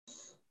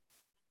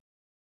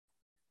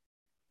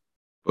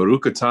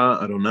Baruch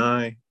atah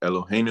Adonai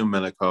Eloheinu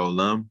melech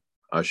haolam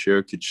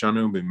asher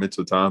kitshanu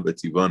b'mitzvotav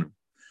v'tzivanu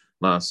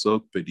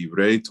la'asok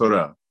b'divrei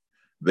Torah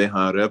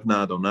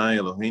v'ha'arevna Adonai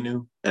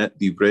Eloheinu et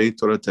divrei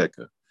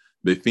Torateka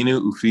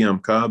b'finu ufi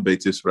amka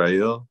beit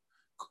Yisrael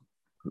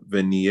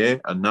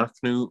v'niyeh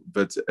anachnu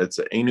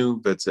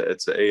v'tze'etze'enu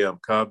v'tze'etze'ei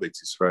amka beit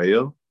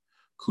Yisrael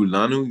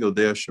kulanu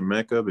yodea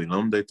shemeka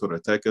v'lomdei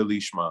Torateka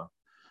lishma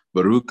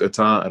Baruch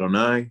atah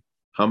Adonai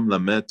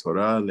hamlamed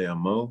Torah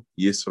le'amo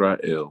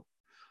Yisrael.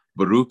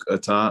 Baruch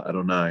atah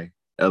Adonai,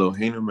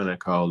 Eloheinu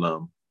melech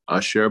haolam,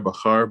 asher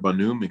bachar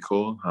banu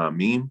mikol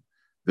ha'amim,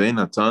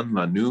 ve'natan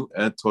lanu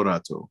et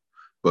torato.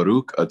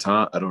 Baruch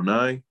atah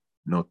Adonai,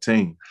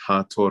 noten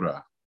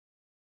ha'torah.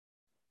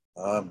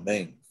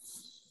 Amen.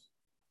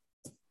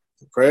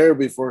 The prayer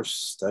before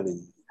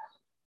study.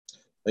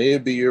 May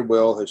it be your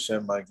will,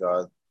 Hashem, my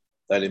God,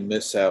 that a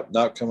mishap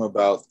not come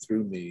about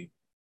through me,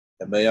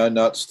 and may I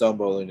not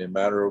stumble in a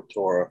matter of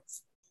Torah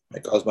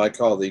and cause my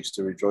colleagues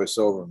to rejoice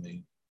over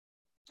me.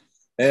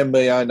 And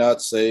may I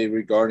not say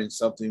regarding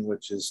something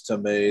which is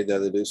tameh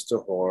that it is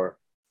tahor,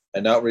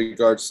 and not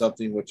regard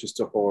something which is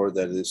tahor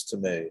that it is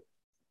tameh.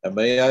 And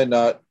may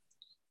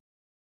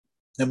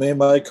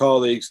my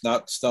colleagues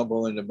not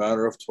stumble in the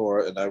matter of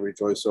Torah, and I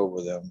rejoice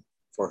over them.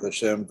 For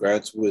Hashem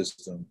grants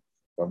wisdom.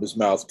 From his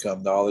mouth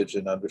come knowledge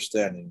and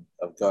understanding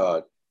of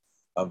God.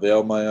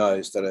 Unveil my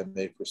eyes that I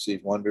may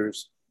perceive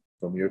wonders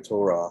from your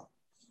Torah.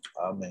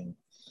 Amen.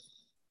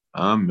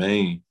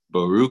 Amen.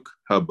 Baruch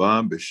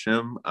haba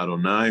b'shem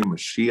Adonai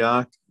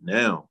Mashiach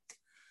now.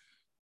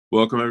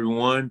 Welcome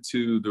everyone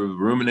to the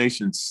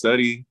rumination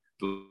study,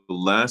 the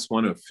last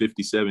one of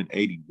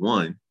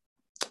 5781.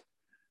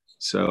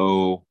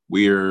 So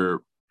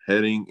we're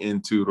heading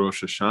into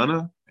Rosh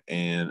Hashanah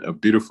and a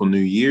beautiful new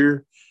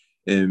year,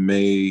 and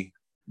may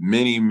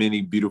many,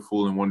 many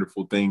beautiful and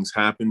wonderful things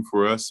happen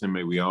for us, and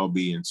may we all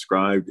be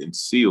inscribed and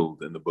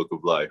sealed in the book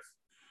of life.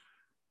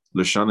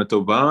 L'shana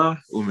tova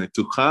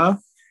umetucha,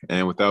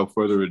 and without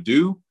further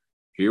ado,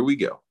 here we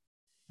go.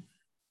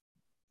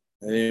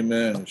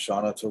 Amen.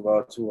 Shana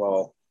Tova to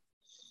all.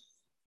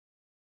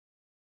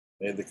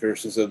 May the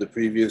curses of the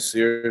previous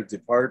year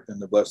depart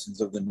and the blessings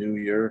of the new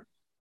year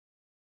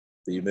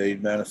be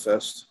made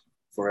manifest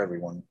for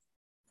everyone,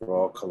 for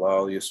all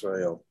Kalal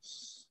Yisrael.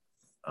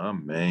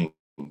 Amen.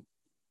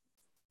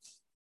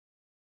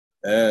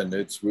 And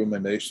it's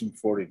Rumination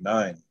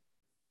 49.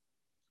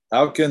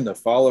 How can the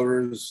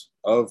followers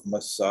of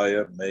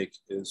Messiah make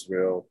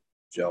Israel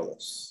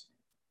jealous?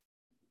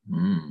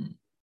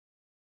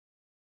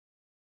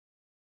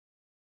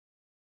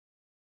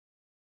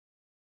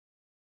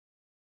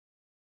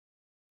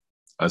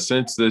 I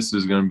sense this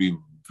is going to be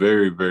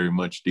very, very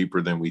much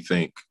deeper than we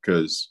think,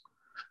 because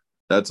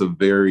that's a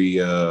very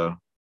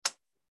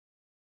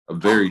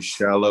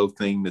shallow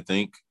thing to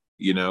think,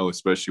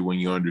 especially when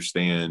you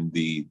understand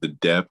the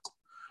depth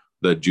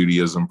that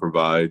Judaism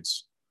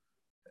provides,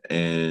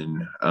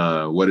 and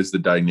what is the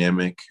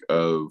dynamic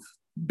of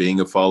being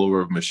a follower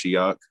of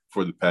Mashiach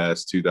for the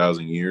past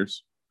 2,000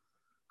 years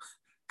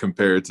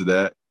compared to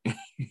that,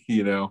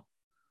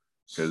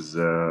 because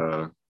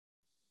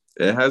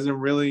it hasn't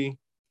really,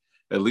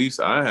 at least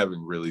I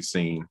haven't really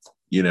seen,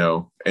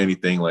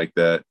 anything like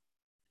that.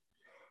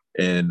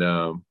 And,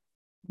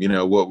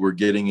 what we're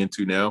getting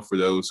into now, for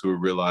those who are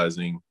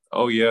realizing,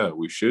 oh yeah,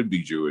 we should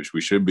be Jewish,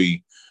 we should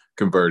be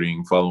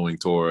converting, following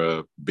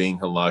Torah, being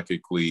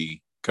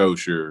halakhically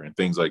kosher and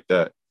things like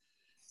that.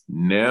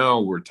 Now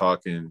we're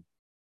talking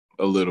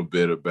a little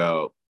bit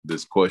about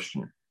this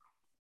question.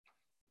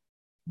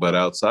 But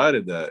outside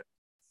of that,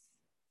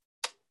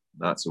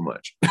 not so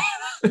much.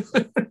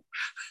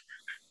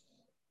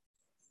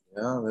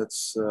 Yeah,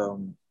 that's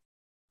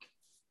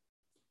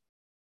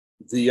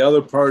the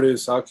other part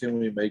is, how can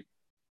we make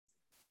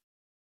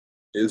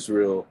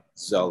Israel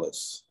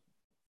zealous?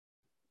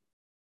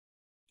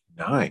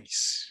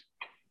 Nice.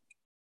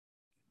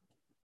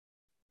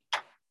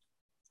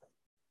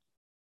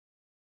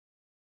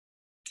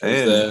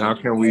 And how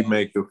can we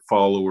make the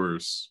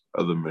followers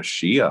of the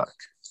Mashiach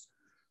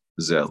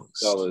zealous?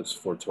 Zealous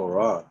for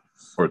Torah.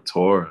 For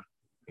Torah,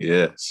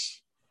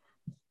 yes.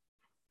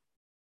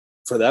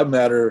 For that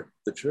matter,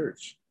 the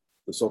church,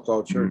 the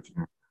so-called church.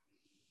 Mm-hmm.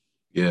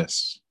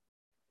 Yes.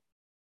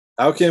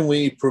 How can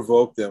we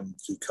provoke them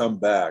to come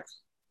back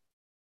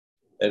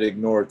and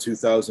ignore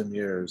 2,000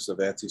 years of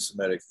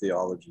anti-Semitic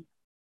theology?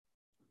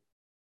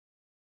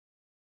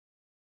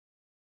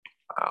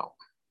 Wow.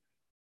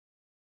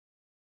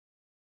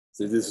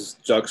 So this is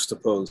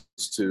juxtaposed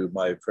to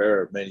my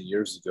prayer many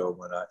years ago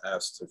when I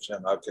asked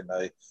Hashem, how can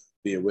I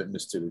be a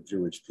witness to the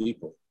Jewish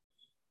people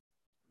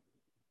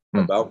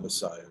about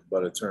Messiah?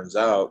 But it turns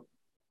out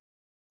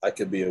I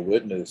can be a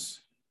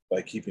witness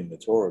by keeping the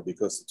Torah,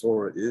 because the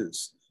Torah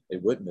is a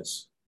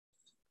witness.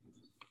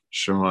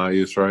 Shema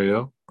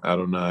Yisrael,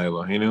 Adonai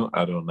Eloheinu,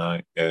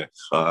 Adonai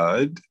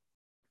Echad.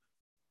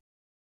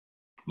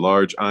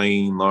 Large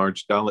Ayin,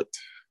 large Dalet.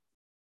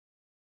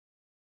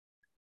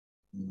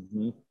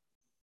 Mm-hmm.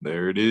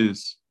 There it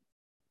is.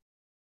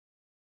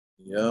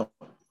 Yeah.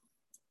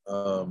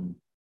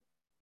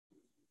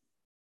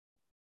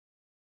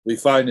 we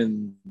find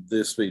in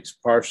this week's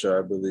Parsha,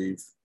 I believe,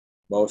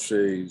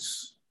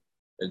 Moshe's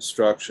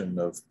instruction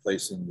of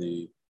placing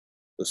the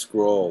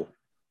scroll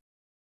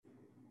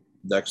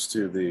next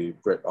to the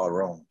Brit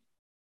Aron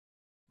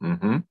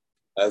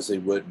as a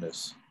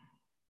witness.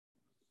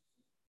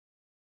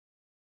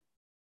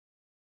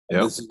 And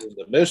Yep. this is in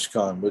the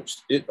Mishkan, which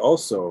it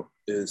also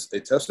is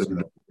a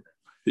testimony.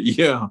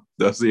 Yeah,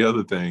 that's the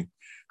other thing.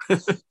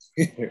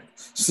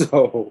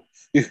 So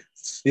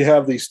you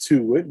have these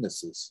two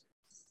witnesses.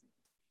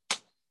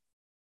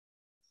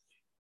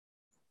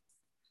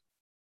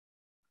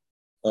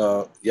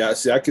 Yeah,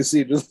 see, I can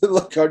see the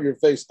look on your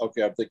face.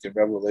 Okay, I'm thinking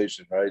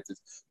Revelation, right?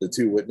 The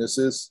two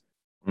witnesses.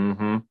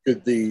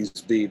 Could these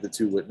be the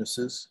two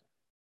witnesses?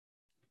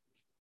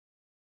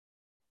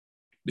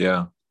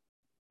 Yeah.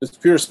 It's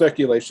pure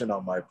speculation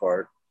on my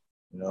part,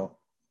 you know.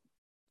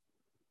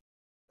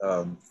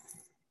 I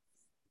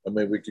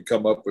mean, we could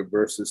come up with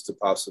verses to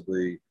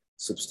possibly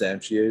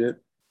substantiate it.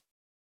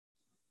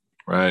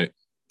 Right.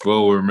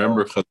 Well,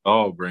 remember,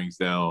 Chazal brings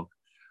down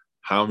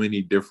how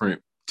many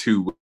different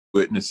two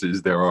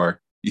witnesses there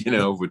are,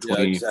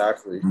 between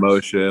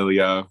Moshe,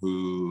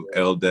 Eliyahu,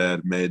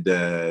 Eldad,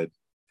 Medad.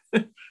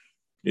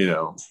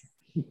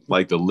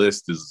 Like the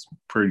list is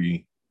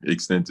pretty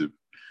extensive.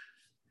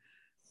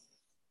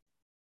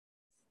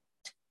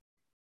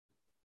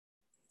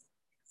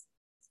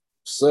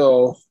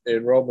 So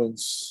in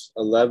Romans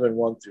 11,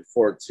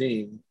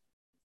 1-14,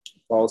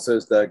 Paul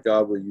says that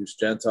God will use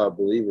Gentile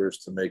believers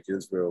to make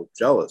Israel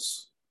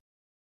jealous.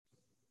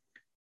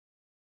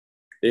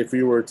 If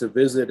you were to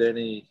visit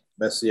any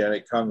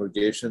Messianic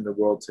congregation in the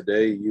world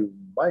today, you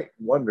might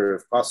wonder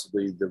if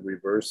possibly the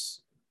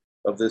reverse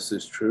of this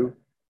is true.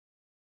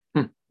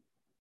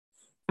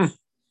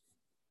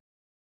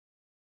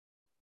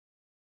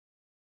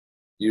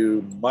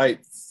 You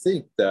might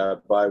think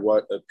that by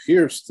what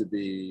appears to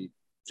be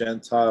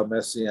Gentile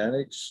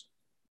Messianics,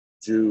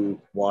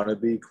 Jew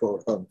wannabe,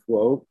 quote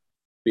unquote,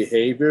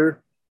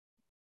 behavior,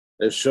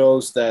 it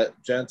shows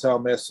that Gentile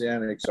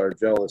Messianics are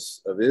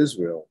jealous of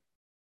Israel.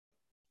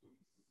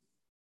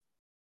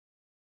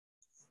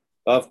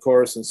 Of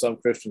course, in some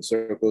Christian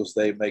circles,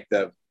 they make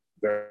that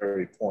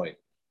very point,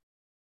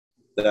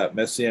 that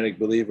Messianic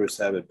believers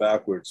have it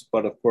backwards.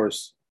 But of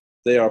course,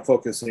 they are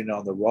focusing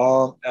on the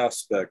wrong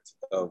aspect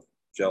of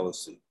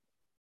jealousy.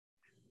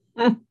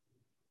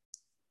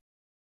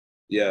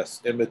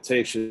 Yes,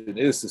 imitation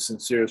is the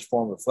sincerest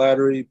form of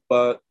flattery,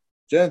 but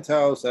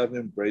Gentiles have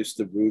embraced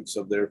the roots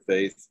of their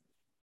faith,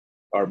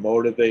 are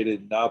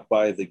motivated not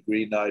by the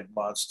green-eyed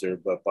monster,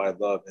 but by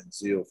love and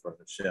zeal for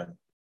Hashem.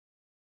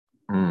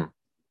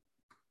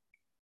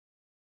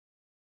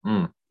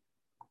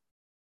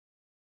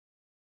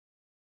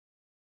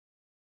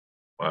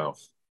 Wow.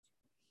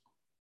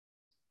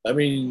 I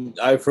mean,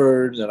 I've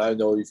heard, and I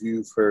know if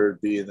you've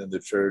heard, being in the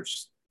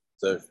church,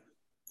 the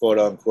quote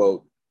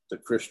unquote, the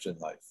Christian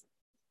life.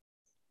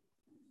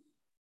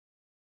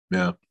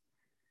 Yeah.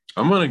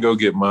 I'm going to go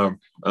get my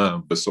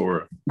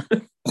Basora.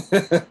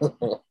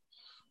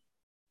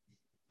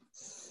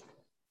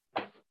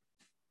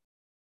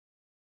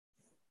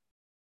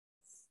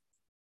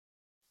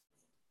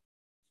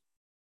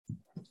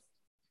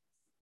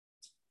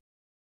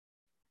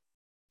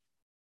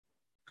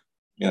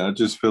 Yeah, I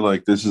just feel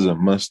like this is a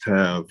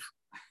must-have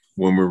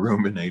when we're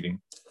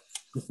ruminating.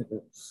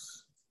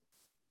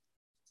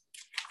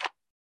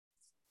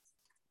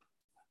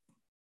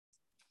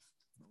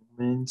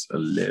 Romans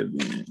 11.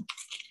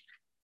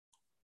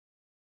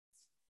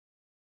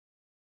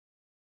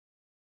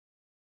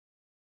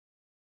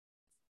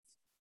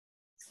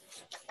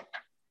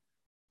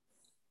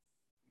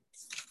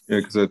 Yeah,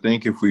 because I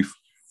think if we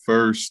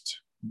first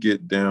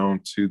get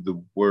down to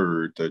the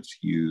word that's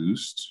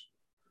used,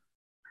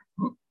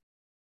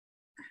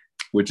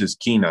 which is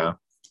Kina,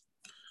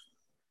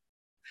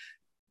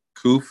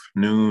 Kuf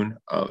Nun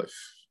Aleph.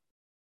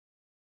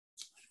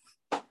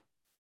 All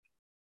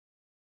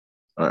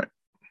right.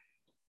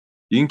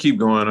 You can keep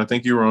going. I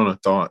think you were on a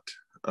thought.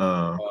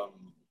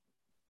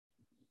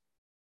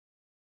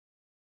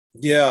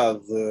 Yeah,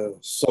 the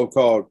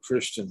so-called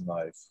Christian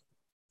life.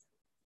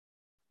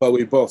 But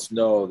we both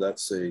know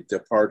that's a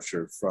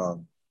departure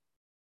from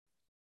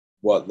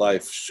what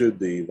life should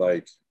be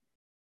like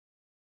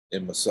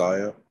in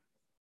Messiah.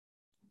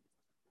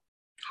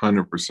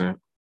 100%.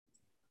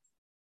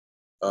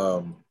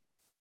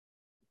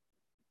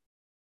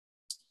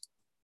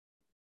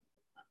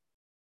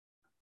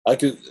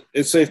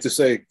 It's safe to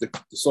say the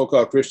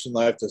so-called Christian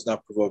life does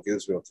not provoke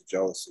Israel to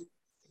jealousy.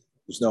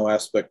 There's no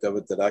aspect of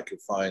it that I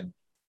could find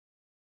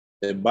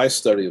in my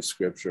study of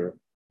Scripture,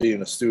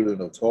 being a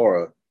student of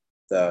Torah,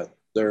 that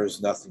there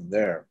is nothing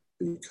there,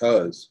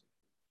 because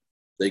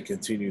they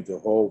continue to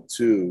hold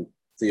to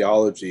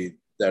theology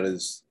that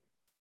is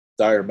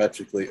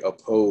diametrically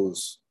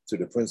opposed to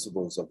the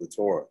principles of the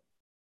Torah.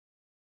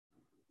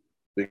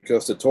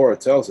 Because the Torah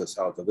tells us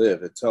how to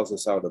live, it tells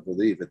us how to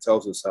believe, it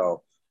tells us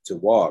how to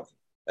walk.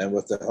 And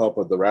with the help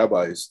of the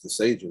rabbis, the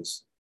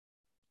sages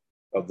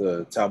of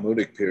the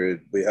Talmudic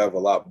period, we have a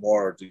lot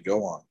more to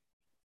go on.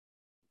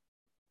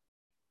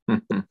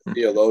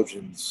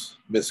 theologians'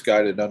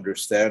 misguided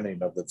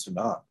understanding of the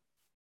Tanakh.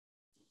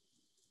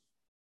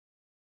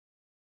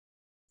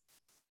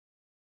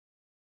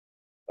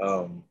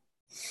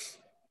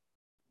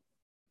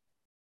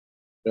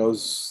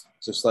 It's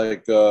just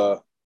like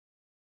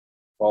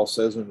Paul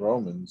says in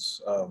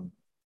Romans. I'm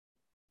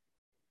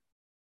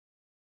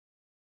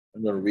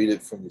going to read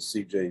it from the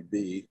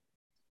CJB.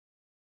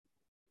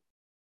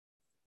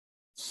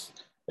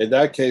 In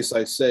that case,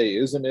 I say,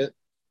 isn't it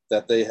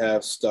that they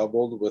have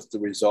stumbled with the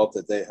result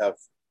that they have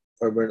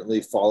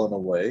permanently fallen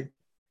away?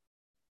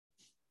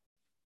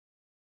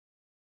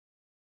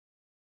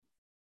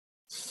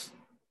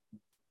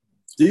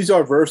 These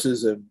are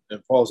verses in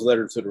Paul's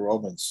letter to the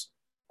Romans.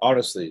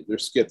 Honestly, they're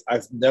skipped.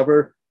 I've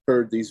never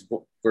heard these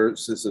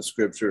verses of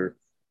scripture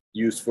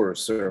used for a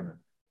sermon,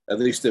 at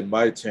least in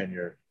my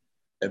tenure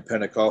in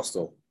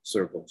Pentecostal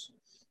circles.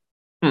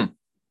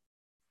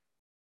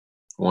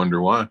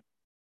 Wonder why.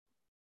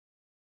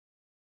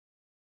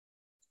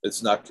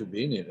 It's not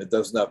convenient. It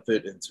does not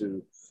fit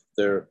into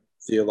their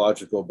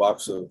theological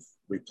box of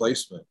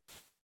replacement.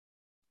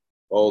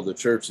 Oh, the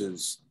church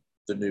is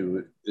the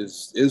new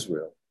is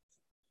Israel.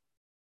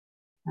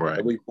 Right.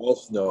 And we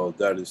both know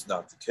that is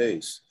not the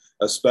case,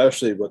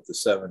 especially with the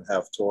 7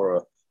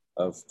 Haftorah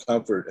of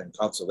comfort and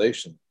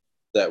consolation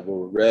that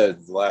were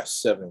read the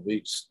last 7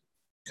 weeks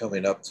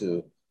coming up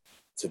to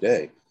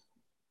today.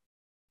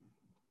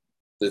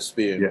 This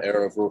being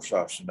Erev Rosh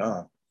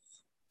Hashanah.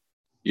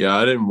 Yeah,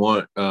 I didn't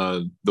want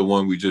the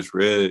one we just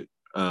read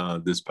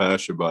this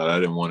past Shabbat. I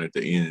didn't want it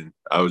to end.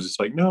 I was just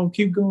like, no,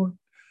 keep going.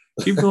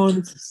 Keep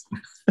going.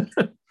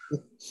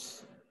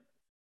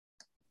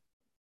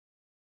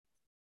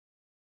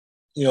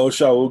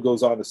 Shaul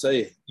goes on to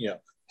say,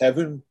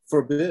 heaven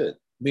forbid,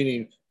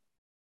 meaning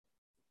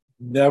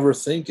never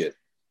think it.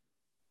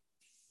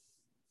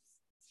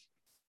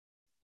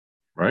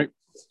 Right.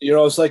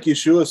 It's like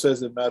Yeshua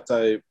says in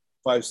Matthew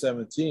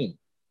 5:17,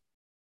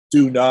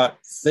 do not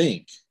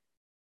think.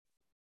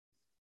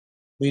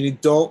 Meaning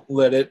don't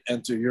let it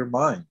enter your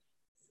mind.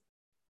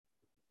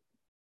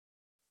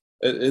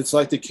 It's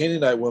like the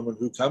Canaanite woman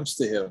who comes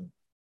to him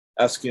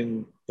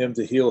asking him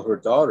to heal her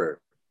daughter.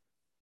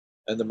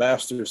 And the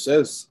master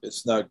says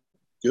it's not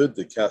good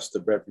to cast the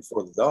bread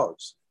before the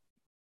dogs.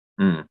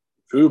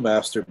 True,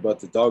 master, but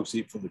the dogs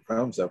eat from the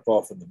crumbs that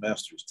fall from the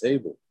master's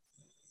table.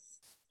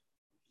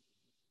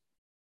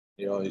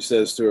 He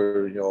says to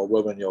her,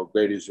 woman,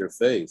 great is your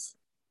faith.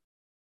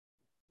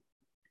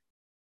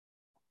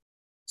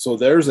 So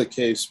there's a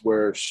case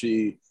where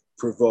she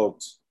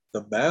provoked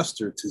the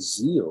master to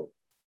zeal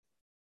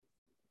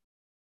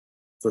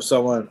for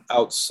someone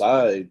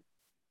outside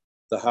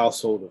the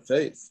household of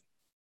faith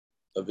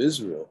of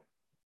Israel.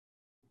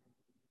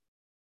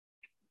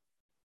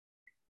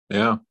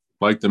 Yeah,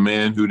 like the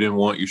man who didn't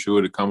want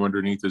Yeshua to come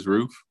underneath his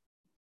roof.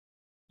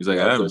 He's like,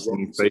 I haven't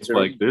seen faith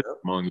like this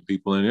among the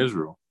people in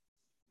Israel.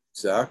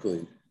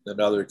 Exactly.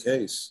 Another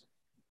case,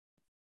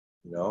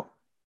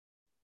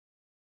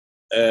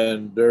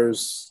 And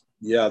there's,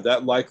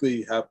 that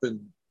likely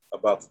happened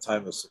about the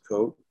time of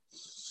Sukkot.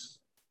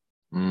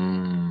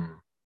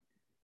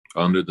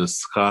 Under the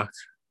sukkah.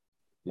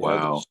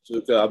 Wow.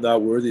 Sukkah, I'm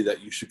not worthy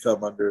that you should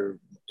come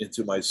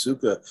into my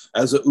sukkah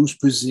as a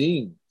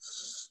ushpizin.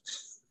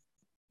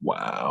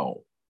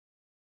 Wow.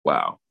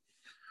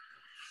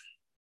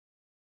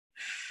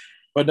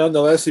 But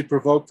nonetheless, he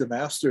provoked the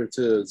master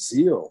to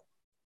zeal.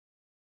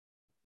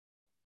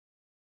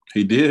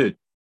 He did.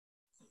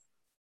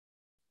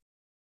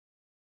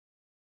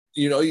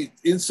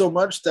 In so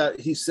much that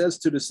he says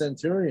to the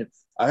centurion,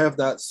 I have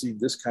not seen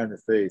this kind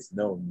of faith.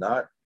 No,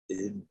 not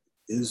in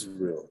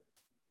Israel.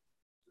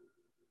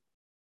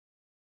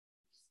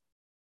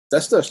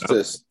 That's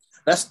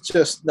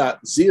just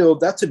not zeal.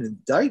 That's an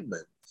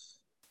indictment.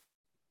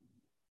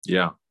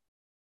 Yeah.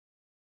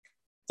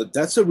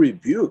 That's a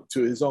rebuke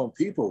to his own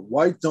people.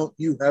 Why don't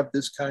you have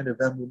this kind of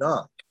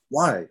emunah?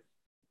 Why?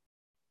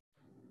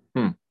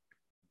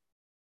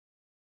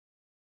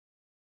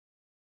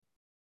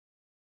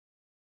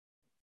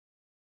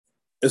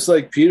 It's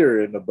like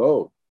Peter in the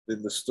boat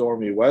in the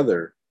stormy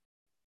weather,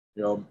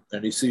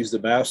 and he sees the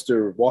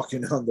master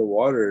walking on the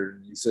water,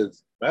 and he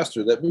says,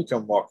 Master, let me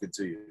come walk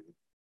into you.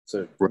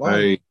 So,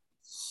 right.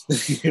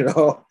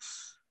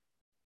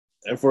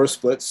 And for a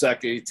split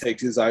second, he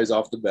takes his eyes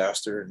off the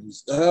master, and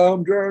he's,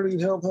 I'm drowning,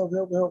 help.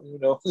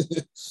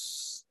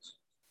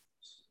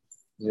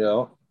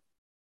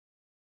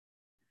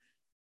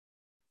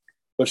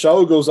 But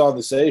Shaul goes on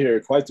to say here,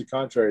 quite the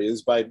contrary, it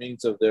is by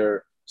means of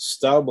their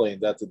stumbling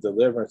that the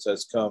deliverance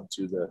has come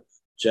to the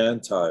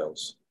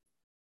Gentiles.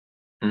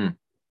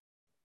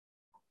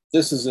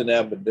 This is an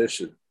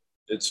admonition.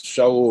 It's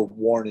Shaul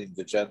warning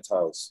the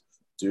Gentiles.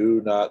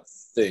 Do not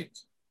think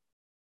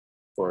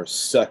for a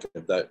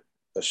second that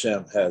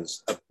Hashem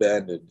has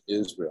abandoned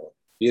Israel.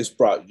 He has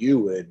brought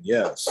you in,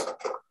 yes.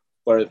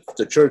 But if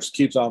the church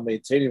keeps on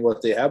maintaining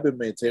what they have been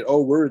maintaining,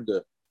 we're in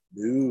the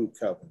new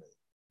covenant.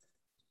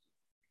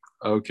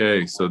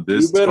 Okay, so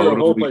this you better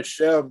hope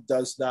Hashem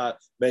does not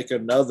make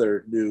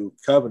another new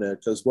covenant,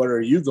 because what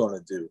are you going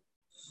to do?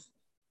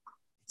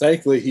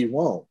 Thankfully, he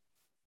won't,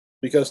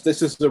 because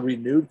this is a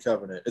renewed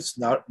covenant. It's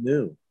not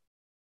new.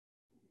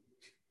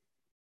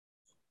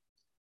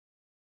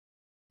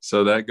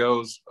 So that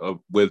goes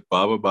with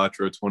Baba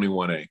Batra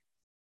 21a.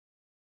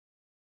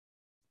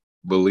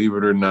 Believe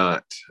it or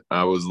not,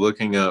 I was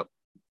looking up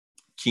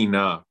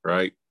Kina,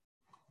 right?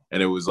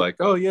 And it was like,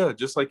 oh, yeah,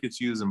 just like it's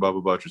used in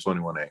Baba Batra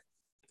 21a.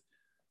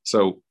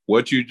 So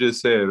what you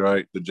just said,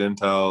 right? The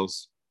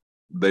Gentiles,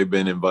 they've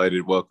been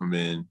invited, welcome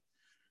in.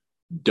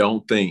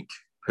 Don't think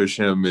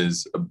Hashem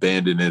is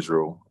abandoned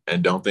Israel,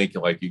 and don't think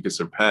like you can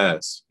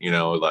surpass,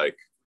 like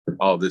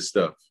all this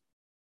stuff.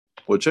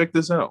 Well, check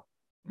this out.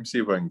 Let me see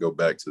if I can go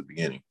back to the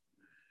beginning.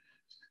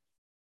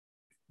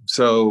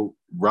 So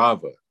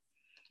Rava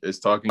is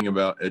talking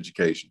about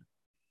education.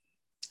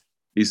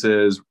 He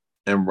says,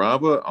 and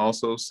Rava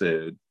also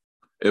said,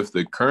 if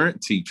the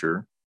current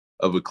teacher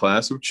of a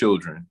class of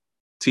children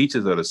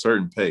teaches at a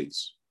certain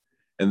pace,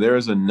 and there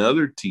is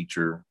another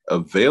teacher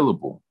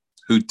available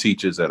who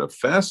teaches at a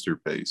faster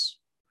pace,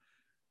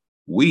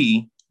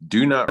 we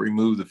do not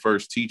remove the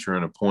first teacher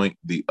and appoint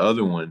the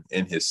other one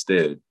in his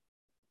stead.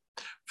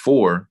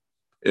 For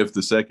if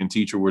the second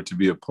teacher were to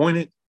be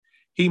appointed,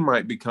 he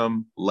might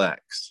become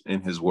lax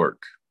in his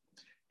work,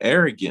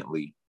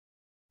 arrogantly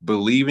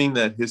believing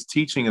that his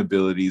teaching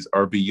abilities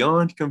are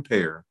beyond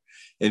compare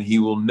and he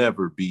will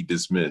never be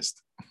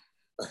dismissed.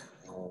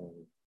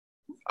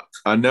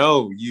 I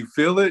know. You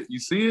feel it? You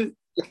see it?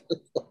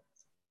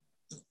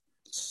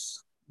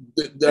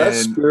 That's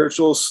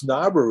spiritual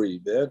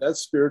snobbery, man.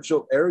 That's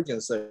spiritual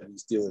arrogance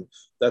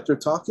that they're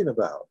talking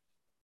about.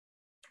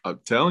 I'm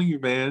telling you,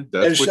 man.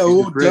 That's and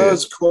what Shaul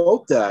does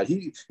quote that.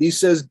 He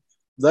says,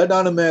 let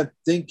not a man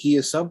think he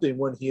is something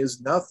when he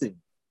is nothing.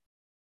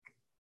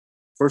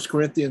 1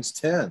 Corinthians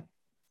 10.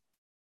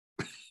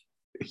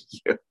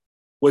 Yeah.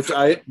 What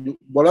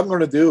I'm going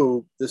to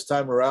do this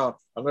time around,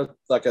 I'm going to,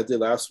 like I did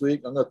last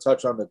week, I'm going to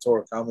touch on the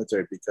Torah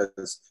commentary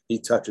because he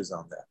touches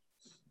on that.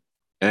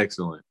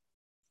 Excellent.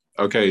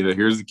 Okay,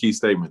 here's the key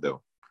statement,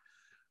 though.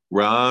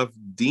 Rav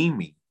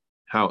Dimi,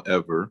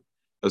 however,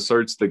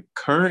 asserts the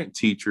current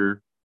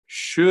teacher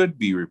should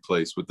be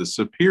replaced with the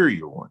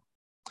superior one.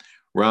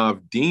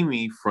 Rav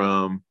Dimi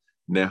from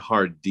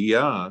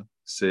Nehardia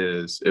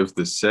says, if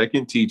the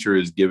second teacher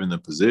is given the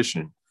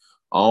position,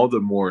 all the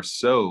more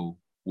so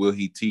will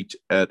he teach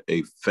at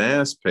a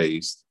fast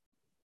pace,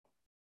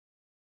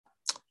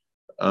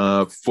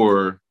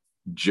 for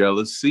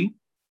jealousy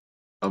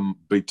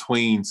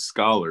between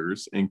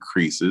scholars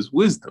increases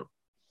wisdom.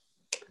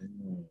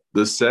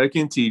 The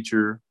second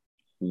teacher,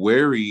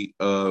 wary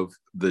of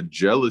the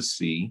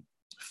jealousy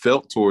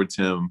felt towards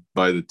him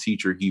by the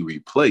teacher he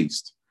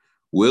replaced,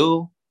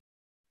 will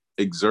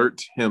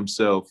exert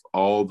himself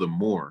all the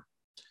more,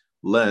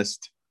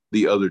 lest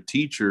the other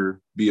teacher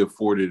be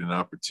afforded an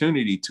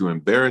opportunity to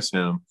embarrass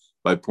him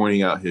by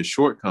pointing out his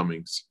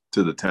shortcomings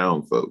to the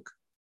town folk.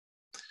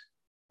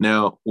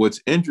 Now,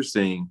 what's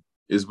interesting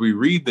is we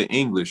read the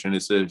English and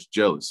it says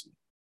jealousy.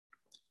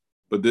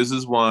 But this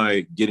is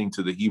why getting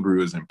to the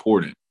Hebrew is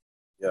important.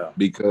 Yeah.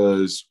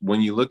 Because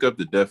when you look up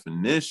the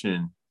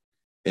definition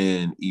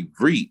in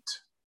Ivrit,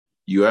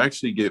 you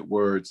actually get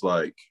words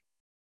like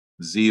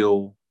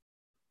zeal,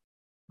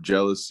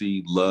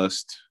 jealousy,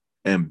 lust,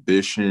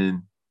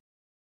 ambition,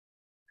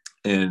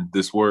 and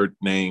this word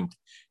named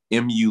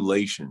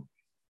emulation.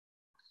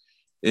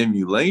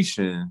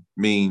 Emulation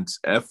means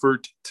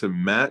effort to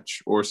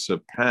match or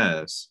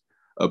surpass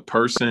a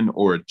person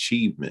or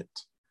achievement,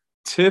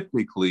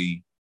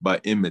 typically by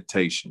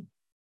imitation.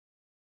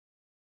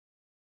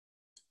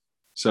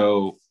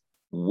 So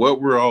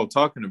what we're all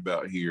talking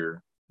about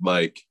here,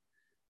 like,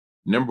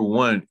 number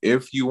one,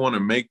 if you want to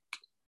make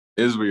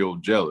Israel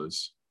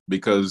jealous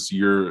because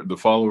you're the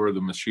follower of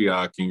the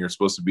Mashiach and you're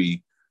supposed to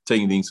be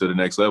taking things to the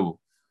next level,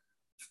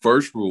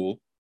 first rule,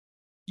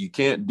 you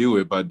can't do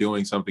it by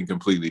doing something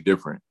completely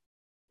different.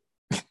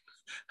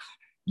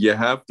 You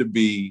have to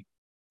be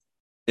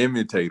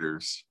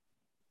imitators,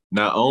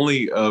 not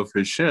only of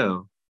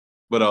Hashem,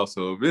 but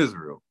also of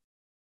Israel.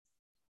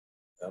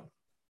 Yep.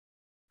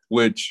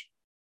 Which,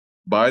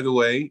 by the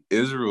way,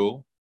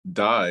 Israel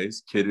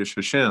dies Kiddush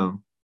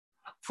Hashem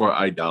for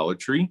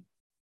idolatry,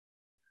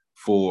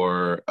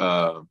 for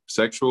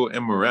sexual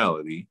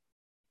immorality,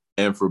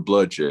 and for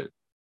bloodshed.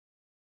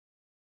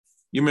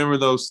 You remember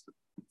those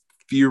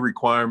few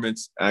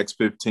requirements, Acts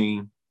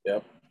 15?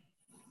 Yep.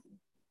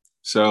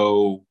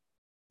 So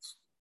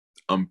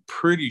I'm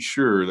pretty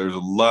sure there's a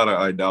lot of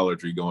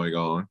idolatry going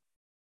on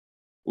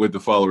with the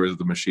followers of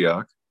the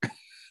Mashiach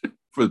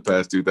for the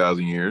past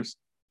 2,000 years.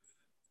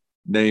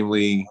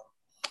 Namely,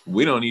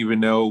 we don't even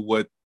know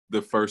what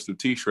the first of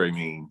Tishrei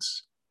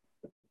means,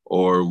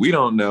 or we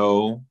don't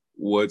know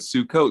what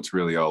Sukkot's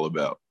really all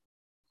about.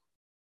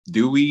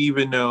 Do we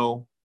even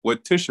know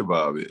what Tisha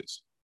B'Av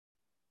is?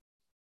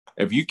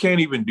 If you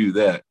can't even do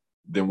that,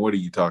 then what are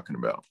you talking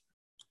about?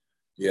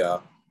 Yeah.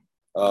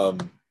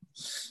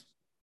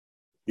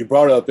 You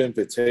brought up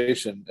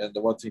invitation, and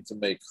the one thing to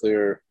make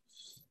clear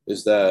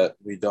is that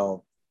we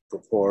don't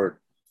purport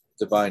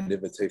divine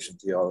invitation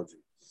theology.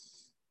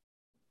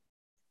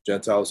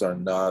 Gentiles are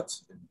not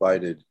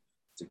invited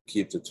to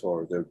keep the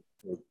Torah. They're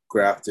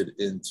grafted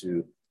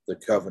into the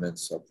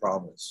covenants of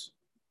promise,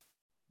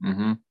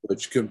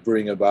 which can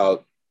bring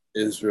about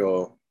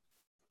Israel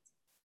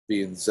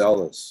being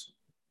zealous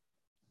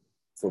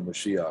for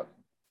Mashiach.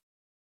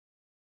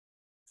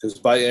 Because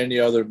by any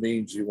other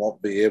means, you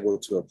won't be able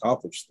to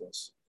accomplish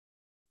this.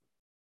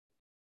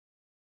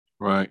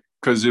 Right.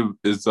 Because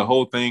it's the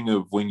whole thing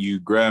of when you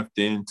graft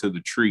into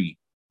the tree,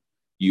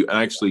 you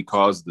actually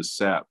cause the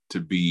sap to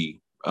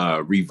be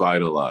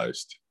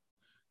revitalized.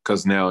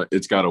 Because now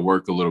it's got to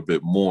work a little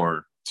bit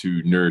more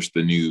to nourish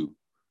the new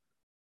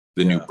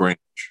branch.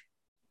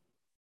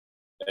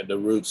 And the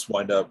roots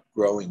wind up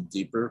growing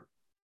deeper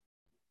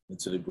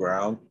into the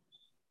ground,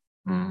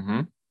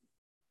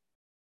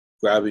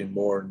 grabbing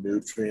more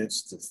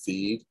nutrients to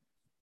feed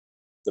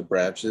the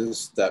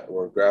branches that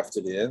were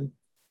grafted in.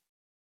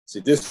 See,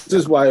 this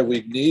is why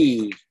we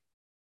need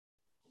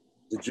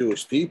the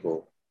Jewish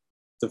people,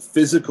 the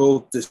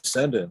physical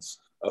descendants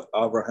of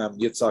Abraham,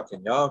 Yitzhak,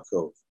 and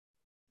Yaakov,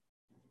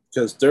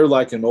 because they're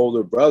like an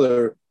older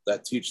brother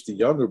that teach the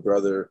younger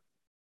brother,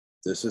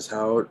 this is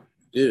how it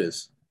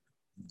is.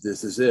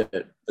 This is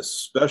it,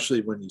 especially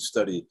when you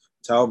study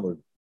Talmud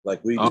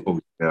like we do. Oh,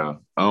 yeah.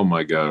 Oh,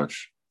 my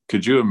gosh.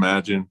 Could you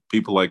imagine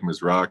people like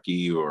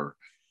Mizraki or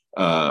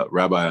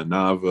Rabbi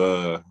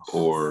Anava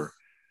or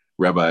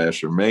Rabbi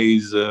Esher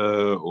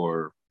Meza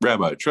or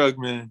Rabbi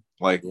Trugman,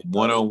 like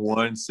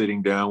one-on-one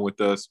sitting down with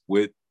us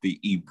with the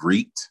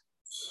Ibrit,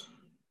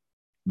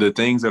 the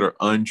things that are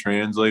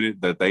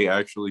untranslated that they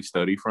actually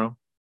study from,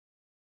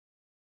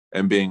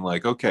 and being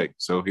like, okay,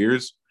 so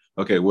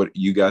what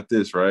you got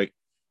this, right?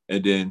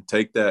 And then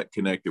take that,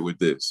 connect it with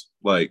this.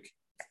 Like,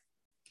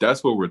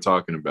 that's what we're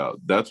talking about.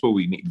 That's what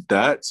we need.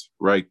 That's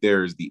right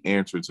there is the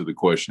answer to the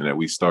question that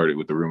we started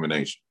with the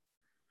rumination.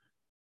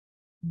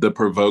 The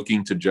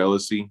provoking to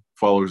jealousy,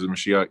 followers of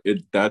Mashiach,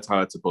 that's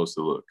how it's supposed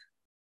to look.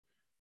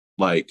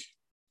 Like,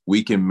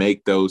 we can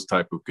make those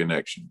type of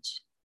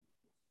connections.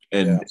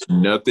 And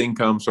nothing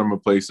comes from a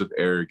place of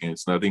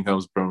arrogance. Nothing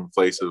comes from a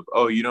place of,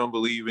 oh, you don't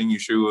believe in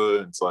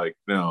Yeshua? It's like,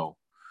 no.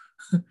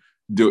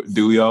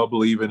 Do we all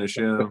believe in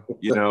Hashem?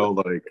 You know,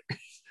 like,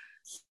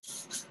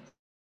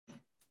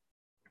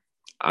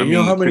 I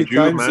mean, how many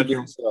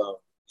times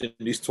in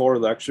these Torah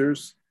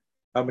lectures,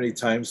 how many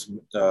times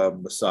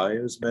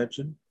Messiah is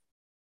mentioned?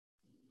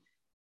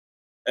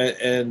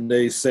 And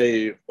they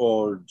say,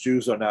 oh,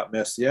 Jews are not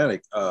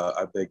messianic.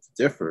 I beg to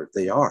differ.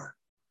 They are.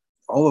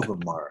 All of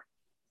them are.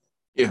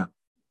 Yeah.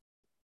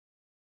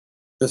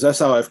 Because that's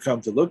how I've come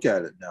to look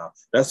at it now.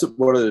 That's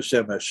what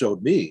Hashem has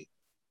showed me.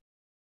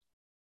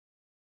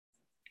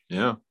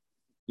 Yeah.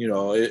 You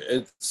know,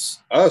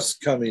 it's us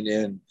coming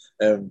in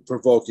and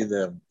provoking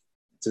them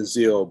to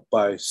zeal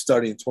by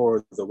studying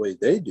Torah the way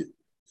they do.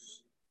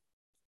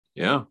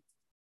 Yeah.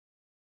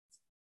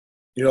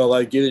 You know,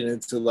 like getting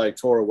into like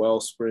Torah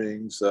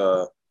Wellsprings,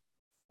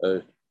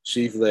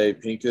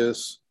 Shivle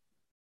Pincus.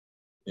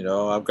 You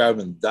know, I'm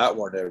grabbing that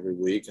one every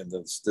week, and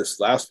this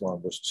last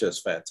one was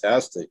just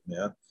fantastic,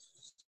 man.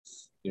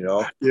 You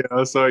know. Yeah,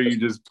 I saw you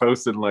just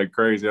posting like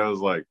crazy. I was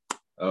like,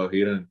 oh,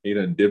 he done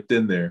dipped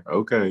in there.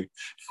 Okay.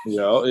 You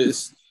know, it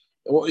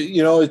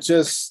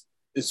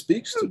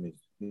speaks to me.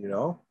 You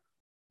know.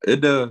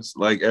 It does.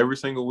 Like every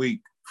single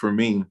week for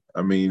me.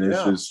 I mean,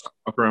 it's just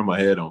up around my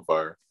head on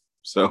fire.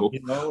 So, you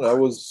know, I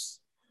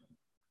was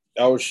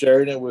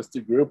sharing it with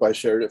the group. I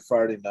shared it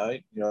Friday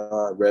night. You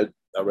know, I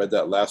read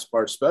that last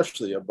part,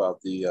 especially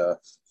about the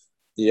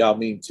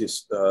Yamin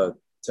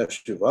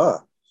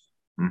Teshuvah,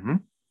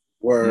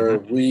 where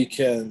we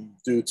can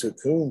do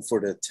tikkun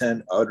for the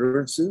 10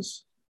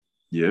 utterances.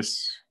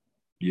 Yes.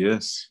 He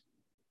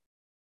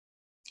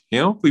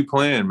don't be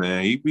playing,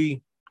 man.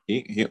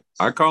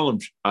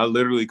 I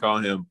literally call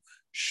him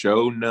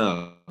Show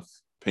Nuff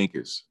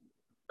Pincus.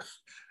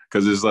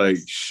 Because it's like,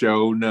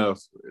 show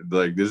enough.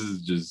 Like, this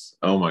is just,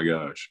 oh my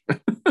gosh.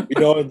 You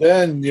know, and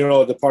then, you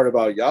know, the part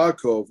about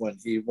Yaakov when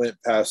he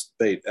went past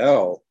Beit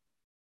El,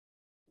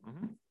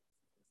 and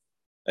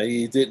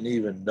he didn't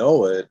even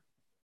know it,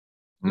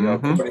 you know,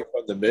 coming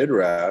from the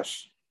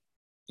Midrash,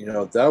 you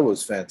know, that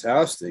was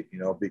fantastic, you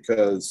know,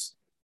 because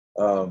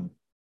my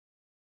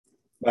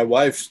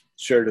wife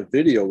shared a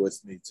video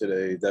with me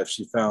today that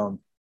she found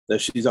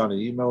that she's on an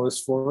email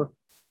list for.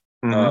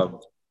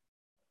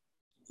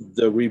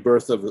 The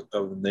rebirth of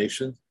a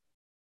nation.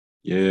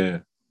 Yeah.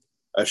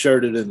 I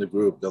shared it in the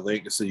group. The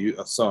link is I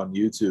saw on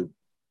YouTube.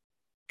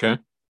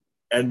 Okay.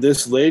 And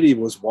this lady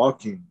was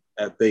walking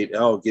at Beit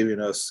El, giving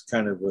us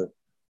kind of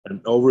an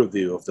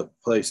overview of the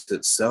place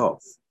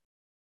itself,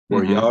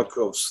 where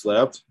Yaakov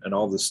slept and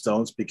all the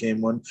stones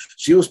became one.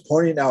 She was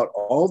pointing out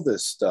all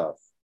this stuff.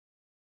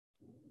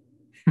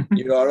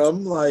 You know, and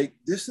I'm like,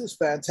 this is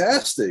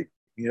fantastic,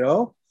 you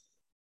know?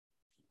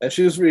 And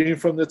she was reading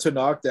from the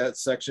Tanakh, that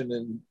section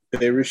in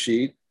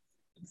Bereshit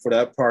for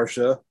that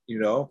Parsha, you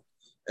know?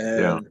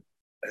 And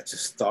I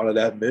just thought of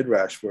that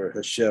Midrash where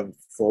Hashem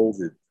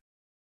folded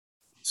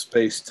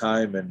space,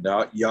 time, and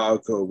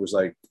Yaakov was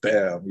like,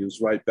 bam, he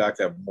was right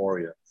back at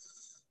Moria.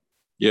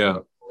 Yeah.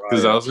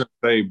 Because I was going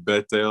to say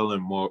Bethel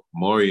and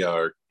Moriah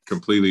are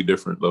completely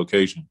different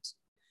locations.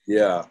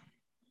 Yeah.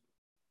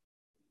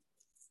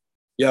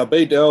 Yeah,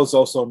 Beit El is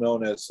also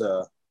known as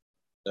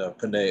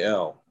Panay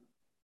El.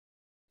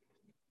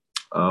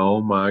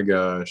 Oh my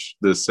gosh.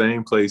 The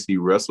same place he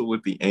wrestled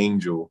with the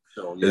angel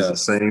is the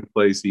same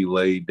place he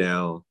laid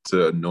down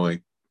to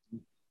anoint.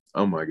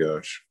 Oh my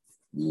gosh.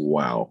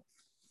 Wow.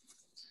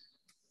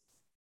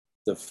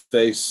 The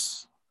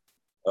face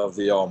of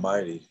the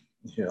Almighty,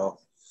 you know.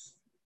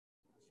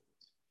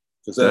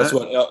 Because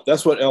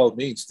that's what El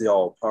means, the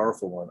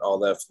all-powerful one, all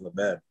that from the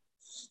men.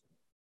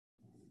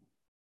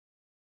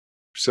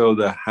 So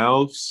the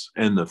house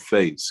and the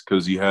face,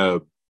 because you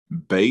have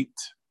Bait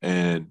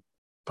and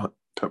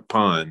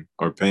Pan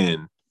or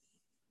Pan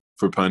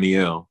for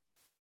Paniel.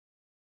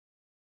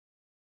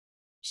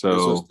 So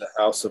this was the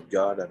house of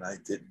God, and I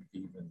didn't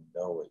even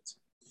know it.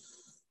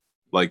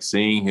 Like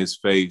seeing his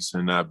face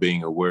and not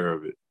being aware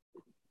of it.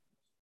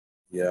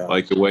 Yeah.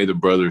 Like the way the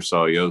brothers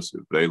saw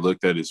Joseph. They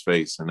looked at his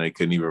face and they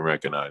couldn't even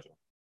recognize him.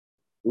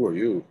 Who are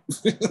you?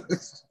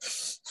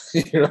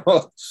 You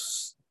know?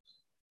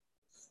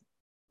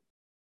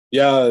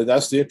 Yeah,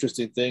 that's the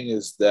interesting thing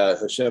is that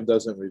Hashem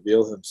doesn't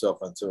reveal himself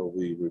until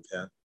we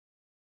repent,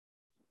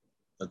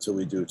 until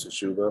we do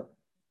teshuvah.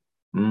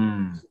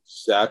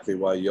 Exactly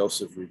why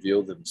Joseph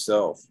revealed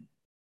himself,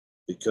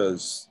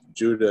 because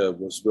Judah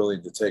was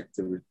willing to take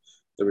the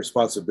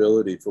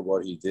responsibility for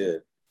what he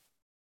did.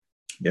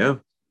 Yeah.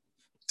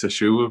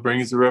 Teshuvah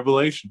brings the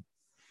revelation.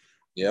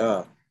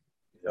 Yeah.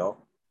 You know,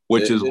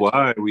 which is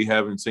why we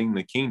haven't seen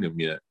the kingdom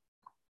yet.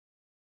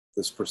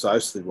 That's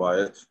precisely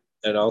why.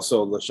 And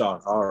also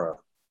Lashon Hara,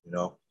 you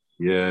know.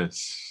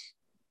 Yes.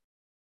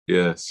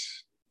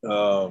 Yes.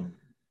 That's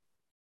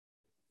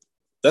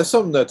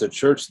something that the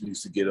church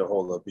needs to get a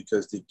hold of,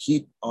 because they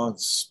keep on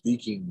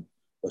speaking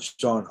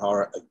Lashon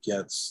Hara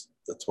against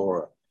the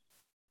Torah,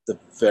 the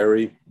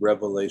very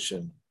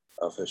revelation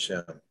of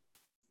Hashem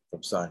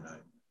from Sinai.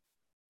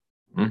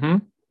 Mm-hmm.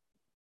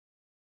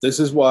 This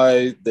is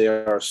why they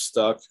are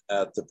stuck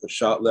at the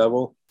Peshat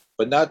level,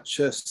 but not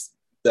just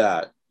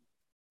that,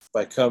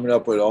 by coming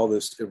up with all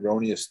this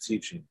erroneous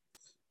teaching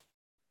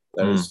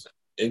that is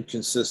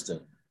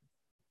inconsistent,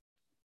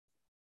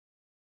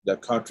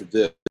 that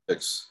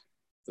contradicts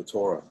the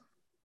Torah,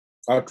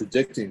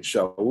 contradicting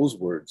Shaul's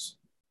words.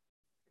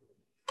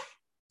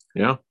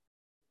 Yeah.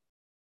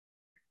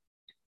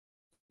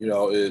 You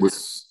know,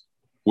 it's...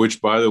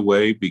 Which, by the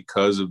way,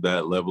 because of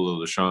that level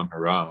of Lashon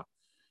Hara,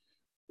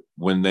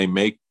 when they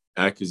make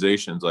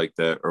accusations like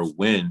that, or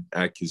when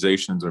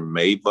accusations are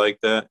made like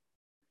that,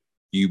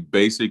 you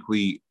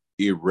basically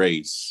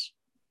erase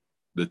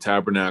the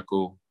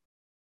tabernacle,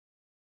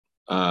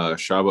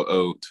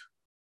 Shabbat,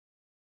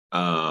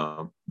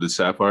 the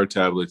sapphire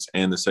tablets,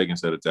 and the second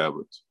set of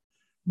tablets.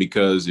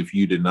 Because if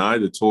you deny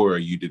the Torah,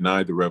 you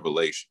deny the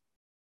revelation,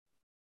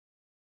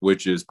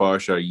 which is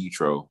Parsha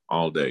Yitro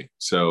all day.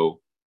 So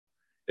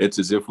it's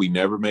as if we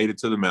never made it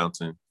to the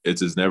mountain.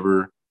 It's as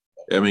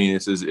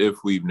if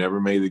we've never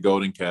made the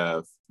golden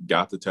calf,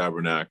 got the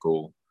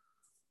tabernacle,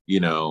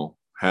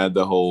 had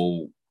the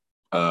whole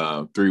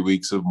 3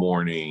 weeks of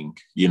mourning,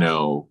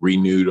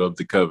 renewed of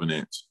the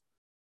covenant.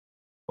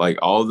 Like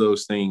all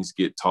those things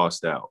get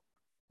tossed out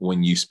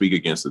when you speak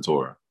against the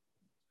Torah,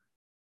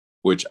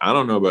 which I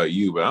don't know about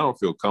you, but I don't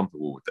feel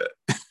comfortable with that.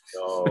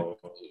 No,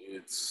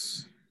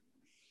 it's...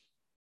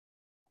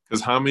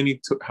 Because how many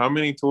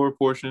Torah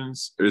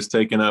portions is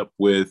taken up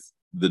with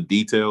the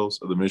details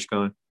of the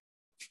Mishkan?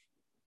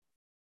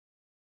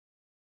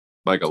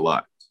 Like a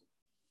lot.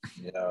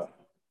 Yeah.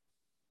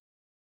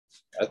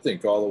 I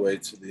think all the way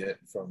to the end,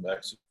 from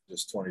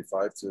Exodus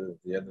 25 to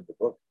the end of the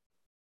book.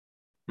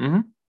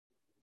 Mm-hmm.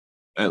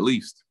 At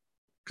least.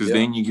 Because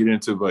then you get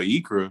into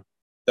Vayikra.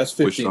 That's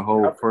 15 which the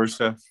whole chapters. First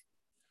half.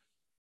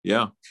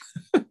 Yeah.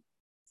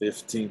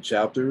 15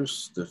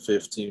 chapters, the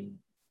 15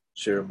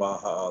 Shir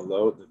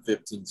Ma'alot, the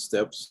 15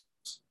 steps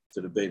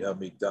to the Beit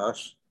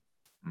HaMikdash.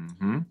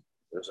 Mm-hmm.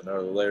 There's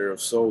another layer of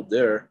soul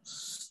there.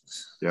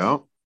 Yeah.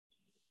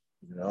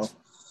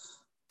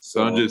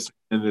 So I'm just,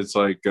 and it's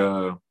like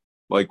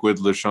with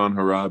Lashon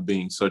Hara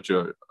being such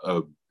a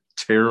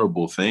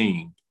terrible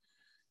thing,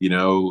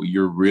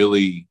 you're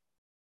really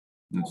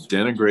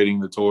denigrating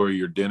the Torah,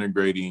 you're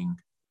denigrating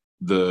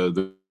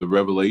the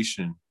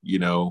revelation,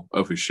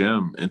 of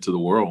Hashem into the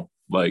world.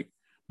 Like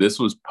this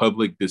was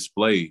public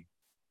display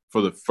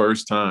for the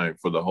first time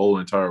for the whole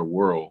entire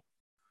world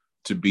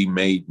to be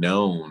made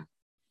known,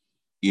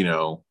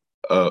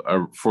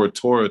 for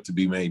Torah to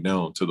be made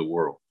known to the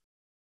world.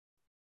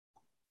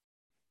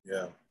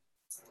 Yeah.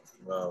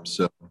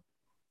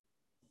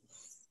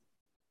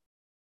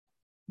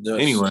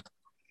 Anyway,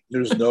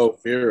 there's no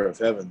fear of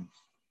heaven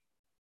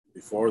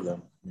before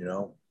them,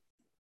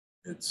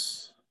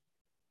 it's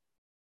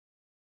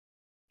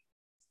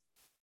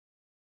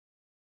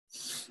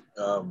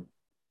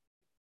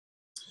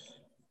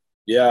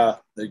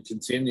it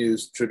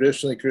continues.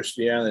 Traditionally,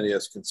 Christianity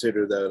has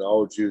considered that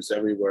all Jews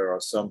everywhere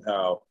are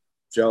somehow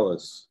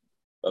jealous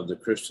of the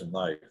Christian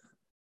life.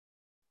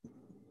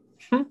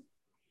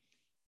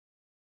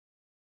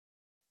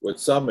 with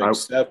some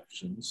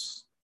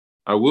exceptions.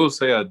 I will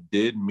say I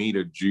did meet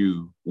a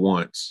Jew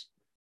once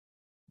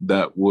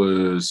that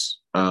was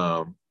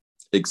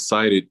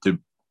excited to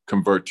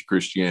convert to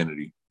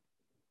Christianity,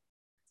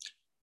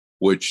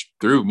 which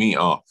threw me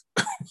off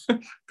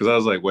because I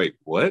was like, wait,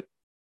 what?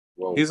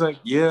 Whoa. He's like,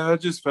 yeah, I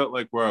just felt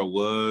like where I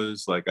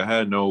was, like I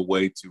had no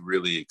way to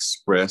really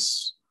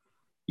express,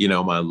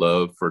 my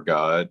love for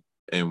God.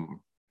 And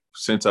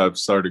since I've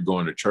started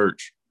going to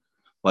church,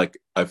 like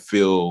I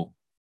feel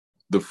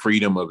the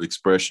freedom of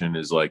expression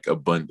is like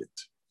abundant.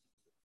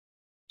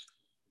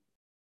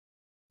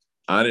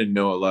 I didn't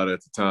know a lot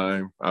at the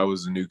time. I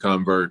was a new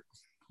convert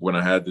when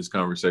I had this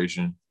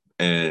conversation,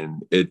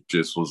 and it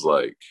just was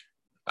like,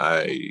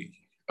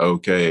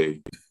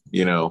 okay,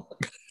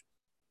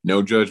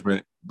 no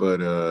judgment,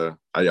 but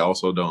I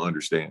also don't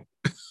understand.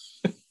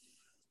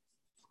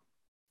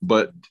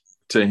 But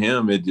to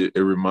him, it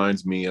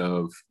reminds me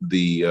of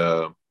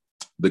the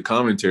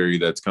commentary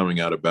that's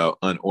coming out about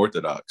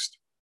Unorthodox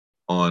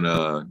on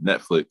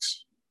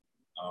Netflix.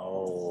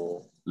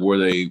 Oh, where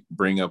they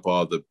bring up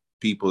all the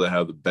people that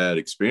have the bad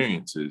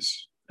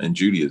experiences in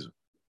Judaism,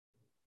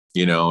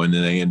 and then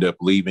they end up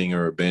leaving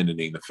or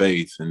abandoning the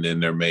faith, and then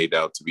they're made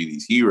out to be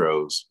these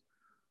heroes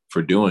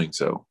for doing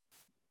so.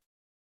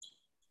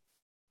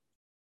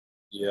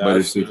 Yeah, but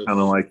it's just kind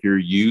of like you're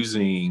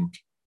using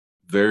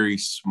very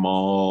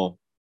small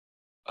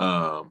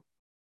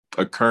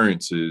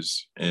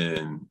occurrences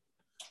and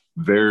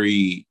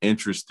very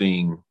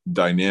interesting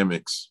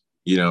dynamics,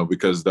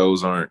 because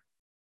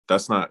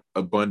that's not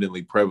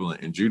abundantly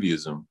prevalent in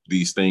Judaism,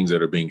 these things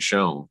that are being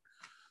shown.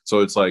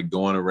 So it's like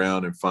going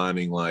around and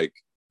finding like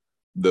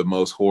the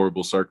most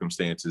horrible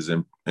circumstances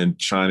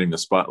and shining the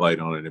spotlight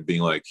on it and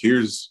being like,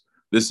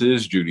 this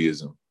is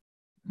Judaism.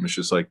 And it's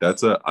just like,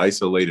 that's an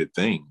isolated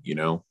thing,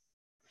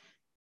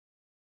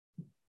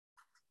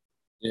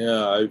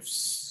 Yeah, I've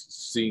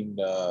seen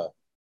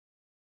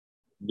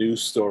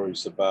news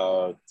stories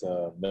about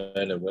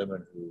men and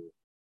women who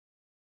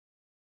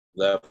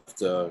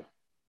left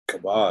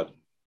Chabad,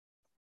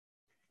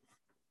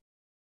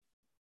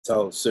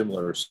 tell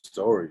similar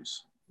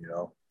stories,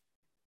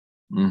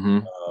 Mm-hmm.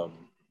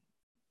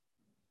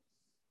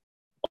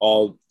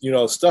 All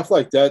stuff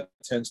like that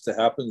tends to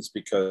happen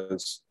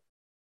because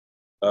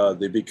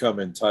they become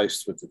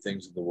enticed with the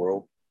things of the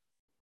world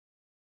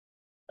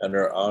and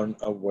are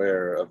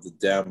unaware of the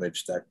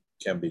damage that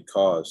can be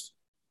caused.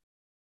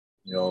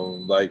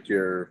 Like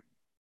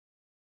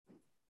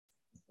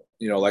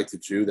like the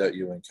Jew that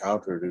you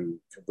encountered who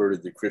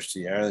converted to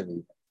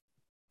Christianity,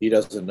 he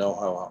doesn't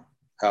know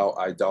how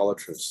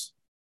idolatrous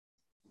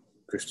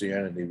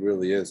Christianity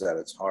really is at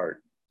its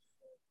heart.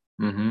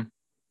 Mm-hmm.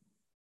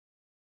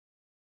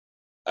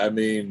 I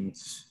mean,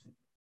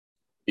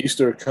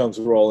 Easter comes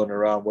rolling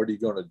around. What are you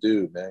going to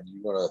do, man?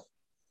 You going to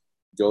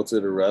go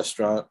to the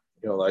restaurant?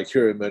 Like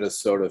here in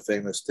Minnesota,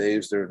 Famous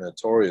Dave's, they're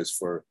notorious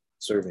for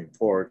serving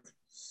pork.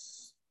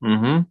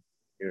 Mm-hmm.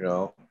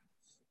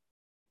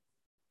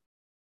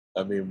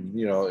 I mean,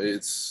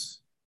 it's,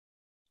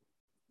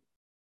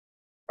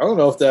 I don't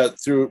know if that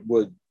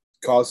would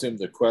cause him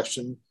to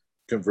question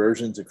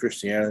conversion to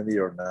Christianity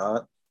or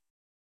not.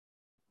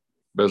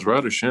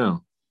 Bezrat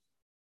Hashem.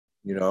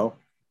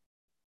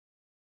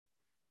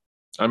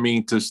 I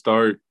mean, to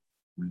start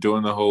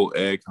doing the whole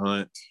egg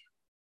hunt,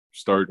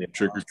 start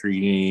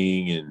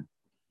trick-or-treating, and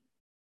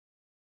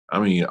I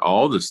mean,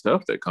 all the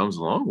stuff that comes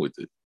along with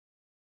it.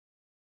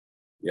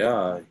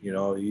 Yeah,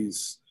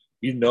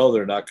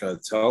 they're not going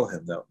to tell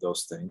him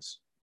those things.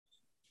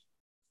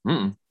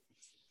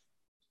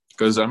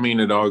 Because, I mean,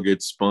 it all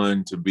gets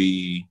spun to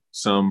be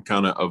some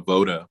kind of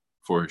avoda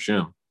for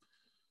Hashem.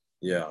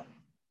 Yeah.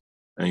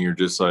 And you're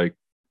just like,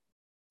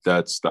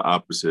 that's the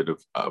opposite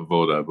of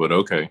avoda, but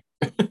okay.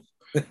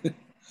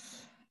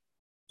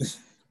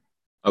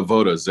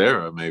 Avoda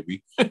Zara,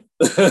 maybe.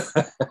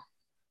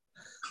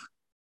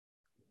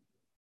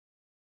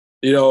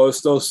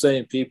 It's those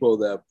same people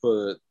that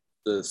put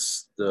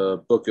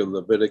the book of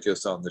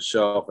Leviticus on the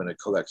shelf and it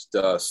collects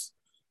dust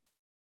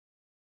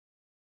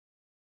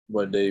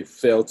when they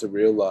fail to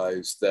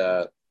realize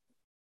that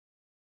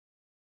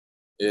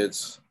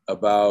it's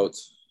about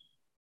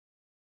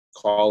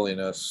calling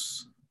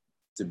us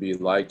to be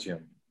like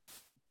him.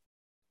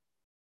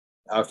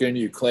 How can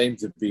you claim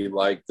to be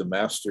like the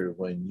master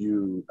when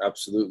you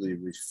absolutely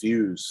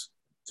refuse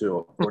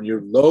when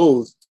you're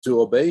loath to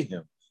obey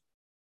him,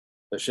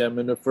 Hashem,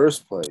 in the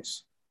first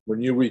place,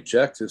 when you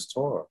reject his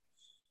Torah?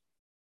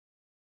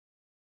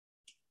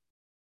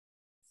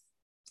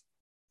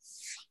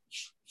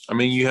 I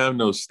mean, you have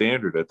no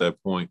standard at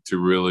that point to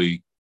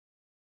really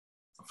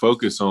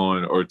focus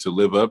on or to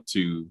live up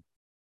to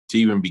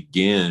even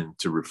begin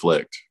to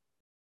reflect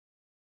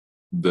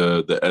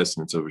the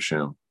essence of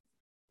Hashem.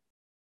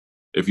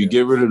 If you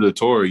get rid of the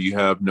Torah, you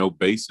have no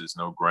basis,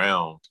 no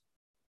ground,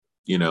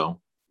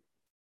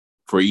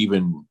 for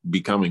even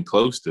becoming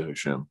close to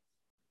Hashem.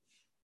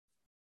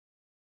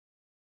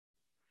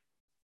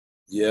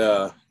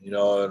 Yeah,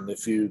 and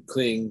if you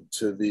cling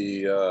to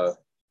the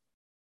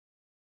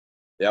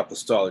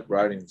apostolic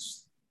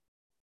writings,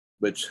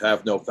 which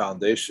have no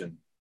foundation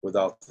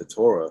without the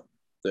Torah,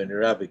 then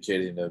you're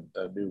advocating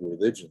a new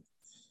religion.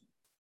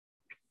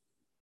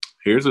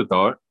 Here's a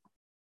thought.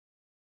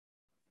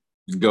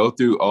 Go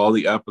through all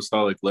the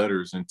apostolic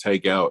letters and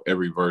take out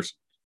every verse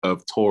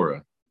of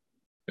Torah.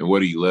 And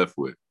what are you left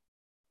with?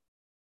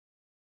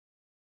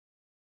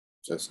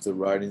 Just the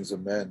writings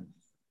of men.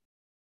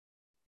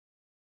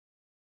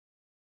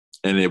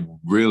 And it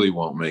really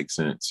won't make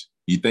sense.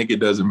 You think it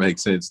doesn't make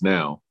sense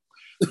now.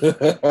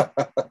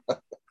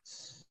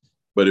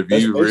 But if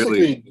you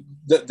really...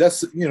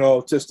 That's,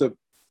 just to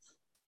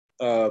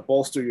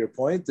bolster your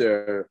point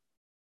there,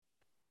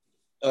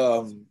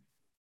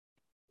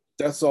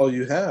 that's all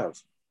you have.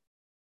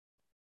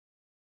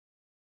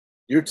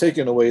 You're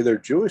taking away their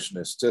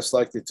Jewishness, just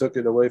like they took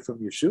it away from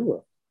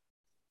Yeshua.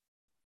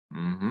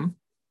 Mm-hmm.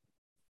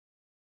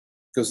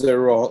 Because they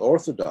were all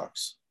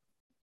Orthodox.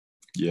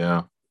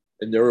 Yeah.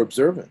 In their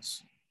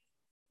observance.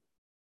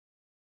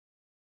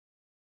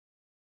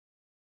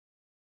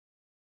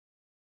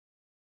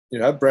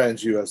 I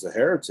brand you as a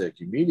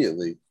heretic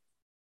immediately.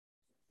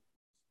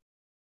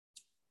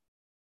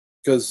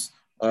 Because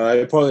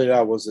I pointed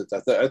out,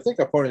 I think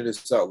I pointed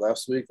this out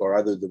last week or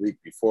either the week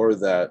before,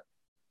 that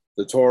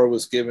the Torah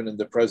was given in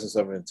the presence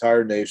of an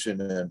entire nation,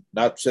 and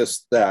not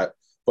just that,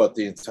 but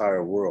the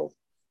entire world.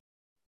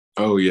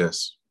 Oh,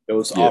 yes. It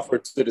was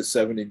offered to the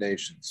 70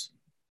 nations.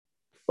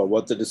 But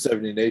what did the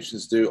 70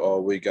 nations do?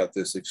 Oh, we got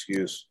this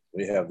excuse.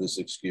 We have this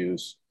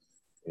excuse,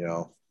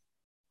 Yeah.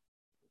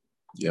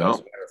 As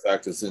a matter of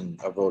fact, it's in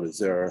Avodah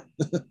Zarah.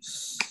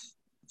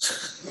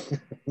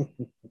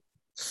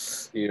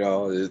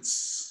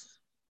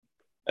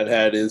 And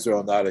had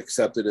Israel not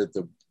accepted it,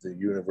 the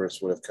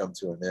universe would have come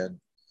to an end.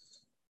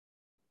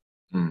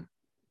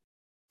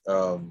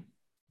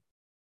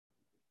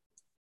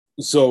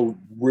 So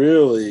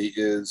really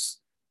is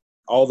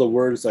all the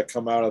words that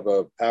come out of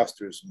a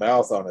pastor's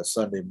mouth on a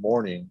Sunday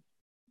morning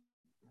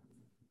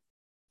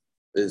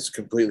is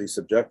completely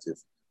subjective.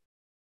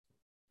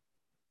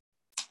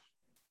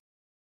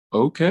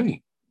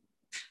 Okay.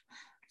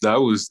 That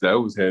was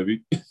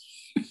heavy.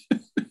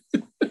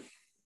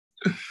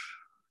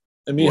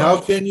 I mean, wow.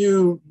 How can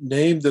you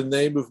name the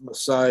name of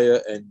Messiah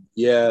and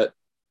yet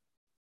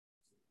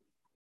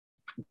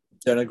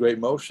denigrate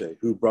Moshe,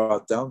 who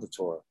brought down the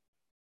Torah?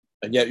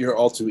 And yet you're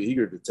all too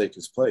eager to take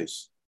his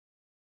place.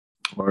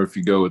 Or if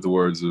you go with the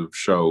words of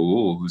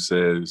Shaul, who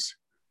says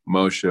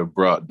Moshe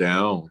brought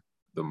down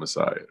the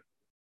Messiah.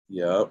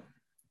 Yep.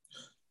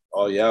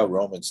 Oh, yeah,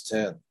 Romans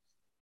 10.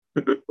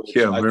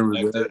 Yeah, I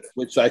remember that.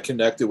 Which I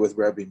connected with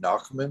Rabbi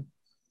Nachman.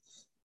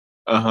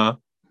 Uh-huh.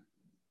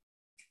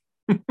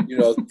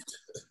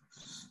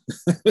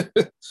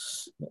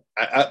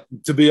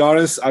 To be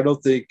honest, I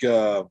don't think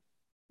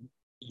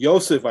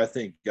Yosef, I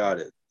think, got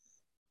it.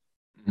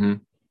 Mm-hmm.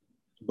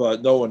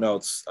 But no one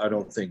else, I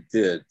don't think,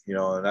 did,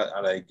 and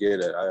I get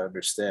it. I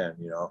understand,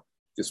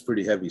 it's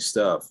pretty heavy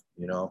stuff,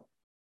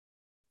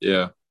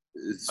 Yeah.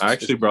 I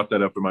actually brought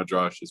that up in my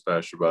Drosh this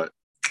past Shabbat.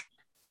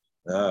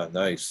 Ah,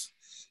 nice.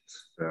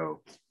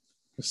 So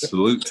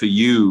salute to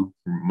you.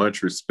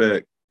 Much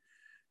respect.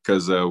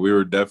 Because we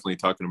were definitely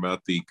talking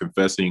about the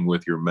confessing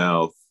with your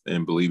mouth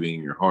and believing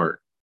in your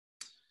heart.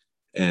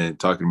 And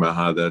talking about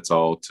how that's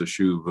all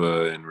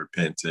teshuvah and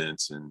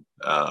repentance and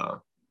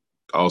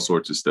all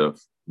sorts of stuff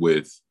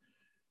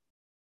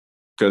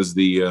because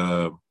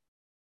the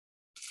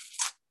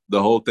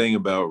whole thing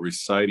about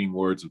reciting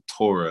words of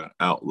Torah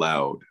out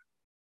loud.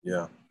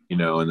 Yeah.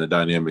 And the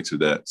dynamics of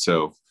that.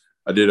 So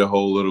I did a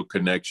whole little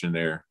connection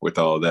there with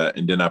all of that.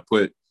 And then I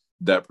put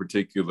that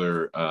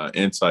particular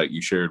insight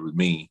you shared with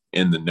me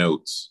in the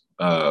notes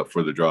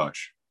for the Drosh.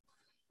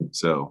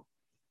 So.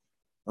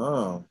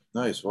 Oh,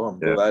 nice. Well, I'm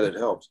glad it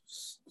helped.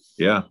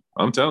 Yeah.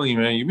 I'm telling you,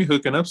 man, you be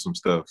hooking up some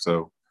stuff.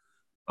 So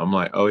I'm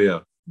like, oh yeah,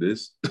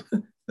 this,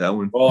 that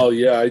one. Well,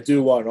 yeah, I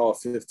do want all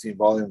 15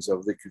 volumes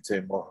of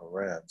Likutei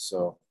Moharan.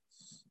 So,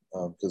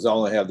 because I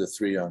only have the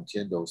 3 on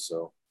Kindle.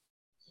 So.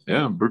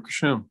 Yeah, Baruch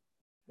Hashem.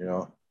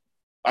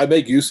 I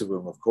make use of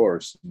them, of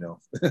course,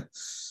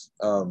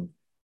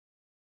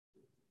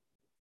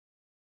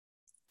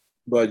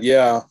 but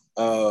yeah,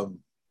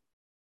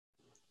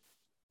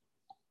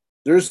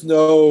 there's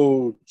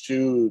no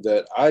Jew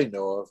that I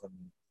know of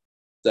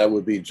that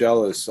would be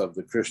jealous of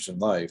the Christian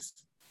life.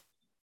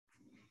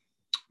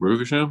 Baruch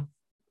Hashem?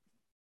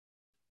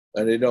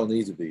 And they don't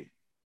need to be.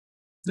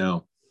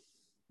 No,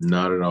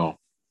 not at all.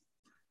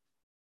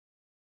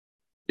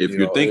 If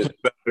you're thinking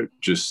about it,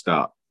 just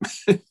stop.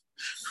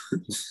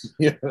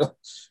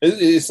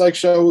 It's like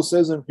Shaul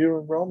says here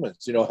in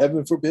Romans,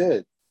 heaven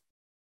forbid.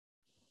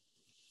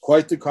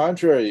 Quite the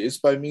contrary, it's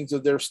by means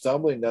of their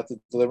stumbling that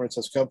the deliverance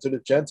has come to the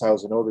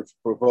Gentiles in order to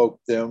provoke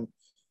them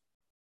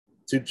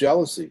to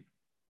jealousy.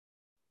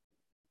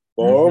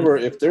 Moreover,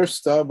 if their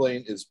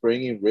stumbling is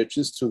bringing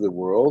riches to the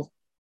world,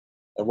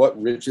 and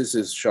what riches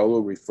is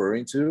Shaul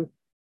referring to?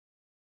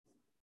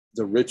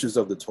 The riches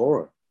of the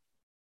Torah.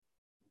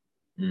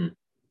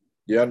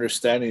 The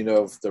understanding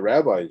of the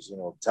rabbis,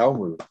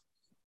 Talmud,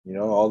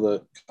 all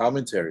the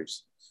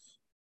commentaries.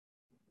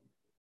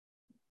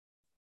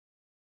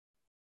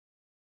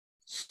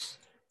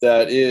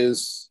 That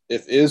is,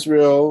 if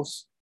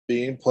Israel's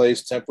being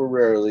placed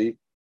temporarily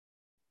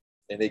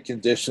in a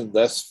condition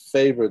less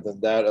favored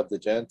than that of the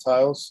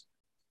Gentiles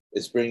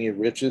is bringing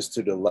riches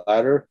to the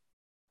latter,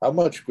 how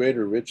much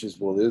greater riches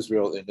will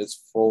Israel in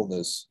its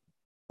fullness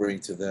bring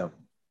to them?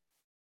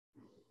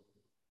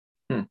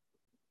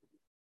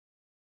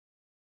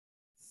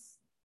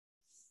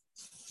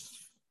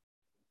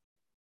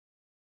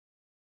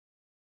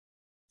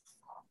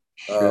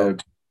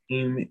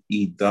 Shebim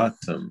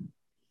idatum.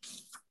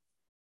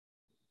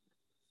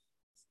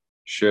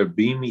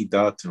 Shebim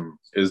idatum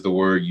is the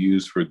word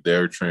used for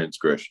their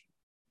transgression.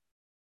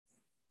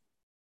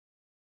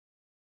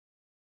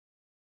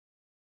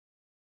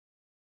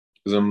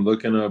 Because I'm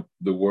looking up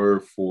the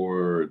word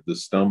for the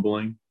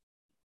stumbling.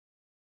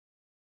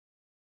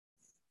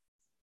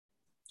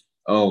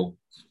 Oh,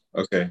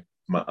 okay.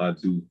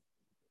 Ma'adu.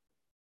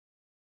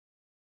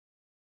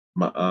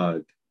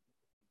 Ma'ad.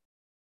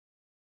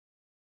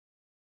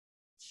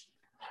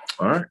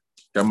 All right.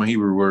 Got my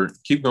Hebrew word.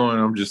 Keep going.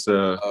 I'm just in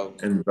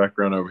the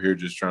background over here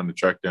just trying to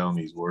track down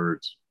these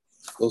words.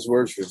 Those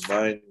words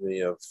remind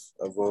me of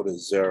Avodah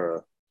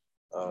Zarah.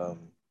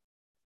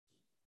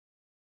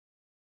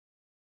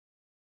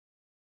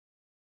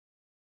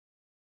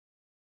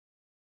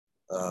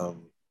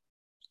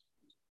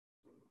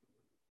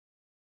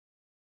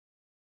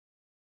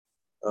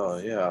 Oh,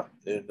 yeah.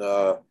 In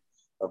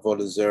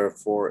Avodah Zarah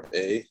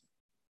 4a,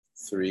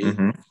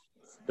 3,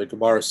 the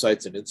Gemara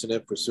cites an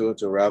incident pursuant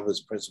to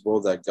Rava's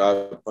principle that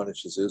God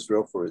punishes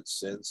Israel for its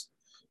sins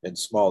in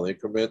small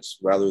increments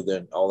rather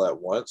than all at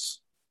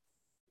once.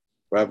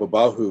 Rav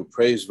Abahu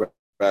praised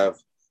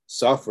Rav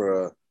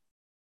Safra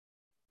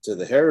to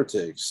the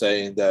heretics,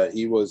 saying that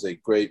he was a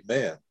great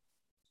man.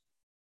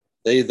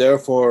 They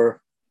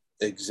therefore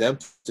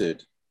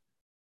exempted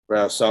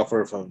Rav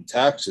Safra from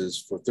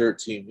taxes for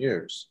 13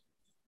 years.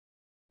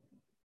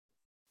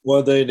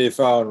 One day they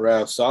found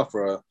Rav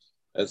Safra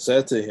and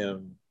said to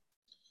him,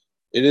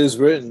 "It is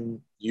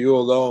written, you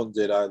alone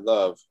did I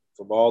love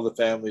from all the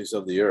families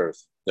of the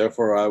earth.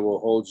 Therefore I will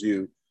hold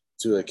you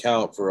to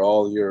account for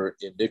all your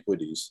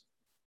iniquities."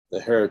 The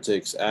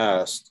heretics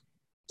asked,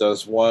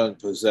 "Does one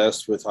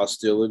possessed with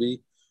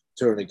hostility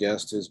turn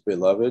against his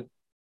beloved?"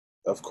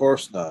 "Of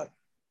course not."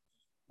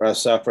 Rav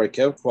Safra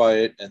kept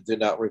quiet and did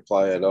not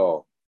reply at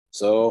all.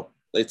 So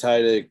they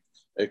tied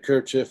a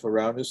kerchief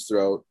around his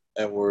throat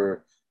and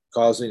were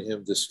causing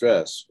him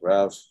distress.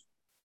 Rav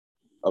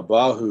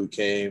Abahu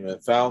came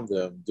and found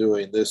them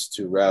doing this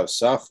to Rav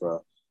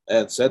Safra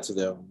and said to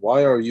them,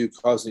 "Why are you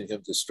causing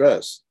him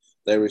distress?"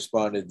 They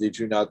responded, "Did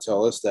you not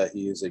tell us that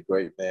he is a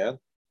great man?"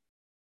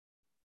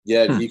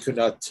 Yet he could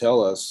not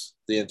tell us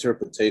the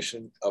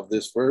interpretation of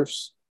this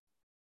verse.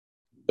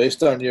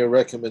 "Based on your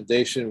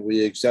recommendation,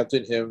 we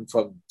exempted him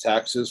from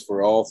taxes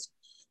for all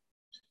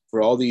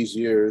these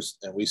years,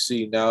 and we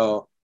see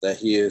now that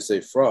he is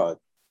a fraud."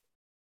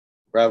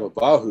 Rav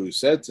Abahu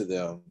said to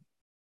them,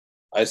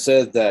 "I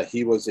said that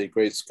he was a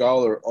great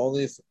scholar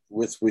only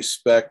with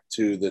respect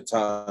to the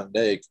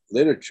Tanaic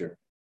literature.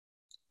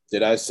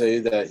 Did I say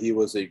that he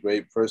was a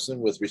great person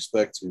with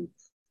respect to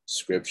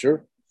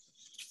scripture?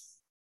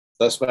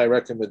 Thus my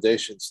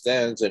recommendation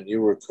stands, and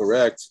you were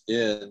correct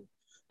in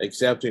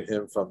exempting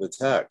him from the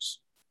tax."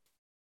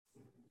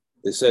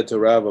 They said to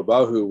Rav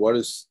Abahu, "What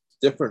is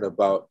different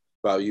about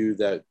you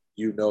that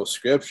you know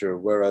scripture,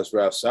 whereas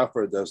Rav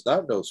Safra does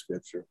not know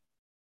scripture?"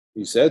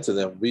 He said to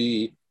them,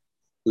 "We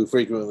who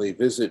frequently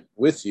visit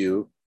with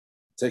you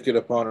take it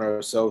upon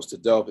ourselves to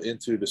delve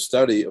into the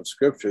study of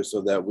scripture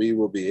so that we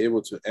will be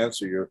able to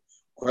answer your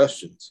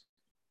questions."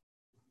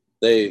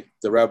 The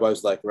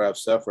rabbis like Rav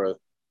Safra,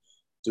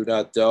 do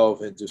not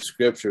delve into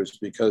scriptures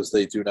because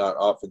they do not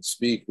often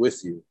speak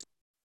with you.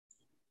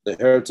 The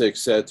heretic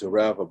said to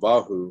Rav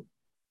Abahu,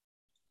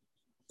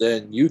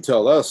 "Then you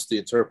tell us the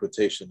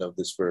interpretation of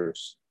this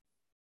verse."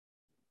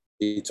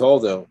 He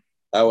told them,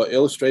 "I will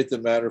illustrate the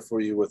matter for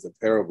you with a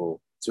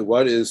parable. To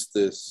what is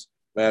this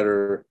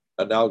matter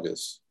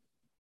analogous?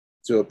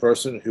 To a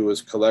person who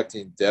is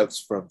collecting debts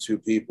from two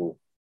people,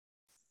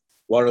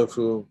 one of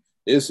whom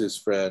is his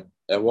friend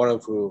and one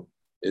of whom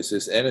is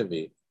his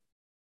enemy.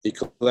 He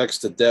collects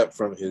the debt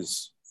from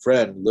his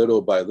friend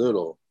little by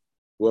little,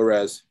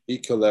 whereas he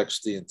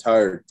collects the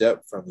entire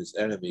debt from his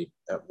enemy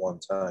at one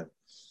time."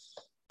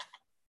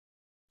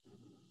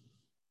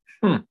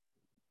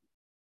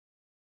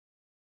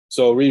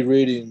 So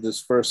rereading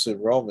this verse in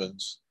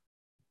Romans,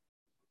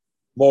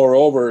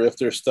 moreover, if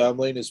their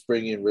stumbling is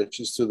bringing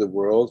riches to the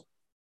world,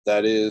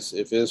 that is,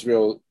 if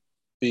Israel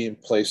being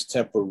placed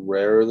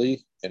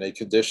temporarily in a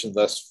condition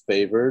less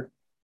favored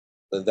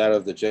than that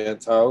of the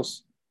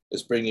Gentiles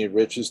is bringing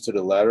riches to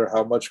the latter,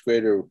 how much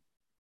greater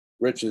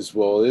riches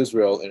will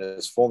Israel in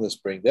its fullness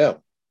bring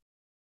them?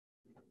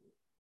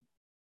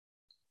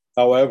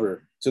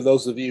 However, to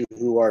those of you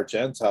who are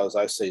Gentiles,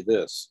 I say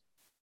this,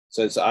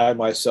 since I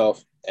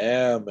myself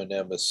am an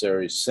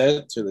emissary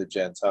sent to the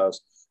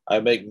Gentiles, I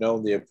make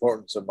known the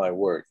importance of my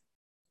work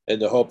in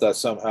the hope that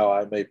somehow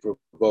I may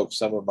provoke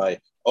some of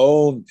my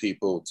own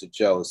people to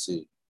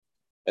jealousy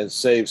and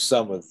save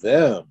some of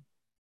them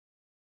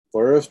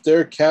For if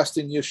their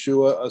casting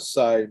Yeshua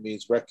aside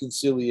means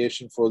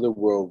reconciliation for the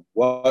world,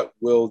 what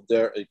will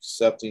their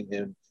accepting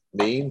him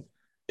mean?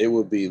 It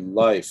would be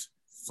life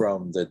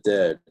from the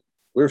dead.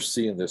 We're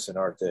seeing this in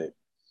our day.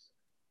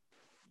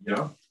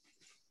 Yeah.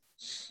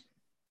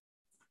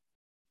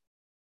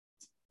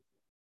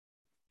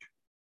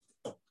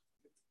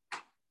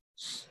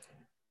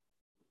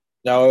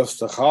 Now, if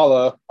the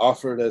challah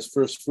offered as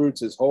first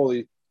fruits is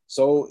holy,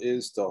 so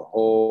is the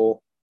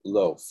whole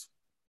loaf.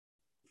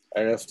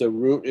 And if the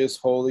root is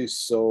holy,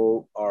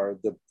 so are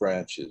the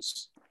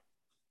branches.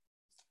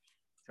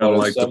 Kind of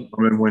like the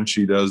woman when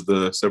she does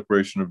the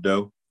separation of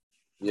dough.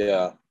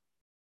 Yeah.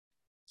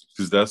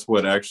 Because that's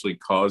what actually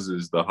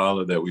causes the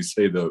challah that we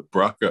say the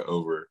bracha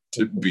over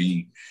to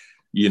be,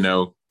 you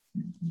know,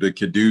 the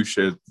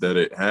kedusha that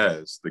it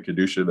has, the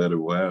kedusha that it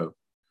will have,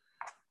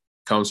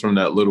 comes from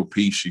that little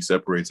piece she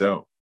separates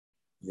out.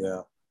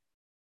 Yeah.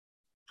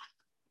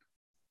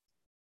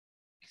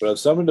 But if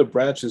some of the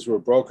branches were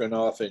broken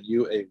off and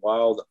you, a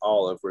wild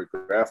olive, were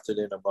grafted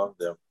in among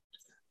them,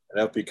 and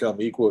have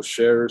become equal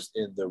sharers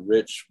in the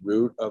rich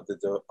root of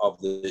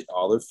the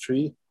olive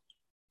tree,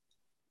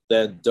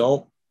 then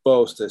don't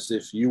boast as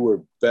if you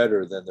were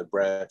better than the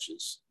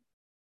branches.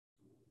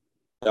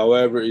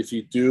 However, if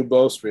you do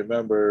boast,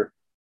 remember,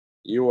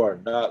 you are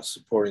not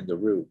supporting the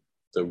root.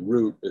 The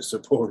root is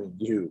supporting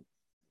you.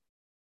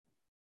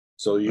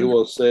 So you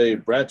will say,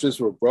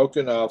 branches were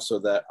broken off so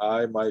that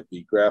I might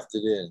be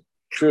grafted in.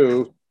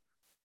 True,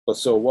 but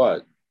so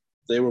what?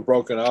 They were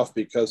broken off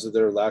because of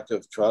their lack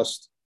of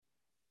trust.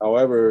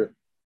 However,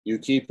 you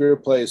keep your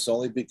place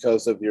only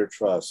because of your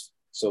trust.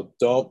 So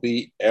don't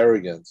be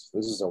arrogant.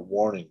 This is a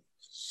warning.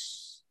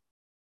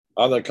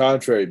 On the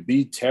contrary,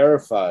 be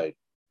terrified.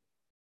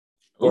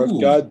 For if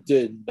God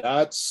did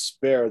not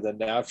spare the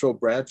natural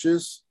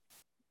branches,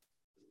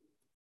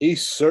 he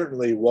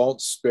certainly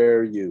won't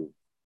spare you.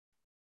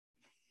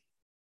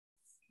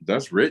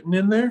 That's written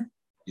in there?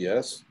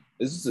 Yes.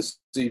 This is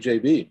the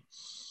CJB.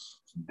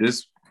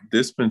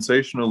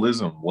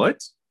 Dispensationalism.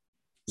 What?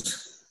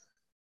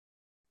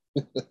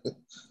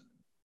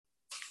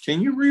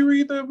 Can you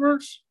reread that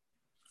verse?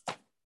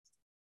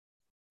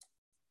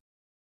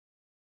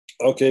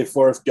 Okay,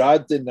 for if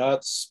God did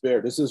not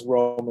spare, this is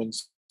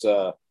Romans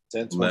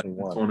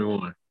 10:21.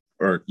 21.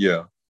 Or,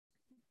 yeah.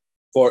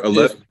 For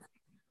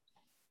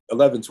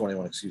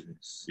 11:21, excuse me.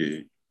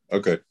 Yeah.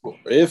 Okay.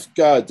 If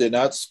God did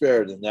not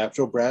spare the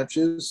natural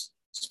branches,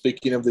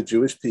 speaking of the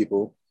Jewish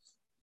people,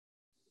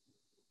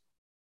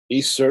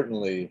 he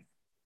certainly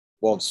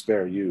won't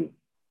spare you.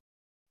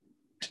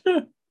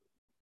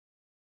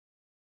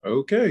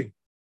 Okay.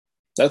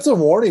 That's a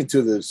warning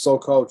to the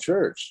so-called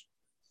church.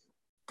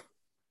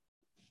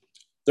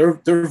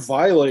 They're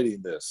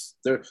violating this.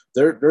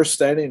 They're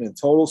standing in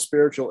total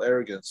spiritual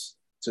arrogance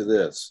to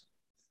this.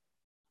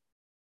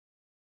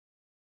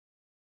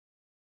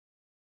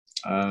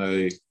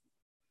 I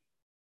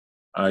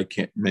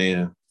can't,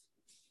 man.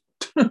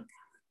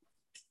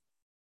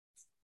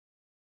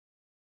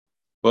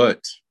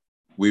 But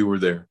we were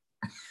there.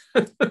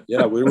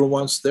 Yeah, we were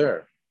once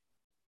there.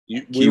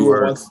 We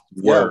were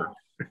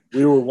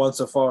once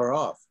afar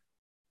off.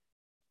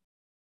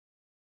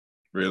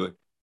 Really?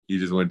 You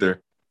just went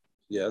there?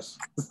 Yes.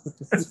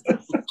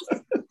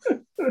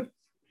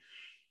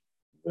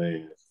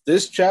 Man.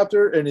 This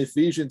chapter and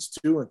Ephesians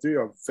 2 and 3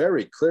 are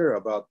very clear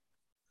about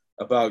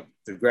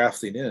the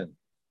grafting in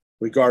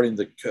regarding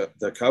the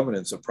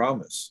covenants of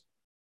promise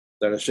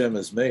that Hashem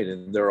has made,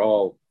 and they're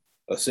all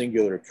a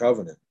singular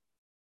covenant.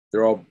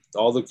 They're all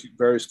the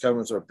various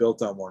covenants are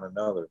built on one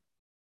another.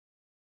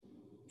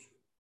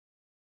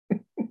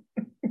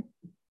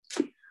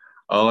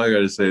 All I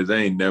gotta say is I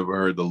ain't never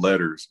heard the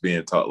letters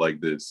being taught like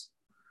this.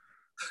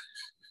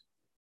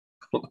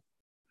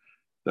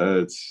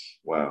 That's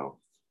wow.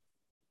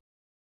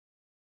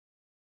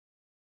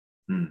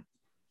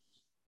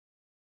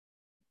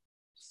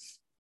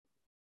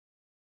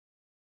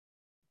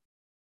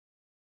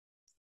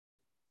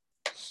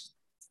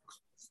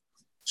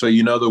 So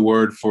you know the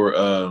word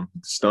for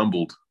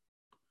stumbled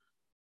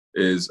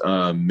is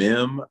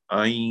mem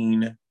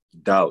ayin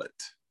dalet,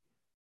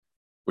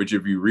 which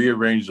if you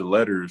rearrange the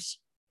letters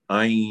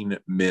ayin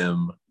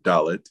mem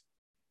dalet,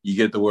 you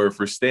get the word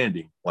for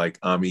standing, like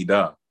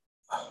Amidah.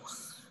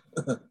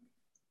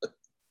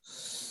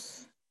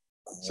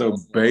 So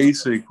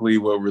basically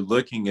what we're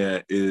looking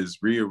at is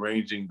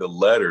rearranging the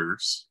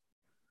letters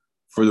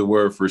for the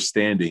word for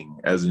standing,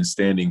 as in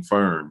standing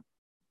firm.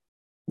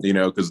 You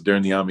know, because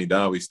during the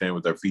Amidah, we stand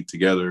with our feet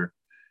together,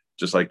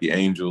 just like the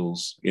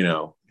angels, you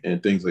know,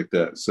 and things like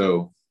that.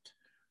 So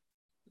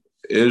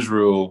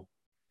Israel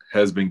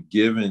has been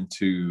given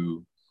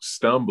to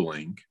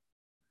stumbling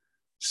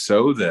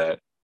so that,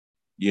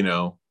 you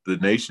know, the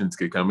nations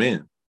could come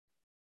in.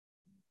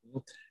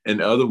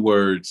 In other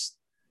words,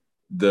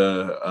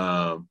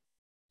 I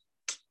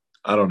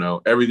don't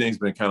know, everything's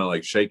been kind of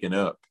like shaken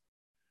up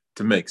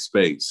to make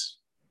space.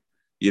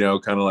 You know,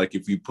 kind of like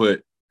if you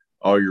put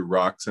all your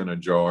rocks in a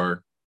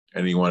jar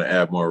and you want to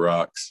add more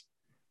rocks,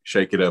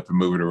 shake it up and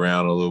move it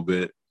around a little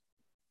bit.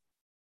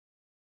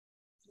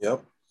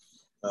 Yep.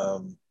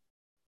 Now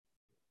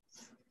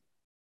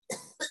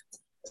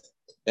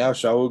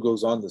Shaul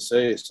goes on to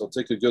say, so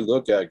take a good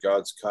look at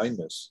God's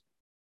kindness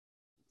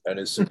and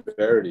his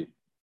severity.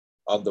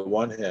 On the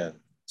one hand,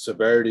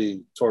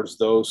 severity towards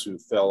those who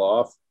fell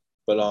off,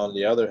 but on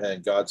the other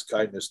hand, God's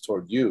kindness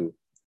toward you,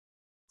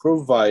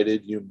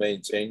 provided you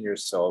maintain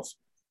yourself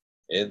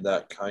in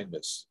that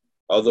kindness.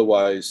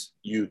 Otherwise,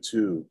 you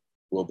too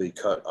will be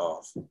cut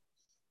off.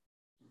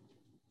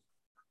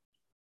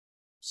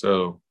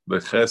 So the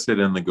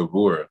chesed and the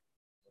gevura.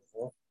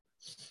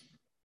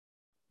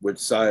 Which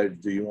side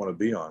do you want to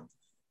be on?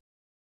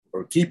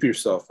 Or keep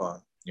yourself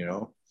on, you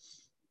know?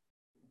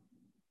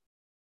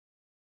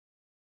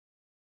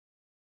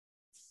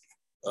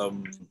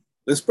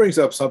 This brings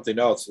up something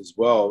else as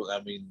well.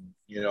 I mean,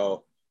 you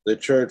know, the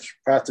church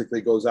practically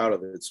goes out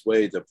of its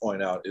way to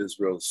point out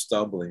Israel's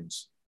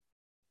stumblings.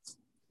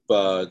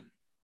 But,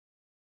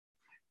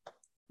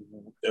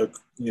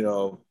 you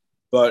know,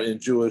 but in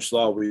Jewish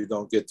law, we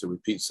don't get to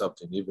repeat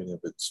something, even if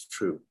it's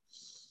true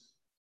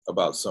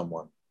about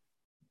someone.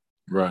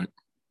 Right.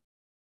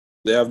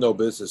 They have no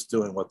business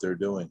doing what they're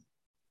doing.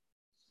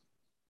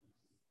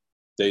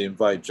 They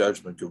invite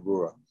judgment,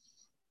 Gevura,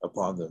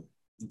 upon them.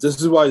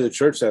 This is why the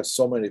church has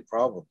so many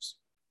problems.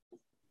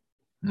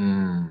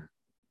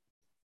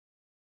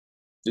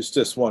 It's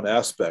just one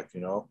aspect,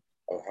 you know,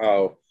 of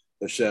how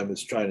Hashem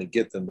is trying to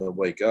get them to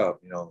wake up,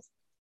 you know.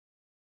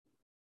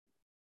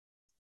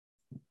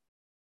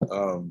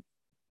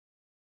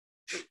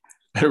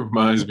 It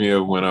reminds me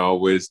of when I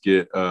always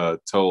get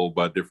told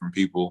by different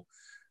people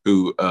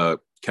who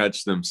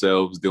catch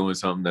themselves doing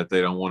something that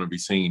they don't want to be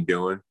seen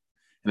doing.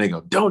 And they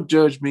go, don't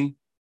judge me.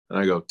 And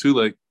I go, too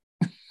late.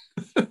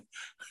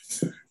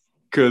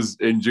 Because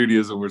in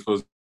Judaism, we're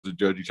supposed to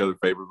judge each other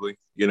favorably,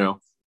 you know?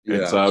 Yeah.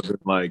 And so I've been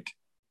like,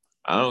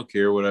 I don't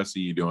care what I see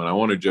you doing. I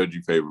want to judge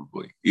you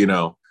favorably, you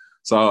know?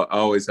 So I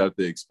always have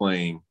to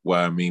explain what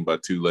I mean by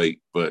too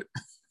late. But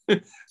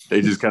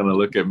they just kind of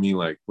look at me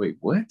like, wait,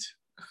 what?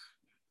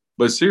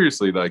 But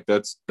seriously, like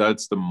that's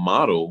the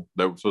model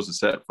that we're supposed to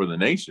set for the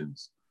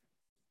nations.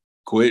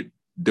 Quit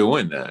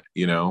doing that,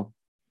 you know?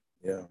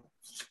 Yeah.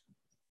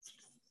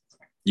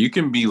 You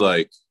can be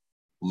like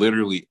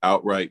literally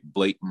outright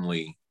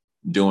blatantly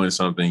doing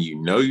something you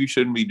know you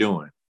shouldn't be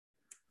doing.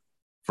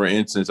 For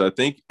instance, I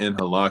think in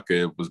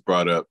Halakha it was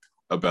brought up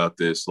about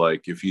this,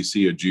 like if you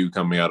see a Jew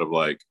coming out of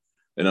like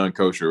an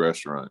unkosher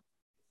restaurant,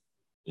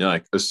 you know,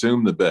 like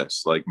assume the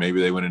best. Like maybe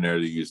they went in there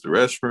to use the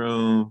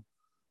restroom,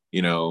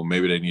 you know,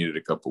 maybe they needed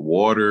a cup of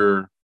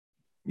water,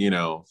 you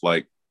know,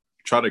 like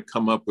try to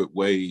come up with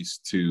ways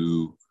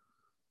to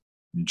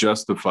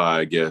justify,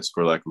 I guess,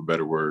 for lack of a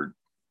better word.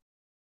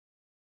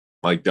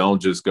 Like don't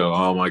just go,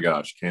 oh my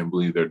gosh, can't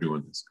believe they're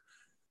doing this.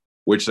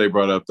 Which they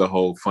brought up the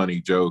whole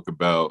funny joke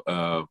about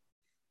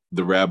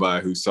the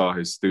rabbi who saw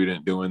his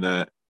student doing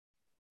that.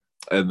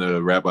 And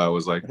the rabbi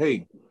was like,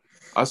 hey,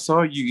 I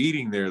saw you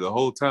eating there the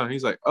whole time.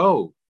 He's like,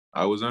 oh,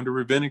 I was under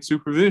rabbinic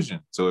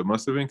supervision, so it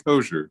must have been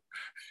kosher.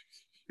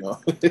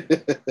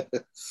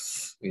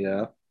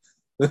 Yeah.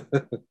 I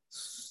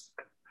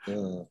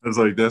was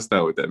like, that's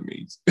not what that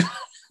means.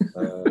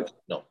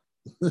 No.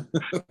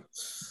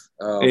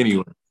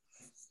 Anyway.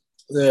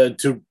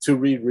 To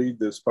reread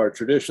this part,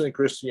 traditionally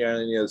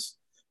Christianity has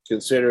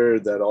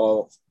considered that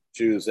all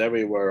Jews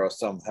everywhere are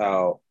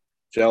somehow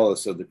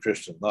jealous of the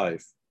Christian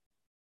life.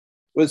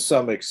 With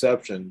some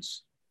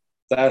exceptions,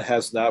 that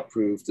has not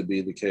proved to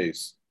be the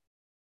case.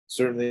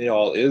 Certainly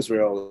all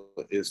Israel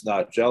is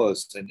not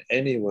jealous in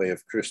any way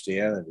of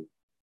Christianity,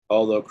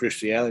 although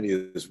Christianity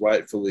is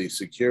rightfully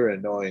secure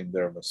in knowing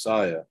their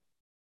Messiah.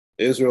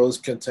 Israel is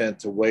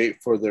content to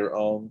wait for their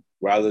own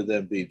rather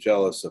than be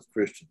jealous of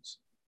Christians.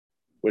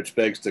 Which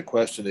begs the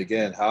question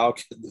again, how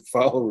can the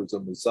followers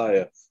of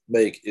Messiah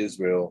make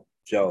Israel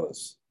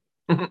jealous?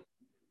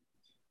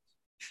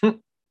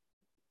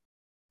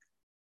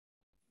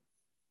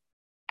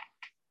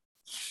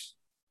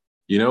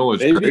 You know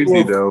what's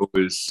crazy though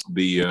is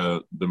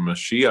the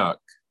Mashiach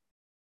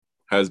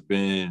has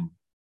been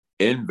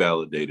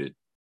invalidated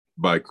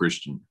by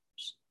Christians.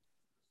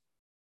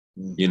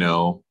 Mm-hmm. You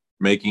know,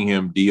 making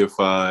him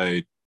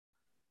deified,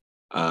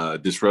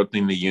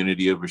 disrupting the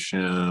unity of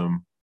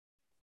Hashem.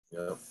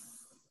 Yeah.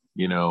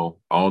 You know,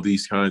 all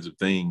these kinds of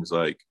things.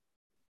 Like,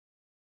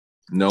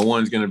 no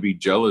one's going to be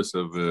jealous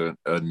of a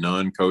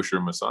non-kosher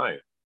Messiah.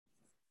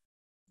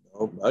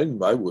 No,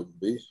 I wouldn't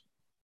be.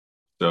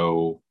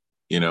 So,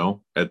 you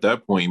know, at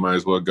that point, you might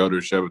as well go to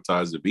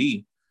Shabbatai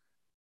Zabi,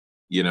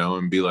 you know,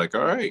 and be like,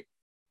 all right,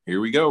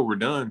 here we go. We're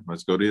done.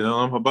 Let's go to the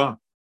Olam Haba.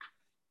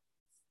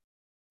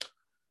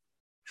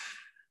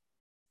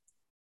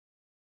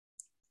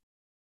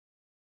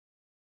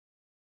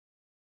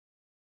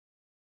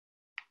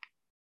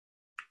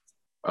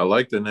 I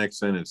like the next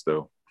sentence,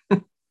 though.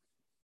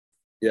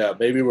 Yeah,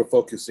 maybe we're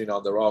focusing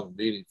on the wrong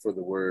meaning for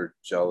the word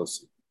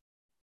jealousy.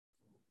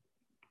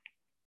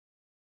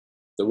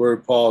 The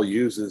word Paul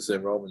uses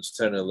in Romans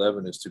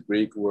 10:11 is the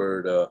Greek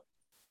word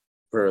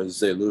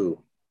parazelu,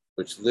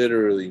 which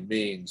literally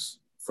means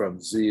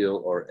from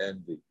zeal or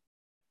envy,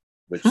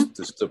 which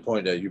is the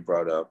point that you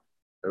brought up.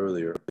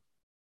 earlier.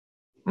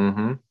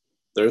 Mm-hmm.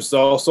 There's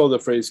also the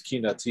phrase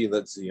Kinati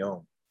let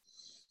Zion.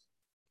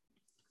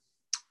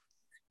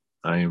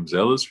 I am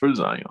zealous for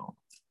Zion.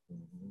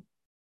 Mm-hmm.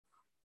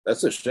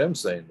 That's Hashem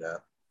saying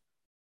that.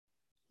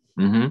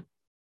 Mm-hmm.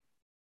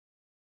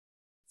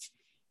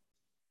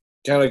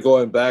 Kind of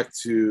going back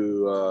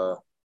to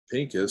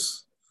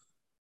Pincus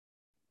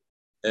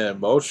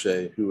and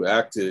Moshe, who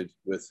acted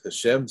with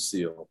Hashem's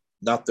seal,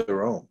 not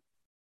their own.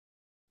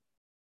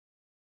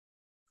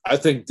 I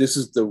think this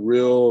is the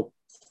real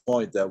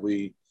point that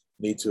we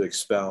need to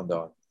expound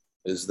on,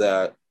 is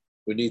that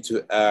we need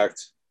to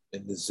act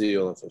in the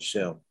zeal of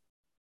Hashem,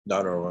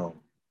 not our own.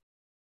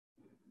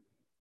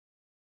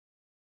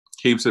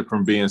 Keeps it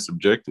from being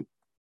subjective.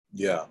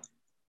 Yeah.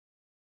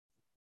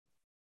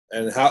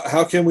 And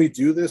how can we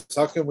do this?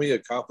 How can we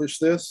accomplish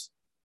this?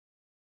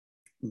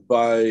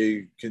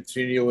 By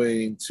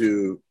continuing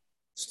to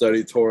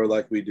study Torah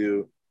like we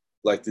do,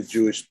 like the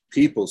Jewish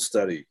people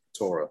study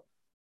Torah,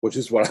 which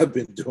is what I've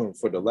been doing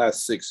for the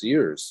last 6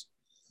 years.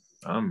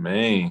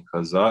 Amen.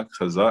 Chazak,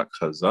 chazak,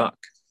 chazak.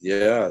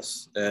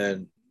 Yes.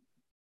 And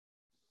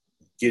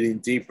getting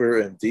deeper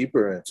and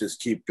deeper and just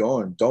keep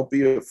going. Don't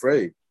be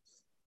afraid.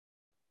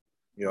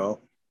 You know?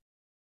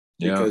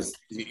 Yeah. Because,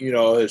 you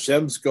know,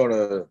 Hashem's going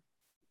to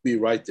be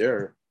right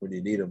there when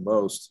you need him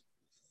most.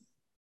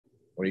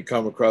 When you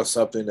come across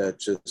something that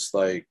just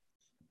like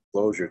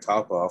blows your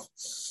top off.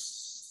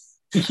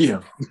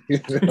 Yeah.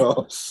 You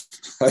know,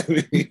 I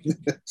mean,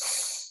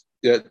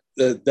 yeah,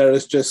 that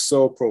is just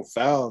so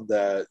profound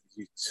that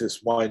you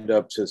just wind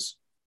up just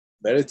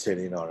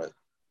meditating on it,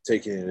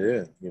 taking it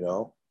in, you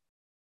know?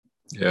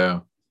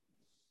 Yeah.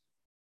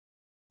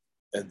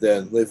 And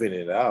then living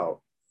it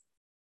out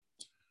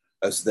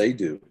as they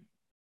do.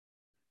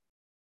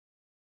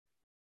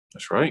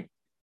 That's right.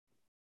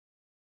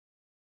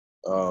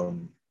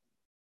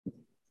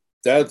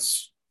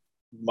 That's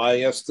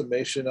my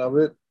estimation of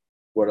it,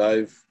 what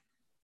I've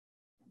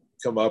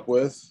come up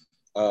with.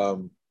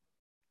 So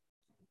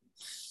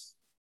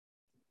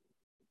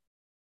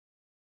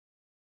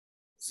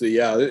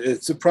yeah,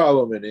 it's a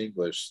problem in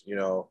English, you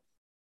know,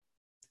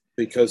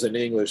 because in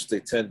English they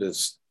tend to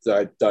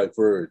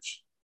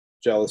diverge,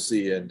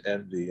 jealousy and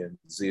envy and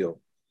zeal.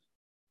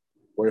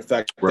 Where in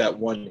fact that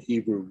one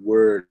Hebrew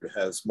word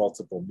has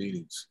multiple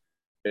meanings.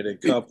 It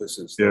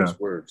encompasses those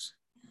words.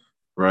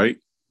 Right.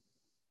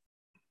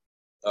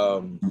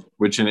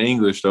 Which in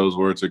English, those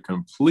words are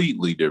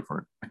completely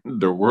different.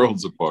 They're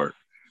worlds apart.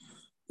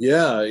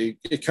 Yeah,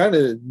 it kind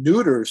of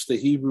neuters the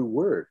Hebrew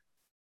word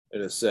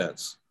in a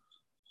sense.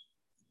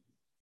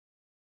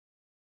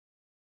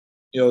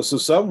 You know, so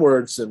some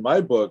words in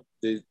my book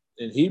in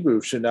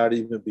Hebrew should not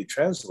even be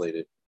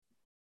translated.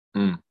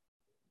 The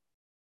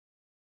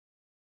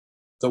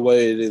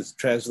way it is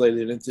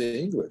translated into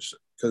English,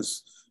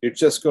 because you're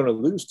just going to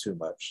lose too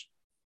much.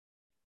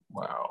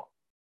 Wow.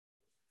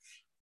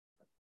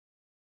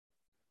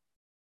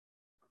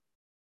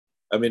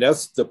 I mean,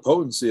 that's the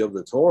potency of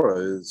the Torah,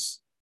 is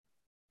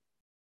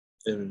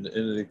in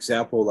an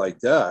example like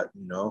that,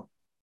 you know,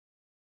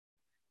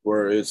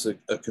 where it's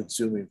a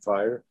consuming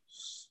fire.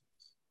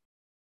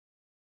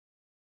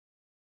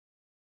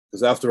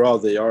 Because after all,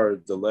 they are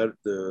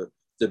the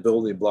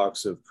building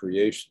blocks of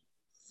creation.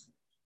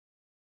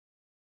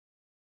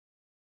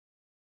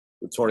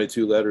 The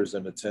 22 letters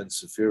and the 10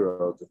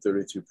 sephirot, the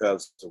 32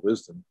 paths of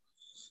wisdom.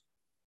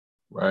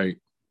 Right.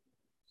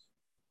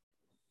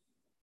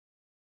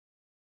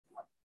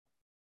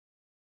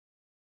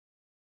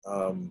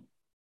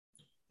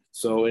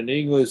 So in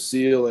English,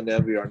 zeal and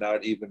envy are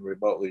not even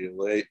remotely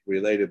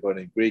related, but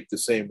in Greek, the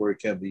same word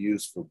can be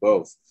used for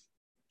both.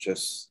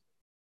 Just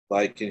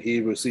like in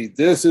Hebrew. See,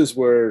 this is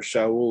where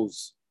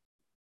Shaul's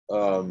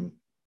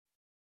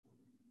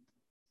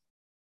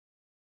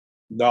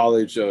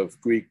knowledge of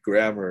Greek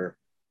grammar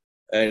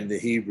and the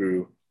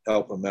Hebrew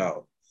help him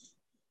out.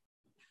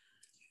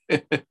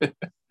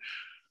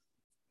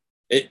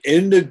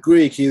 In the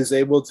Greek, he is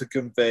able to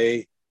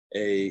convey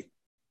a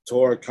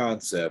Torah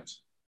concept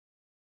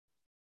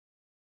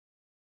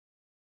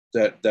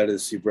that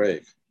is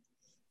Hebraic.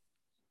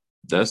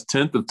 That's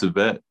 10th of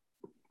Tibet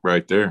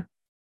right there.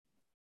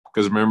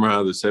 Because remember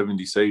how the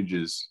 70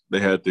 sages, they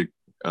had to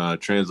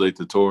translate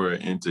the Torah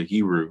into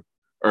Hebrew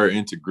or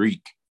into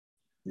Greek.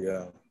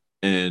 Yeah.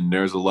 And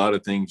there's a lot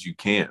of things you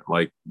can't,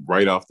 like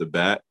right off the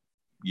bat,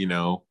 you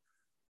know,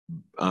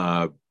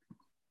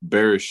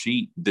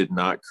 Bereshit did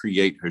not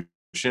create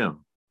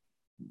Hashem.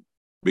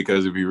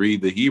 Because if you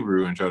read the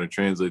Hebrew and try to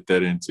translate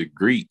that into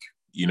Greek,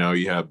 you know,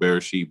 you have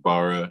Bereshit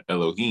bara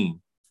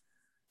Elohim.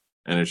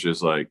 And it's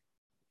just like,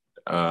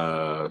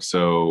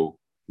 so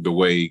the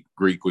way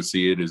Greek would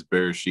see it is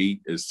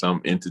Bereshit is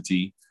some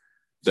entity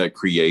that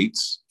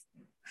creates,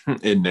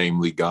 and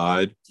namely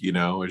God, you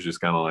know, it's just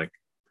kind of like,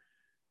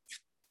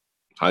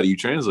 how do you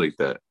translate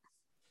that?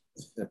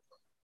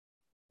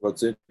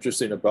 What's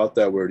interesting about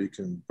that word, you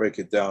can break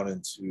it down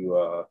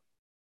into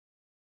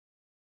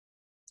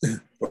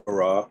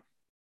bara,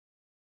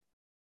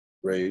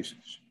 Reish,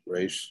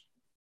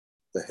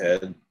 the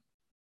head,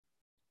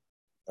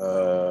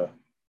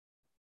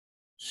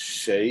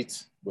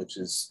 Shate, which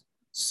is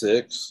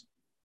 6.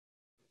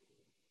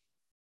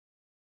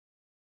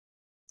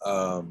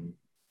 There's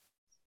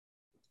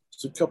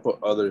a couple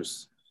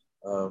others,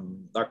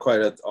 not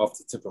quite off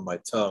the tip of my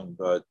tongue,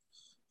 but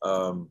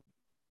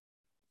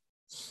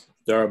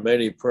there are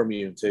many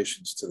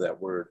permutations to that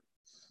word.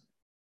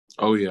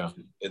 Oh, yeah.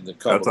 In the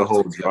That's a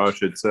whole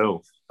Josh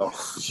itself. Oh,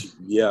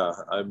 yeah.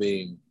 I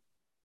mean,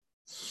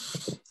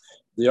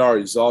 the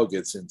Arizal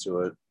gets into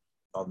it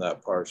on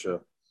that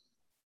parsha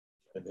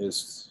in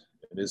his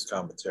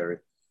commentary.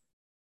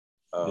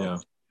 Yeah.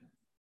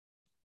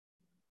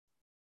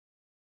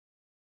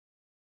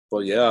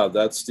 But yeah,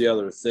 that's the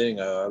other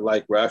thing. I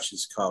like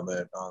Rashi's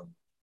comment on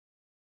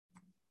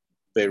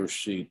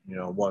Bereshit,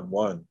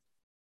 1:1.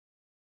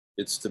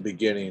 It's the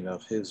beginning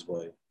of his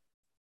way.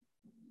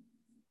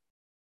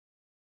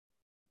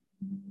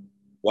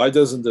 Why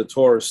doesn't the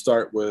Torah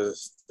start with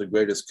the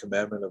greatest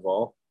commandment of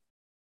all?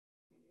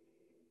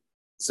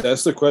 So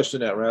that's the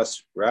question that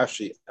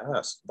Rashi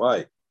asked.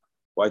 Why?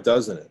 Why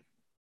doesn't it?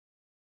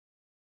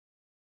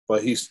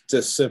 But he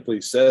just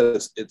simply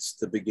says it's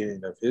the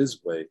beginning of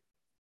his way,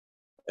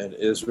 and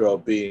Israel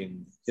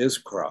being his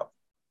crop.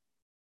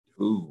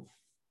 Ooh.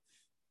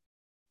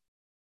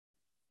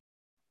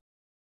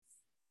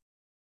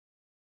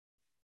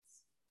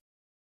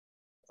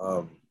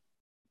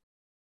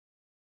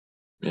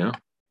 Yeah.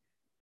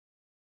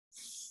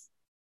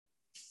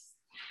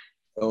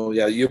 Oh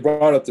yeah, you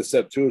brought up the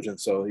Septuagint.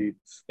 So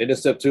in the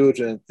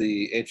Septuagint,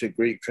 the ancient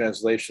Greek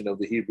translation of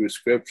the Hebrew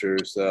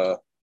scriptures,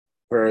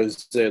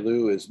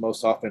 Perazelu is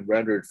most often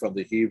rendered from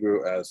the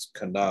Hebrew as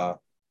kana,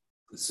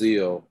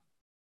 zeal.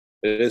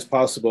 It is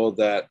possible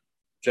that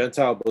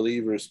Gentile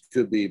believers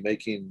could be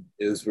making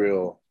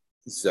Israel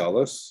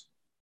zealous.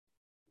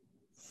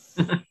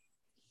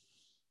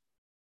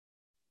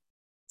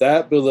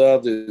 That,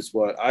 beloved, is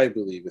what I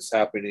believe is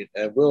happening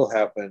and will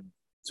happen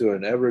to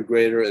an ever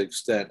greater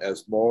extent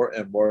as more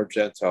and more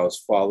Gentiles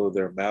follow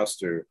their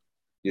master,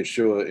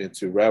 Yeshua,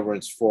 into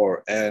reverence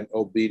for and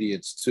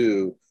obedience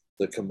to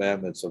the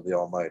commandments of the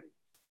Almighty.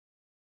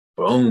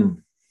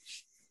 Boom.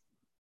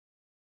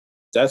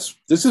 This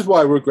is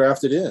why we're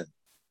grafted in.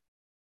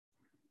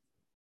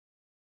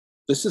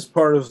 This is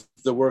part of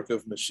the work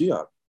of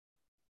Mashiach.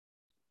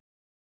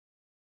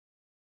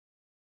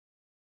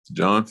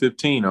 John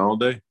 15 all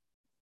day.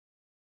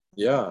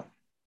 Yeah.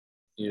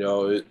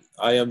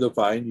 I am the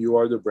vine, you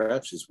are the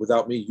branches.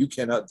 Without me, you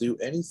cannot do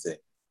anything.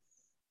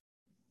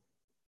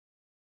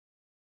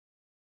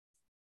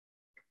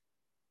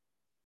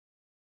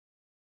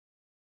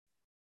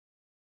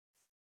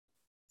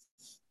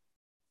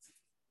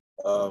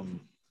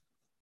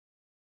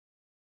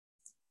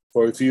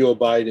 For if you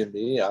abide in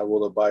me, I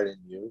will abide in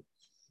you.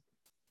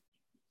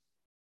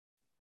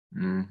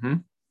 Mm-hmm.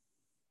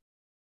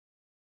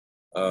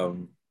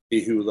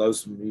 He who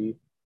loves me,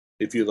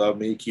 if you love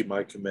me, keep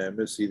my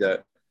commandments. He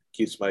that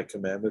keeps my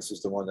commandments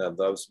is the one that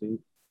loves me.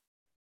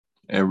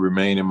 And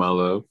remain in my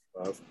love.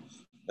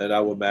 And I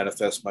will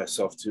manifest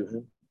myself to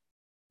him.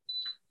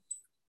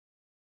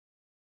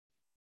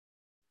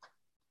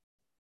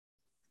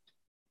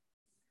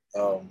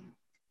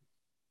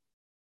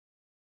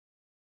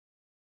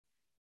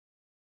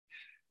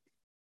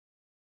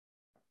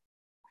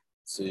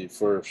 See,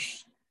 1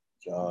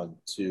 John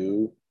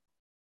 2.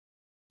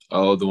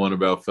 Oh, the one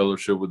about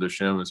fellowship with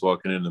Hashem is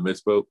walking in the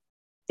mitzvot.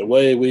 The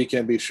way we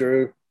can be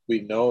sure we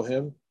know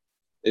him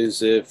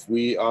is if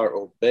we are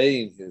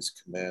obeying his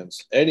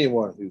commands.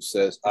 Anyone who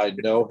says, I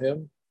know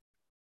him,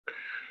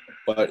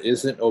 but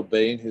isn't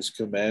obeying his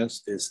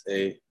commands is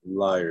a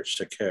liar,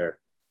 shaker.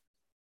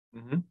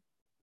 Mm-hmm.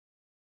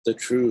 The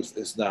truth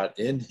is not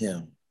in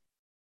him.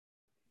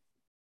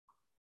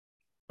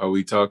 Are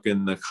we talking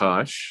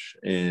Nakash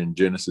in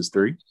Genesis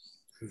 3?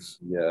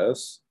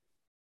 Yes.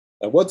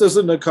 And what does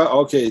the Nakash?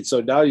 Okay,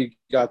 so now you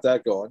got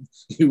that going.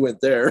 You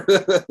went there.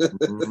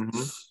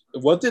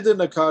 Mm-hmm. What did the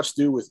Nakash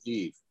do with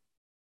Eve?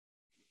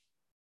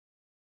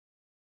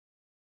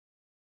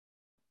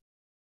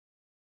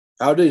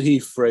 How did he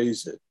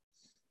phrase it?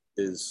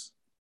 His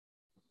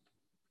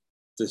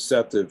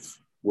deceptive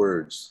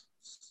words.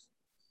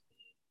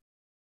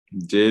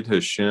 Did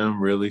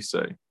Hashem really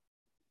say?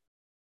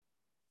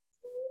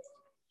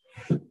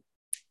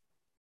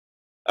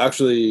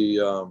 Actually,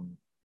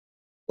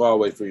 I'll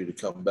wait for you to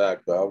come back,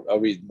 but I'll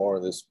read more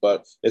of this.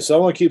 But if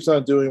someone keeps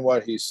on doing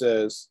what he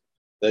says,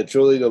 then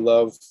truly the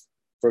love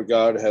for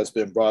God has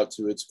been brought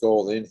to its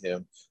goal in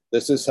him.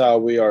 This is how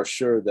we are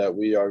sure that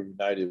we are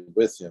united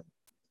with him.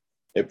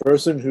 A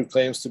person who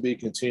claims to be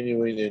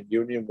continuing in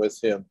union with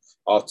him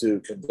ought to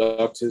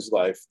conduct his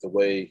life the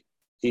way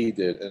he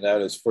did, and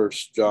that is 1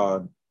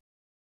 John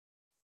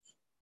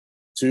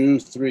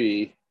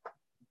 2:3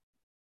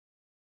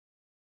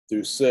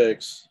 through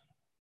 6.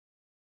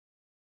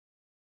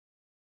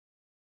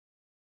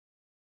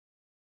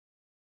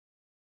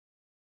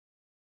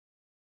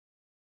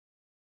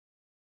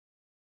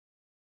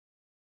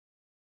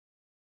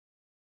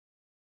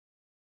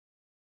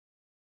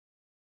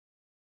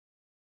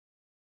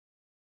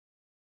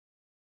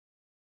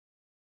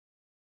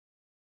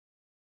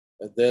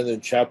 And then in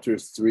chapter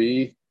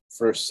 3,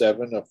 verse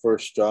 7 of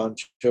First John,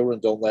 children,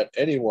 don't let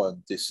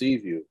anyone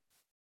deceive you.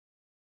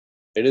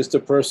 It is the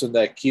person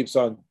that keeps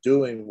on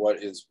doing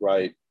what is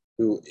right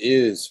who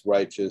is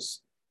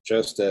righteous,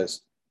 just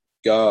as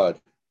God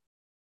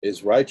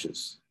is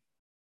righteous.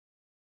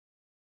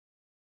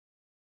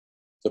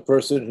 The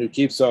person who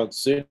keeps on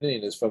sinning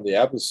is from the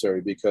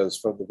adversary, because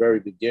from the very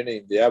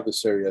beginning, the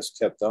adversary has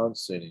kept on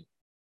sinning.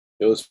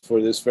 It was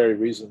for this very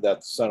reason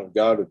that the Son of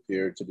God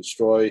appeared, to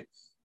destroy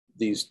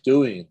these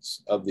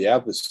doings of the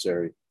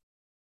adversary.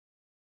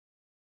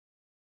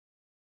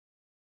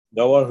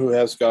 No one who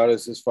has God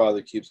as his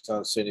father keeps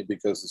on sinning,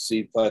 because the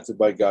seed planted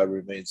by God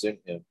remains in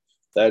him.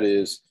 That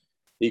is,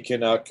 he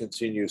cannot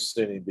continue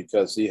sinning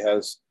because he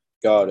has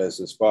God as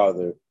his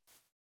father.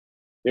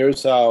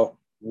 Here's how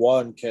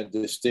one can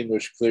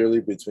distinguish clearly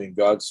between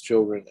God's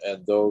children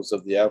and those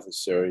of the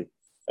adversary.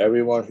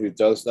 Everyone who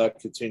does not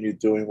continue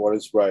doing what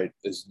is right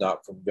is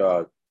not from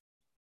God.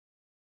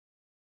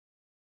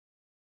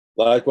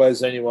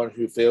 Likewise, anyone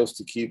who fails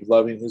to keep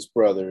loving his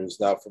brother is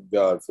not from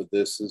God, for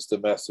this is the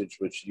message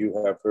which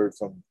you have heard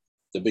from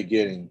the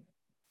beginning,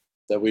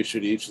 that we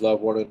should each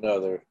love one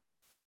another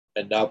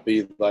and not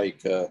be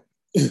like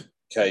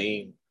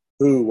Cain,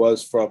 who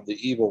was from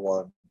the evil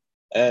one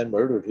and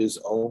murdered his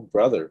own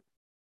brother.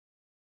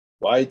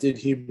 Why did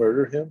he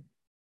murder him?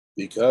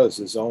 Because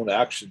his own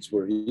actions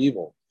were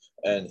evil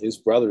and his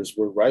brothers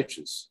were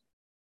righteous.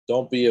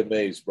 Don't be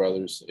amazed,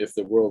 brothers, if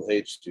the world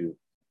hates you.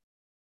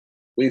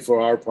 We,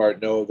 for our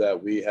part, know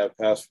that we have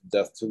passed from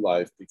death to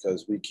life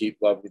because we keep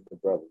loving the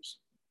brothers.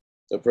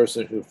 The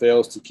person who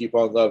fails to keep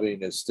on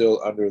loving is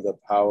still under the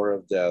power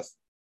of death.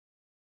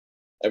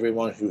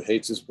 Everyone who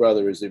hates his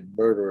brother is a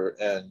murderer,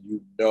 and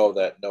you know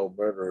that no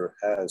murderer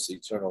has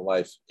eternal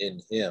life in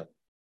him.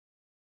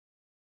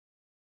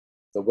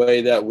 The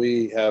way that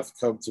we have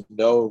come to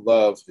know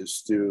love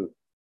is through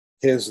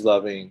his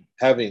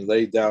having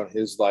laid down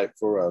his life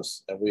for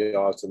us, and we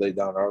ought to lay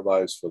down our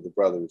lives for the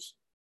brothers.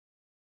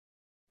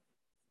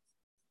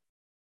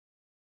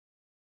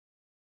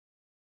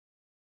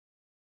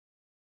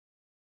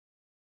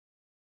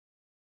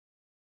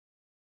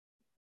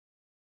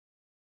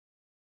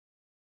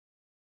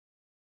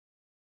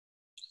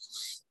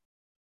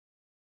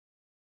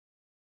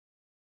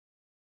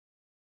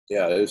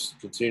 Yeah, just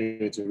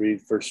continuing to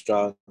read First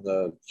John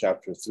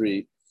chapter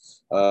 3.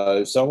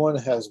 If someone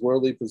has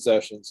worldly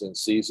possessions and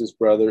sees his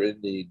brother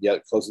in need,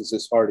 yet closes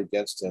his heart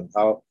against him,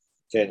 how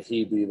can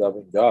he be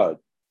loving God?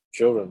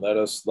 Children, let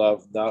us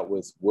love not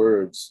with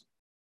words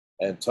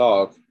and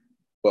talk,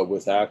 but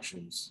with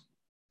actions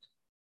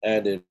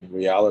and in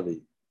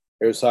reality.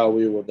 Here's how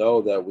we will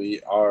know that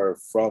we are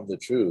from the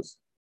truth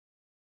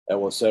and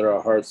will set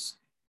our hearts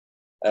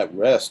at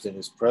rest in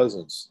his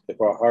presence.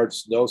 If our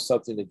hearts know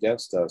something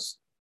against us,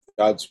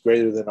 God's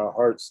greater than our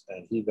hearts,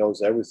 and he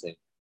knows everything.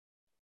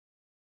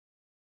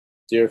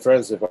 Dear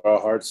friends, if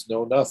our hearts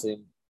know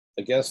nothing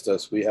against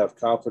us, we have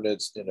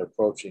confidence in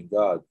approaching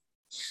God.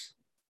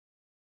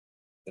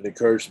 An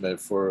encouragement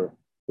for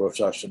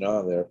Rosh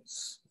Hashanah there.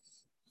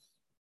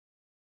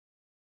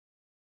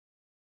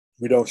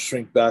 We don't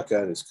shrink back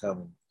at his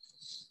coming.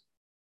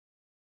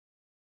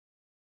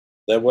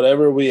 That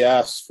whatever we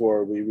ask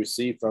for, we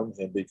receive from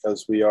him,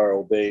 because we are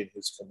obeying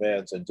his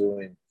commands and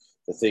doing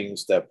the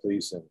things that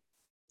please him.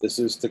 This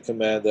is the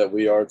command, that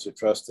we are to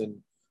trust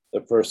in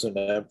the person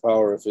and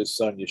power of his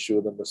Son,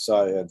 Yeshua the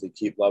Messiah, and to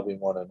keep loving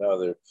one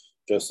another,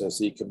 just as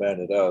he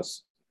commanded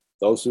us.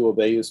 Those who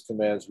obey his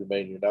commands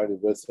remain united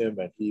with him,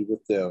 and he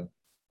with them.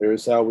 Here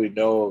is how we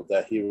know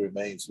that he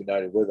remains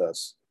united with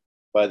us,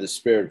 by the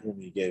Spirit whom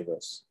he gave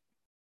us.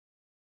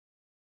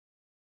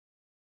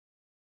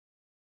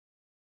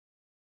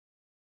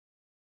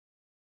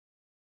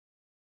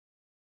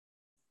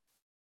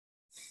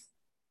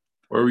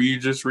 What were you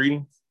just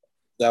reading?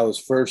 That was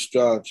First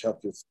John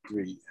chapter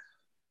 3.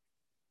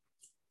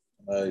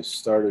 I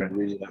started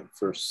reading at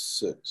verse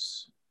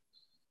 6.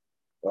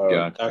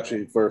 Gotcha.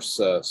 Actually,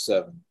 verse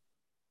 7.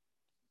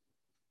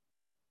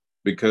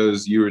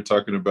 Because you were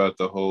talking about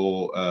the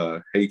whole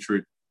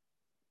hatred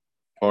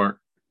part.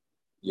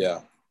 Yeah.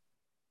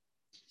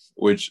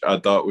 Which I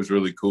thought was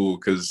really cool,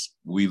 because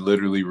we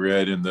literally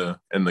read in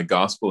the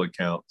gospel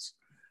accounts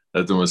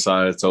that the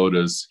Messiah told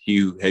us, he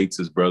who hates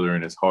his brother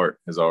in his heart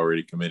has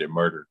already committed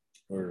murder.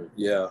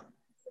 Yeah.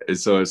 And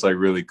so it's like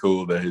really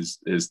cool that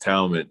his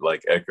Talmud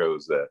like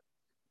echoes that,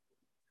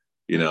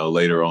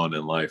 later on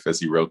in life as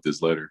he wrote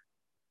this letter.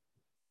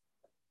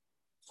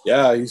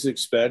 Yeah, he's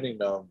expanding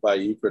on by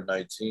Vayikra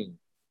 19.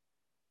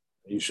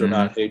 You shall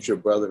not hate your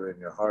brother in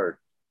your heart.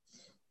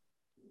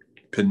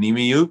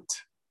 Panimiyut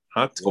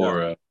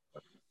HaTorah.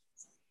 Yeah.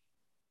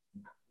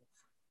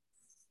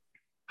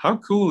 How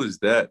cool is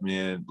that,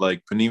 man?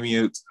 Like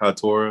Panimiyut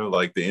HaTorah,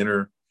 like the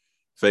inner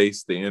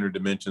face, the inner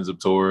dimensions of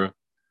Torah.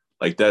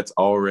 Like that's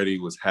already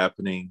was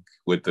happening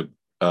with the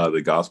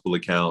gospel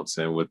accounts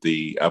and with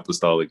the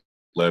apostolic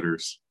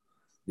letters.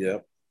 Yeah.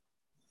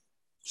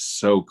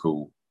 So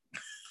cool.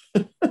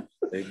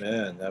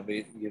 Amen. I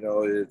mean,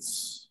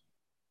 it's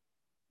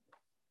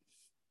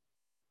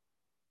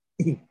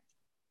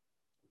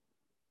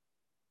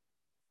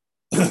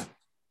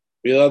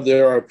Beloved,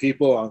 there are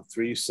people on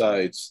three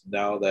sides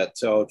now that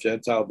tell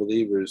Gentile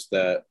believers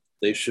that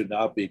they should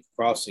not be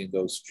crossing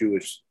those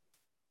Jewish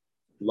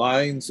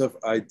lines of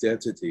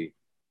identity.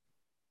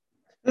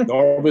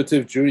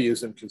 Normative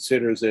Judaism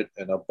considers it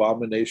an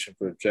abomination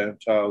for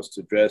Gentiles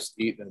to dress,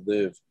 eat, and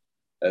live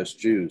as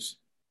Jews.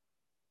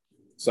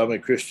 Some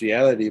in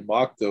Christianity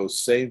mock those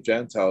same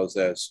Gentiles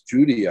as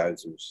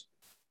Judaizers.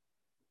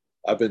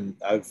 I've been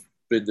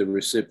the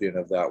recipient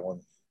of that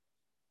one.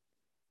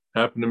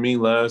 Happened to me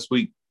last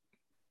week.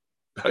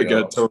 I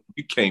got told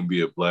you can't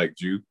be a black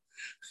Jew.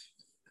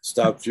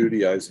 Stop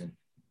Judaizing.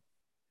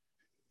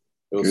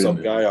 There was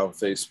some guy on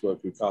Facebook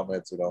who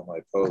commented on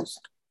my post.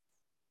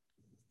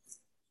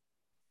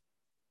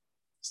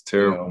 It's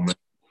terrible, man.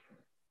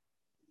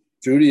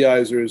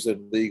 Judaizers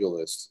and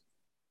legalists.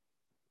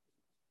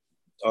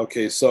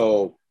 Okay,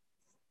 so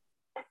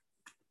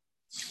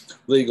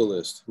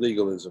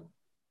legalism.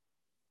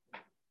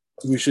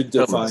 We should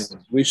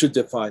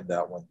define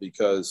that one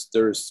because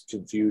there's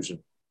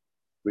confusion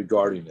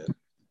regarding it.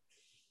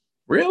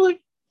 Really?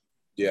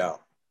 Yeah.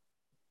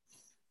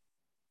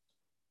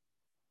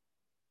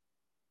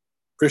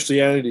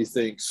 Christianity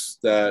thinks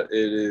that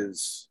it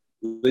is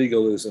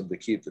legalism to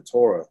keep the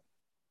Torah.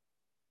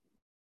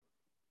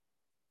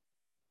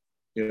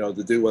 You know,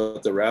 to do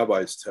what the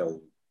rabbis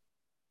tell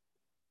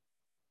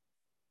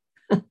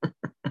you.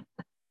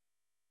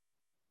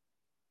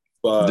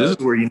 But this is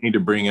where you need to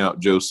bring out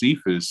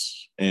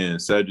Josephus and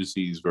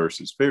Sadducees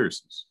versus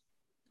Pharisees.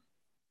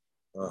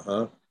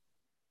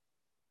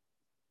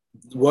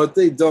 What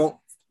they don't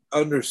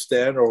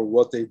understand or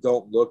what they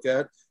don't look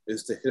at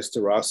is the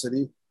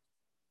historicity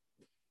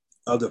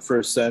of the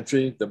first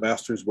century, the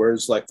master's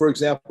words. Like, for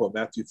example,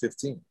 Matthew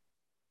 15.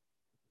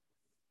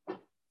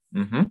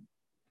 Mm-hmm.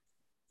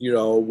 You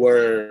know,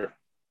 where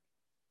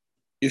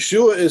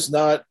Yeshua is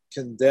not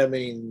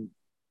condemning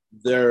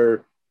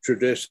their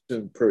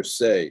tradition per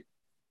se,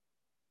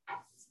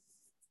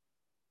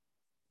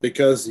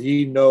 because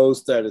he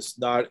knows that it's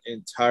not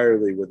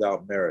entirely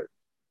without merit.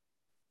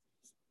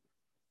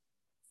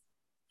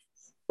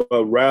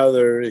 But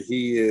rather,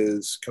 he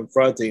is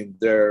confronting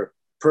their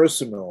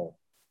personal,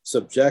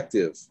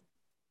 subjective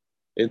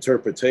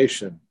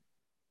interpretation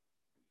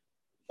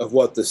of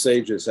what the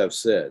sages have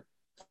said.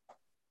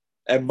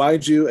 And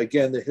mind you,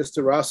 again, the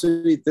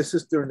historicity, this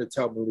is during the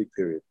Talmudic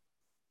period.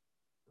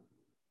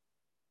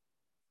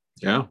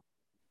 Yeah.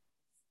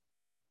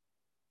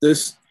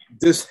 This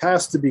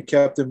has to be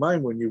kept in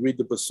mind when you read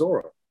the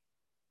Besorah,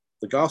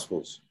 the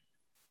Gospels.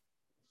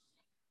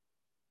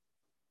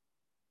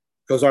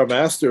 Because our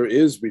master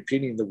is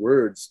repeating the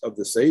words of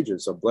the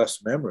sages of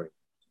blessed memory.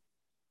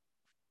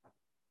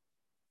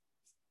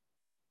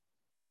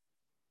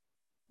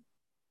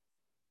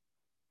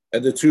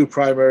 And the two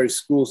primary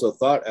schools of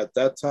thought at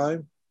that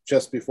time,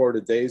 just before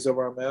the days of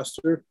our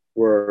master,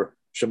 were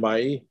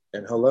Shammai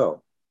and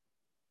Hillel.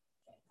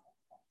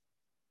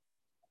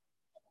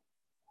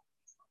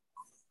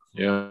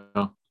 Yeah.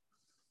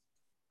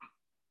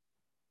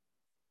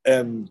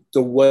 And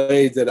the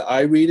way that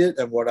I read it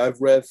and what I've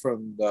read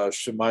from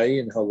Shammai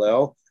and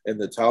Hillel in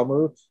the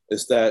Talmud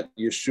is that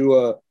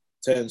Yeshua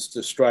tends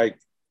to strike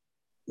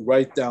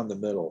right down the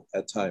middle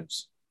at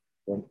times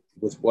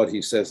with what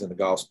he says in the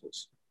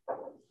Gospels.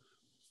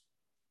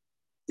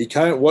 He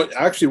kind of what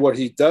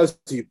he does,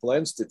 he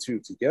blends the two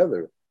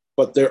together.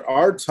 But there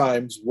are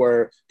times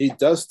where he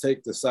does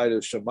take the side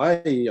of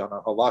Shammai on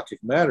a halakhic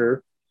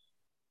matter,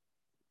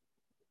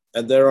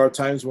 and there are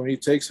times when he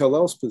takes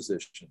Hillel's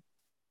position.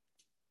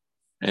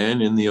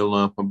 And in the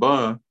Olam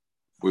Haba,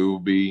 we will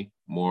be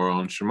more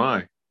on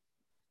Shammai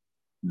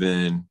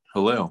than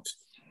Hillel.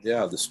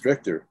 Yeah, the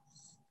stricter.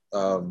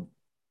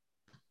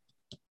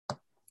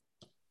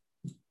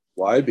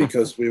 Why?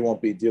 Because we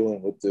won't be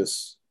dealing with the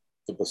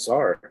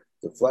basar,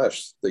 the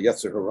flesh, the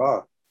Yetzer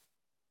Hara,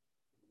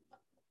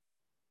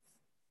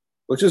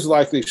 which is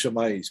likely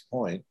Shammai's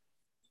point,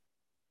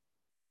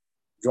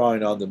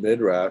 drawing on the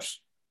Midrash,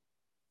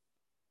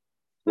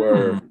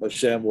 where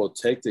Hashem will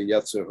take the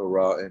Yetzer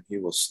Hara and he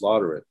will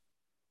slaughter it.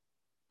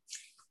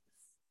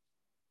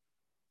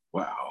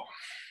 Wow.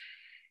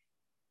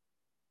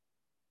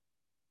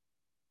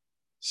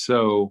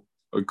 So,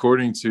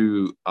 according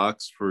to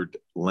Oxford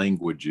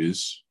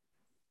Languages,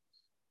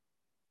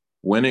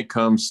 when it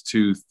comes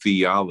to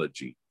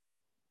theology,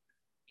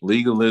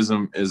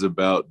 legalism is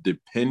about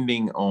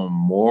depending on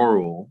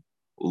moral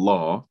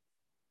law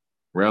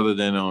rather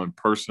than on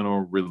personal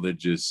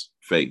religious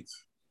faith.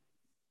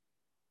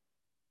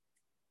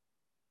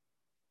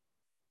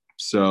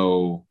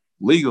 So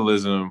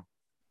legalism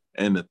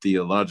in the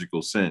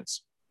theological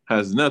sense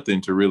has nothing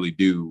to really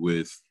do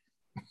with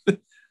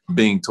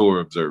being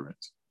Torah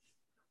observant.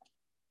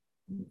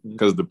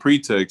 Because the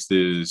pretext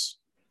is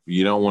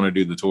you don't want to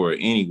do the Torah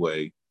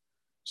anyway.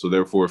 So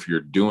therefore, if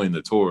you're doing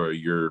the Torah,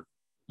 you're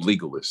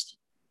legalist,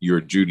 you're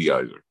a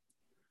Judaizer.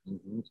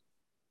 Mm-hmm.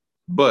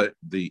 But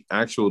the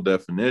actual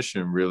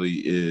definition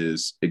really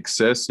is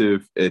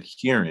excessive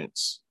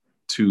adherence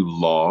to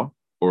law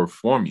or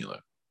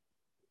formula.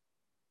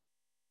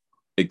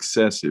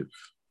 Excessive.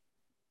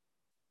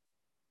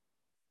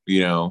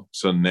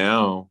 So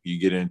now you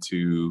get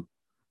into,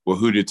 well,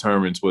 who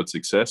determines what's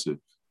excessive?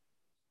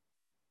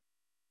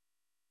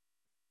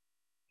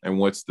 And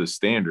what's the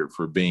standard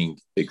for being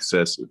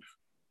excessive?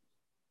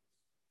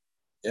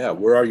 Yeah,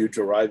 where are you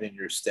deriving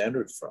your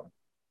standard from?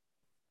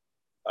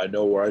 I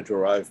know where I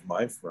derive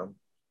mine from.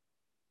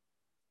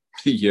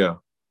 Yeah.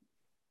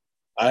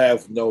 I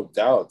have no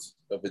doubt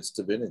of its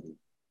divinity.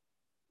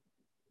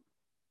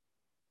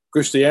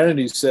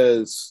 Christianity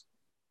says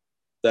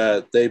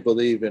that they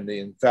believe in the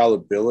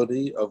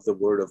infallibility of the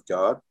word of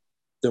God.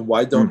 Then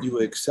why don't you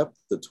accept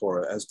the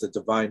Torah as the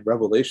divine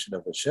revelation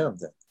of Hashem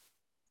then?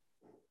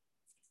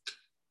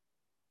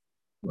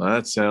 Well,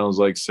 that sounds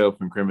like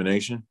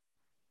self-incrimination.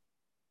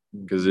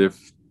 Because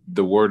if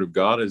the word of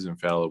God is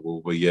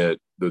infallible, but yet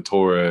the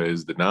Torah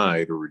is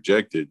denied or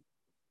rejected,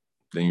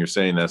 then you're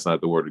saying that's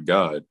not the word of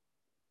God.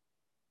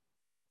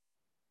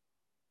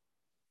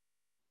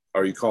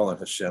 Are you calling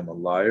Hashem a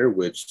liar,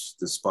 which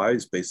the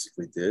spies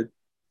basically did?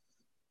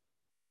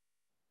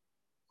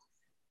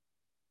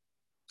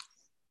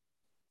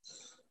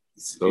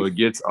 So it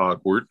gets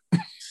awkward.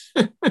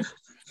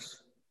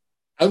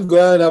 I'm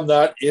glad I'm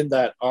not in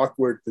that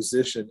awkward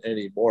position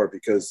anymore,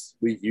 because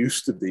we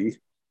used to be.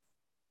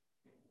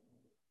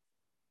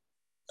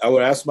 I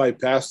would ask my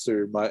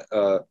pastor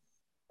a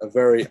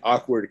very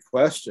awkward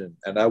question,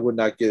 and I would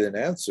not get an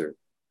answer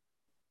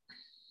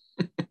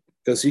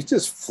because he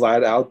just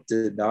flat out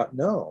did not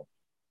know.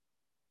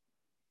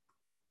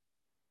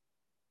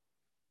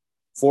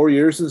 4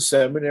 years in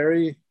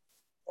seminary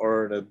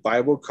or in a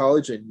Bible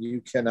college, and you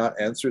cannot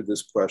answer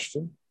this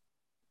question?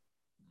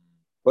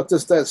 What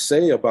does that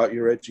say about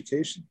your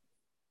education?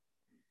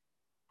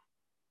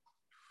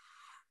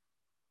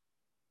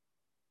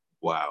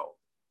 Wow.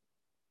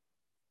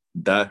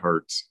 That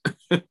hurts.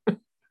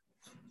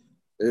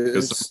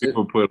 Because some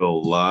people put a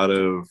lot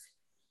of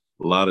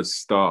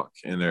stock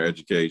in their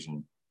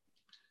education.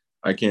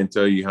 I can't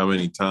tell you how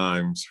many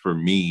times for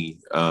me,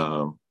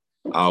 I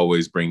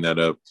always bring that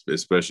up,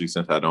 especially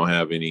since I don't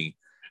have any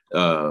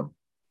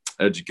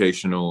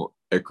educational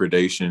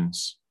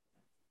accreditations.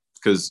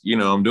 Because,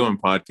 I'm doing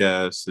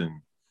podcasts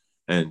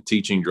and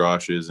teaching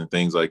drashes and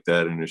things like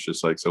that. And it's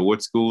just like, so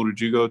what school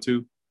did you go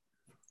to?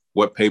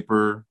 What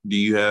paper do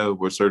you have?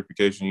 What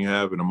certification you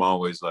have? And I'm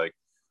always like,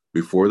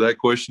 before that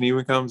question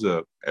even comes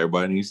up,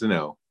 everybody needs to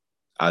know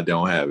I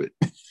don't have it.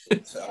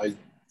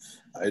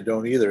 I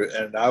don't either.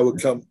 And I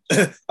would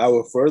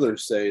further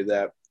say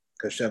that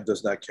Hashem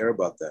does not care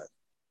about that.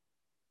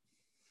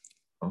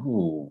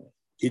 Oh.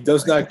 He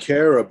does not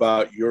care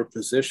about your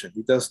position.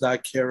 He does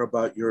not care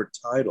about your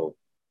title.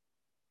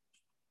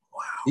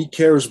 Wow. He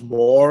cares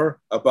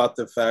more about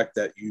the fact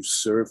that you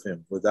serve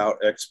him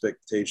without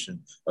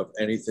expectation of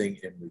anything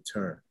in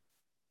return.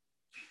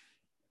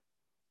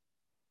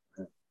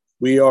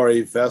 We are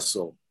a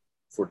vessel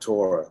for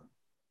Torah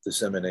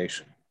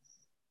dissemination.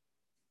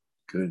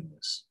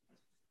 Goodness.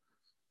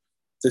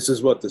 This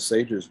is what the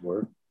sages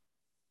were.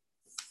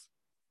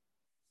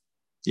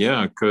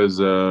 Yeah, because,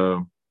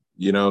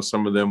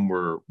 some of them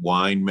were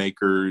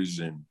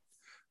winemakers and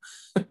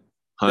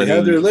honey. They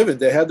had their living.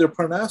 They had their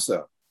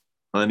parnasa.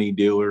 Honey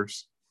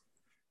dealers.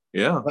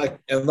 Yeah.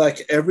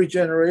 Like every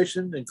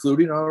generation,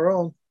 including our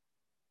own,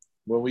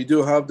 when we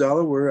do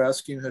Havdalah, we're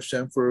asking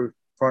Hashem for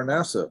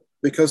parnasa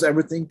because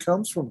everything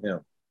comes from him.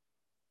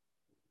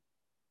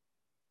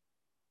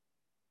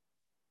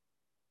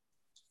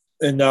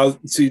 And now,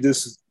 see,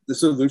 this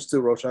alludes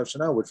to Rosh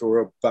Hashanah, which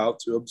we're about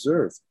to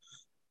observe.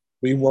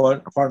 We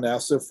want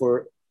parnasa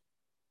for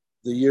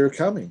the year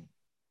coming.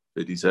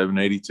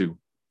 5782.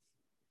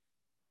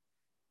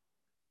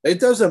 It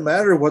doesn't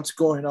matter what's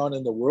going on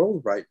in the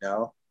world right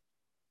now.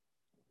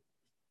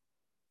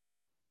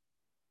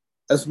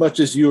 As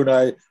much as you and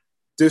I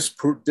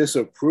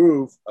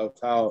disapprove of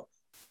how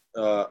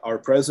our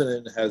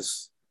president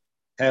has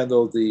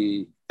handled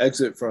the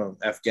exit from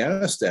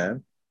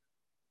Afghanistan,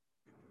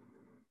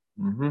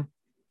 and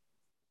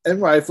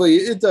rightfully,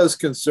 it does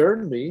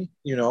concern me,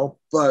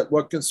 but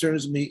what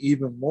concerns me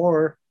even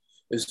more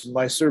is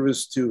my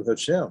service to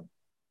Hashem.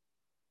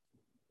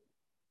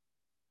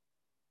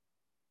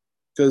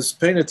 Because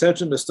paying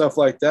attention to stuff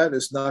like that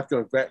is not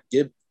going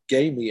to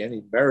gain me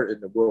any merit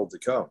in the world to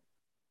come.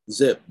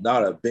 Zip,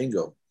 nada,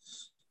 bingo.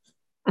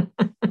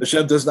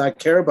 Hashem does not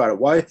care about it.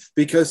 Why?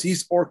 Because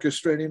he's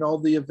orchestrating all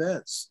the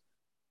events.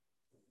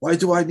 Why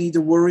do I need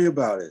to worry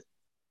about it?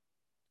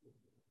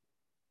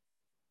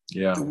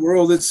 Yeah. The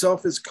world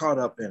itself is caught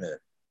up in it.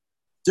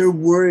 They're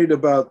worried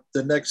about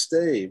the next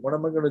day. What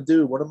am I going to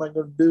do? What am I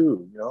going to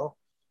do?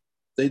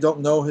 They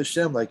don't know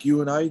Hashem like you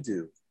and I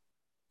do.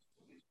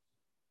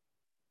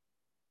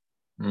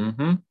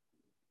 Mm-hmm.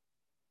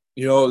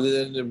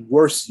 And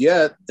worse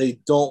yet, they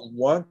don't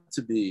want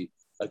to be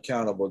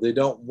accountable. They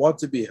don't want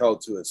to be held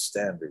to a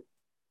standard.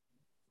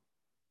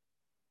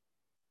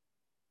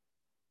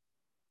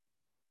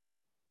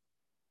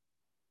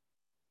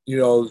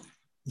 I've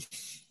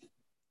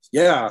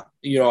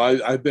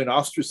been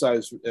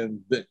ostracized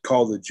and been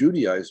called a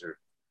Judaizer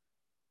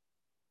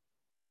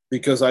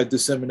because I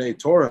disseminate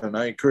Torah, and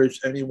I encourage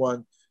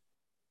anyone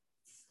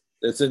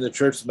It's in the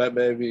church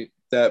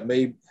that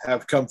may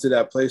have come to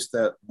that place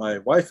that my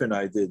wife and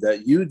I did,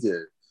 that you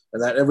did,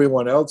 and that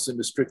everyone else in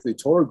the Strictly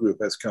Torah group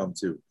has come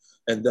to,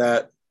 and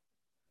that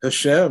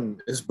Hashem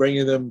is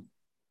bringing them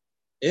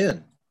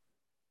in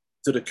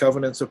to the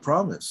covenants of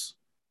promise.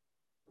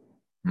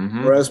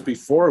 Mm-hmm. Whereas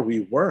before we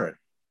weren't.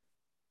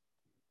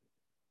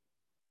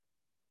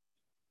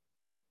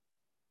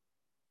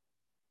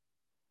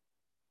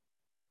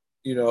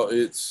 You know,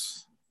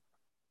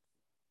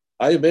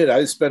 I admit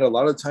I spent a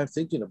lot of time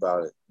thinking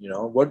about it. You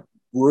know, what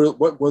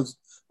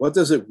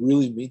does it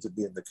really mean to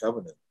be in the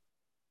covenant?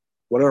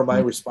 What are my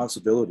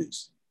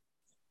responsibilities?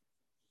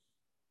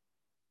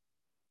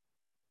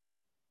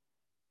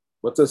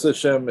 What does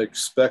Hashem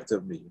expect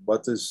of me?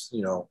 What does,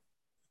 you know,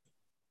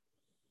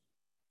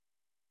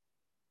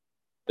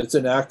 it's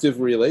an active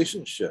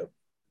relationship.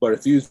 But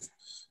if you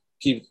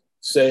keep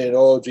saying,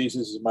 oh,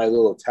 Jesus is my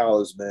little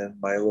talisman,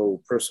 my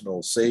little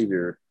personal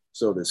savior,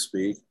 so to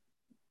speak,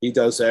 he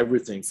does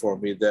everything for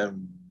me,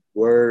 then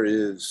where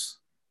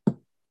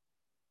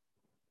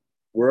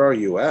are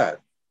you at?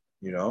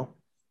 You know?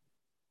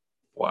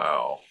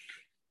 Wow.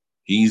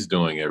 He's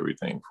doing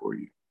everything for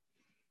you.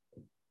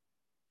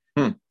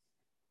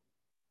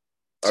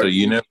 So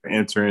you never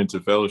enter into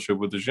fellowship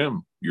with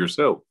Hashem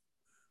yourself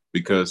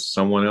because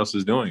someone else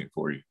is doing it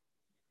for you.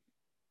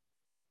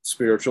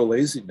 Spiritual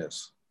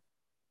laziness.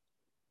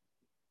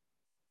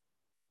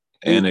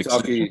 And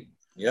Itaki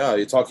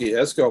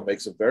Esco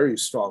makes a very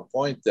strong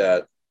point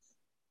that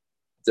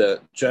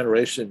the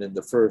generation in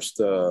the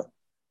first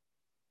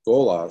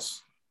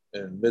Golas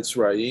and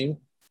Mitzrayim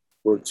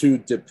were too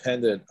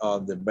dependent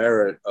on the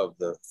merit of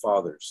the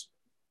fathers.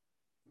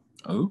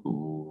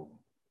 Oh.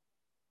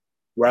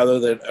 Rather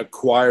than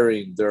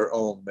acquiring their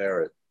own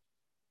merit.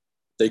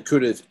 They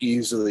could have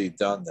easily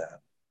done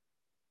that.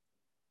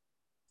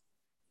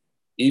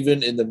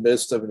 Even in the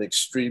midst of an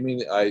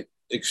extremely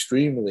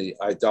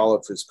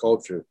idolatrous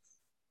culture,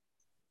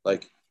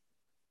 like,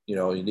 you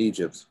know, in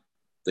Egypt,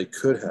 they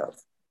could have.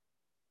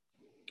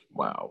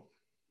 Wow.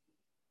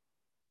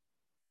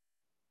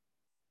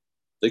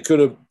 They could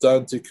have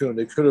done tikkun.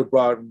 They could have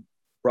brought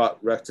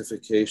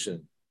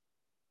rectification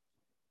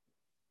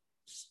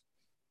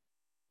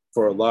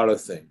for a lot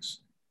of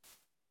things.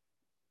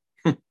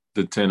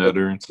 The 10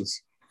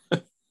 utterances.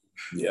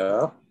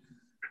 Yeah.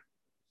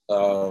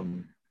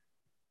 The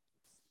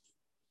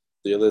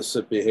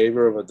illicit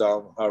behavior of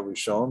Adam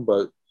HaRishon,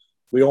 but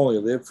we only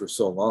live for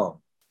so long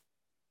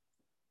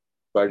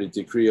by the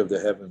decree of the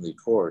heavenly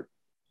court.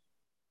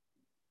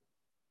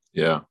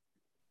 Yeah.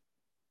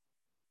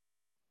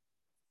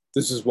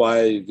 This is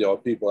why, you know,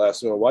 people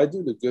ask, well, why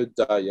do the good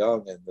die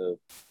young and the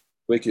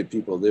wicked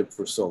people live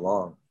for so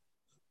long?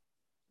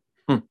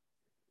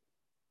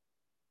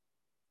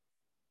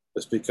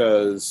 It's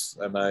because,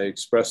 and I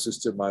expressed this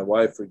to my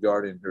wife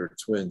regarding her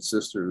twin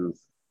sister who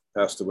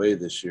passed away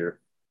this year.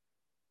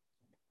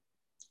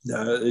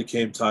 It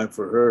came time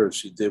for her.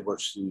 She did what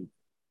she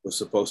was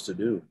supposed to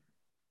do.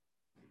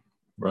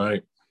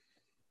 Right.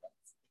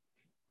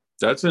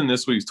 That's in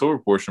this week's Torah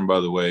portion,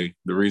 by the way.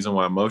 The reason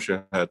why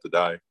Moshe had to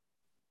die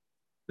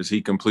is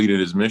he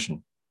completed his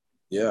mission.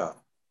 Yeah.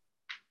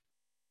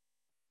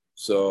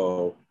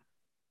 So,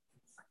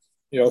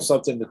 you know,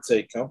 something to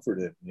take comfort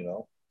in, you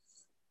know.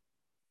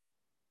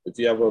 If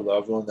you have a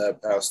loved one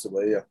that passed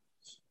away, you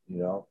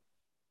know,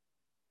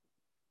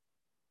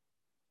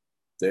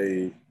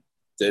 they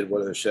did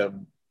what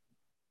Hashem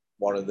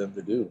wanted them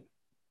to do.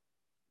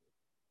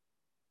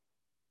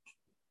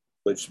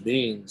 Which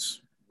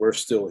means we're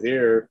still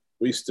here.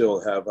 We still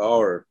have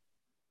our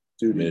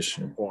duty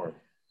to perform.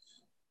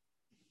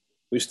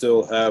 We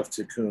still have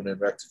tikkun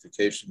and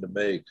rectification to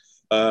make.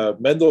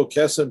 Mendel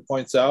Kesson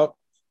points out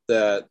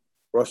that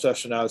Rosh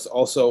Hashanah is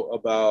also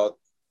about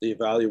the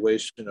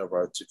evaluation of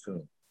our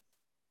tikkun.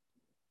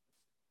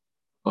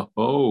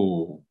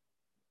 Oh,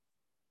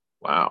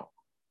 wow.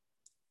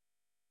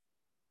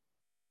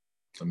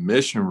 A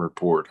mission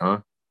report, huh?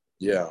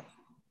 Yeah.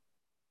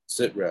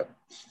 Sit rep.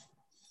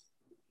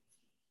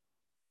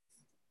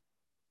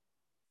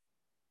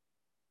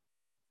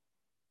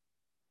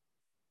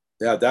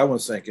 Yeah, that one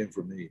sank in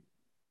for me.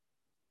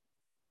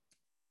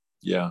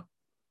 Yeah.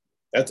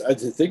 I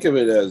think of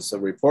it as a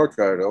report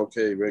card.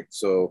 Okay, Rick,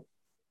 so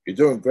you're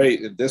doing great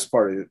in this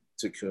part of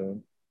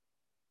tikkun,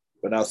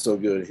 but not so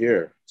good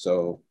here.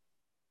 So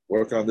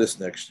work on this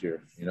next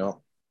year, you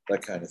know,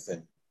 that kind of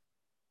thing.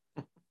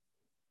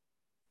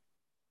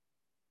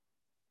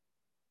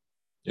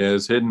 Yeah,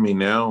 it's hitting me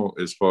now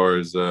as far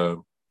as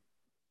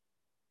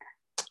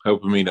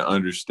helping me to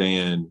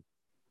understand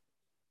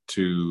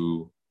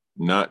to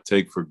not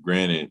take for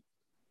granted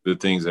the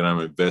things that I'm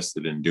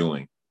invested in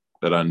doing,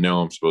 that I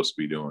know I'm supposed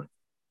to be doing.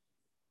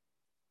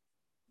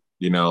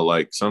 You know,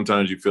 like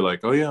sometimes you feel like,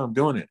 oh yeah, I'm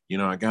doing it. You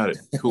know, I got it.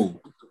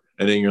 Cool.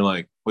 And then you're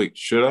like, wait,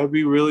 should I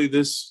be really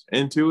this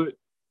into it?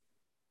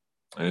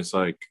 And it's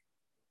like,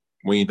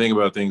 when you think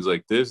about things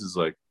like this, it's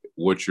like,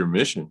 what's your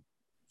mission?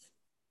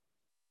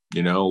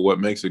 You know, what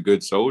makes a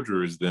good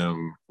soldier is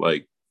them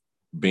like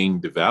being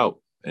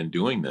devout and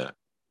doing that.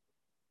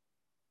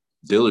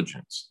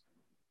 Diligence.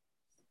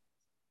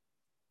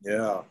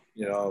 Yeah,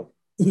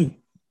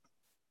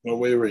 when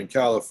we were in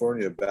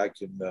California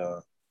back in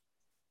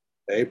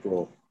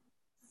April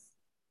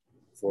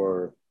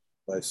for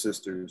my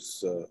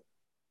sister's,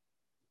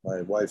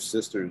 my wife's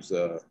sister's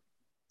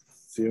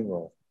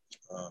funeral,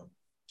 um,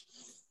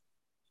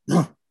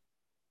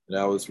 and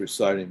I was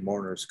reciting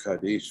Mourner's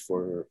Kaddish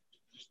for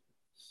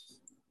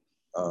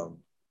her.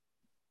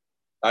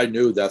 I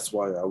knew that's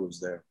why I was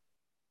there,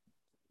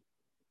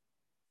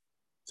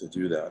 to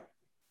do that,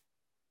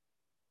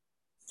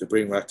 to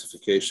bring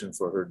rectification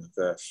for her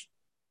nefesh,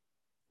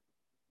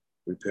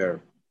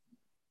 repair.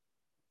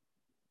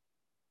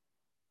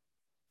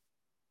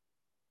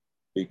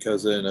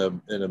 Because in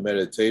a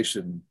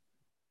meditation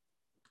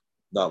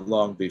not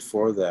long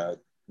before that,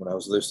 when I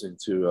was listening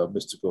to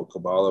Mystical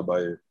Kabbalah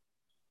by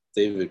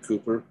David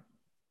Cooper,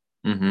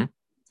 Mm-hmm.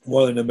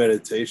 one of the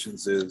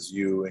meditations is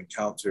you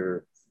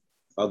encounter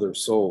other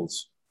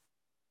souls,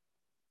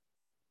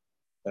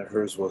 and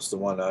hers was the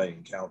one I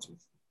encountered.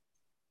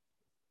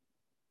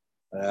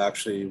 And I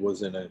actually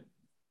was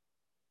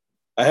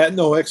I had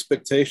no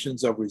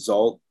expectations of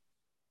result,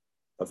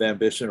 of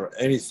ambition, or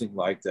anything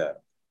like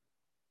that.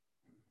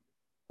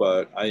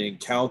 But I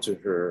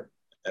encountered her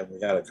and we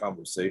had a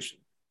conversation.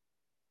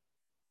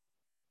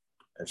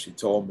 And she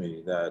told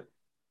me that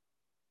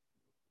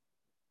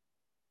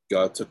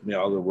God took me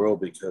out of the world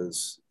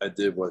because I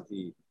did what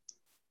he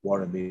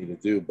wanted me to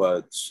do,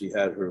 but she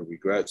had her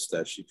regrets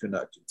that she could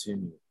not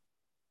continue.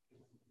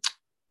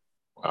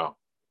 Wow.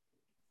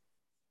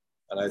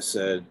 And I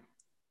said,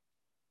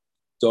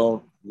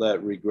 don't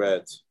let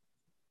regret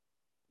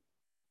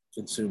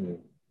consume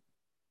you.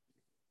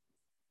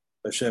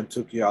 Hashem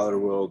took you out of the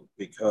world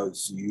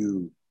because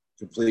you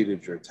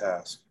completed your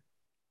task,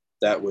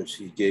 that which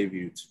he gave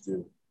you to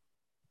do.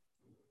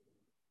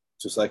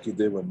 Just like he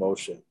did with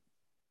Moshe.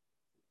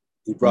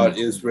 He brought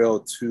Israel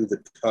to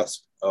the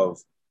cusp of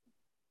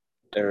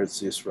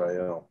Eretz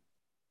Israel.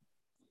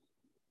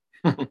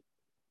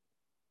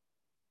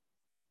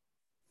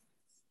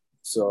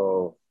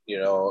 So,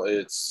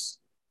 it's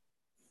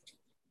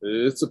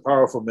a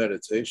powerful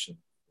meditation.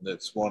 And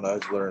it's one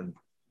I've learned.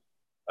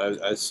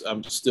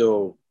 I'm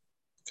still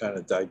kind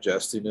of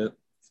digesting it,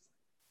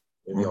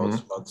 maybe all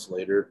these months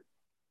later.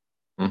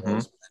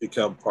 It's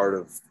become part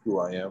of who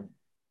I am.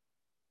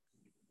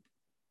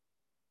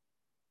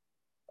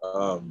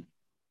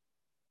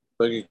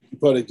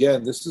 But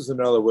again, this is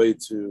another way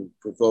to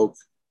provoke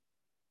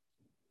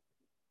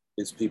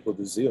his people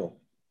to zeal.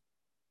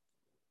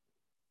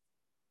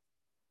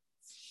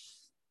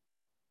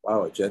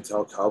 Wow, a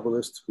Gentile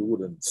Kabbalist, who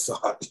would have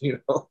thought, Yeah.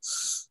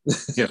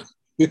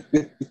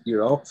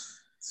 Yeah.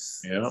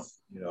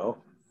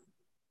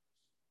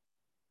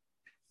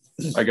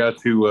 I got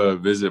to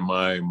visit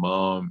my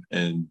mom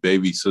and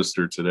baby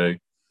sister today,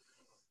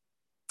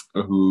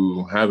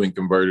 who haven't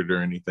converted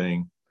or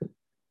anything.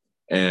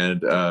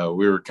 And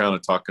we were kind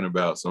of talking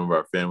about some of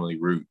our family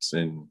roots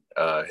and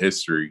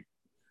history.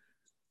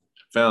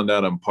 Found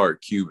out I'm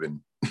part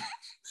Cuban.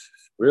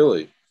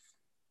 Really?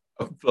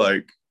 I'm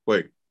like,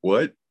 wait,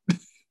 what?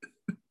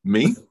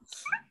 Me?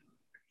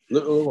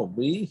 Little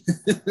me?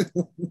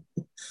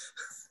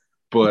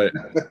 But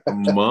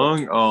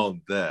among all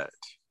that,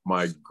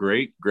 my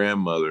great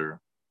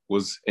grandmother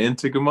was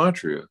into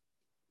gematria.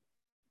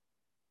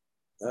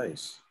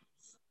 Nice.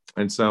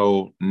 And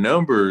so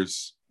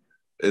numbers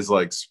is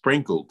like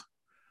sprinkled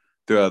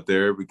throughout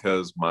there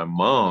because my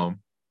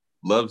mom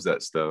loves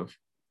that stuff.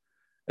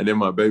 And then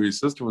my baby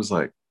sister was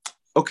like,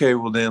 okay,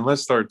 well then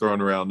let's start throwing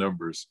around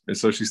numbers. And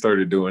so she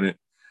started doing it.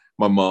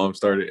 My mom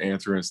started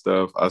answering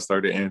stuff. I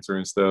started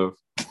answering stuff.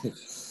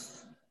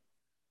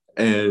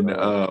 And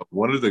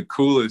one of the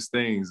coolest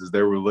things is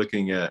they were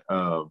looking at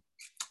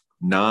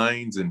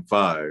nines and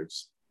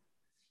fives.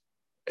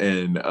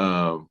 And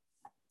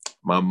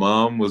my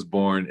mom was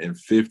born in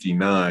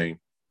 59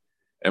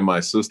 and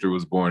my sister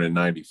was born in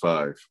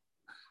 95.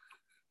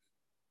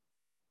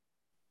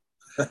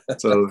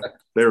 So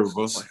they were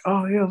both like,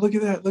 oh yeah, look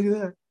at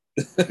that.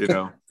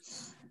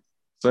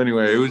 So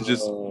anyway, it was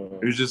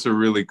just a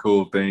really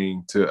cool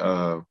thing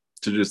to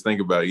just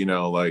think about,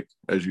 like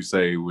as you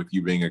say, with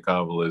you being a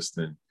Kabbalist,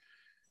 and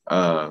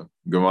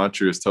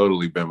gematria has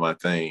totally been my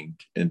thing.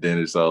 And then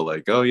it's all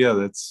like, oh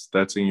yeah,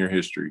 that's in your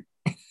history.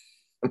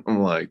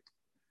 I'm like,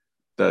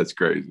 that's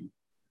crazy.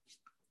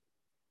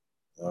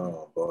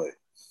 Oh boy.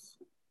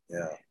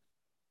 Yeah.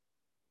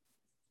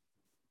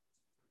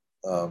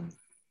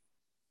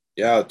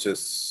 Yeah,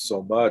 just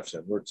so much,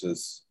 and we're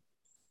just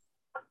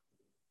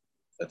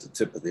at the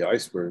tip of the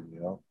iceberg,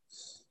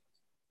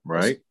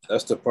 Right.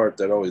 That's the part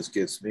that always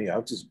gets me.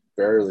 I'm just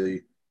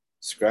barely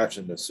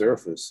scratching the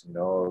surface,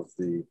 of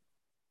the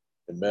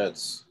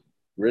immense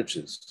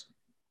riches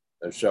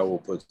that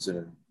Shaul puts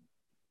in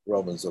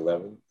Romans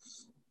 11.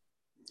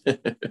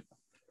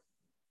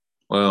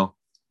 Well,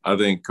 I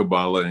think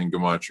Kabbalah and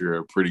gematria are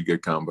a pretty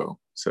good combo.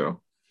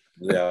 So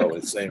yeah,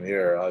 well, same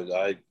here.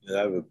 I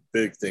have a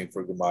big thing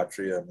for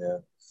gematria,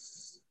 man.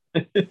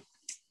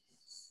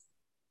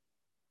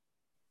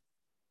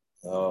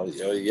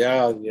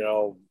 Yeah,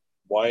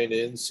 wine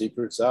in,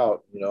 secrets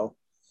out,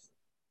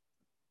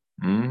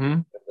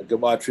 Mm-hmm. The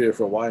gematria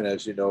for wine,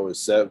 as you know,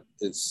 is seven.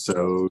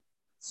 So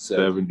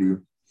 70.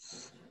 70.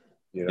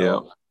 You Yeah.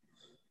 know,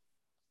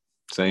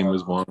 Same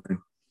as wine.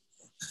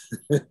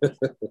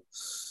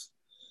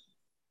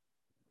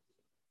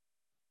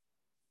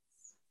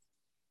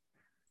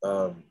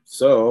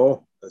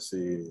 So let's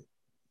see.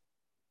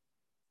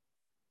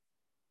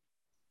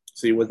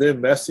 See,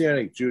 within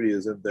Messianic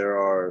Judaism, there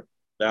are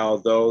now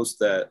those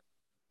that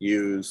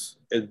use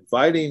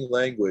inviting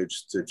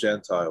language to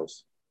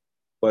Gentiles,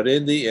 but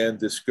in the end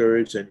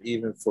discourage and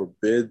even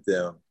forbid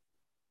them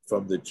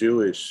from the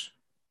Jewish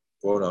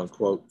quote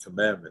unquote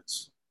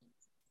commandments.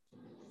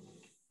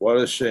 What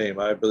a shame.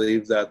 I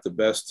believe that the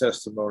best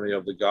testimony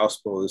of the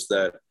gospel is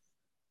that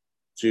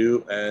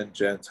Jew and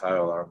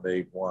Gentile are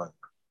made one.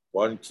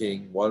 One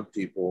king, one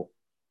people,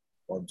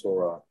 one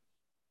Torah.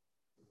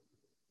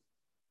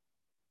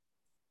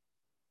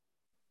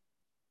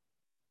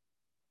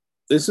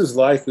 This is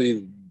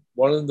likely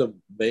one of the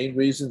main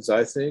reasons,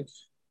 I think,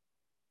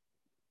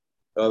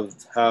 of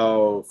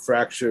how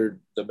fractured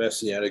the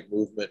Messianic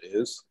movement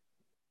is.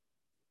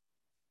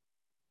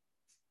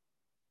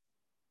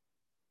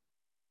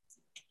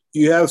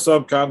 You have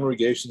some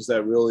congregations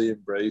that really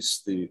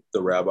embrace the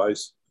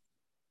rabbis,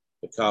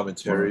 the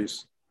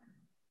commentaries,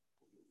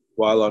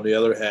 while on the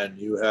other hand,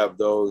 you have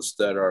those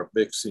that are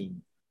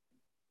mixing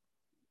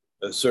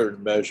a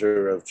certain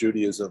measure of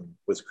Judaism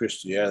with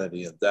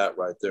Christianity, and that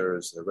right there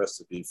is a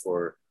recipe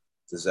for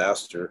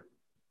disaster,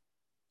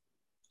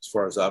 as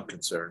far as I'm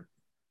concerned,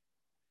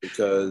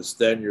 because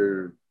then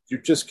you're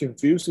just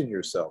confusing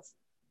yourself.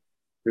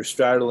 You're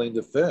straddling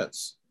the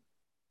fence.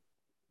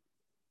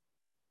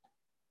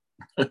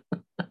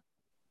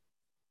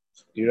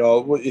 You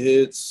know,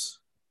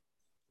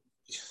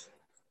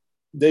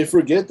 they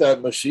forget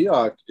that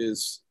Mashiach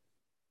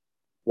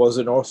was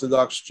an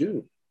Orthodox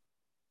Jew.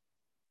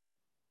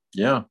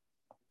 Yeah.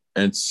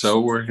 And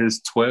so were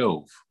his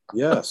 12.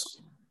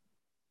 Yes.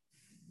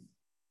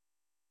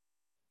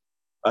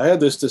 I had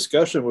this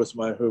discussion with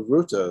my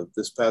Havruta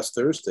this past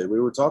Thursday. We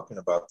were talking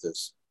about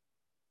this.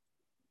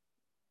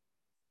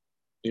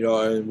 You know,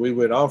 and we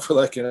went on for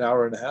like an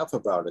hour and a half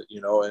about it,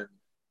 you know, and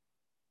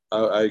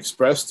I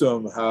expressed to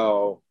him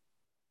how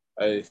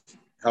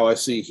I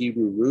see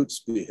Hebrew roots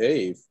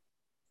behave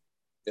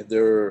in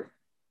their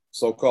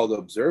so-called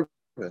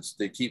observance.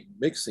 They keep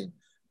mixing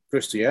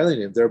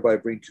Christianity and thereby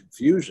bring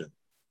confusion.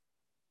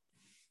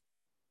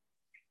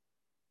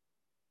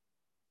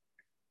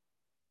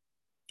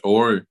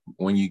 Or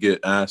when you get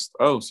asked,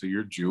 oh, so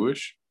you're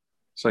Jewish?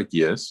 It's like,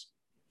 yes.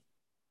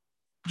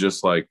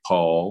 Just like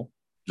Paul,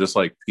 just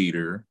like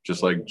Peter,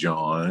 just like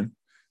John.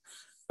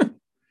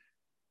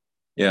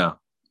 Yeah,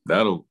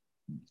 that'll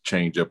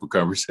change up a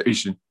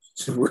conversation.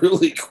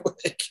 Really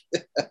quick.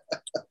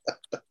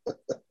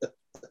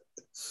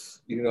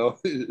 You know,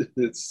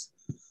 it's,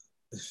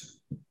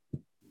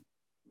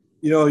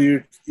 you know,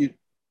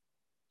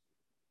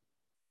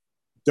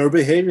 they're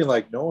behaving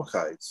like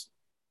Noachites.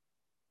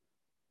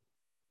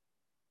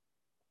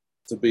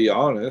 To be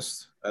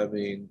honest, I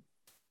mean,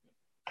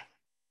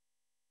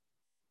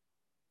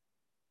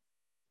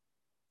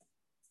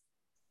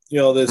 you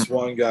know, this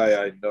one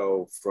guy I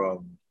know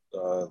from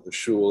the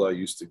shul I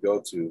used to go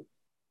to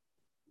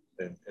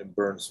in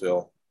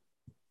Burnsville,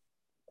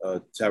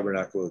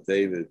 Tabernacle of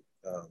David.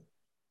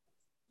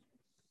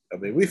 I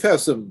mean, we've had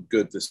some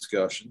good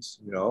discussions,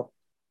 you know.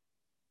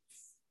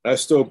 I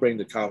still bring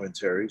the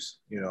commentaries,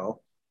 you know.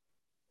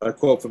 I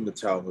quote from the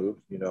Talmud,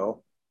 you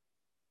know.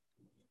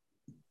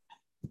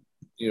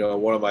 You know,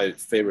 one of my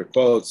favorite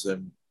quotes,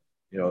 and,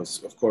 you know,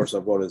 of course, I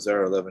wrote Isaiah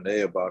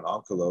 11a about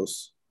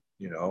Onkelos,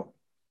 you know.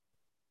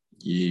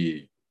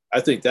 Yeah.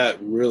 I think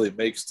that really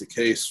makes the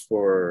case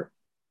for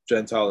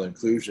Gentile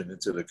inclusion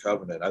into the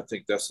covenant. I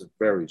think that's a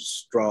very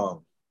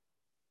strong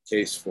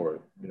case for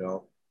it, you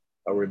know,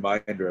 a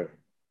reminder,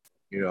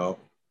 you know,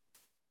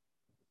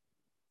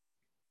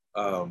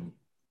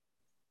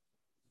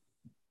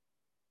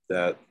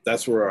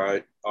 that's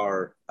where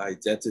our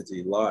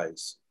identity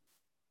lies.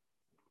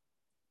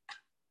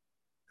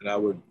 And I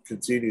would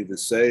continue to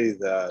say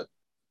that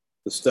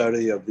the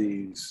study of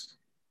these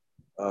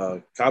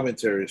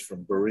commentaries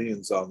from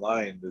Bereans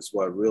online is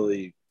what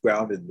really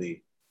grounded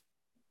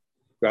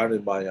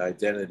my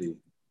identity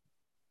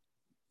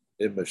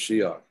in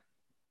Mashiach.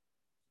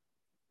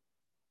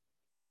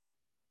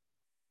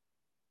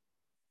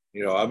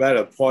 You know, I'm at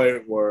a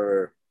point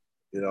where,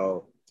 you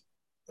know,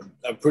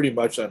 I'm pretty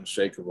much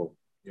unshakable,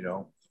 you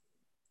know.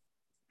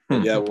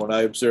 But yeah, when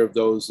I observe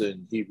those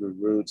in Hebrew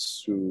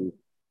roots who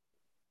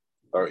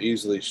are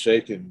easily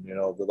shaken, you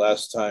know, the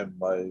last time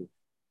my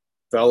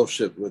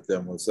fellowship with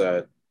them was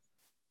at,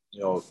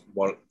 you know,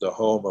 the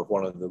home of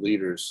one of the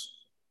leaders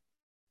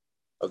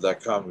of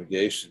that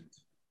congregation.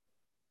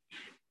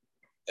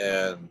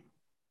 And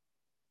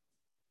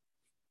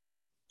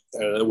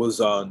it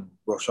was on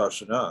Rosh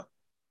Hashanah,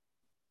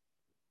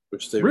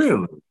 which they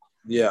Really?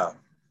 Yeah.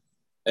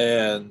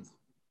 And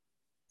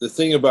the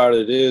thing about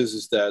it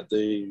is that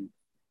they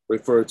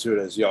refer to it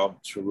as Yom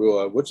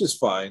Teruah, which is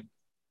fine.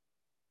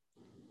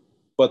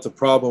 But the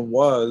problem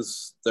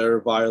was they're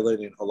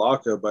violating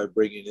halakha by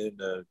bringing in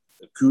a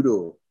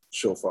kudu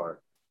shofar.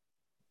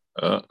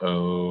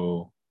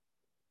 Uh-oh.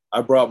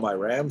 I brought my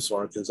ram's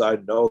horn because I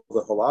know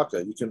the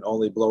halakha. You can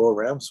only blow a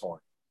ram's horn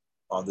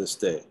on this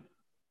day.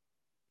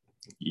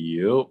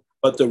 Yep.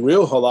 But the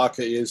real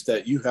halakha is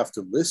that you have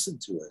to listen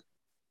to it.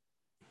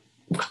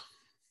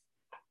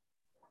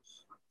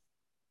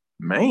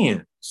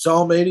 Man.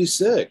 Psalm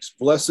 86.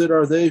 Blessed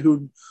are they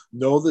who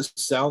know the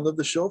sound of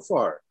the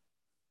shofar.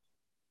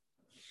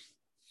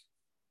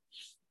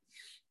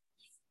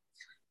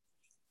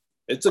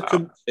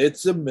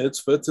 It's a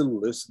mitzvah to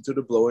listen to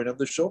the blowing of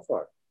the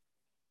shofar.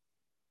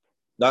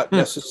 Not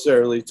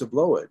necessarily to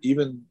blow it.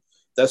 Even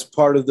that's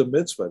part of the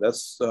mitzvah.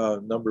 That's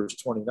Numbers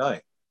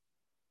 29.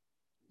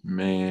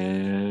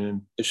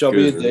 Man. It shall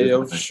be a day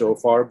of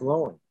shofar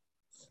blowing.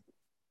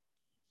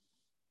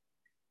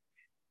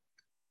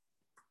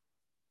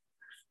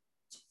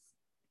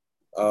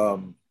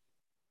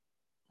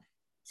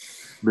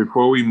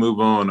 Before we move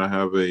on, I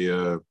have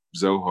a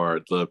Zohar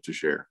I'd love to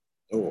share.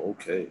 Oh,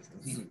 okay.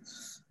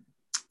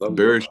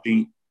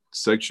 Bereshit,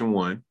 section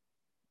 1.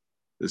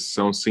 This is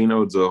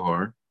Sonsino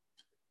Zohar,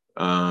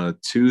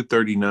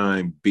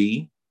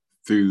 239b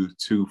through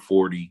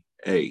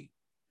 240a.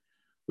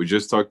 We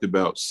just talked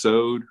about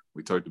sod.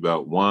 We talked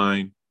about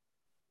wine.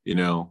 You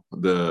know,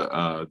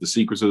 the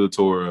secrets of the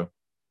Torah,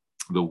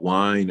 the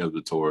wine of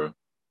the Torah.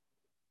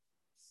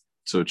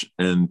 So,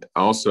 and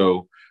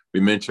also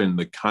we mentioned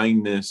the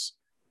kindness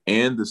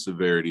and the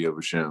severity of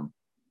Hashem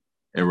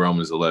in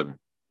Romans 11.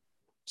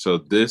 So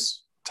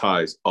this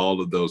ties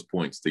all of those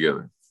points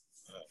together.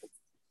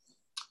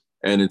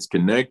 And it's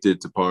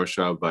connected to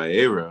Parashat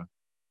Vayera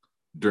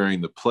during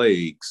the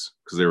plagues,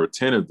 because there were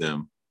 10 of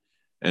them.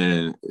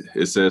 And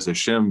it says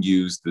Hashem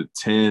used the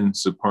 10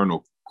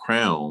 supernal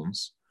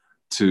crowns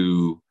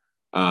to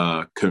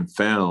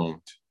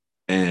confound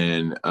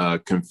and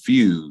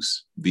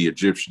confuse the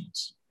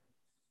Egyptians.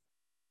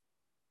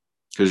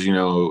 Because, you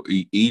know,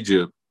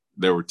 Egypt,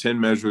 there were 10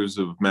 measures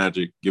of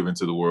magic given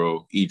to the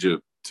world.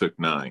 Egypt took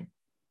 9.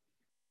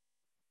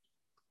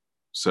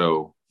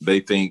 So they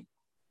think,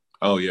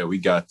 oh, yeah, we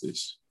got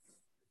this.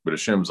 But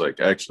Hashem's like,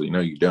 actually, no,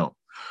 you don't.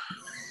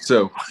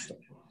 So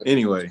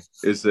anyway,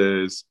 it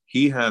says,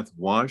 he hath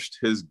washed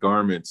his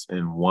garments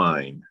in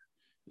wine,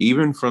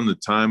 even from the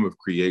time of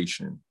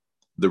creation,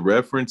 the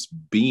reference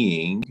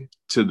being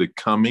to the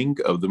coming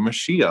of the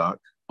Mashiach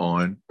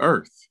on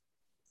earth.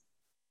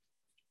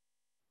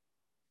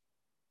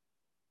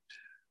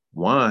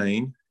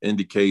 Wine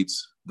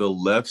indicates the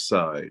left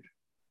side,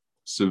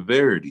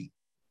 severity,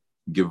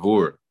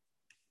 gevurah,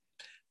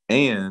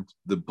 and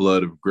the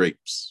blood of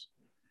grapes,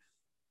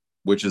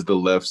 which is the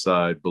left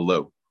side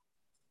below.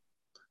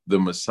 The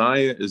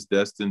Messiah is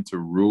destined to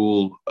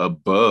rule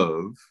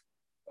above,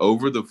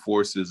 over the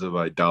forces of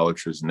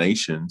idolatrous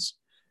nations,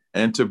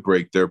 and to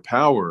break their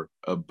power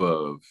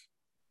above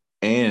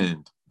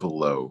and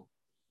below.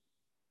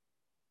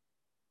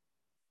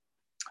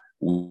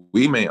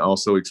 We may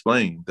also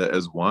explain that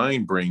as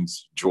wine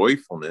brings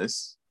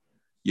joyfulness,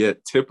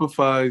 yet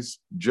typifies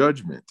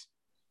judgment.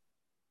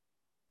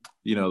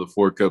 You know, the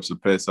 4 cups of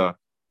Pesach.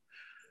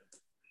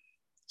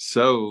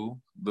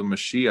 So the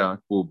Mashiach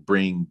will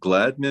bring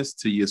gladness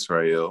to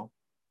Israel,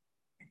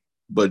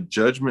 but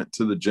judgment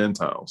to the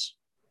Gentiles.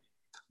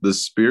 The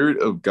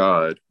Spirit of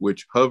God,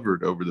 which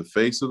hovered over the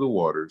face of the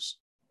waters,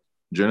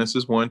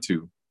 Genesis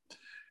 1:2,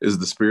 is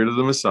the Spirit of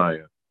the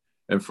Messiah.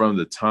 And from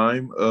the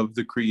time of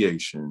the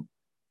creation,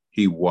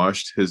 he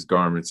washed his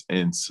garments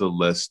in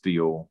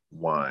celestial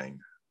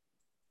wine.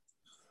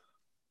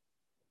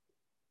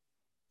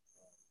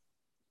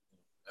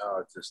 Now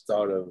I just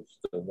thought of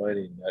the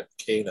wedding at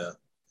Cana.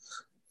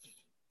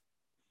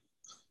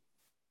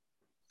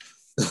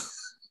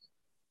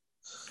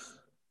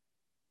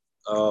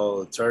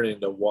 Oh, turning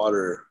the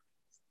water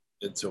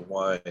into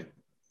wine.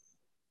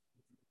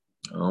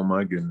 Oh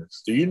my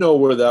goodness. Do you know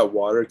where that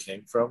water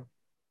came from?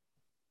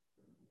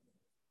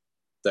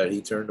 That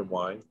he turned to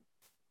wine?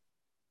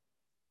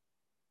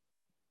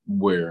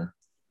 Where?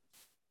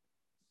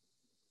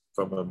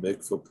 From a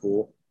mikveh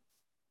pool.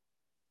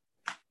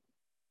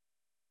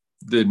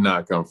 Did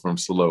not come from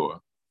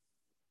Siloah.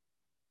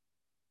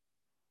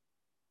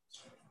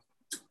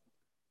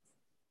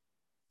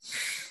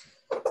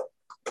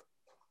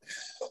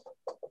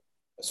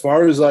 As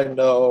far as I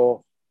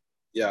know,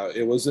 yeah,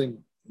 it wasn't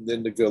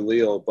in the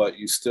Galil, but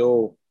you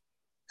still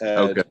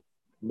had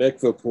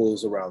mikveh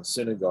pools around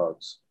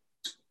synagogues.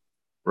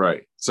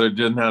 Right. So it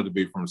didn't have to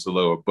be from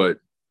Siloah, but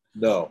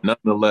no,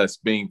 nonetheless,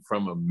 being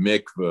from a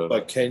mikveh.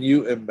 But can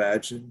you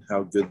imagine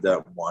how good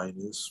that wine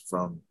is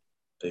from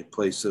a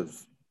place of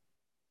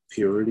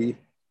purity?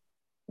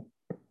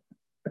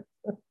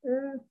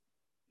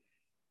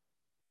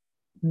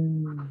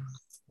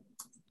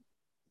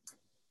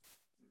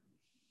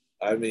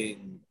 I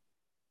mean,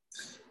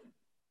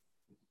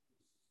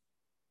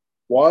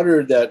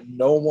 water that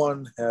no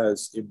one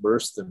has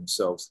immersed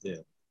themselves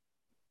in.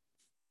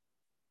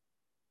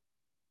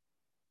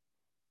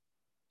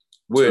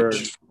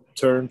 Which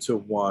turned to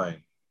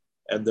wine.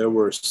 And there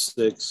were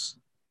 6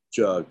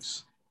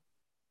 jugs.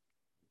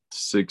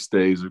 6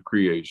 days of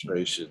creation.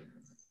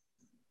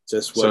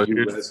 Just what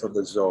you read from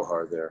the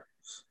Zohar there.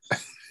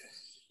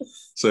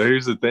 So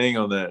here's the thing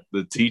on that.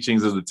 The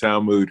teachings of the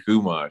Talmud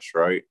Humash,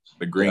 right?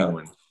 The green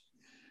one,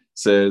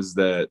 says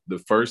that the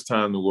first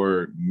time the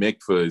word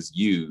mikvah is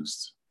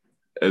used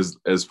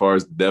as far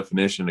as the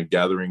definition of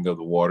gathering of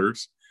the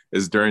waters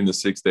is during the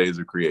 6 days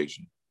of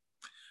creation.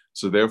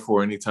 So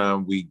therefore,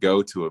 anytime we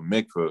go to a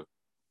mikvah,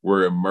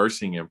 we're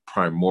immersing in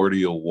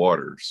primordial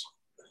waters.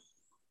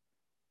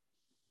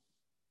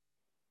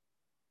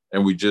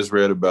 And we just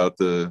read about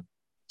the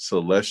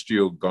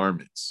celestial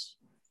garments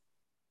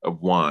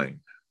of wine,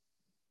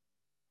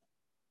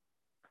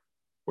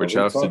 which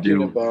has to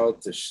do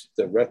about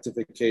the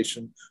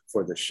rectification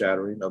for the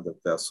shattering of the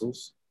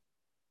vessels.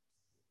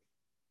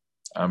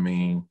 I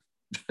mean,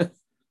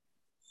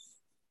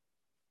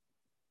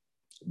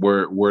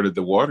 where did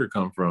the water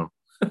come from?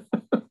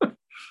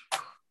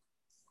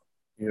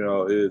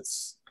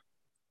 It's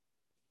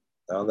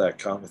now that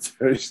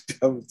commentary's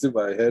coming to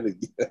my head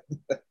again.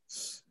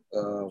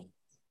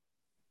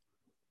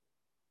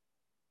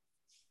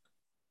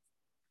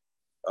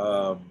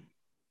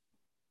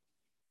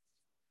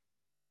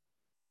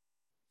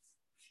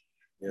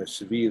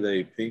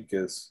 Shvile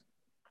Pinkus.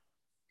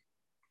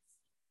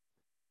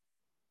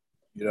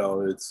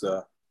 It's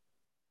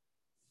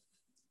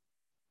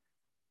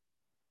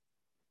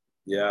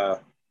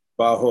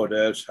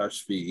Bahodesh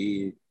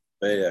Hashvi'i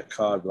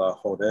Be'akad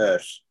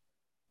Lahodesh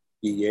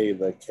Iye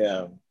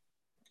Lekem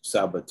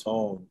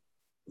Sabaton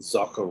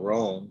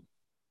Zakaron.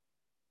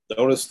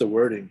 Notice the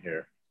wording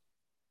here.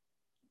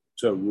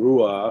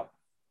 Teruah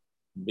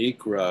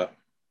Mikra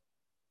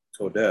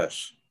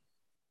Kodesh.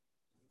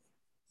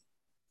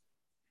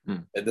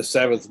 In the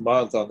 7th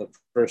month, on the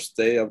first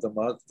day of the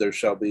month, there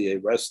shall be a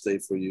rest day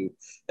for you,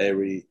 a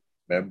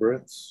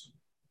remembrance,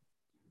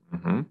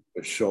 a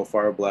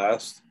shofar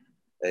blast,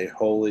 a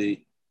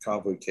holy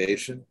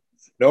convocation.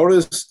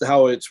 Notice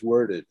how it's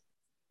worded.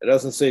 It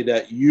doesn't say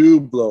that you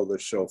blow the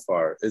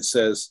shofar. It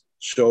says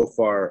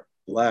shofar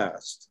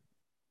blast,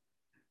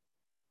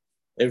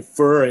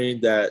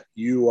 inferring that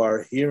you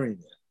are hearing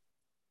it.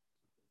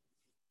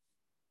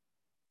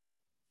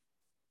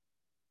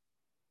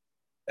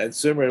 And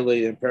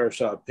similarly, in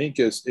Parashat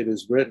Pinkus, it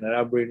is written, and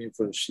I'm reading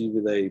from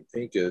Shvile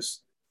Pinkus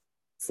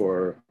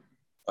for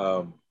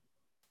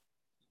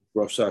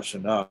Rosh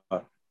Hashanah,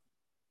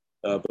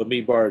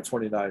 Bamidbar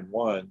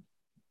 29:1.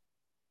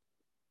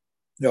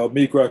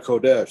 Mikra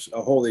Kodesh,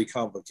 a holy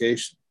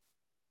convocation.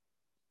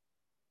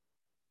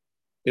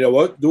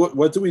 What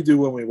do we do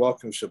when we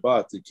welcome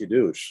Shabbat, the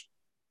Kiddush?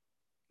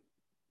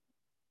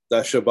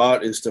 That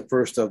Shabbat is the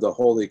first of the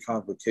holy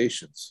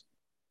convocations.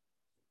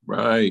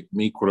 Right,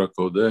 Mikra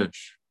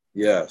Kodesh.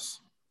 Yes.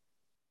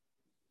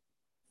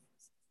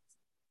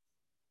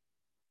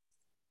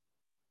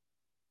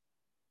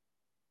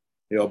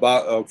 So in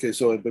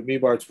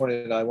Bamidbar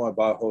 29:1,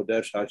 Ba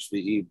Hodesh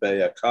Hashvi'i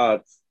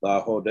Be'akad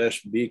La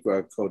Hodesh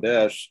Mikra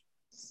Kodesh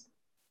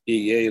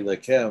Iye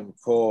Lekem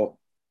Ko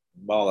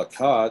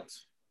Malakat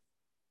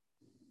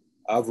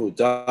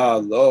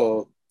Avudah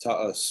Lo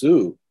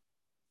Ta'asu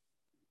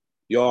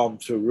Yom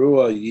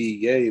Teruah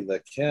Yiye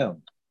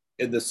Lekem.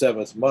 In the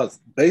 7th month.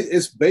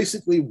 It's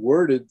basically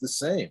worded the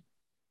same.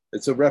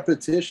 It's a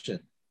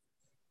repetition.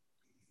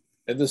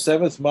 In the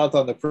 7th month,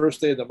 on the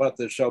first day of the month,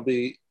 there shall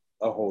be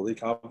a holy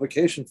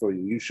convocation for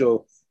you. You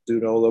shall do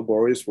no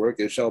laborious work.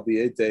 It shall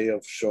be a day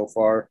of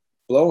shofar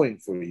blowing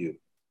for you.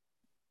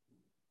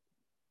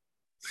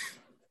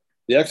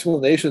 The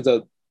explanations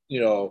of,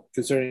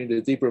 concerning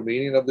the deeper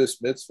meaning of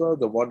this mitzvah,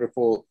 the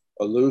wonderful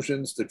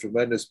allusions, the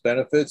tremendous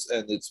benefits,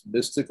 and its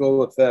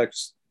mystical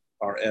effects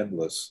are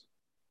endless.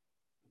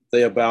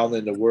 They abound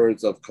in the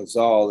words of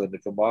Chazal, in the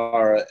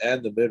Gemara,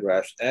 and the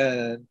Midrash,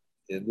 and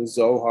in the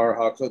Zohar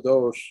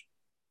HaKadosh,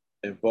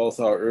 in both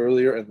our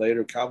earlier and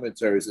later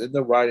commentaries, in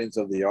the writings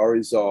of the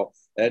Arizal,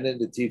 and in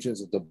the teachings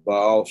of the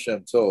Baal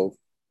Shem Tov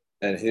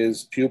and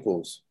his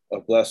pupils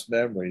of blessed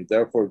memory.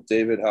 Therefore,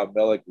 David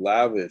HaMelech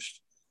lavished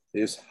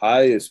his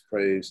highest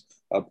praise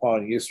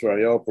upon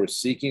Yisrael for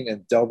seeking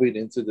and delving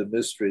into the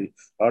mystery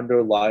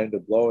underlying the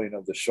blowing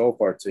of the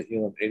shofar,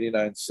 Tehillim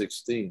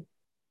 89:16.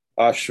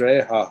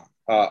 Ashrei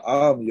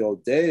Ha'am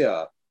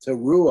Yodea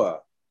Teruah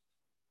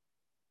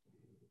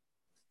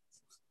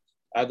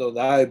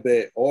Adonai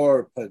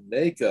Be'or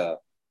Paneka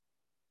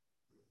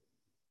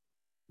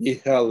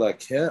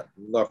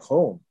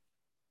Yihalakom.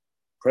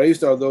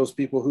 Praised are those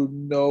people who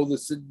know the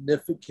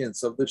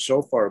significance of the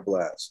shofar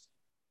blast.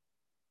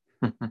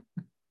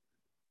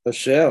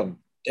 Hashem,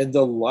 in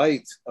the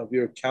light of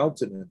your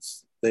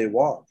countenance, they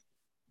walk.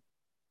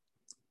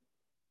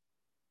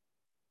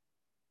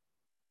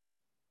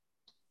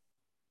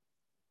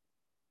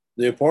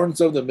 The importance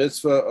of the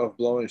mitzvah of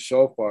blowing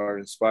shofar,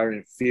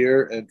 inspiring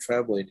fear and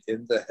trembling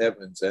in the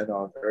heavens and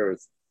on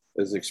earth,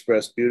 is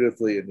expressed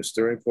beautifully in the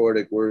stirring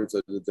poetic words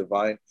of the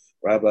divine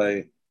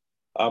Rabbi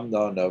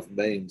Amnon of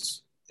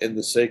Mainz in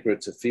the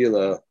sacred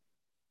Tefillah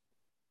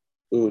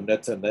U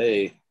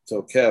Netanei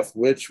Tokef,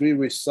 which we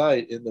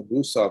recite in the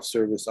Musaf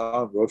service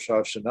on Rosh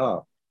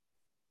Hashanah.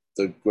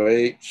 the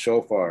great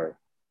shofar,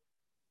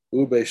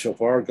 ube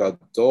shofar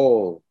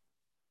gadol,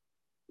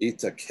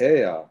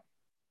 itakea,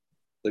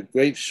 the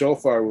great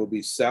shofar will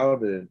be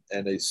sounded,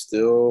 and a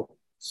still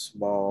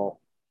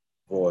small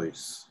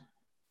voice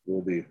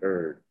will be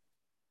heard.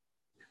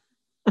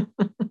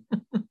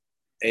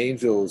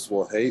 Angels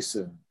will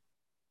hasten.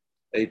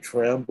 A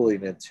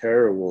trembling and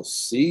terror will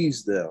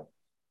seize them.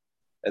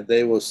 And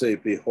they will say,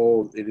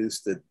 behold, it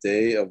is the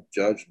day of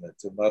judgment,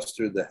 to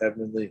muster the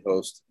heavenly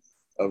host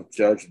of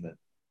judgment.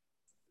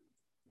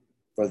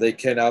 For they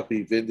cannot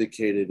be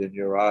vindicated in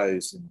your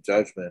eyes in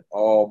judgment.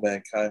 All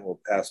mankind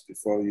will pass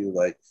before you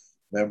like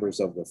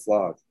members of the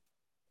flock.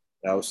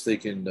 And I was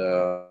thinking,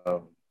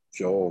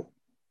 Joel,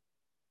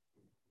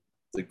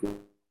 the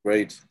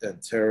great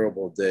and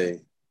terrible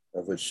day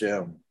of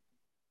Hashem.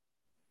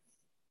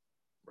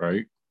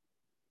 Right.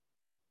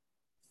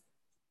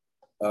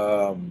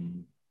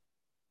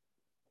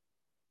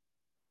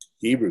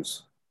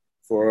 Hebrews,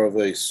 for of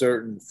a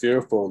certain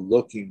fearful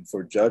looking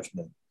for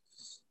judgment.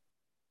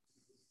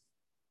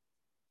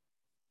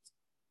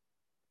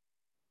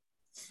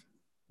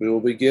 We will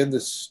begin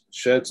to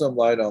shed some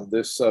light on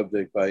this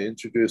subject by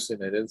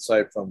introducing an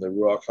insight from the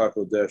Ruach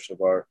HaKodesh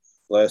of our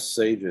blessed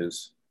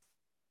sages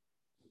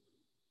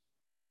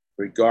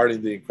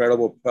regarding the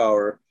incredible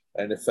power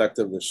and effect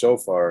of the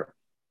shofar.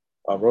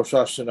 Rosh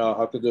Hashanah,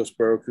 HaKadosh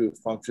Baruch Hu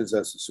functions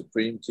as the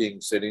supreme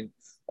king sitting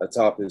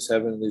atop his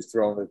heavenly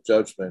throne of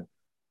judgment,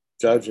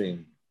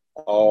 judging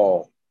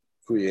all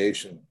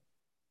creation.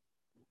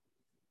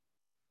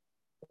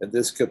 In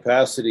this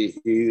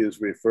capacity, he is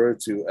referred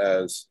to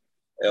as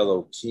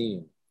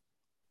Elohim.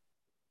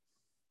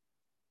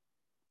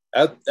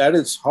 At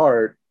its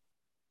heart,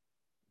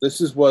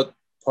 this is what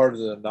part of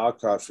the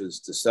Nakash's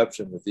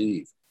deception with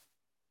Eve.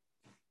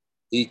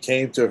 He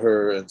came to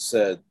her and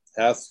said,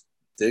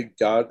 did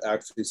God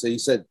actually say? He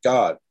said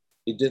God.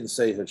 He didn't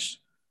say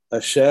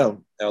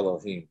Hashem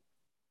Elohim.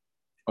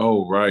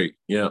 Oh, right.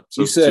 Yeah.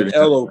 So he said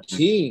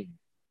Elohim,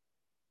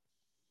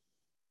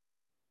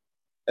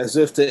 as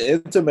if to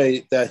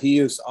intimate that he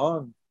is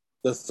on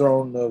the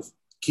throne of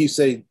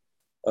Kisei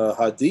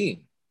Hadin.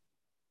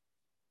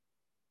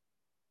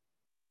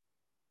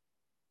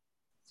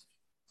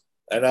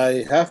 And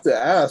I have to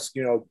ask,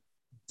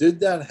 did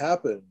that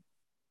happen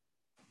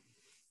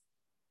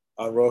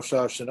on Rosh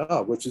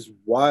Hashanah, which is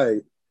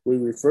why we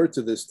refer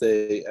to this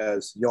day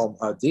as Yom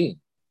Hadin,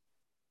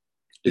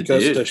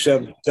 because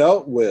Hashem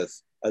dealt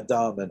with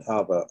Adam and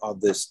Hava on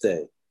this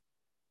day.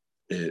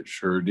 It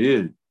sure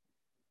did.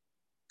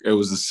 It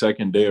was the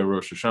second day of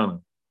Rosh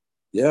Hashanah.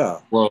 Yeah.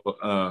 Well,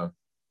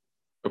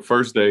 the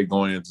first day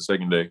going into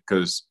second day,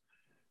 because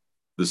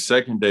the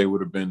second day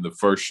would have been the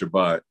first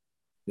Shabbat.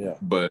 Yeah.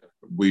 But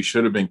we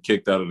should have been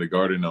kicked out of the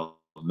garden on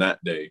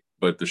that day,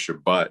 but the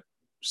Shabbat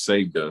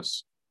saved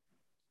us.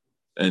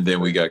 And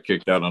then we got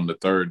kicked out on the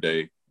third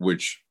day,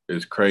 which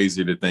is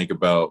crazy to think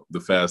about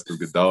the fast of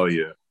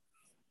Gedalia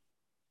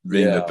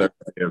being the third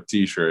day of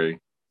Tishrei.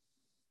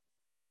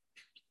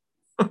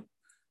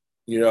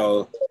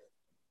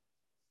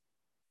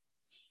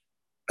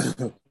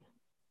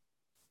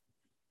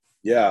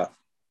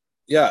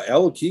 Yeah,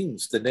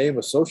 Elohim's the name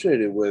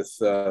associated with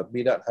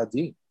Midat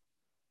Hadin.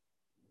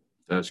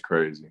 That's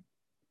crazy.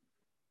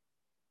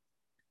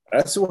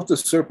 That's what the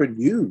serpent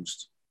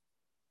used.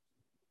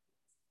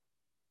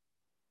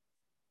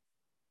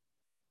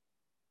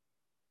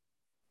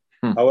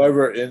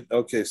 However, in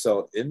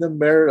the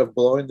merit of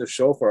blowing the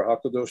shofar,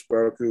 HaKadosh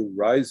Baruch Hu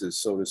rises,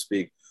 so to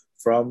speak,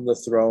 from the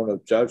throne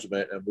of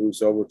judgment and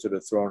moves over to the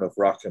throne of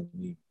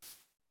Rachamim.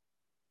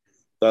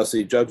 Thus,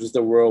 he judges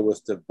the world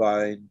with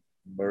divine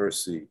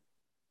mercy.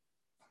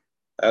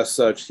 As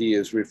such, he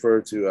is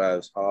referred to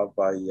as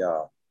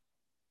Havaya,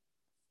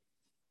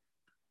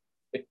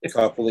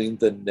 coupling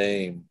the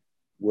name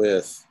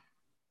with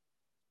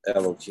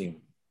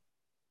Elohim.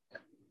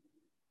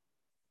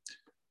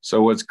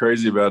 So what's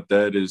crazy about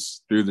that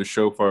is through the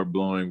shofar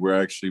blowing,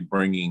 we're actually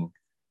bringing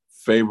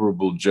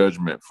favorable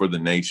judgment for the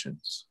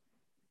nations,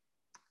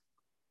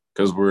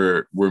 because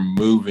we're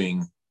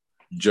moving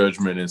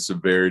judgment and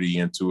severity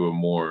into a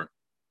more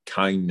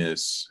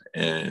kindness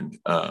and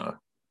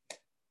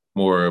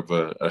more of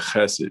a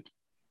chesed.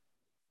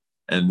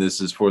 And this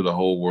is for the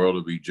whole world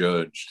to be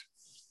judged.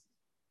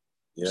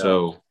 Yeah.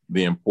 So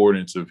the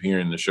importance of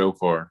hearing the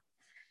shofar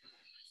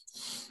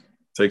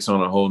takes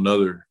on a whole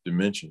nother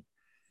dimension.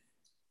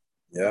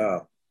 Yeah.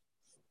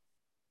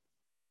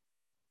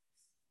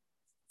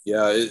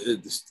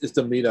 It's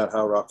the Midat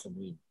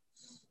HaRachamim.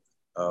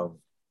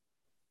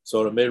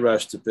 So the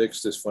Midrash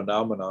depicts this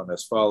phenomenon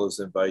as follows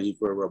in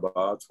Vayikra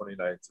Rabbah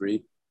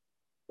 29:3.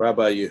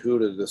 Rabbi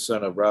Yehuda, the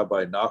son of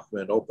Rabbi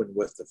Nachman, opened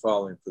with the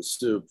following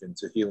pasuk in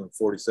Tehillim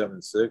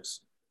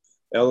 47:6.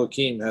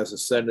 Elohim has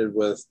ascended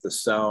with the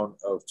sound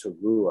of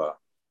teruah.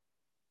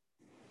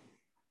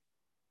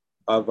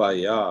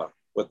 Havaya,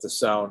 with the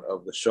sound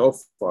of the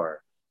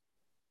shofar.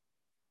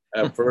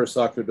 At first,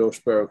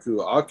 HaKadosh Baruch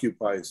Hu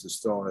occupies his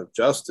throne of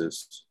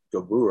justice,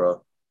 Gabura,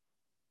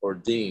 or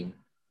Din,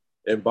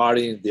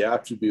 embodying the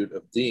attribute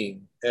of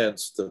Din.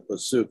 Hence, the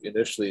pasuk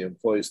initially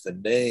employs the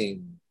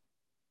name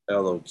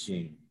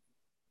Elohim,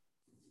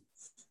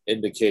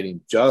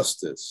 indicating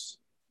justice.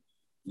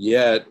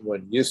 Yet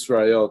when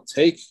Yisrael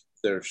take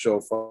their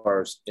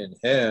shofars in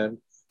hand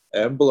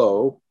and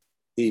blow,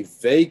 he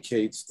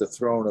vacates the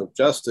throne of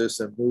justice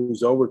and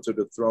moves over to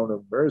the throne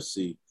of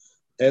mercy.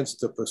 Hence,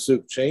 the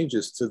pasuk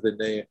changes to the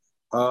name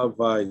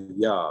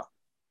Havayah,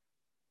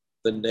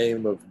 the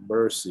name of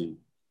mercy.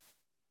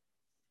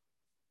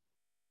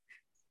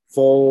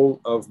 Full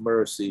of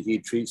mercy, he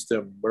treats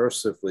them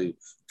mercifully,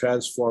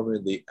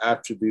 transforming the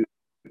attribute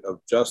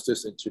of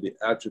justice into the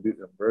attribute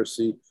of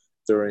mercy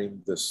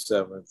during the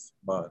 7th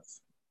month.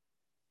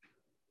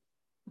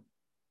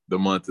 The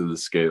month of the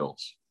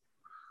scales.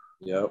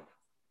 Yep.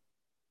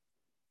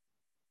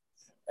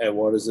 And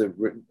what is it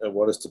written? And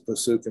what does the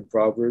pasuk in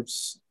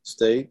Proverbs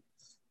state?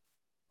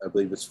 I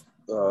believe it's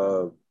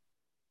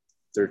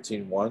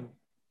 13:1.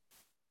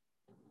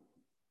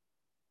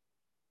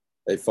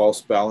 A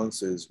false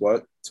balance is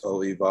what?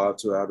 To'iva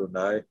to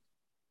Adonai,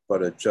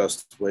 but a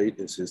just weight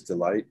is his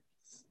delight.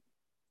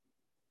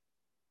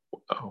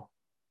 Oh.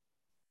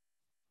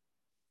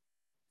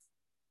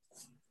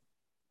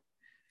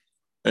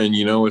 And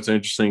you know what's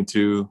interesting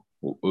too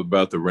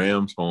about the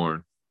ram's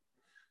horn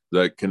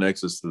that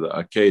connects us to the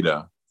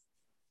Akedah?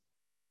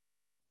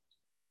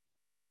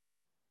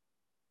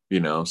 You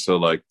know, so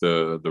like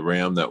the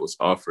ram that was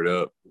offered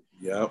up.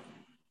 Yep.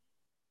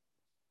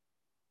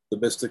 The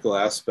mystical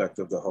aspect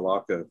of the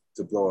halakha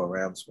to blow a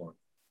ram's horn.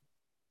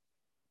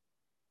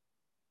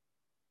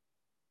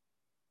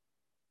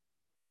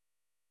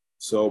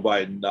 So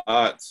by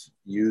not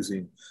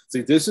using,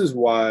 see, this is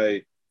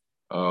why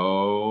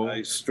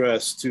I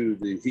stress to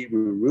the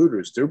Hebrew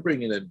rooters, they're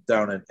bringing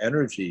down an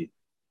energy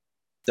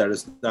that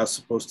is not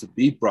supposed to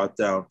be brought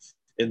down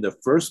in the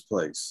first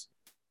place.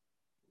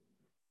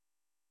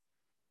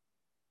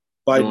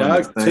 By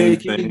not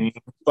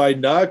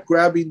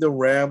grabbing the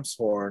ram's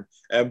horn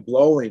and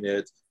blowing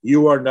it,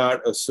 you are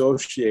not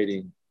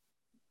associating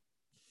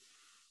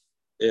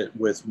it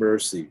with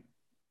mercy.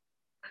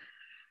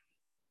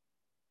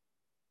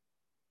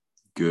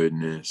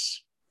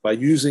 Goodness. By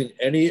using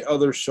any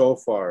other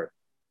shofar,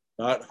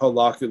 not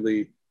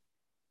halakhically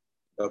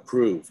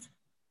approved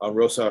on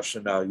Rosh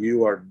Hashanah,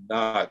 you are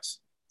not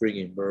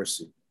bringing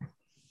mercy.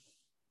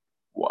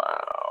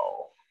 Wow.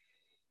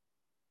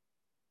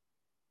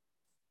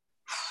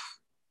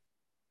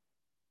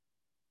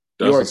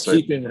 You are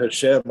keeping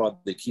Hashem on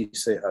the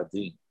Kisei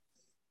Hadin.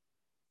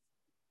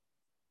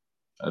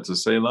 That's a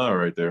Selah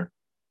right there.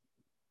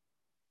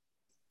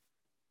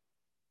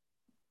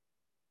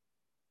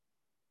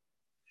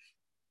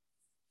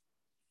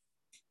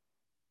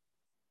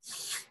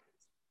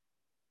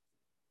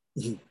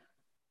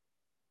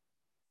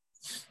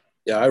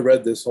 Yeah, I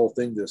read this whole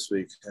thing this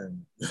week,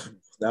 and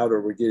now that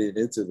we're getting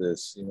into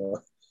this, you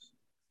know,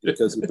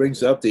 because it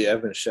brings up the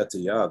Even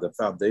Shetiyah, the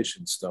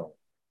foundation stone,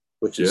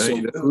 which is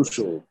so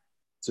crucial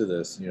to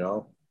this, you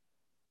know.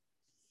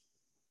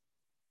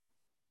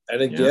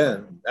 And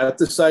again, at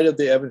the site of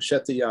the Even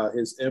Shetiyah,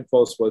 his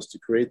impulse was to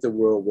create the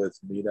world with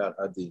Midat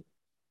Hadin.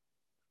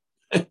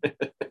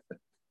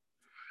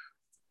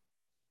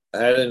 I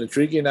had an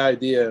intriguing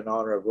idea in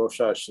honor of Rosh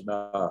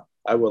Hashanah.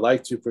 I would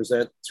like to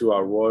present to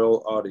our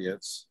royal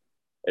audience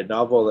a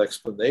novel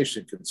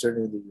explanation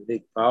concerning the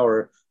unique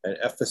power and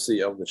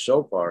efficacy of the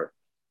shofar.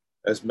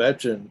 As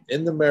mentioned,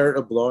 in the merit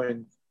of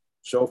blowing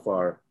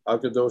shofar,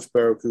 HaKadosh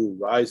Baruch Hu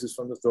rises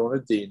from the throne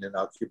of Din and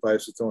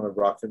occupies the throne of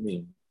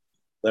Rachamim.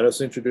 Let us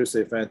introduce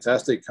a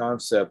fantastic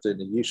concept in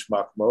the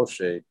Yishmak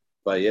Moshe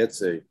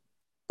Vayetze,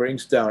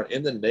 brings down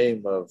in the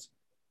name of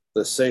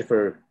the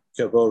Sefer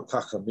Kavod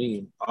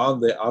Chachamim on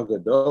the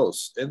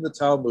Agados in the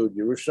Talmud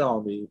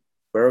Yerushalmi,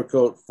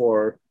 Barakot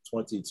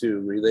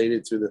 4:22,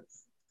 related to the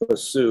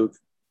Pasuk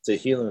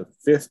Tehillim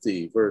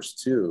 50, verse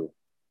 2.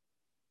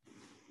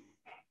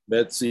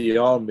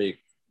 Metzion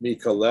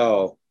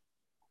Mikalel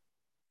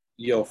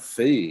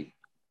Yofi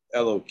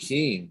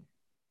Elohim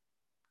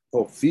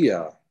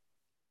Pophia.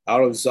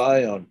 Out of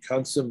Zion,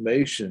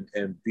 consummation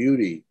and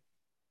beauty,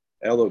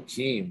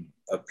 Elohim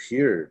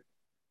appeared.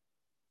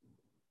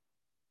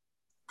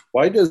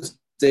 Why does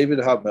David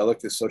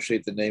HaMelech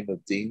associate the name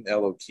of Din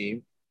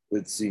Elohim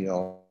with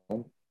Zion?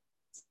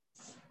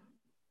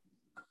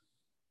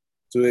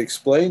 To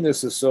explain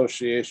this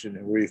association,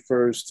 it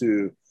refers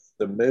to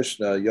the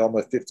Mishnah,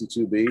 Yoma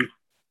 52b,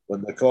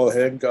 when the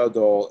Kohen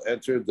Gadol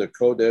entered the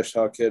Kodesh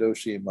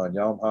HaKedoshim on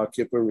Yom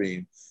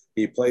HaKippurim,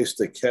 he placed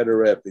the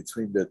Keteret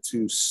between the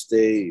two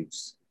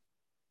staves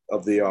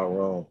of the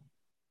Aron.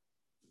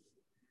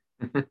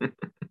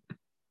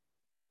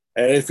 And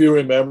if you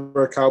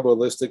remember,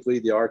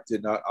 Kabbalistically, the ark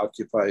did not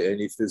occupy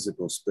any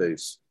physical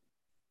space.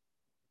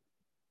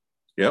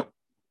 Yep.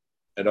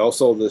 And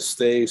also the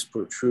staves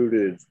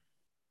protruded.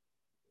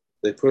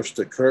 They pushed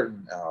the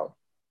curtain out.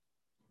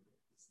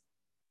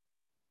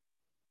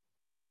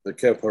 The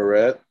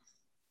Kepharet.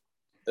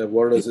 And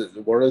what does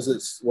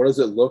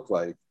it look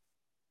like?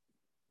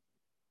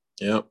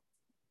 Yep.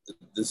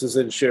 This is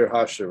in Shir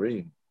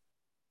HaShirim.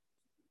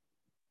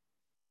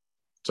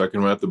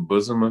 Talking about the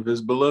bosom of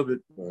his beloved.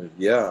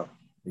 Yeah,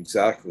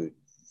 exactly.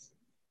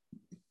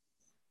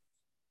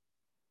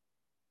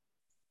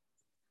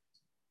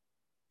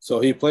 So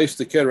he placed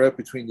the Keret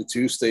between the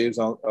two staves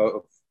of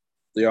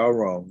the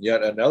Aron.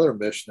 Yet another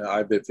Mishnah,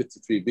 Ibid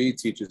 53b,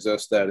 teaches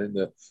us that in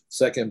the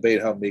second Beit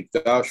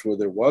HaMikdash, where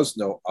there was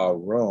no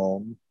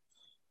Aron,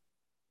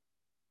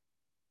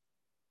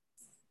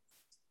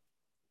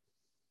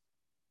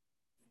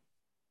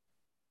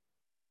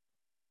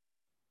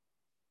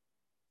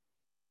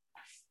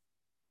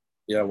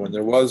 when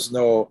there was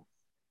no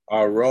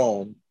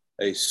Aron,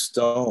 a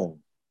stone,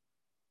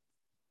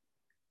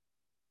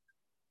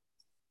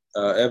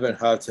 Evan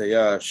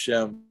Hataya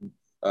Shem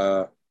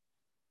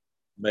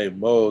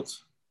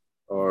Memot,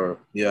 or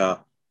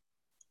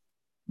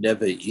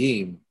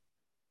Nevi'im,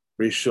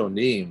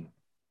 Rishonim,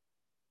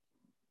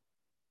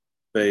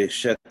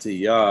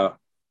 Be'shetiyah,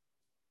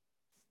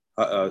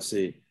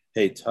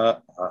 Hate,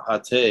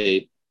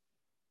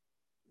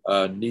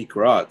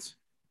 Nikrat.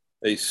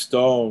 A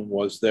stone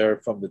was there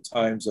from the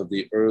times of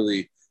the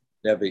early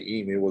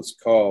Nevi'im. It was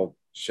called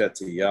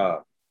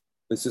Shetiyah.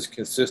 This is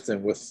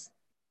consistent with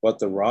what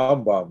the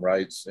Rambam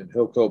writes in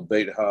Hilkot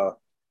Beit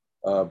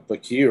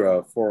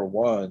HaBakira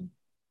 4:1.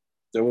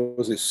 There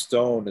was a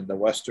stone in the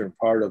western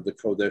part of the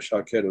Kodesh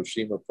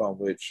HaKedoshim upon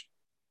which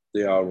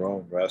the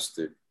Aron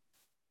rested.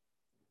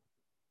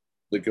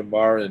 The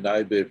Gemara in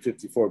Ibid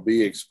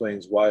 54b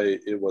explains why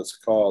it was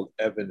called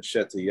Evan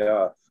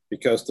Shetiyah,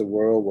 because the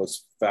world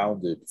was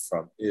founded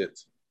from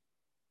it.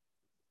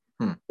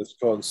 This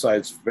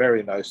coincides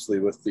very nicely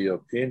with the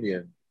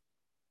opinion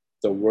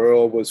the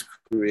world was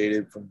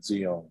created from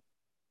Zion.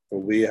 For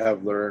we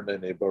have learned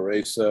in a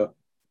Beresa,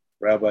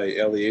 Rabbi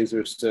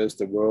Eliezer says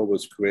the world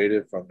was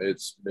created from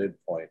its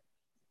midpoint.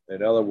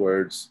 In other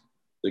words,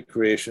 the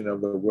creation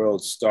of the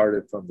world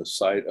started from the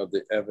site of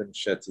the Evan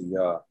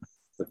Shetiyah,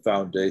 the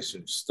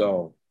foundation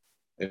stone.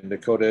 In the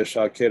Kodesh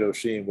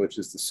HaKedoshim, which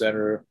is the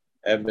center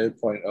and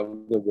midpoint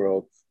of the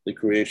world, the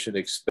creation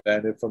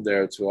expanded from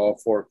there to all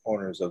four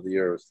corners of the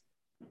earth.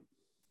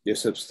 You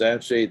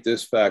substantiate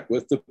this fact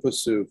with the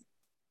pasuk,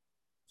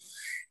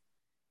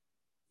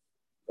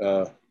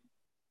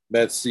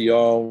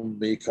 Metzion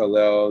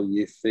Mikalel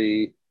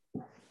Yifi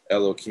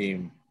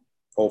Elokim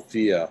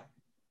Hofia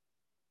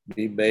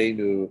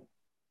Mimenu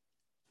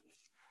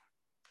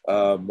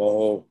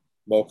Mokalel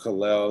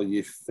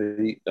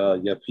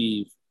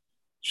Yapiv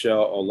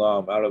Shel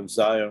Olam. Out of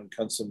Zion,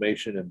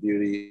 consummation and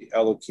beauty,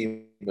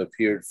 Elohim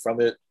appeared from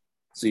it.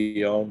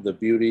 Zion, the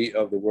beauty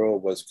of the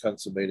world, was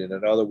consummated.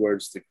 In other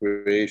words, the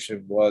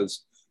creation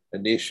was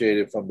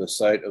initiated from the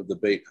site of the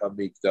Beit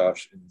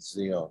HaMikdash in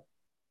Zion.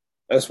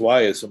 That's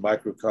why it's a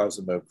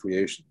microcosm of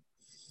creation.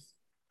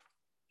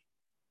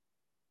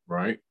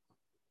 Right.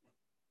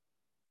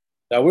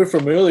 Now we're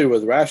familiar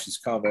with Rashi's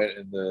comment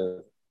in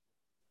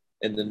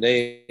the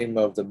name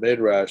of the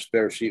Midrash,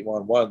 Bereshit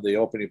 1:1, the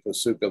opening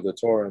pasuk of the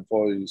Torah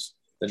employs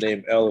the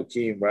name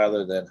Elohim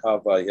rather than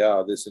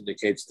Havayah. This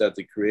indicates that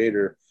the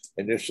Creator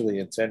initially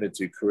intended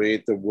to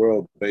create the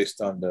world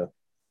based on the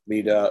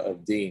Midah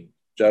of Din,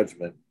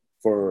 judgment.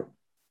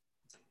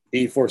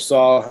 He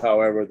foresaw,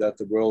 however, that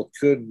the world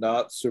could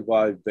not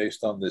survive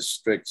based on this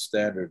strict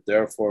standard.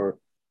 Therefore,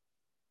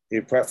 he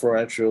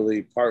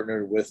preferentially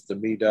partnered with the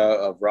Midah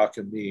of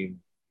Rakamim,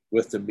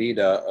 with the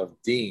Midah of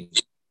Din.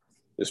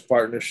 This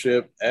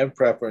partnership and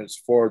preference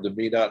for the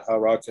Midat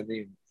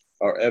HaRakamim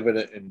are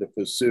evident in the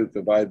pasuk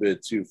of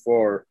Ibid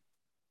 2:4.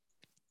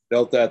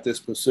 Note that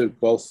this pasuk,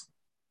 both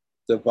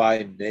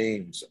divine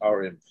names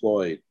are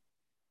employed.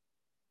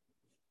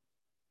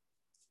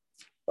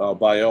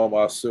 Bayom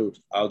Asut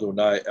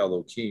Adonai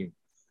Elohim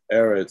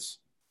Eretz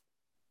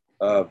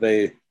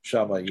Ve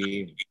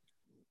Shamayim.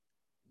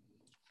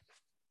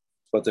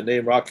 But the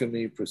name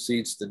Rakamim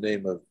precedes the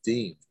name of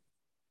Din.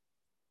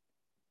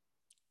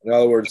 In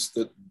other words,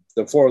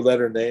 the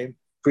four-letter name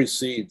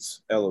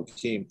precedes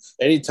Elohim.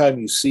 Anytime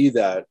you see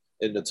that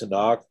in the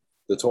Tanakh,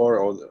 the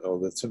Torah or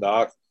the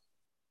Tanakh,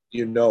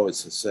 you know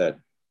it's Hesed.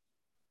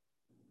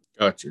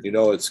 Gotcha. You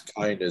know it's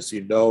kindness.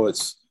 You know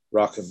it's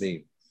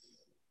Rakamim.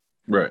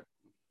 Right.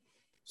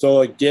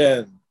 So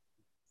again,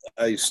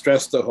 I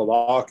stress the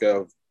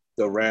halakha of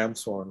the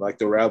ram's horn like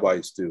the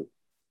rabbis do.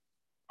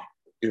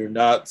 You're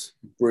not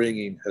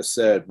bringing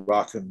Hesed,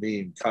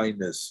 Rakamim,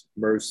 kindness,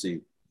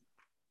 mercy,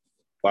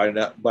 by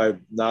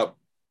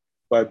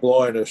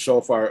blowing a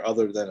shofar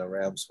other than a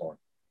ram's horn,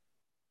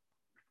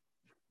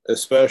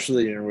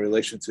 especially in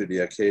relation to the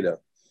Akedah.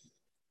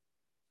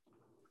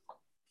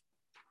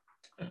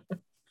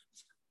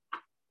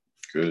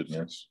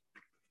 Goodness.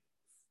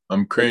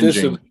 I'm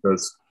cringing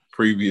because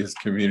previous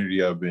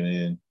community I've been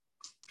in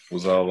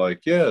was all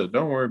like, yeah,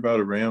 don't worry about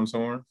a ram's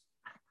horn.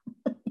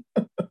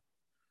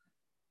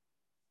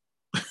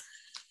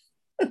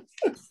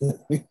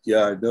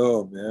 Yeah, I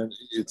know, man.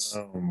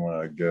 Oh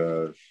my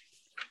gosh.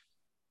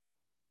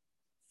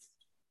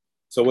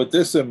 So with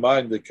this in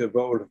mind, the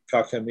Kavod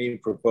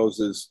Kakamim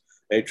proposes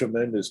a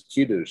tremendous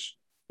kiddush.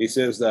 He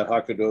says that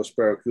Hakadosh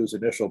Baruch Hu's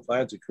initial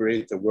plan to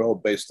create the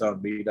world based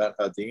on Midat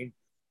Hadin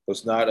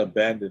was not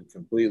abandoned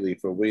completely,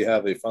 for we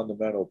have a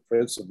fundamental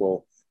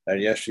principle in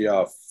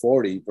Yeshayah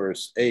 40,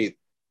 verse 8.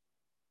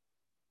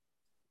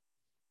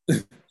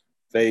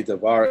 Ve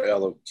davar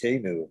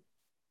Elokeinu,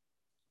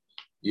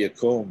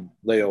 Yakum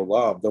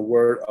Leolam, the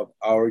word of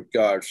our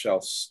God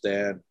shall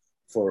stand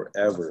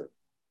forever.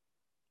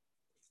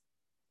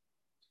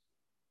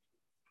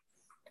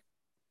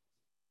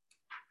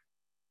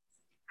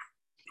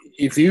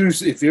 If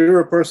you're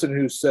a person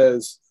who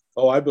says,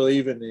 "Oh, I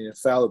believe in the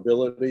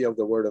infallibility of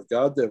the word of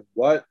God," then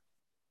what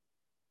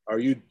are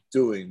you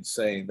doing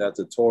saying that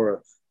the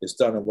Torah is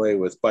done away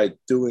with? By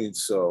doing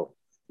so,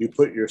 you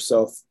put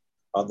yourself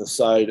on the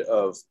side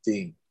of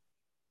Din.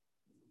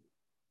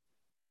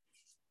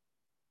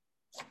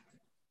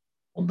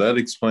 Well, that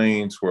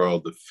explains where all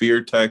the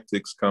fear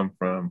tactics come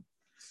from.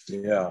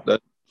 Yeah.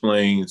 That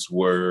explains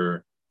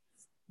where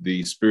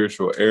the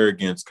spiritual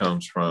arrogance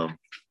comes from.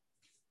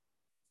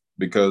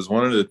 Because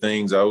one of the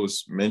things I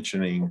was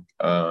mentioning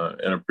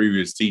in a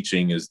previous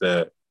teaching is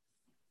that,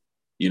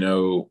 you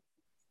know,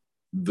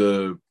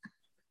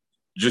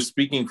 just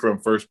speaking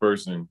from first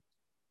person,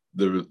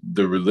 the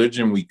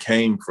religion we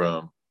came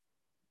from,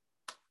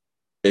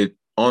 it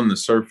on the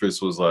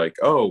surface was like,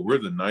 oh, we're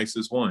the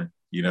nicest one,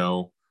 you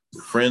know,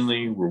 we're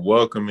friendly, we're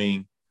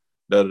welcoming,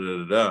 da da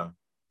da da.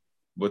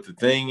 But the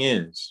thing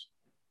is,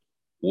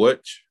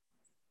 what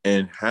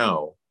and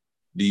how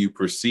do you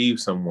perceive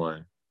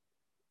someone,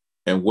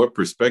 and what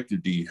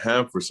perspective do you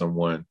have for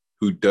someone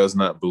who does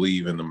not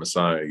believe in the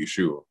Messiah,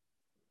 Yeshua?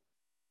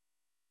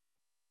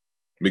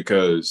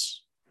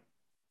 Because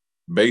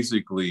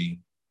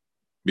basically,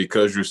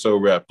 because you're so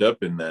wrapped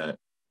up in that,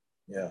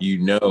 you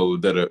know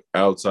that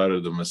outside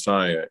of the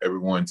Messiah,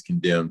 everyone's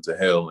condemned to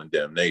hell and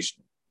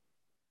damnation.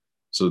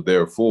 So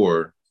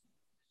therefore,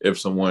 if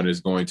someone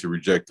is going to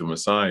reject the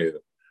Messiah,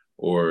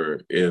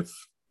 or if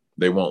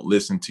they won't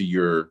listen to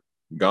your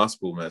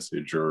gospel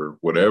message or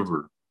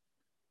whatever,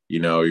 you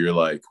know, you're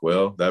like,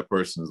 well, that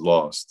person's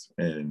lost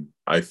and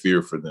I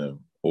fear for them.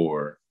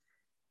 Or,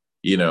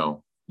 you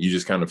know, you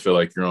just kind of feel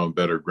like you're on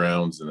better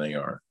grounds than they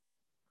are.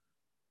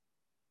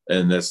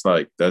 And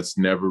that's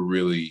never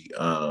really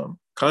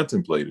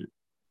contemplated.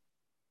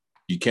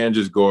 You can't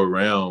just go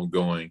around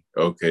going,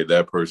 okay,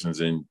 that person's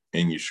in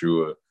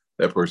Yeshua,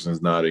 that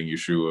person's not in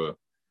Yeshua.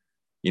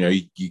 You know,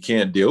 you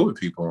can't deal with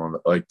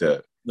people like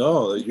that.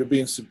 No, you're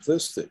being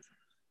simplistic.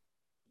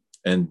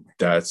 And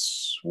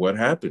that's what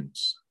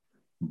happens.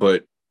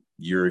 But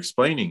you're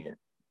explaining it.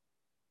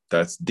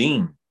 That's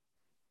Din.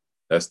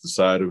 That's the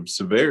side of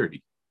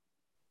severity.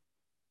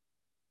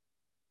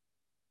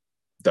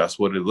 That's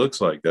what it looks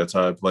like. That's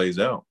how it plays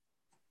out.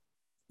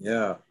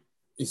 Yeah.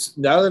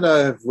 Now that I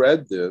have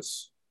read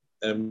this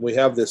and we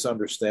have this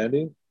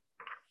understanding,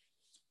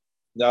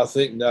 now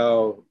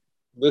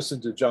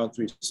listen to John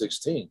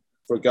 3:16.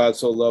 For God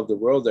so loved the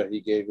world that he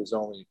gave his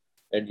only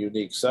and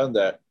unique son,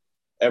 that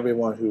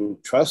everyone who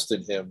trusts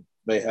in him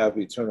may have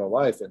eternal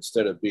life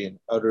instead of being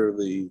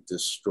utterly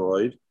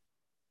destroyed.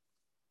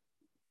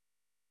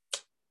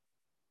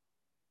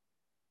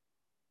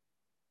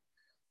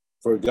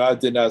 For God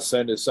did not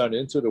send his son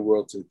into the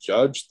world to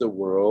judge the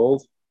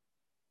world.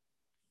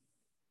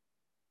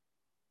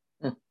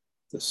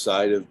 The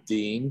side of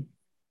Din.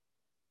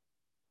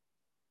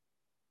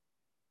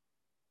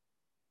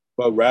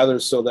 But rather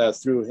so that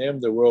through him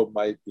the world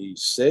might be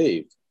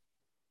saved.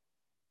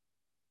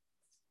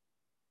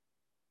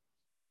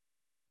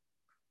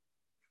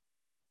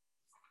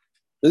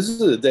 This is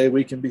the day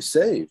we can be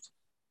saved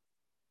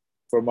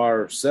from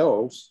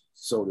ourselves,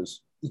 so to,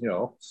 you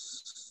know.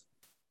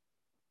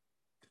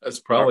 That's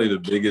probably the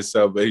biggest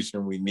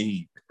salvation we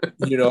need.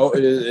 You know,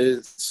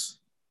 it's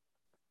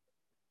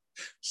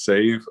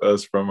save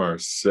us from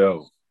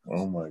ourselves.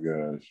 Oh my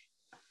gosh.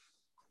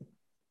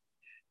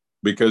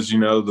 Because, you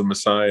know, the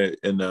Messiah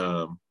in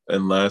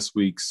last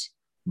week's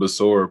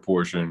Besora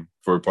portion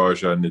for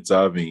Parsha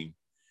Nitzavim,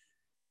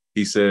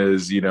 he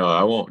says, you know,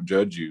 I won't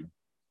judge you.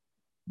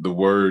 The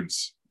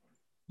words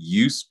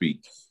you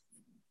speak,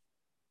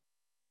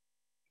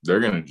 they're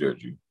going to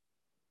judge you.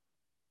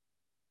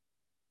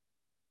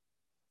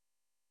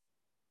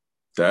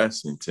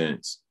 That's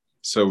intense.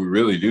 So we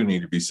really do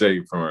need to be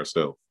saved from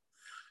ourselves.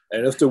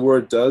 And if the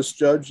word does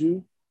judge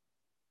you,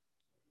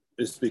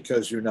 it's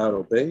because you're not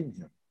obeying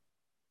him.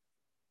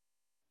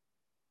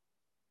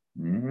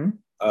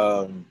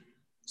 Mm-hmm.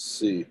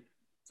 See,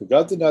 for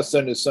God did not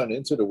send his son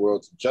into the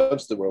world to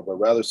judge the world, but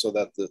rather so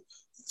that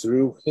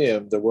through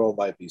him the world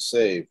might be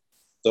saved.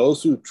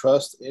 Those who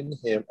trust in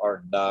him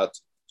are not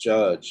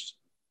judged.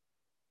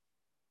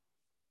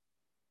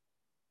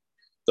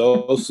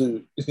 Those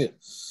who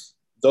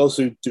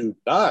do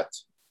not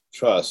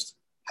trust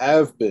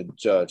have been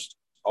judged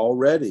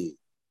already,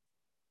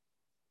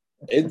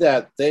 in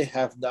that they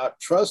have not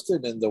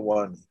trusted in the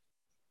one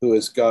who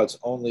is God's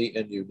only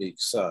and unique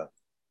son.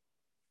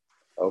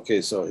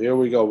 Okay, so here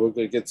we go.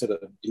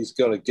 He's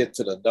going to get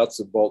to the nuts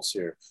and bolts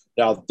here.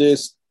 Now,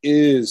 this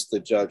is the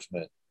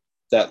judgment,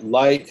 that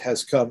light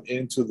has come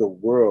into the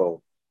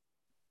world,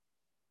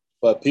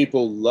 but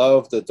people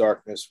love the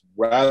darkness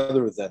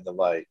rather than the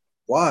light.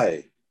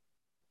 Why?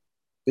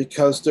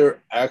 Because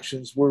their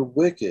actions were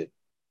wicked.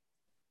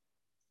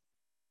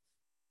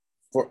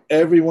 For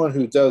everyone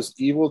who does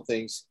evil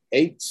things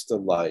hates the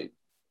light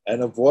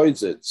and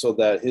avoids it, so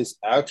that his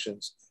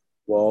actions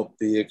won't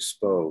be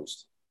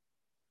exposed.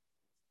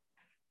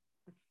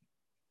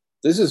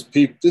 This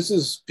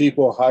is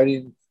people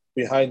hiding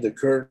behind the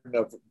curtain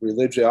of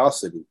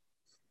religiosity.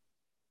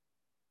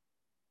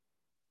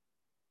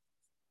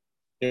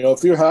 You know,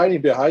 if you're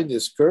hiding behind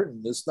this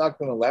curtain, it's not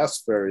going to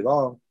last very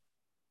long,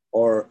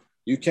 or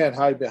you can't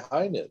hide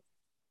behind it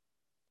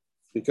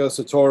because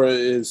the Torah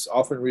is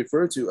often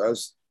referred to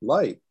as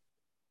light.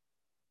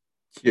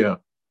 Yeah.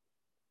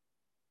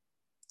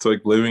 It's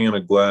like living in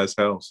a glass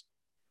house.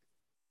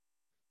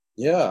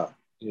 Yeah,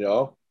 you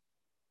know.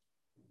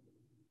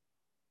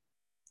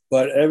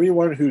 But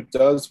everyone who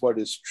does what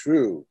is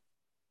true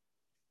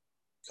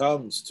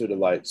comes to the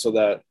light so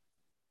that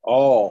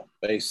all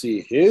may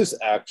see his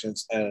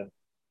actions, and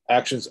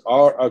actions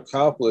are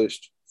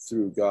accomplished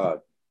through God.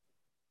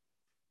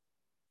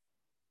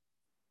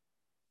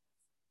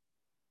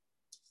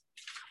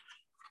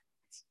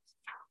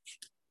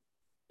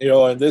 You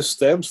know, and this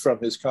stems from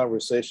his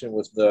conversation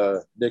with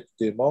the Nick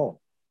Dimon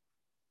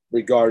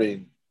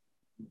regarding,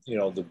 you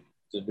know, the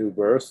new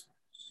birth.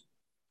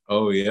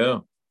 Oh, yeah.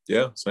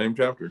 Yeah, same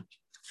chapter.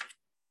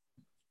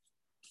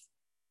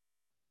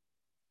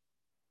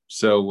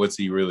 So what's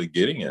he really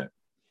getting at?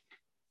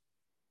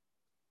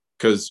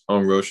 Because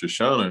on Rosh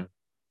Hashanah,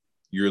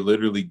 you're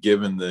literally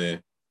given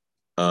the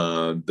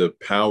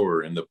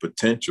power and the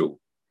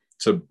potential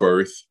to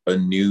birth a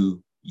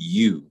new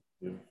you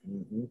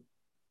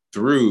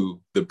through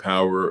the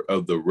power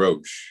of the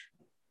Rosh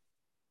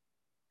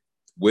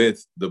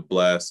with the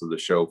blast of the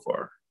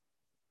shofar.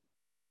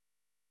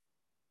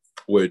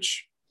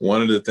 Which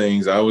one of the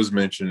things I was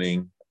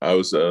mentioning, I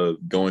was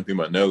going through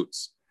my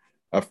notes.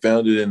 I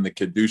found it in the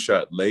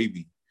Kedushat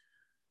Levi,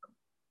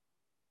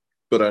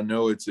 but I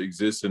know it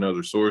exists in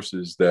other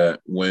sources that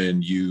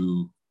when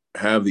you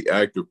have the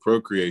act of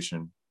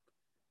procreation,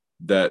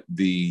 that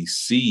the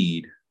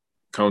seed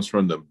comes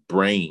from the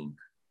brain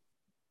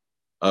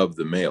of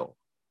the male.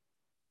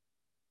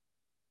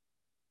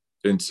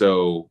 And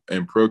so,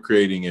 in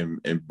procreating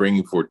and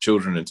bringing forth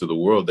children into the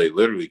world, they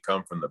literally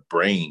come from the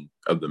brain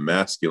of the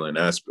masculine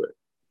aspect,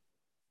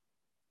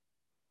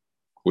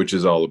 which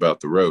is all about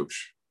the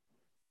Rosh,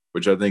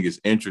 which I think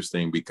is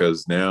interesting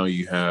because now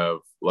you have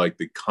like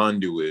the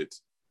conduit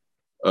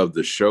of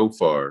the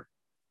shofar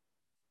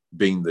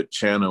being the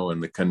channel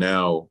and the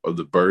canal of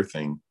the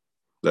birthing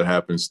that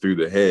happens through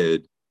the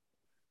head,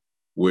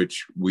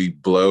 which we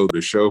blow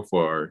the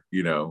shofar,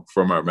 you know,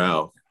 from our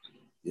mouth.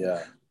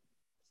 Yeah.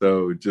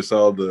 So just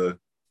all the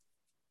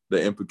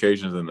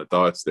implications and the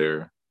thoughts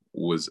there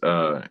was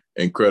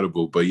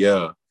incredible. But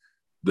yeah,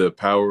 the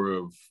power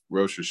of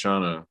Rosh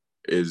Hashanah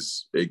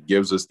is it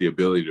gives us the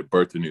ability to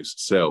birth a new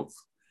self.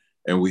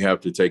 And we have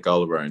to take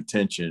all of our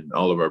intention,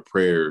 all of our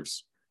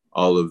prayers,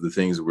 all of the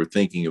things that we're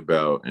thinking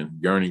about and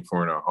yearning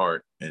for in our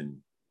heart, and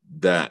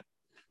that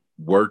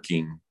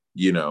working,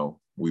 you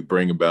know, we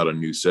bring about a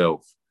new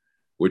self,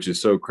 which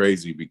is so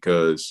crazy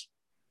because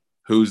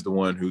who's the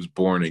one who's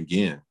born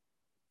again?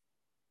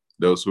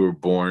 Those who are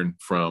born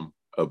from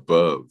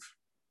above.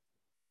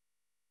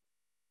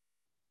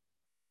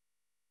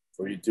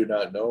 For you do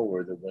not know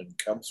where the wind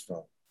comes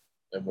from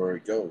and where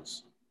it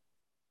goes.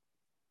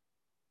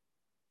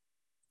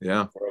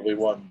 Yeah. For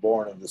everyone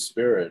born of the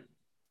Spirit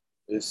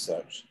is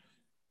such.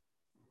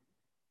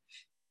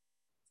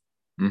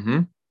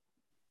 Mm-hmm.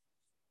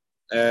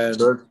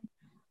 And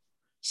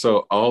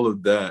so all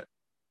of that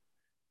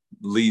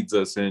leads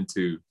us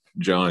into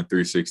John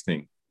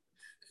 3:16.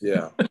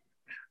 Yeah.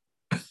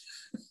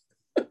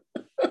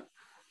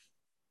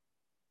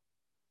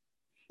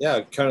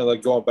 Yeah, kind of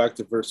like going back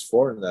to verse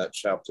 4 in that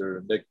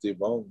chapter, Nick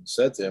Dimon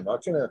said to him, how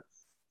can a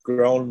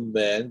grown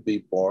man be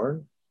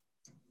born?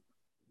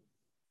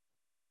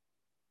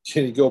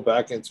 Can he go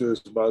back into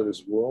his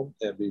mother's womb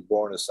and be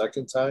born a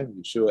second time?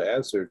 Yeshua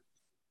answered,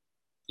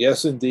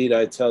 yes, indeed,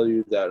 I tell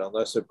you that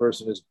unless a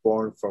person is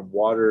born from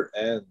water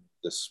and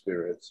the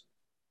Spirit,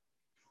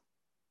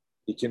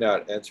 he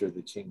cannot enter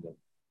the kingdom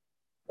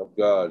of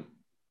God.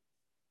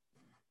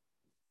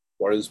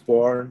 What is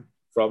born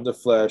from the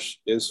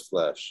flesh is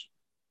flesh.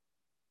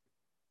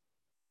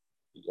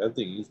 I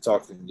think he's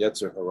talking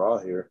Yetzer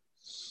Hara here.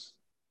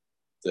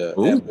 The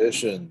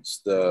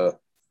ambitions,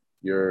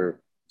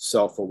 your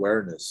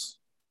self-awareness.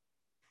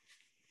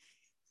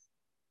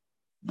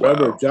 Wow.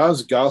 Remember,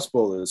 John's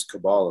gospel is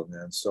Kabbalah,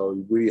 man.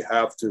 So we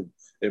have to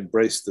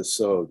embrace the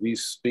soul.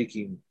 He's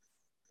speaking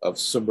of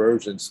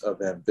submergence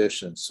of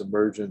ambition,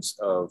 submergence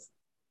of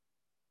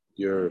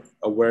your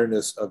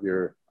awareness of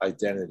your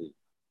identity,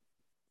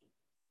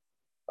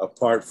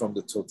 apart from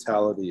the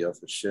totality of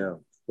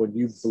Hashem. When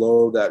you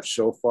blow that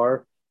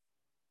shofar,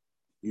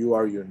 you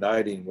are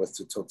uniting with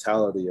the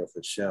totality of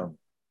Hashem.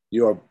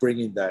 You are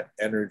bringing that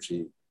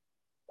energy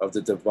of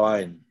the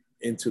divine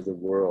into the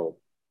world.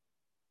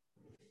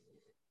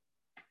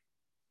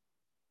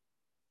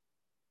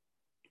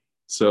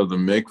 So the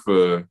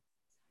mikveh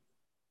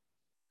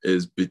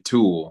is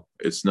bitul,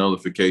 it's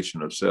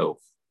nullification of self.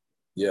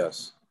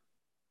 Yes.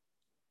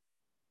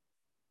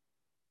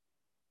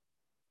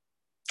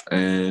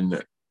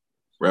 And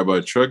Rabbi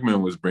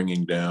Trugman was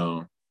bringing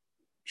down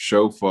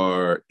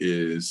shofar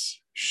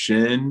is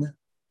Shin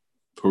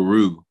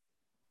Peru,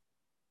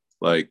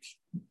 like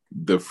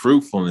the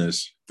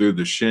fruitfulness through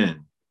the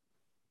Shin,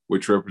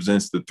 which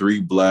represents the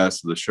three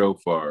blasts of the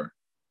shofar,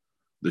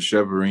 the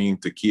Shevarim,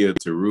 Tekiah,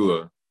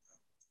 Teruah,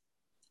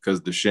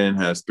 because the Shin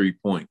has 3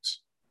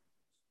 points,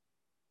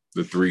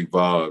 the 3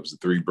 valves, the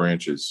 3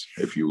 branches,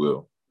 if you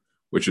will,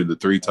 which are the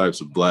 3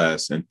 types of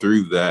blasts. And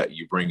through that,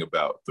 you bring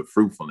about the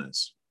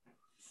fruitfulness,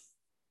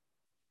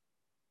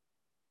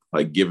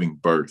 like giving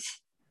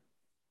birth.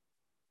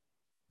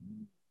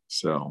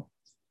 So,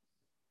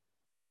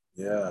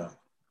 yeah.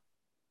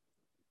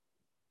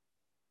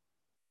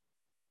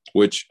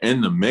 Which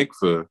in the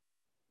mikveh,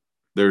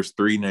 there's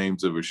 3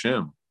 names of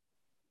Hashem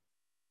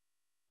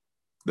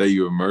that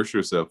you immerse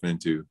yourself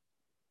into.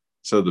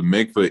 So the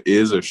mikveh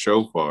is a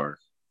shofar,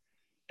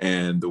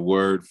 and the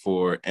word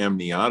for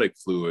amniotic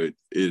fluid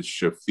is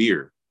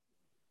shafir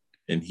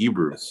in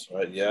Hebrew. That's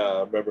right. Yeah,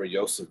 I remember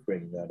Yosef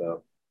bringing that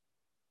up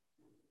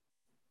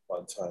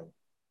one time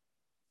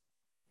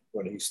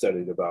when he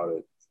studied about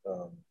it.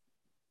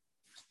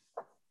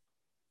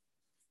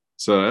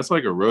 So that's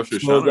like a Rosh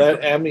Hashanah. So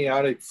that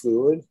amniotic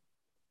fluid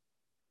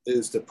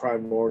is the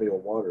primordial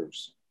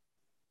waters.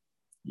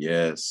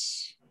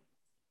 Yes.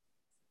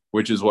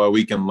 Which is why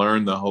we can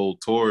learn the whole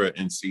Torah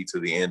and see to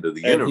the end of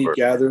the and universe.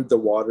 He gathered the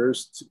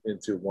waters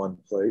into one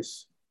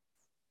place.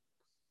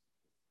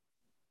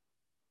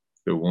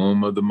 The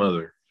womb of the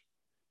mother.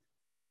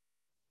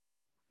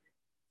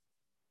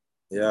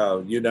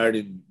 Yeah,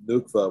 uniting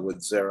Nukva with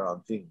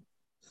Zeranpin.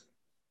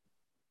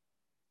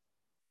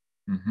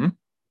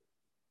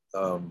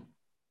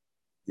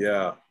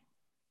 Yeah.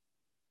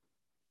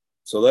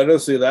 So let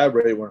us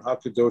elaborate. When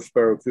HaKadosh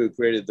Baruch Hu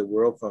created the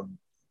world from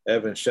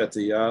Evan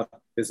Shetiyah,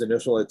 his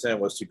initial intent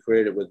was to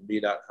create it with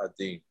Midat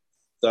Hadin.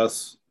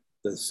 Thus,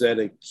 the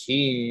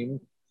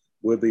Zedekim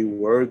would be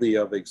worthy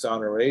of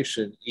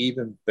exoneration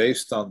even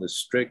based on the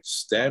strict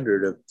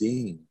standard of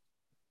Deen.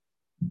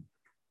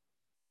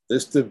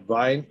 This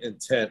divine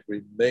intent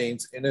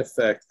remains in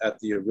effect at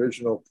the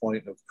original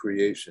point of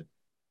creation,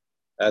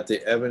 at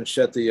the Evan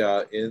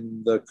Shetiyah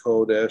in the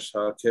Kodesh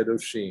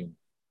HaKedoshim.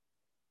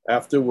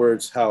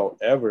 Afterwards,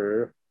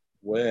 however,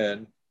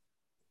 when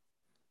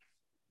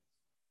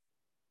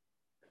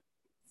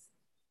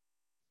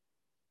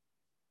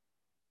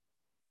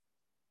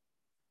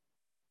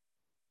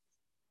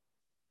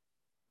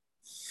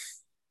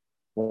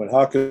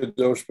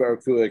HaKadosh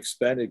Baruch Hu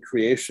expanded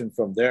creation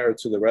from there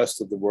to the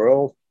rest of the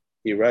world,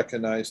 he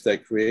recognized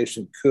that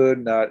creation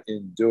could not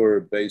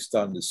endure based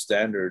on the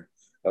standard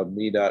of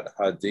Midat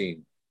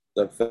Hadin.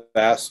 The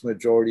vast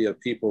majority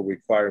of people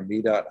require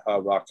Midat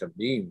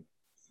HaRakamim.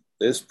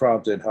 This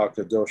prompted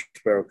HaKadosh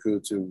Baruch Hu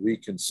to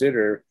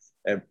reconsider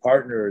and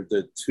partner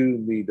the 2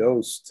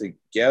 Midos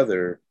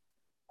together.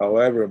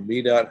 However,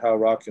 Midat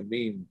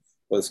HaRakamim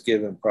was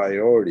given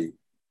priority.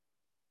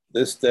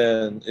 This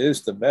then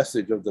is the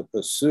message of the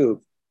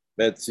Pasuk,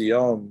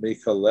 Metzion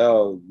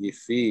Michalel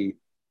Yifi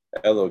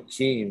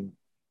Elokim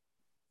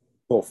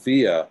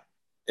Pophia.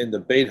 In the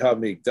Beit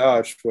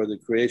HaMikdash, where the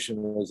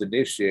creation was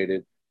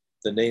initiated,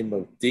 the name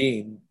of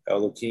Din,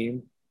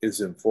 Elokim,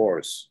 is in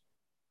force.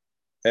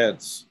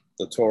 Hence,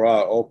 the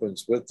Torah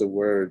opens with the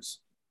words,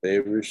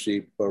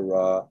 Bereshit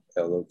bara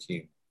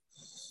Elokim.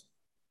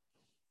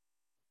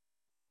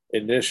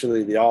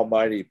 Initially, the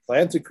Almighty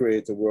planned to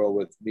create the world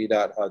with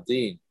Midat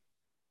Hadin.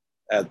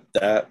 At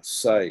that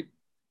site,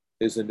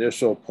 his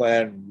initial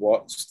plan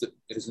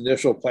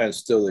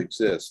still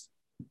exists.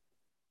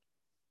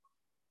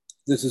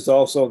 This is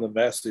also the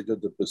message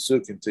of the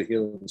Pasuk in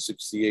Tehillim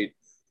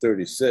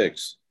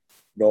 68:36.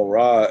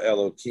 Norah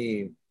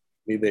Elokim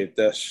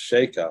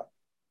mimedesheka.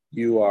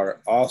 You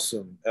are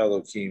awesome,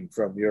 Elokim,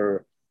 from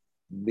your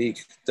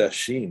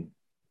Mikdashim.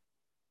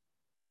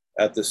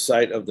 At the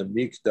site of the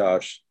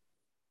Mikdash,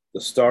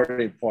 the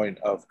starting point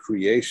of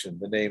creation,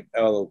 the name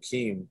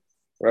Elokim,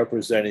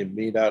 representing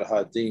Midat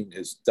Hadin,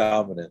 is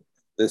dominant.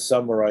 This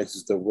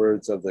summarizes the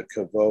words of the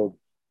Kavod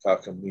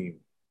Kakamim.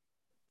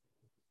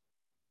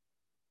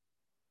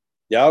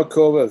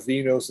 Yaakov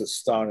Avinu's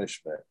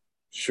astonishment.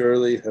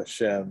 Surely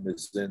Hashem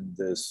is in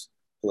this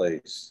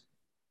place.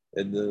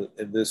 In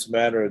this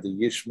manner, the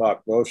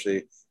Yishmak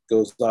Moshe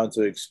goes on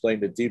to explain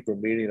the deeper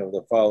meaning of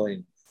the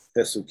following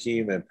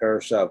Pesukim and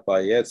Parashat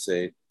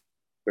Vayetze,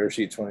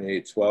 Bereshit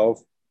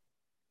 28:12.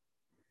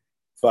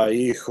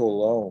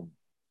 Vayicholom,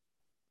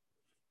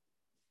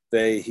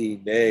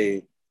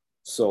 Vehine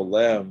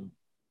Solem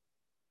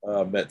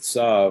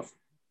Metzav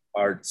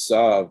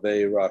Artza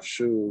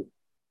Ve'Rashu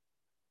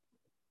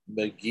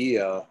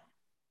Megia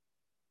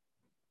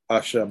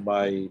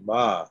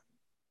Hashemayma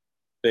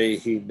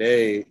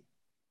Vehine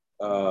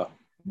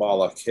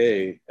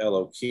Malake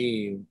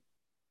Elokim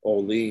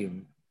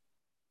Olim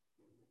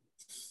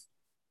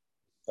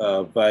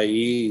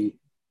Vayi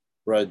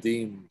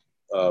Radim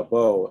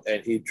Bo,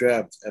 and he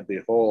dreamt, and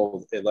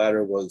behold, a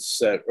ladder was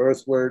set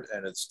earthward,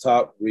 and its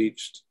top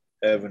reached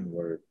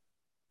heavenward.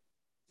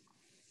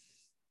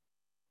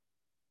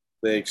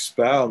 They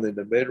expound in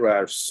the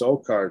Midrash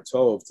Sokar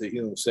Tov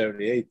Tehillim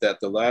 78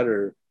 that the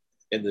ladder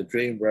in the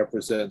dream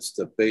represents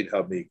the Beit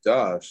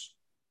HaMikdash,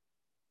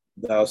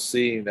 now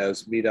seen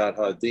as Midat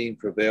Hadin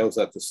prevails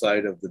at the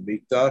site of the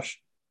Mikdash,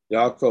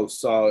 Yaakov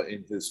saw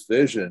in his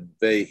vision,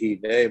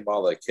 Vehine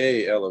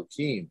Malakei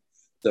Elohim,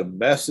 the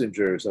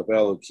messengers of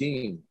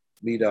Elohim,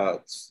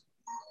 Midat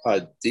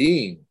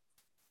Hadin,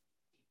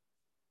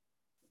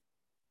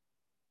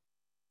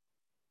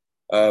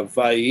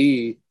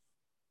 Vai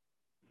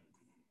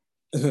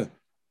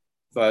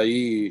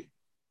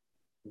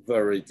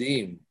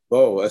Varidim,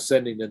 bow,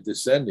 ascending and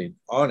descending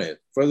on it.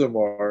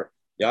 Furthermore,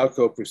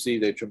 Yaakov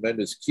perceived a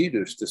tremendous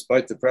kiddush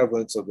despite the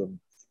prevalence of the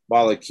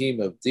Malakim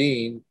of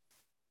Din,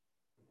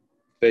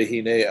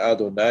 Behine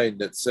Adonai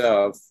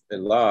Netzav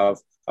Elav,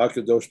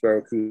 HaKadosh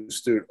Baruch Hu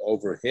stood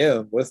over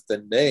him with the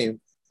name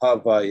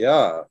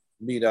Havaya,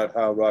 Midat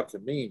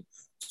HaRakamim,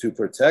 to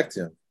protect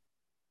him.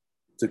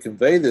 To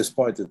convey this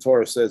point, the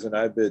Torah says in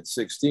Ibid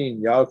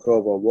 16,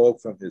 Yaakov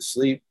awoke from his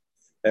sleep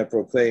and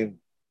proclaimed,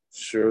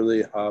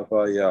 surely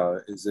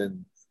Havaya is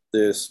in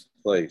this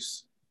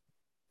place.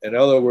 In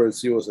other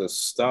words, he was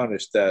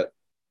astonished that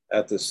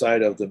at the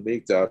site of the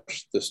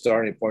Mikdash, the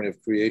starting point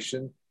of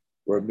creation,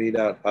 where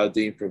Midat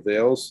Hadin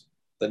prevails,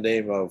 the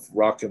name of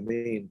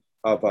Rakamim,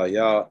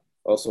 Havaya,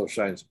 also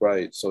shines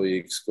bright. So he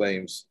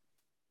exclaims,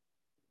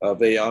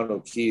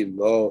 Ve'anoki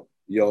lo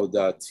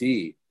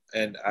yodati,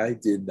 and I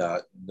did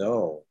not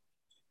know.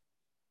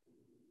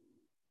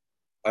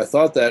 I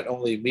thought that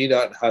only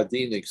Midat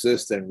Hadin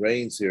exists and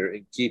reigns here,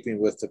 in keeping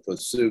with the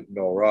Pasuk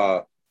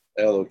Norah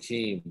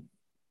Elohim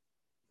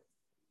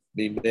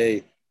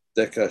Mimei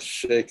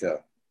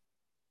Dekasheka.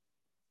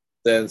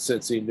 Then,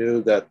 since he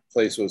knew that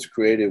place was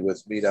created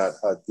with Midat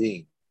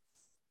Hadin,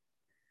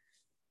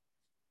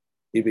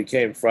 he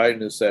became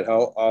frightened and said,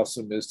 how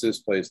awesome is this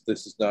place?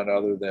 This is none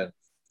other than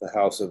the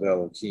house of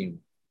Elohim.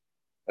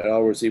 In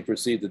other words, he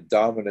perceived the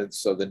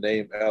dominance of the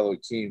name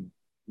Elohim,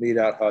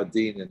 Midat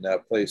Hadin, in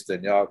that place.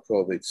 Then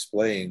Yaakov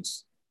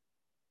explains,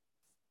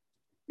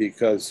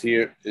 because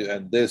here,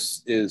 and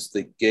this is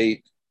the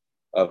gate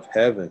of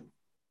heaven,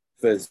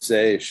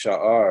 Fezeh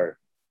Sha'ar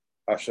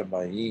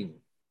Hashemayim,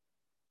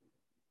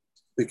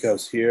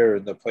 because here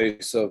in the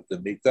place of the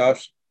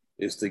Mikdash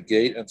is the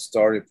gate and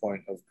starting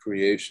point of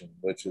creation,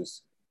 which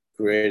is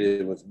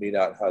created with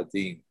Midat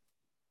Hadin.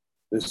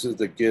 This is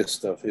the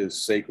gist of his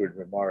sacred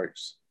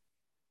remarks.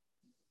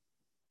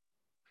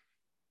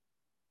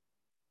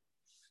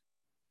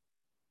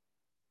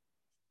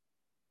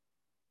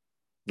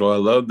 Well, I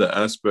love the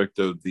aspect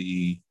of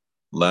the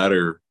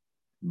ladder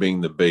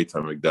being the Beit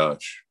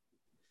HaMikdash.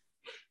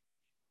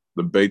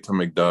 The Beit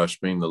HaMikdash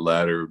being the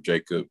ladder of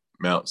Jacob,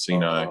 Mount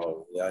Sinai.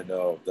 Oh, yeah, I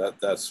know.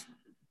 That's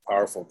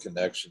powerful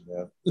connection,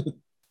 man.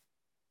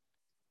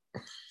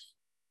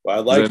 Well,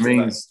 I like that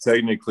means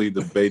technically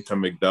the Beit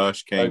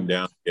HaMikdash came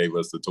down and gave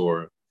us the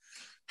Torah.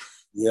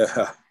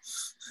 Yeah.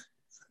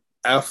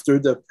 After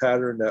the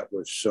pattern that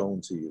was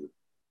shown to you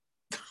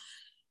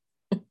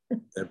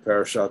in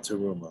Parashat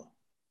Teruma,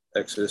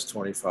 Exodus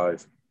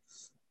 25.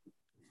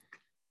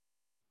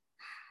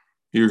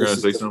 You were going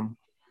to say something?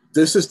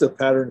 This is the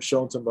pattern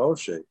shown to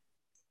Moshe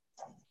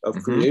of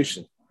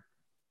creation.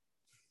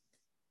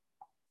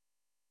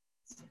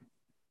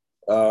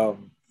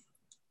 I'm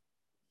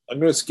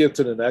going to skip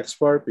to the next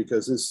part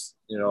because this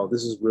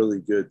is really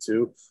good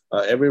too.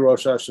 Every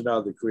Rosh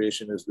Hashanah, the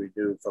creation is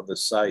renewed from the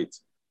site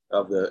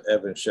of the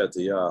Even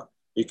Shetiyah.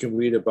 You can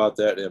read about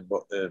that in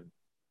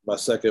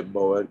Masechet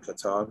Moed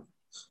Katan.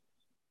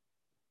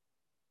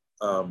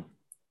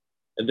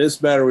 In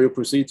this matter, we will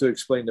proceed to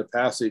explain the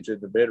passage in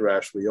the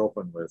Midrash we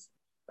opened with.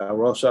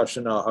 Rosh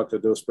Hashanah,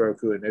 HaKadosh Baruch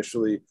Hu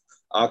initially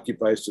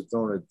occupies the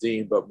throne of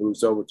Din, but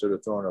moves over to the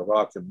throne of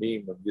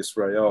Rakamim of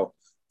Yisrael.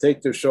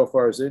 Take their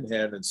shofars in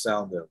hand and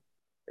sound them.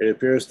 It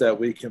appears that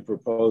we can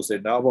propose a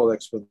novel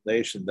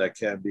explanation that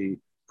can be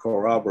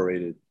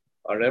corroborated.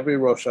 On every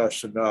Rosh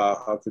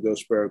Hashanah,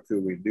 HaKadosh Baruch Hu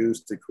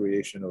renews the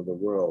creation of the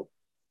world.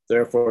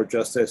 Therefore,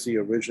 just as he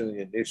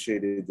originally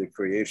initiated the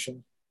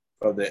creation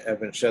of the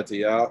Even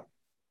Shetiyah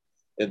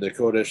in the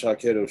Kodesh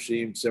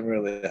HaKedoshim,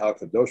 similarly,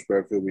 HaKadosh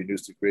Baruch Hu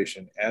renews the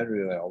creation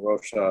annually on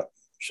Rosh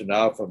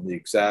Hashanah from the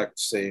exact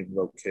same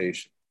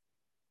location.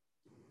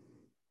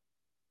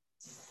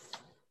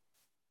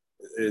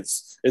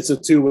 It's a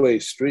two-way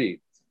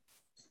street.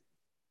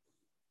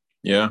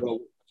 Yeah.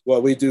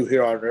 What we do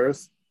here on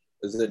earth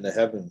is in the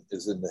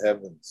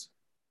heavens.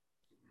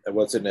 And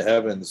what's in the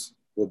heavens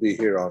will be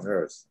here on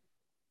earth.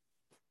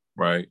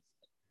 Right.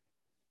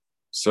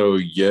 So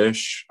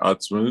Yesh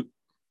Atzmut,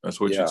 that's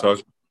what you're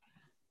talking about?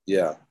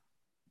 Yeah.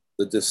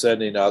 The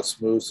descending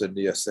Atzmut and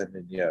the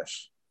ascending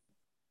Yesh.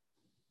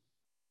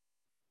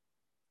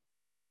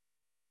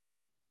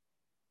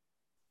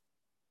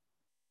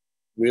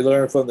 We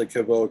learn from the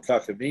Kavod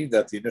Kakamim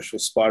that the initial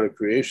spot of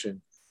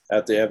creation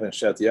at the Even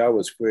Shetiyah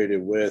was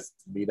created with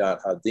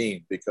Midat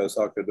Hadin because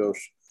HaKadosh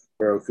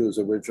Baruch Hu's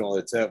original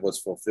intent was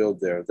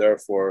fulfilled there.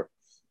 Therefore,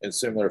 in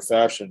similar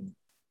fashion,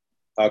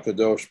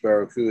 HaKadosh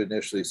Baruch Hu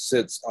initially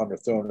sits on the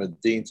throne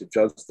of Din to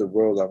judge the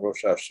world on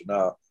Rosh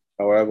Hashanah.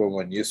 However,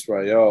 when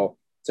Yisrael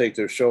take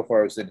their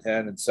shofars in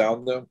hand and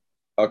sound them,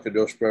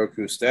 HaKadosh Baruch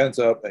Hu stands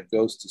up and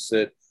goes to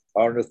sit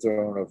on the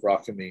throne of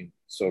Rachamim,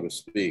 so to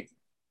speak.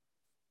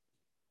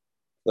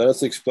 Let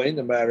us explain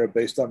the matter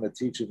based on the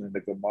teaching in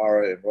the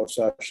Gemara in Rosh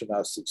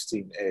Hashanah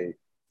 16a.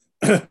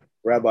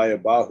 Rabbi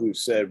Abahu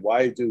said,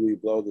 why do we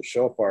blow the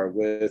shofar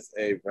with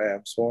a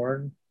ram's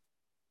horn?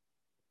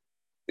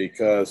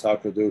 Because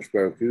HaKadosh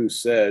Baruch Hu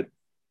said,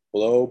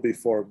 blow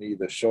before me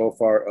the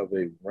shofar of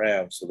a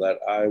ram so that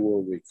I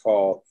will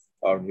recall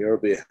on your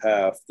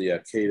behalf the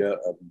Akedah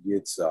of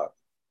Yitzhak,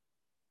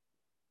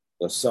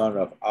 the son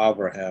of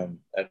Abraham,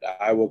 and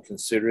I will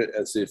consider it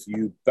as if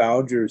you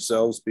bound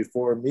yourselves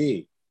before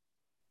me.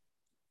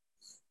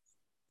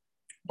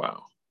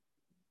 Wow.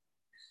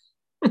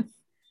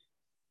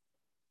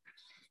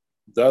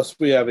 Thus,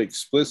 we have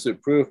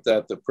explicit proof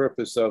that the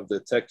purpose of the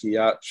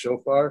Tekiyat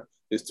Shofar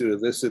is to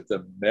elicit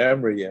the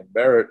memory and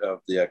merit of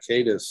the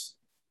Akedah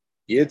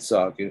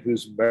Yitzhak, in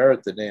whose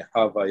merit the name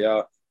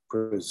Havaya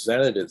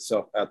presented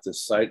itself at the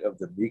site of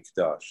the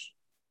Mikdash.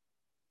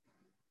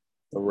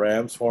 The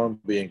ram's horn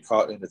being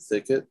caught in a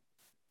thicket.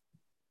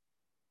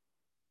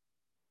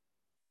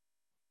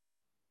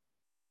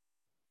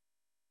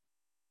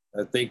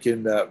 I think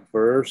in that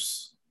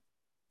verse,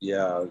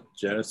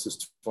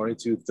 Genesis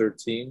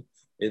 22:13,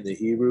 in the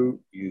Hebrew,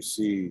 you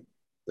see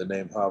the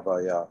name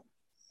Havaya.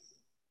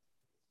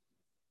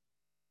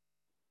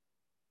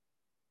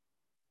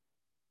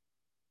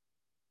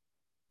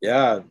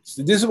 Yeah,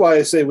 so this is why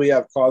I say we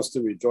have cause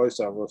to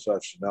rejoice on Rosh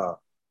Hashanah.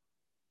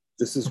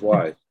 This is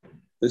why.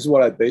 This is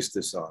what I base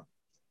this on.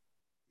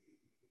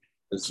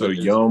 So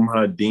Yom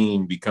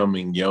HaDin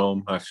becoming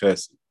Yom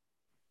HaChesed.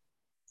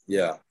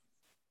 Yeah.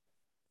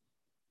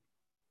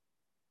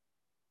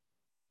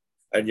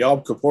 And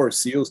Yom Kippur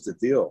seals the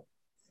deal.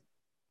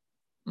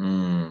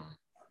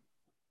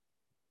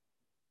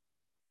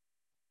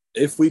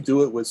 If we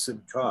do it with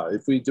simcha,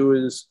 if we do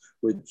it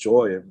with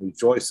joy and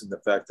rejoice in the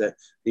fact that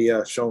he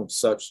has shown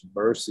such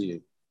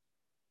mercy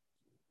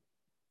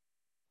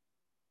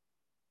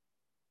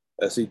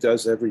as he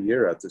does every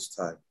year at this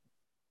time.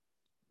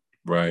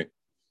 Right.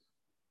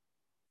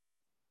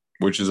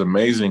 Which is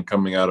amazing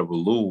coming out of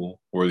Elul,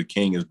 where the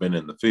king has been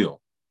in the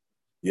field.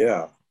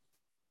 Yeah.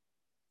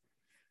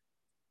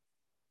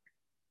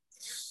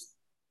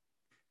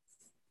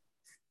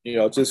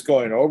 Just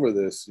going over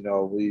this,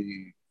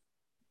 we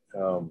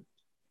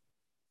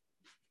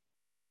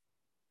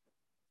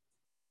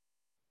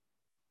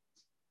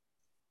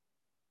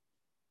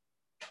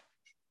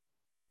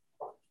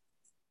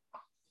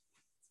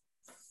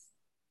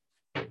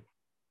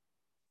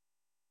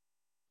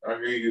I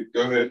hear you.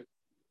 Go ahead.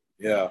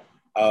 Yeah.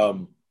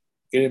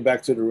 Getting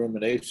back to the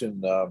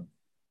rumination.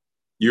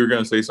 You were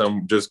going to say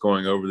something just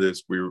going over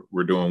this.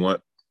 We're doing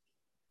what?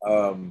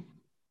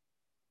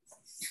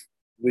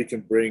 We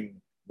can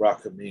bring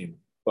Rachamim,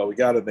 but we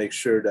got to make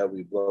sure that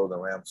we blow the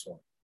ram's horn,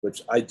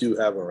 which I do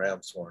have a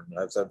ram's horn,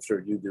 as I'm sure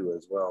you do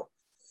as well.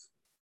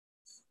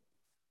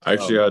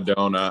 Actually, I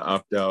don't. I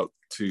opt out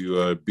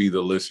to be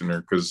the listener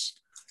because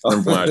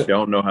number one, I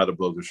don't know how to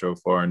blow the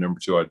shofar, and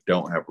number two, I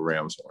don't have a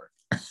ram's horn.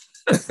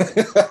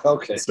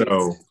 Okay.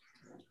 So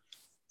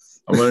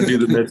I'm going to do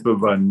the mitzvah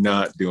by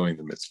not doing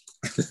the mitzvah.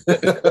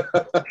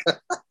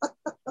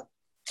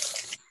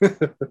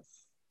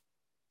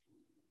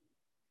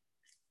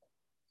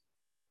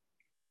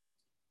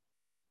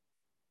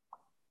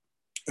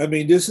 I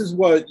mean, this is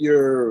what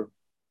you're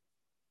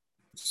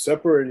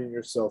separating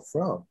yourself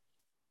from.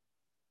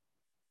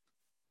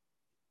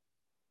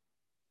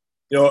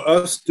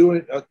 Us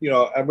doing,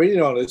 I'm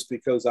reading on this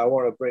because I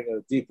want to bring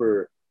a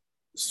deeper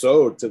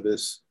sod to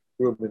this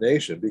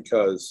rumination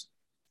because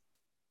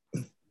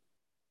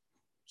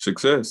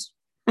success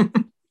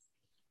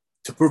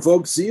to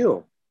provoke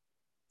zeal,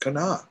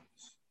 kana.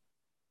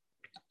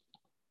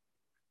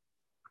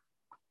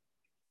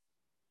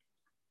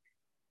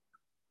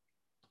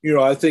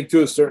 I think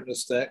to a certain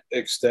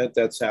extent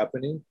that's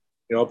happening,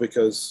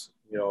 because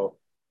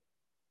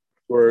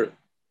we're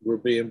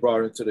being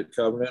brought into the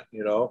covenant,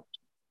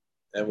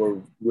 and we're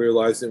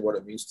realizing what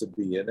it means to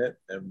be in it,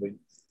 and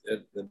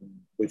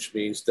which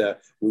means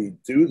that we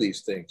do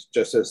these things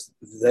just as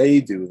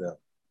they do them.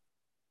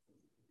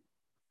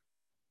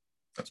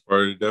 That's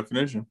part of the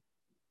definition.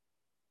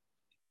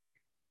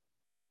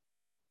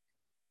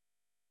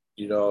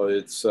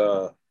 It's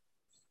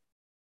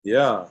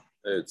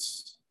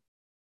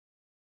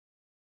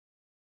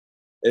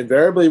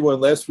invariably when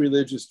less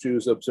religious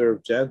Jews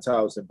observe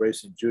Gentiles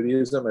embracing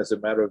Judaism as a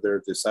matter of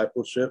their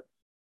discipleship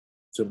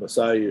to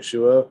Messiah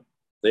Yeshua,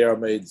 they are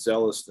made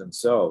zealous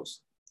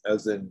themselves.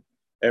 As in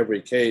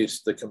every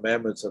case, the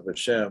commandments of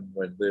Hashem,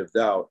 when lived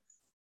out,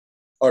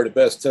 are the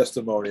best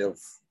testimony of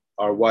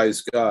our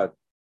wise God.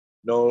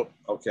 I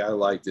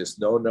like this.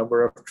 No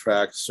number of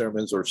tracts,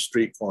 sermons, or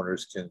street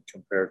corners can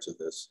compare to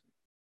this.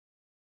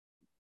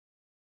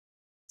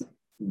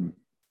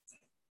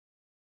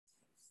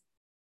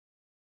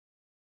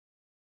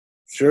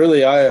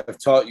 Surely I have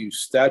taught you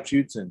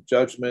statutes and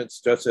judgments,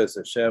 just as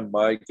Hashem,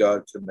 my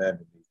God,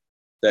 commanded me,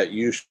 that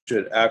you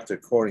should act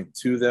according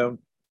to them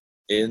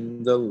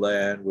in the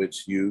land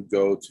which you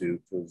go to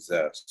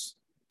possess.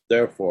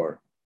 Therefore,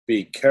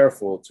 be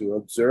careful to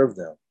observe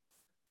them,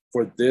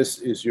 for this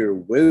is your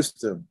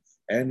wisdom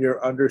and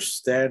your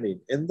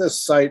understanding in the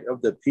sight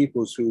of the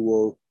peoples who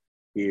will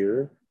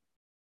hear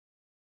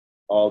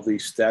all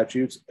these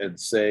statutes and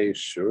say,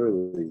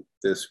 surely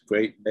this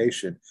great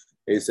nation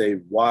is a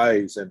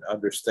wise and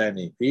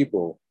understanding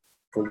people.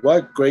 For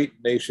what great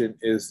nation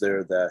is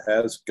there that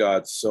has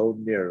God so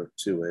near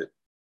to it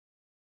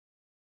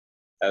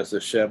as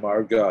Hashem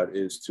our God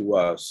is to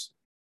us?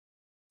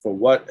 For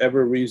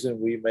whatever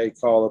reason we may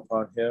call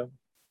upon him,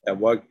 and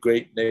what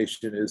great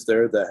nation is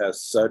there that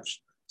has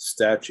such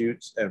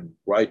statutes and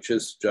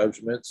righteous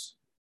judgments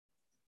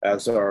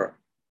as are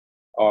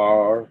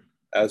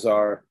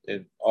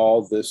in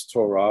all this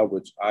Torah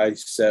which I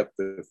set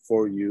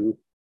before you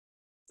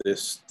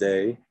this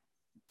day?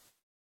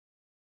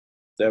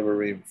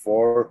 Devarim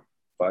 4,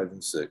 5,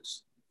 and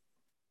 6.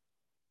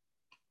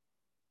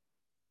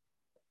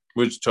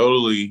 Which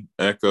totally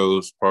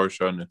echoes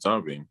Parsha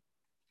Netzavim.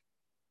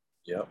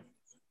 Yep.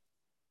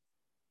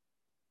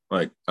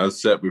 Like, I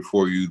set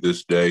before you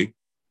this day.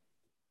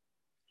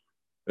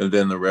 And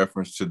then the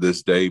reference to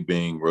this day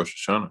being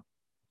Rosh Hashanah.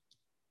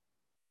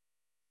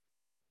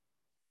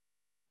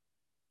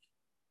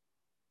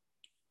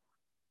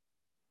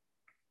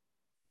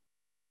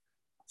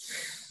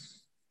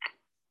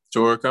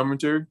 Torah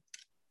commentary?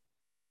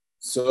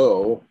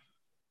 So,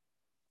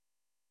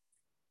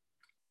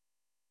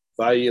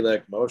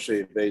 Vayilek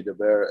Moshe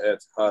Veidaber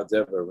et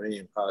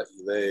ha-devarim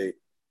ha-ilei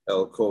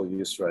el kol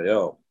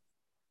Yisrael.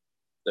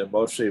 Then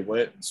Moshe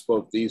went and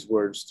spoke these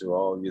words to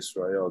all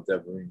Yisrael,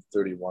 Devarim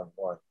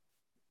 31:1.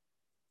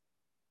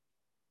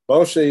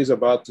 Moshe is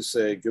about to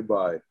say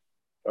goodbye.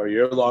 Our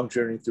year-long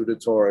journey through the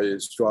Torah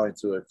is drawing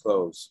to a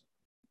close.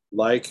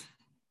 Like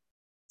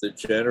the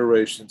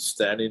generation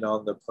standing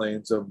on the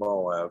plains of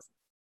Moab,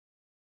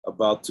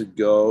 about to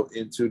go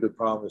into the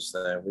promised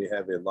land, we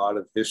have a lot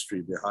of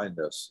history behind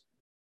us.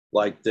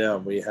 Like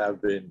them, we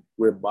have been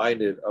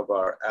reminded of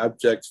our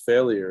abject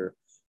failure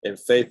in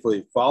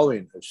faithfully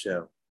following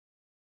Hashem.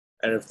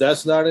 And if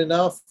that's not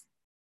enough,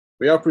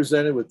 we are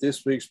presented with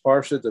this week's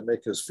Parsha to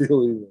make us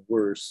feel even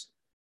worse.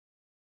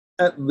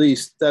 At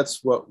least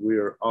that's what we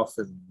are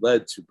often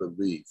led to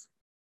believe.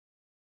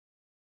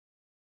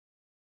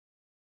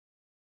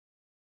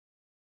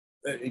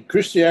 In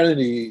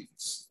Christianity,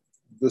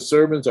 the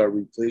sermons are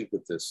replete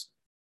with this.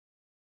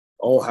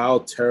 Oh, how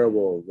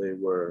terrible they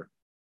were.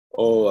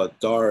 Oh, a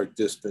dark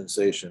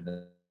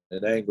dispensation,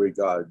 an angry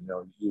God. You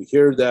know, you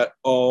hear that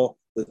all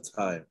the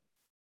time.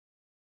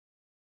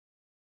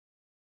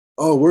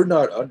 Oh, we're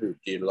not under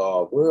the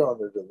law. We're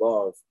under the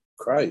law of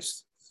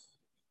Christ.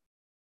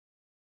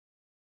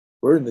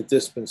 We're in the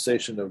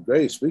dispensation of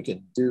grace. We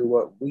can do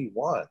what we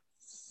want.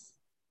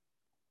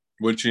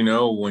 But you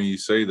know, when you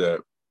say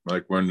that,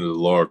 like we're under the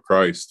law of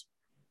Christ,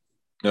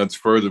 that's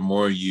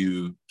furthermore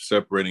you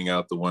separating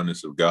out the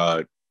oneness of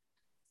God,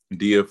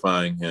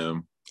 deifying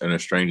him, and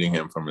estranging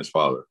him from his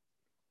Father.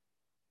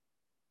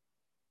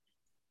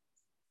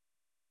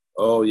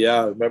 Oh,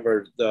 yeah.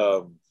 Remember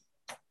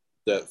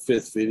that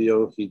fifth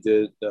video he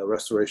did, the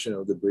restoration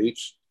of the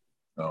breach?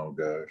 Oh,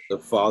 gosh. The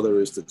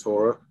Father is the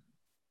Torah.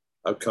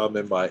 I've come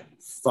in my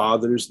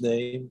Father's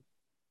name,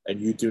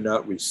 and you do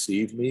not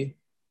receive me.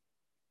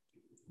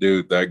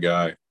 Dude, that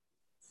guy.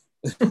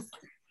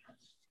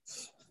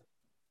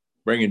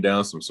 Bringing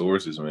down some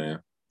sources, man.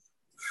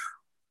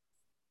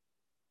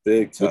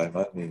 Big time.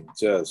 I mean,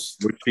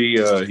 just. Which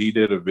he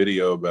did a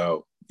video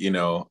about, you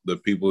know, the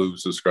people who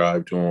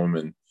subscribe to him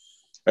and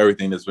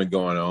everything that's been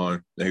going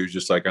on. And he was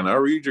just like, and I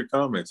read your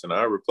comments and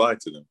I reply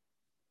to them.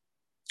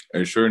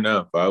 And sure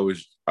enough, I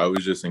was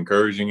just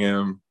encouraging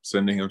him,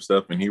 sending him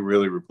stuff, and he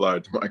really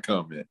replied to my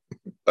comment.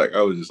 Like,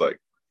 I was just like,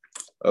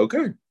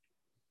 okay.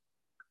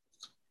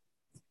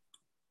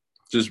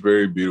 Just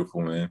very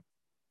beautiful, man.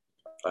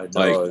 I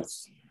know. Like,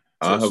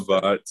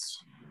 Ahavat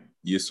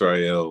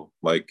Yisrael,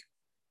 like,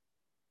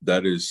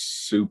 that is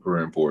super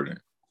important.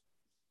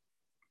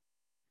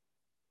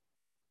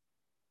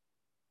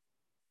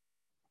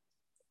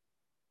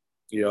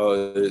 You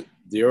know,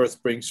 the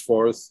earth brings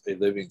forth a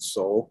living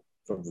soul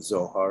from the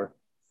Zohar.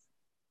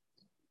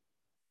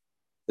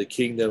 The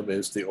kingdom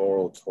is the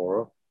oral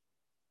Torah.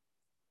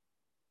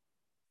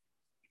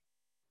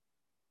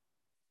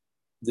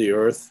 The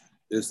earth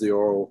is the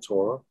oral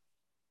Torah.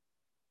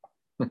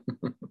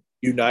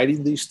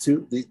 Uniting these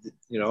two,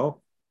 you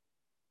know.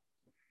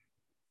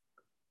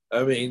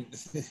 I mean,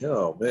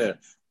 oh man,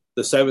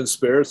 the seven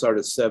spirits are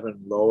the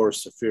seven lower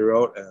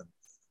sephirot and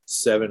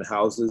seven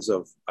houses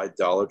of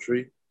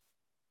idolatry.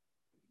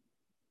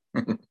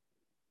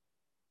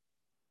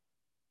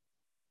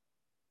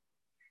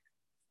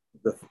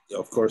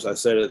 Of course, I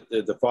said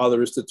it. The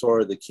Father is the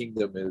Torah. The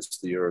kingdom is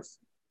the earth.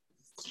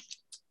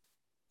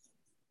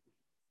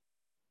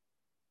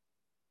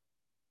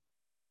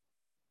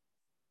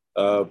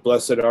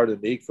 Blessed are the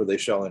meek, for they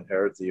shall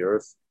inherit the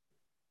earth.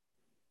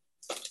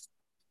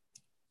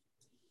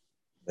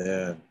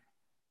 Man.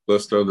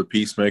 Blessed are the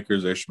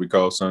peacemakers, they should be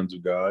called sons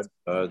of God.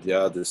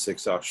 Yeah, the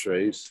 6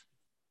 Ashrays,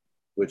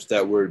 which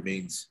that word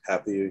means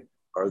happy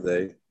are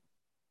they.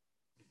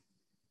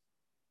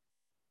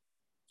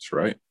 That's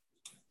right.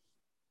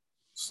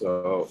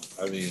 So,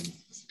 I mean,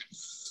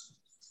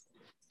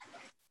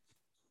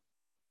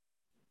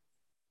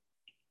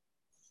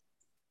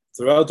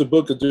 throughout the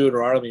book of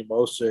Deuteronomy,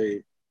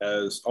 Moshe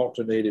has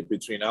alternated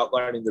between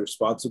outlining the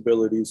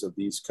responsibilities of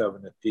these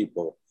covenant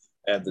people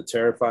and the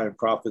terrifying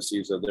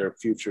prophecies of their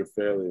future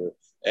failure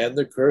and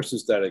the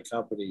curses that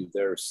accompany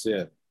their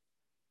sin.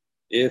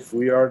 If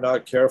we are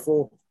not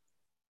careful,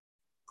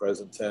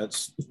 present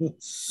tense,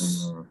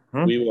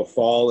 we will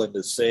fall in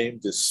the same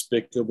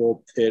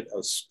despicable pit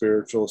of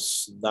spiritual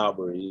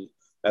snobbery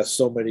as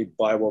so many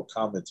Bible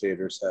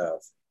commentators have.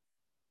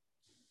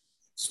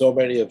 So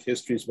many of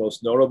history's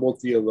most notable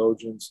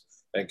theologians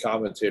and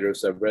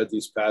commentators have read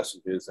these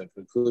passages and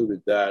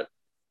concluded that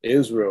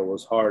Israel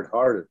was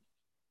hard-hearted.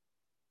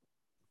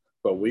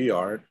 But we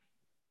aren't.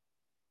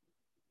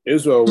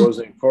 Israel was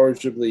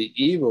incorrigibly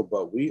evil,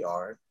 but we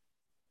aren't.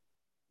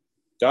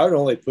 God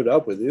only put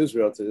up with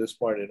Israel to this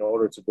point in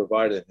order to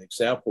provide an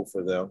example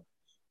for them,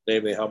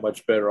 namely how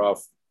much better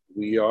off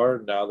we are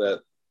now that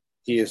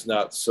he is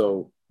not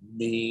so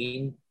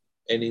mean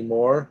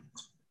anymore.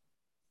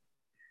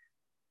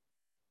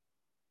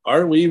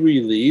 Aren't we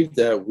relieved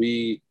that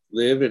we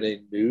live in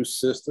a new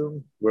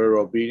system where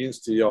obedience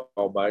to the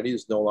Almighty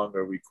is no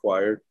longer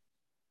required?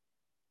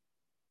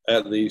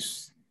 At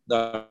least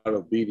not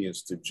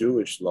obedience to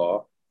Jewish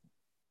law.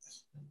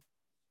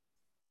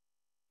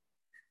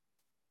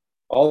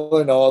 All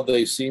in all,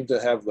 they seem to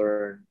have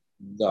learned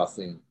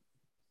nothing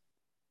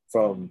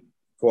from,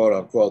 quote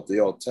unquote,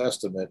 the Old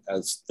Testament,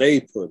 as they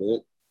put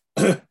it,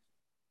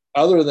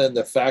 other than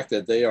the fact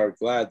that they are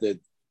glad that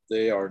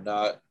they are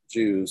not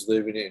Jews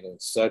living in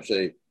such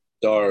a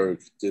dark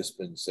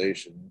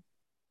dispensation,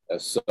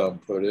 as some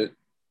put it.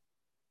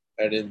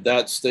 And in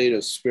that state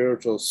of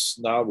spiritual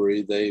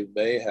snobbery, they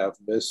may have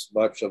missed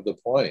much of the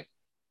point.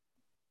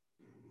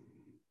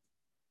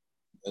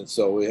 And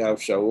so we have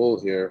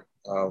Shaul here.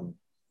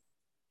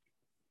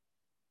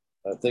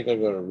 I think I'm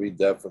going to read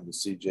that from the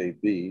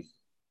CJB.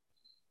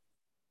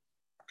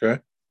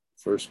 Okay.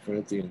 1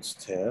 Corinthians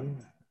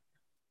 10.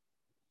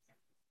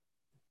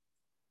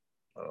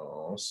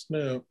 Oh,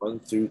 snap. 1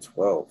 through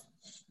 12.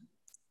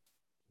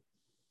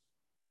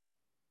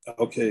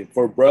 Okay,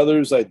 for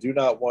brothers, I do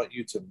not want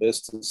you to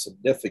miss the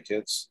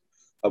significance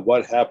of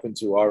what happened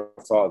to our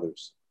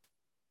fathers.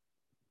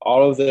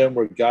 All of them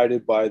were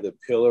guided by the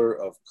pillar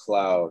of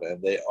cloud,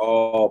 and they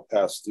all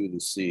passed through the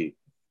sea.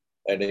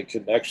 And in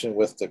connection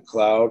with the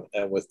cloud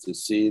and with the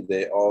sea,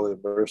 they all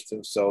immersed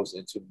themselves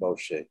into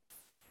Moshe.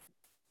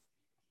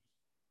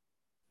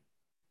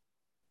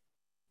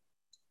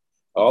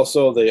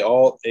 Also, they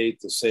all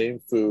ate the same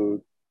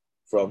food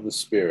from the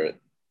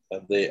Spirit,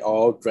 and they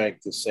all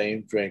drank the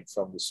same drink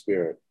from the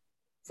Spirit,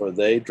 for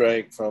they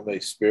drank from a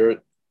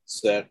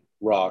Spirit-sent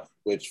rock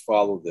which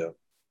followed them,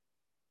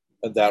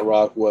 and that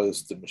rock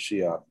was the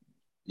Mashiach.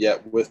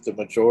 Yet with the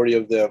majority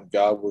of them,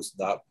 God was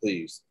not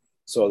pleased,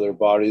 so their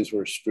bodies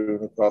were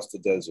strewn across the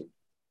desert.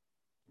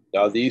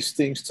 Now these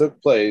things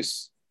took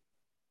place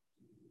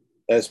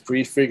as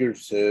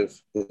prefigurative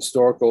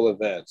historical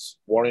events,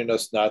 warning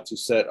us not to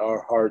set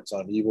our hearts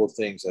on evil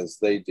things as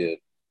they did.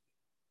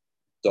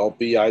 Don't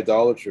be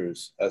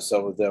idolaters, as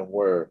some of them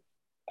were.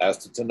 As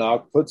the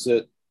Tanakh puts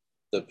it,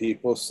 the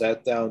people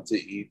sat down to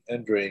eat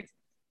and drink,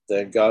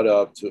 then got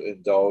up to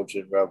indulge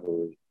in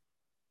revelry.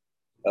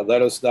 And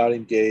let us not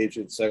engage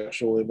in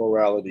sexual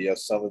immorality,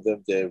 as some of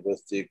them did,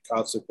 with the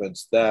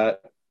consequence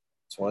that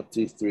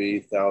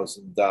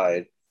 23,000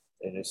 died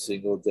in a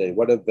single day.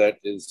 What event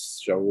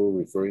is Shaul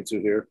referring to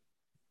here?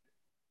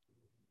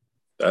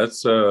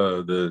 That's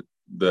the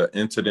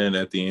incident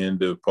at the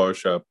end of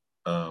Parshat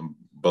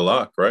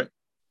Balak, right?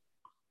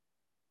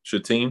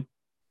 Shittim?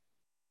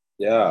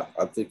 Yeah,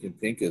 I'm thinking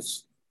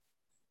Pincus.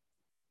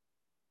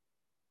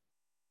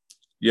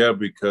 Yeah,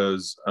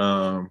 because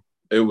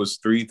it was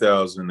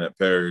 3,000 that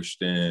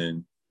perished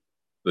in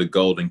the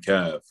golden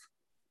calf.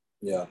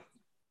 Yeah.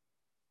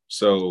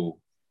 So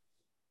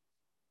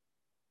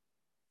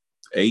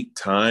 8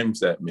 times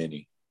that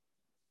many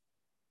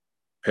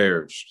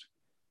perished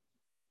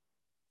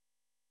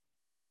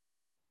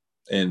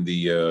in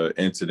the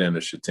incident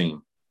of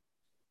Shittim,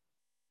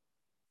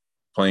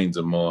 plains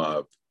of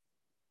Moab.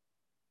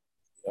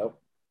 Yep.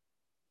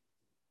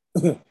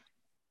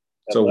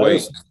 So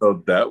wait,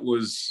 so that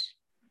was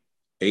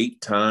 8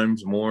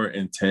 times more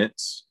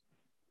intense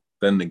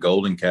than the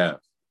golden calf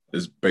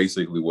is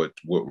basically what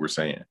we're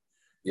saying.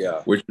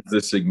 Yeah. Which is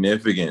the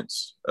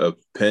significance of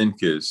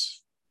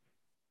Pincus.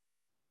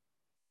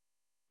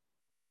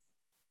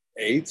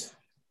 8,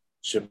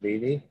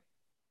 Shemini,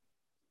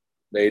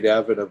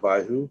 Nadab and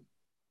Abihu.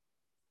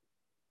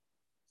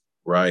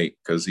 Right,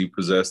 because he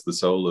possessed the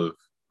soul of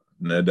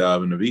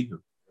Nadab and Abihu.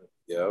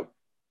 Yep.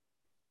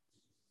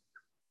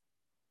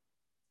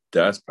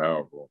 That's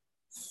powerful.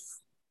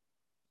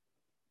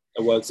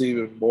 And what's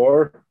even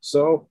more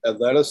so, and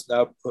let us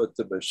not put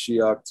the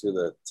Mashiach to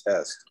the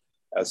test,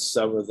 as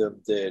some of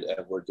them did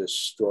and were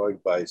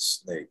destroyed by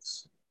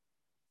snakes.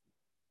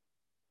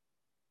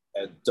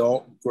 And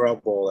don't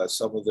grumble, as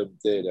some of them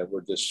did and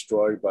were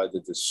destroyed by the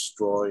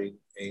destroying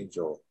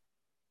angel.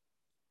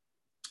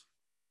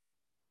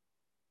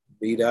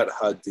 Midat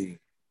Hadin.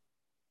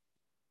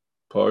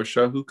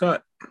 Parsha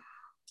Hukat,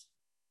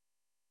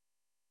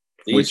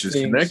 which is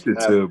These connected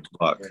to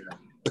Balak.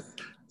 Yeah.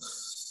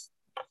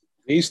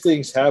 These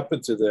things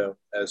happened to them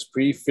as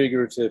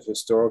prefigurative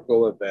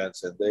historical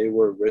events, and they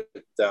were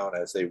written down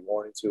as a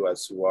warning to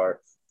us who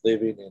are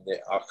living in the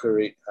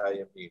Acharit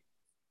Hayamim.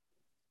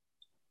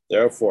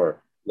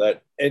 Therefore,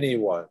 let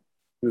anyone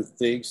who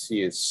thinks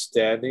he is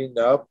standing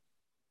up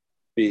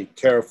be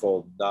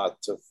careful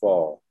not to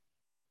fall.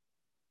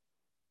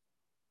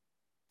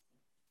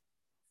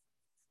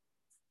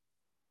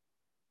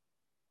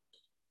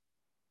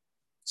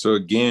 So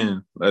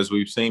again, as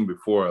we've seen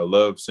before, I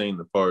love seeing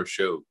the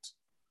parashot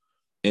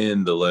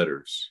in the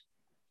letters.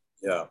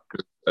 Yeah.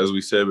 As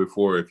we said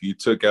before, if you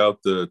took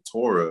out the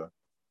Torah,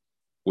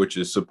 which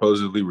is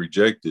supposedly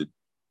rejected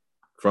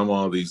from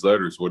all these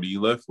letters, what are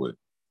you left with?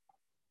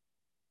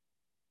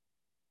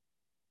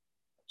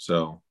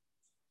 So,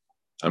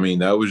 I mean,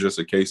 that was just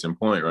a case in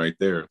point right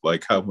there,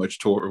 like how much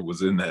Torah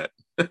was in that.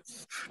 A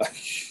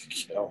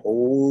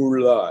whole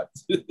lot.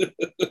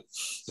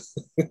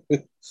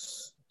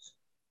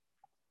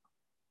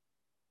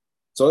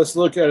 So let's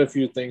look at a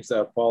few things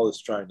that Paul is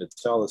trying to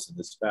tell us in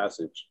this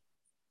passage.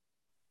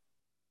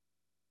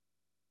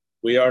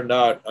 We are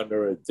not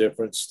under a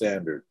different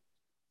standard,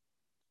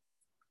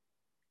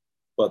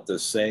 but the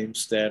same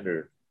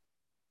standard.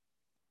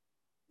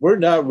 We're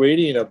not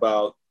reading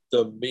about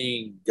the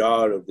mean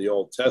God of the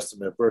Old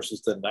Testament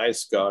versus the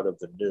nice God of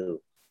the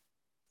New.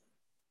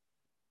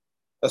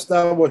 That's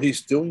not what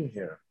he's doing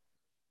here.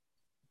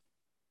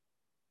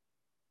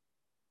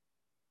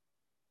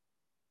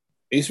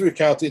 He's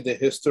recounting the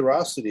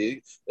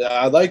historicity.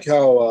 I like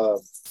how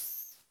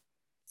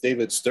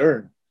David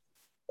Stern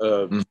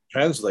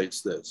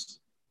translates this.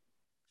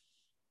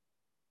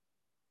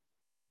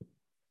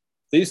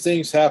 These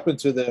things happen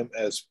to them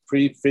as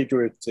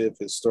prefigurative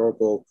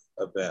historical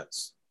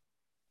events.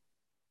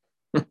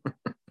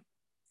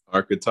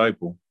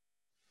 Archetypal.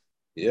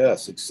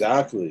 Yes,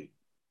 exactly.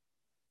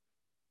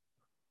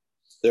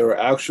 There are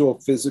actual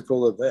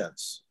physical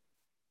events.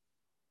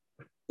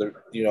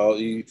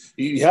 You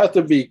have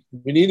to be,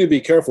 we need to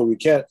be careful. We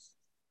can't,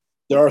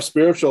 there are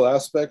spiritual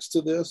aspects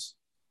to this,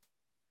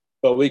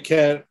 but we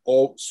can't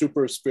all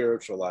super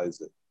spiritualize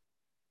it.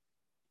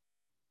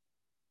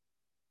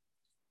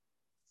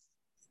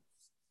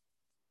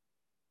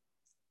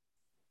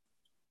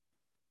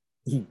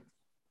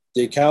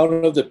 The account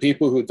of the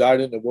people who died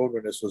in the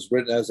wilderness was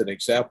written as an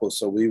example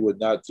so we would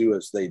not do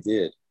as they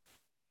did.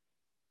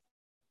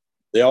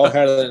 They all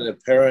had an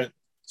apparent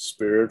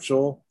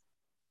spiritual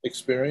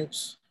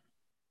experience.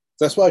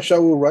 That's why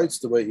Shaul writes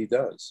the way he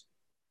does.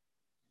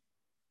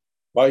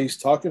 Why he's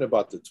talking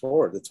about the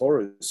Torah. The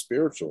Torah is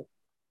spiritual.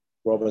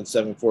 Romans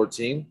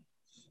 7:14.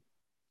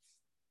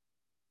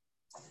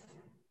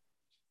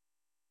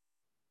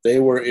 They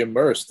were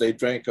immersed. They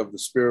drank of the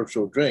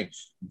spiritual drink.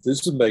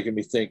 This is making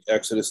me think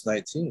Exodus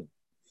 19.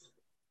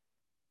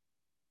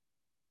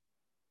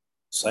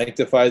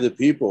 Sanctify the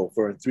people,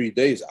 for in 3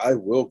 days I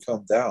will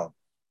come down.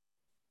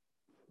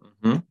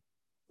 Mm-hmm.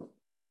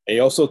 And he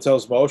also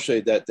tells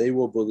Moshe that they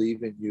will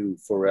believe in you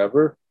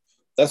forever.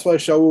 That's why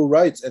Shaul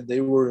writes, and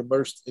they were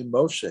immersed in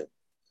Moshe.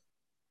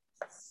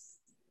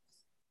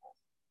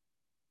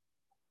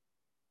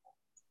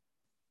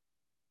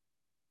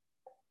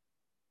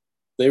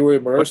 They were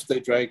immersed, they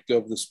drank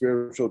of the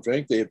spiritual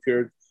drink, they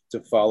appeared to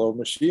follow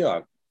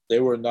Mashiach. They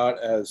were not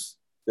as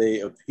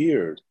they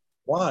appeared.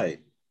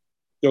 Why?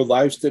 Their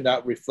lives did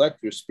not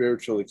reflect their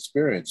spiritual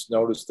experience.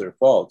 Notice their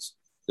faults.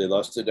 They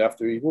lusted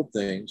after evil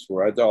things,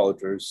 were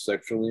idolaters,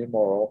 sexually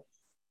immoral.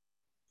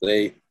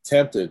 They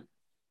tempted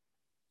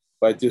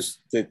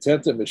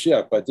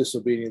Mashiach by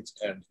disobedience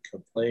and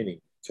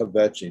complaining,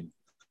 kvetching.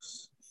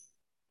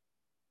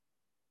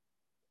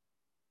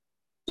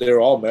 They're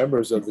all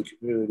members of the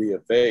community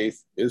of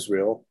faith,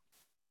 Israel.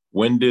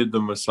 When did the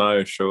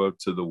Messiah show up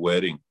to the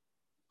wedding?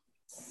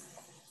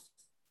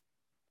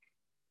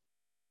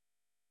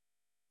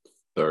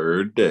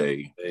 Third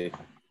day.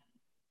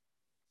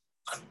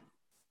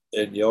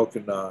 In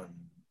Yochanan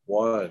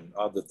 1,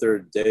 on the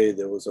third day,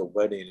 there was a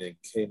wedding in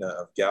Cana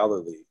of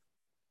Galilee.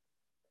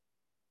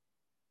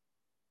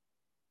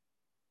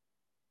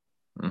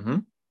 Mm-hmm.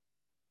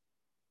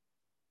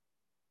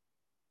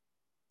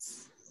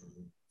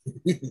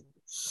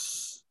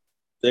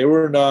 They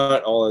were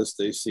not all as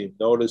they seemed.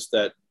 Notice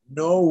that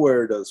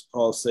nowhere does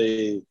Paul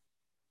say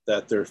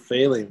that their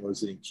failing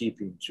was in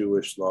keeping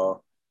Jewish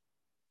law.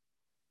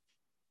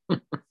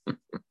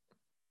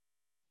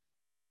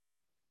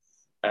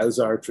 As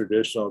our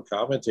traditional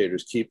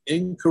commentators keep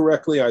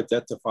incorrectly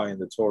identifying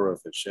the Torah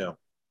of Hashem.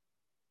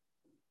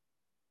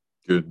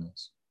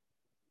 Goodness.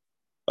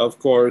 Of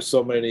course,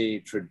 so many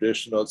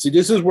traditional... See,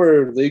 this is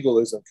where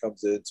legalism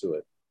comes into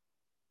it.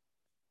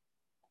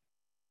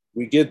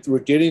 We're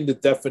getting the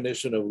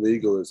definition of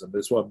legalism.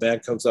 It's when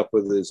man comes up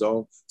with his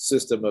own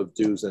system of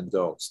do's and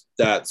don'ts.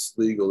 That's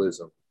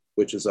legalism,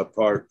 which is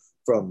apart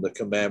from the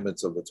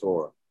commandments of the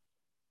Torah.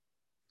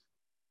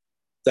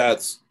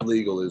 That's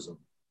legalism.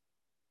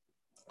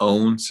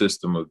 own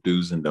system of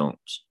do's and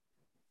don'ts.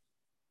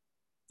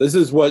 This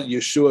is what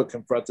Yeshua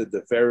confronted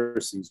the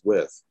Pharisees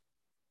with,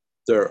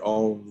 their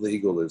own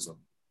legalism.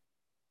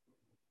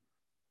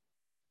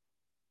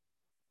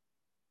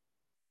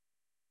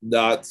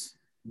 Not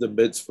the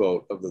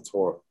mitzvot of the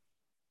Torah,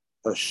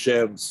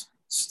 Hashem's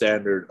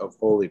standard of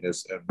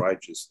holiness and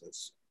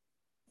righteousness.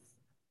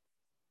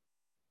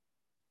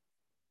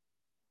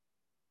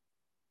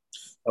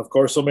 Of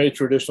course, so many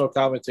traditional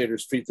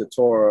commentators treat the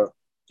Torah,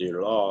 the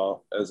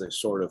law, as a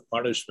sort of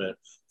punishment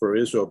for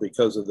Israel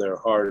because of their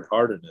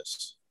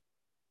hard-heartedness.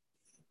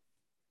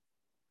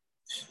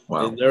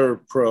 Wow. In their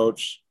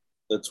approach,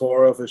 the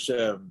Torah of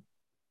Hashem,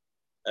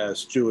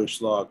 as Jewish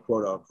law,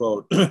 quote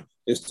unquote,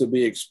 is to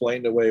be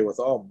explained away with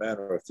all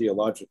manner of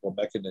theological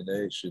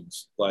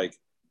machinations like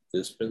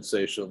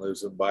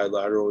dispensationalism,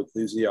 bilateral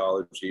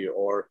ecclesiology,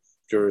 or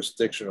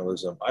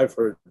jurisdictionalism. I've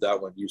heard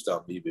that one used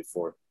on me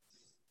before.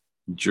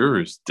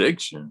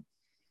 Jurisdiction?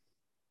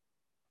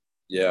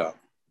 Yeah.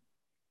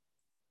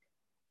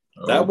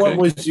 That one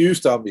was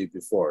used on me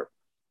before.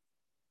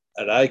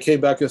 And I came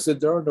back and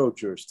said, there are no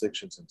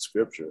jurisdictions in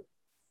Scripture.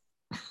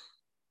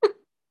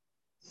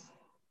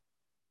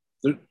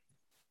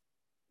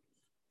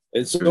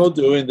 In so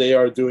doing, they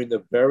are doing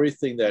the very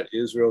thing that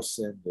Israel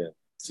sinned in.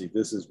 See,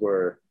 this is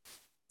where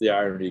the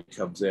irony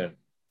comes in.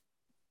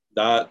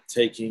 Not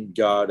taking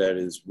God at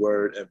his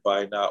word and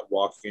by not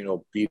walking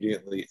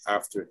obediently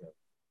after him.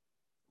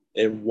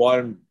 In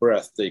one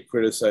breath, they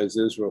criticize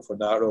Israel for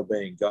not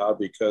obeying God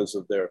because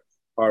of their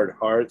hard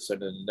hearts.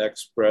 And in the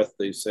next breath,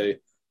 they say,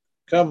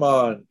 come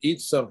on, eat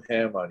some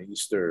ham on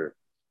Easter.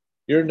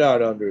 You're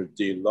not under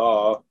the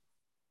law.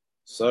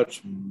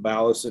 Such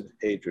malice and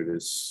hatred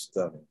is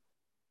stunning.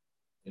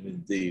 And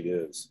indeed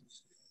is.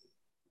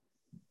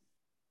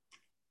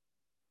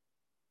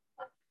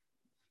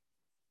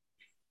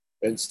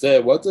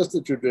 Instead, what does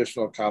the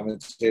traditional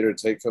commentator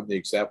take from the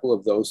example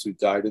of those who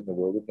died in the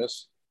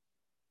wilderness?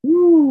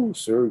 Woo,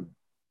 sir,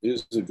 it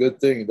is a good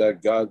thing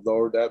that God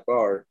lowered that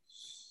bar.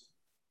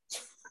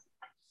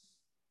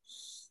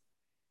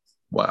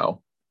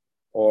 Wow.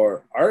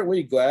 Or, aren't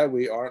we glad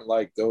we aren't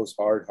like those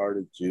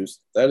hard-hearted Jews?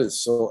 That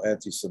is so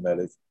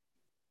anti-Semitic.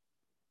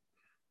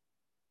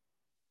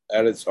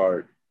 At its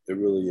heart, it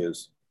really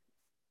is.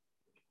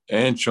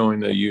 And showing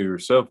that you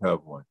yourself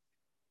have one.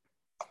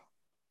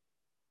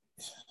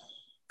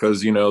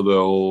 Because, you know, the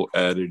old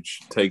adage,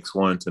 takes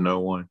one to know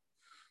one.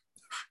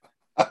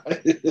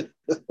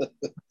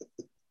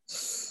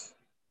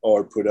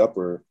 Or put up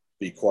or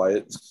be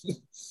quiet.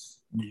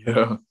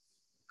 Yeah.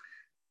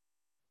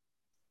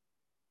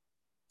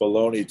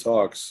 Baloney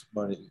talks,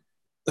 money.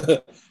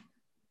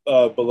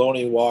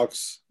 Baloney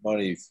walks,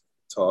 money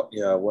talk.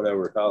 Yeah,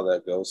 whatever, how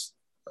that goes.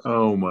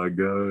 Oh my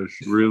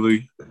gosh,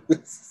 really?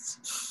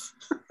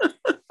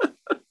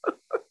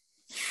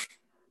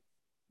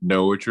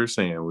 Know what you're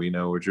saying. We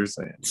know what you're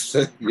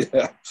saying.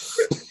 Yeah.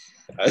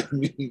 I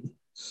mean,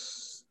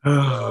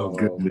 oh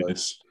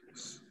goodness.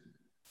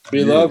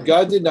 Beloved,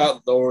 God did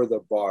not lower the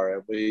bar,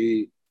 and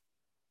we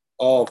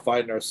all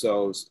find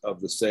ourselves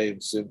of the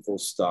same sinful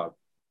stock,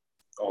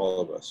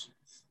 all of us.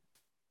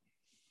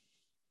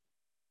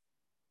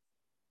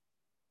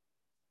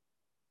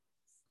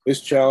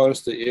 This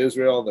challenge to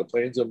Israel on the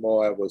plains of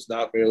Moab was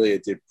not merely a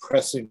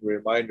depressing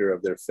reminder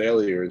of their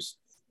failures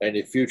and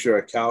a future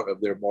account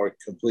of their more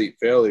complete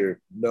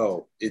failure.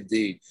 No,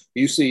 indeed.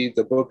 You see,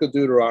 the book of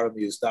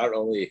Deuteronomy is not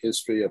only a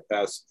history of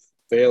past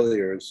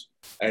failures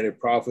and a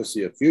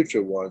prophecy of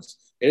future ones,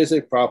 it is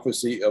a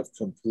prophecy of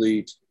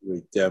complete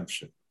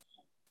redemption.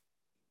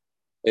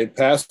 In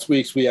past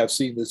weeks, we have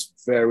seen this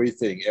very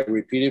thing, a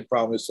repeated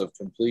promise of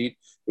complete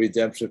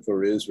redemption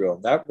for Israel,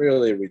 not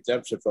merely a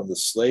redemption from the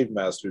slave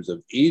masters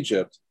of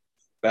Egypt,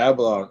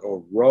 Babylon,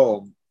 or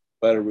Rome,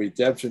 but a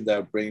redemption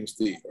that brings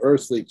the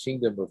earthly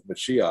kingdom of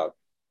Mashiach.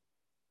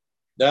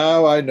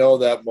 Now, I know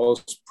that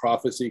most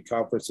prophecy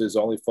conferences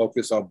only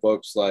focus on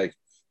books like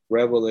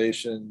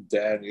Revelation,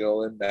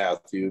 Daniel, and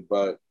Matthew,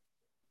 but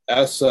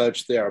as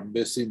such, they are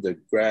missing the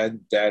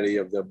granddaddy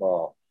of them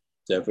all,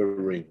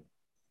 Devarim.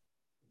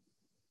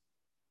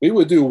 We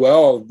would do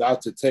well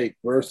not to take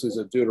verses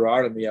of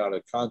Deuteronomy out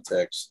of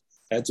context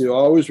and to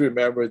always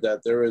remember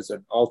that there is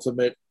an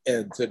ultimate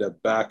end to the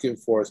back and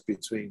forth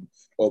between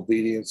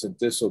obedience and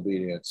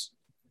disobedience.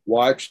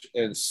 Watch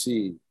and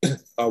see.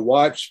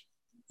 Watch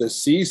the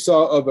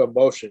seesaw of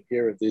emotion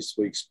here in this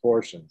week's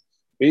portion.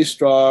 Be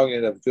strong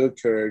and of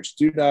good courage.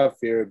 Do not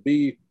fear,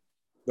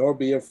 nor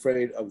be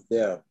afraid of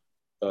them,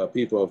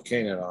 people of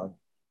Canaan.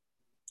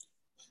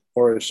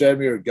 For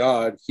Hashem your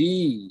God,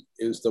 he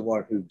is the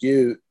one who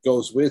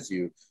goes with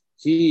you.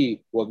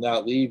 He will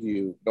not leave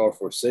you nor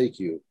forsake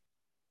you.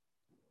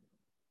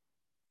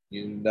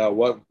 You know,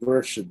 what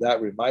verse should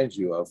that remind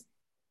you of?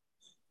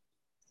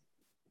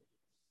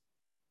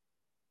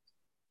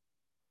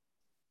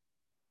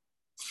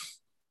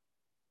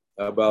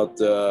 How about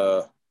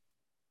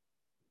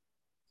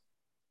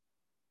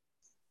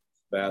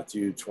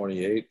Matthew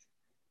 28?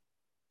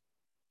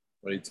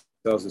 When he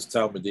tells his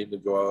Talmudim to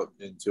go out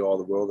into all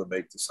the world and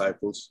make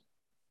disciples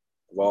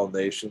of all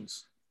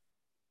nations.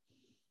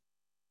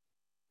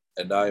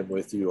 and I am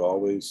with you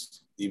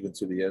always, even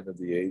to the end of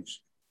the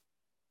age.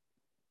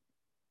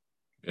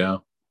 Yeah.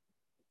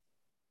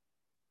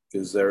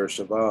 Gezer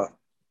Shavah,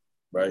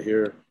 right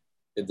here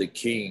in the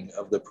king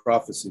of the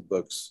prophecy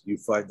books, you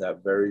find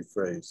that very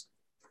phrase.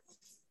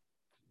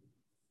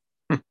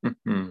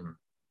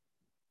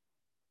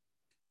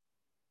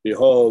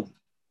 Behold,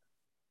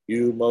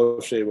 you,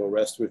 Moshe, will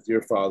rest with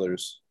your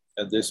fathers,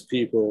 and this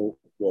people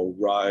will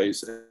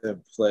rise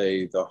and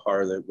play the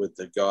harlot with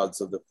the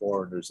gods of the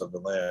foreigners of the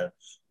land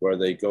where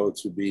they go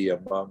to be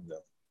among them.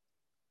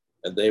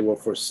 And they will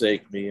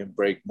forsake me and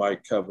break my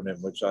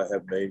covenant which I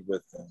have made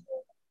with them.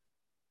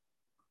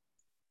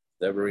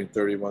 Devarim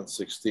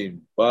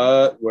 31:16.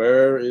 But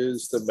where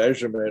is the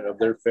measurement of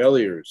their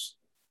failures?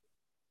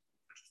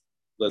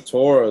 The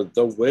Torah,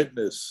 the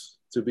witness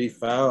to be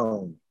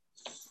found.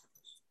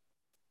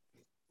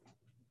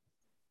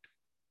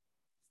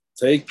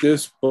 Take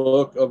this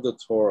book of the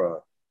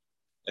Torah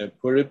and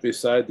put it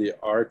beside the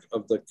ark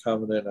of the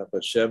covenant of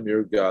Hashem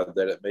your God,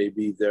 that it may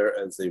be there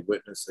as a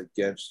witness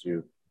against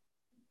you.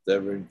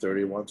 Devarim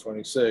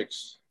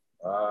 31:26.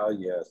 Ah,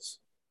 yes.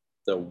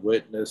 The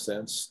witness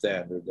and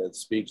standard that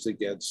speaks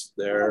against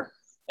their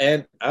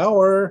and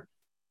our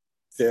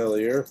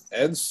failure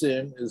and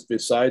sin is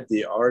beside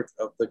the ark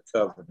of the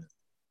covenant.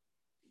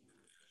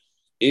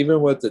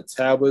 Even with the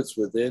tablets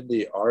within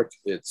the ark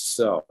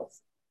itself.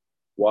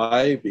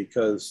 Why?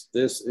 Because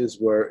this is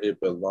where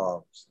it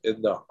belongs,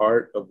 in the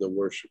heart of the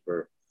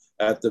worshiper,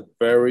 at the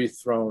very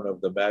throne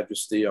of the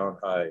majesty on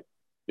high.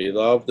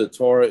 Beloved, the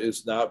Torah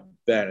is not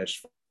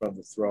banished from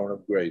the throne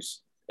of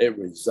grace. It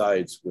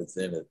resides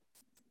within it.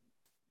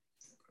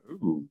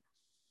 Ooh.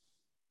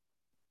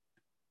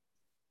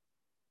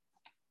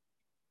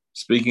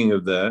 Speaking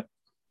of that,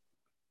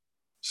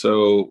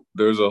 so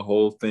there's a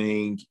whole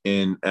thing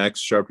in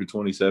Acts chapter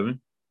 27.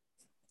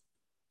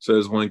 It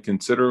says, when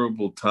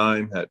considerable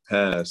time had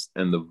passed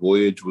and the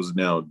voyage was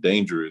now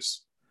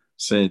dangerous,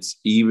 since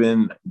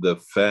even the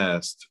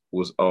fast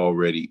was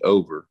already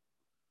over,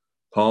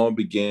 Paul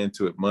began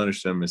to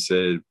admonish them and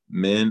said,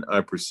 men,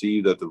 I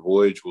perceive that the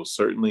voyage will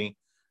certainly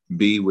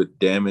be with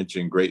damage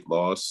and great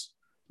loss,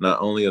 not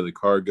only of the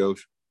cargo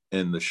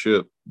and the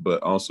ship,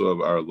 but also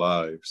of our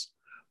lives.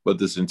 But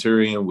the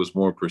centurion was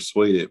more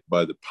persuaded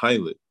by the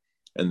pilot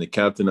and the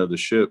captain of the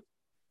ship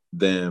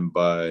than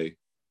by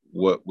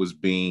what was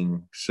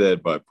being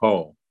said by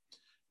Paul.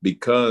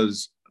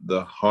 Because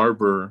the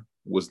harbor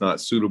was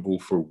not suitable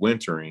for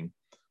wintering,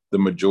 the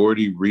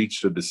majority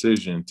reached a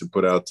decision to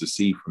put out to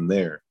sea from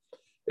there,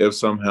 if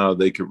somehow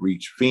they could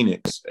reach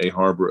Phoenix, a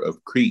harbor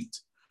of Crete,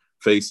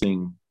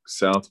 facing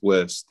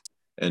southwest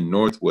and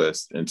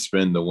northwest, and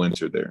spend the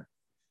winter there.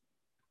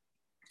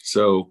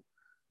 So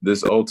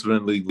this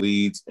ultimately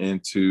leads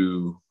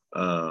into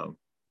the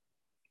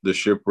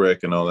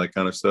shipwreck and all that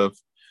kind of stuff.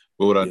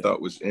 But what I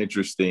thought was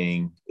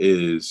interesting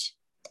is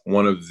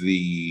one of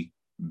the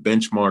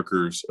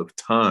benchmarkers of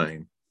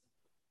time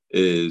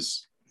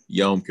is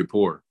Yom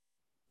Kippur,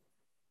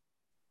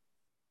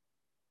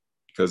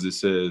 because it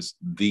says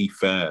the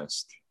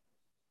fast.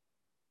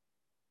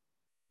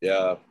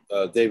 Yeah,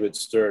 David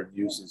Stern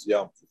uses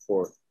Yom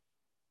Kippur.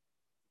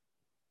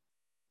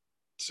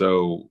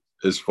 So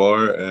as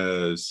far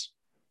as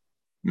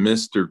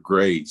Mr.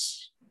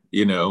 Grace,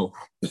 you know,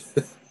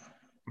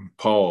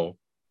 Paul,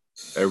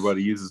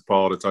 everybody uses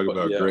Paul to talk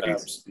about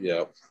grace.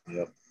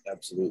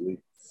 Absolutely.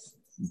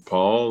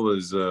 Paul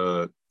is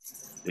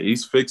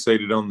he's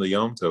fixated on the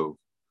Yom Tov.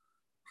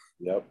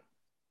 Yep.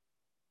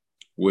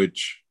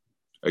 Which,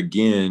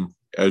 again,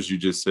 as you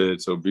just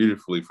said so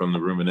beautifully from the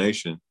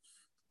rumination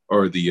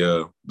or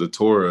the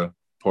Torah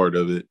part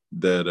of it,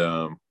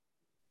 that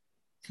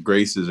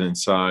grace is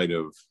inside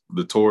of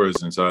the Torah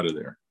is inside of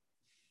there.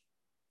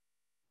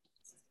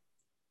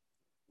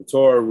 The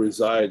Torah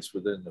resides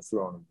within the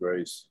throne of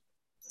grace.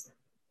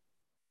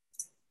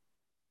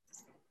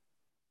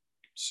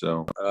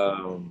 So,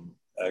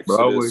 Exodus,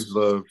 I always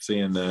love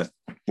seeing that,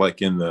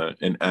 like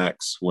in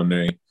Acts when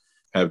they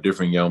have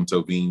different Yom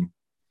Tovim.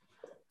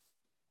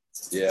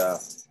 Yeah,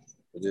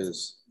 it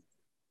is.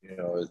 You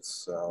know,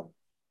 it's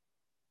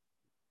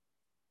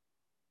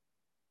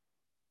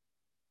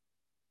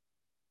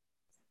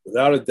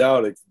without a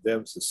doubt it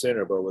condemns the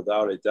sinner, but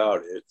without a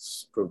doubt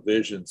its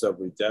provisions of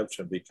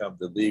redemption become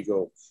the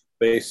legal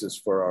basis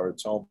for our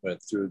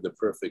atonement through the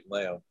perfect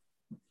Lamb,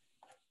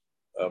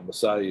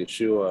 Messiah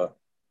Yeshua.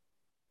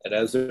 And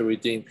as a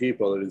redeemed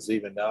people, it is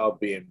even now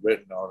being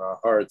written on our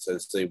hearts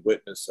as a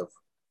witness of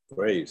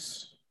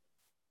grace.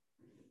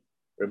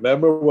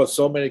 Remember what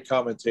so many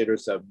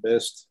commentators have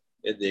missed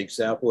in the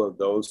example of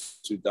those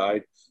who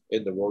died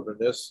in the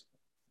wilderness?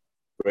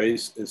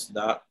 Grace is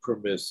not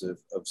permissive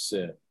of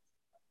sin.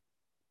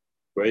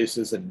 Grace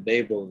is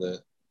enablement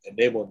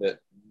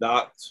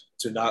not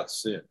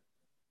sin.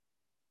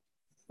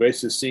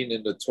 Grace is seen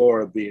in the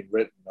Torah being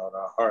written on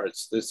our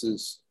hearts. This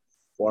is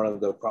one of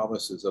the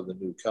promises of the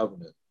new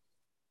covenant.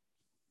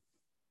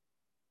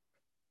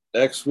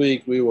 Next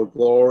week, we will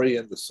glory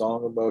in the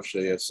Song of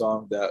Moshe, a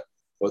song that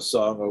was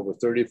sung over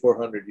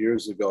 3,400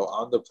 years ago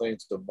on the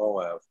plains of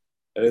Moab.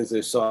 It is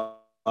a song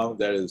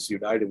that is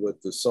united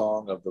with the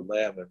song of the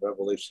Lamb in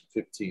Revelation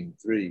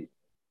 15:3.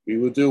 We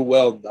would do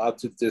well not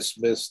to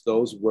dismiss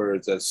those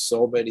words as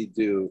so many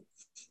do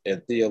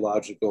in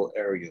theological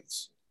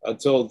arrogance.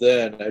 Until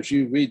then, as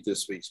you read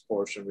this week's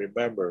portion,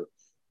 remember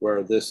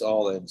where this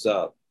all ends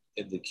up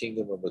in the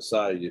kingdom of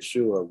Messiah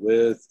Yeshua,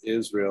 with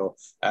Israel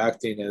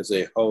acting as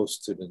a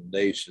host to the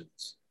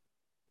nations.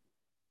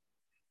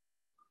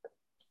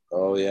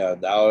 Oh, yeah.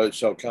 Now it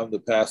shall come to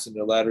pass in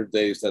the latter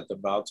days that the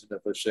mountain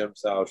of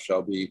Hashem's house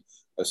shall be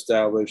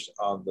established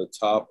on the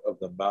top of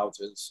the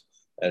mountains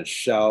and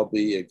shall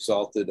be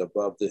exalted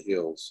above the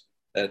hills,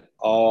 and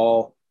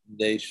all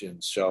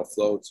nations shall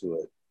flow to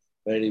it.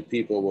 Many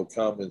people will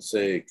come and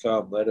say,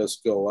 come, let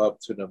us go up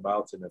to the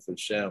mountain of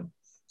Hashem,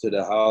 to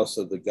the house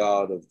of the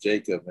God of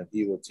Jacob, and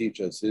he will teach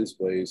us his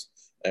ways,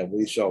 and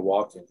we shall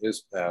walk in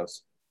his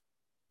paths.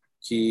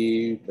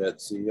 Ki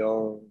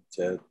metzion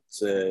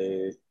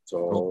tetze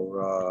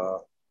Torah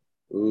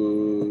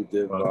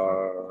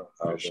u'devar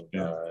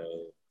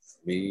Adonai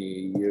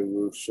mi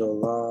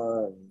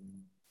Yerushalayim.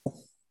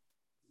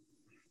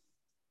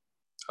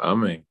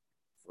 Amen.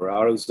 For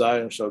out of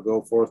Zion shall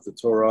go forth the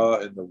Torah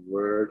and the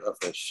word of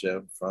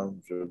Hashem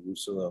from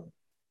Jerusalem.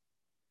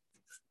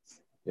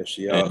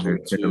 Yeshayahu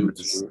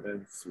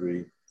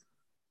 2:2-3.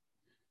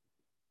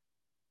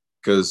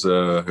 Because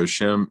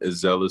Hashem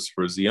is zealous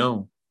for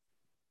Zion,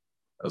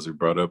 as we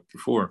brought up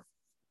before.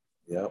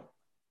 Yep.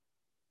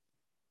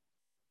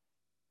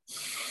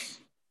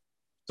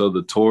 So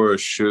the Torah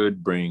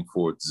should bring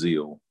forth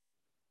zeal.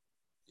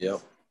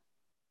 Yep.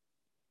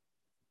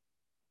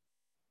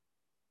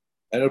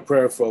 And a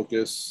prayer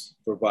focus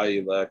for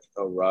Vayilek,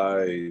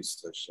 arise,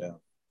 Hashem.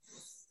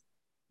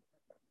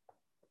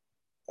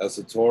 As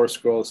the Torah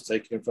scroll is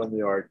taken from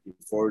the ark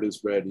before it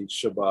is read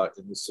each Shabbat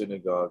in the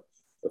synagogue,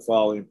 the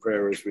following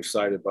prayer is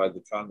recited by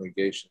the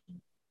congregation.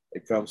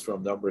 It comes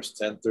from Numbers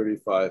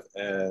 10:35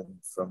 and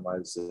from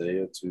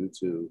Isaiah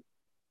 2:2.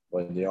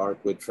 When the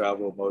ark would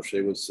travel,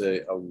 Moshe would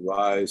say,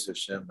 arise,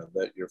 Hashem, and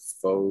let your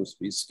foes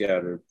be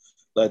scattered.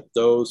 Let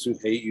those who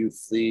hate you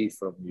flee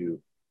from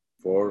you.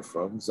 For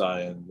from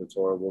Zion the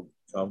Torah will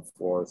come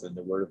forth, and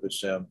the word of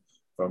Hashem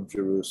from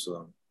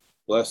Jerusalem.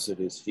 Blessed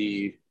is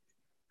he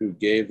who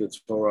gave the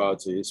Torah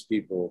to his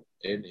people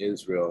in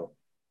Israel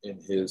in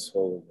his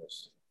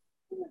holiness.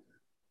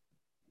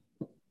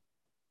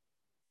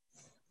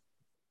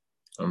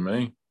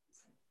 Amen.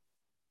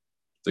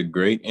 The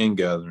great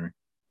ingathering.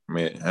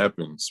 May it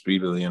happen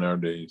speedily in our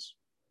days.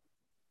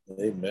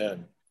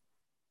 Amen.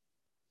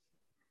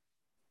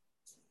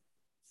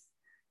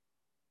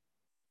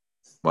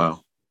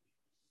 Wow.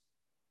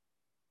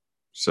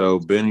 So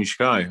Ben Ish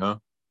Chai, huh?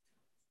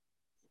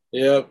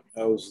 Yep,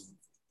 I was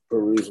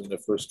perusing the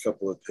first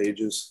couple of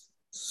pages.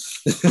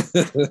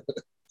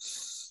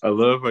 I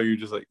love how you're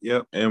just like,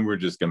 yep, and we're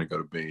just going to go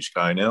to Ben Ish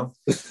Chai now.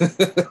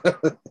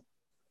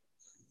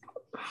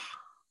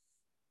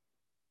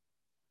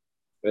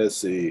 Let's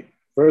see.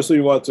 First,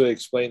 we want to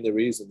explain the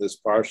reason this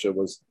parsha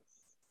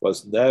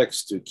was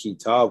next to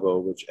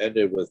Kitavo, which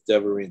ended with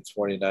Devarim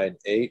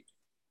 29:8.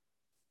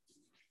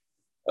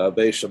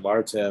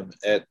 Beishamartem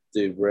et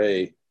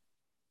divrei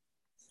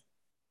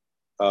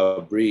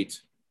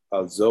Brit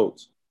Hazot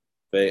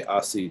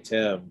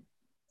ve'asitem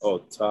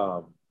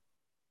otam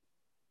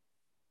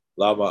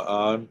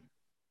lama'an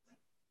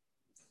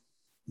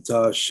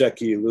ta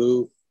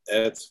shekilu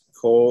et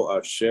kol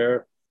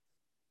asher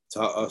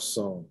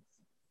ta'ason.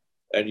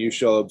 And you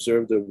shall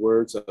observe the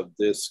words of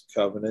this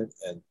covenant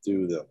and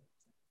do them,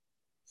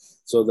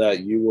 so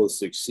that you will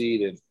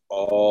succeed in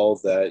all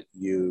that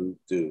you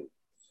do.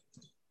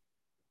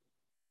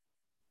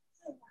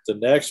 The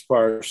next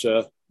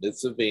parsha,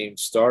 Nitzavim,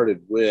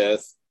 started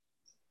with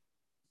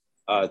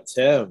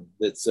Atem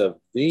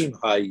Nitzavim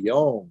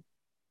Hayom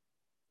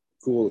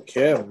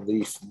Kulkem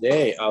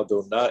Lifnei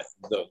Adonai.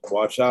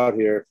 Watch out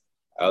here,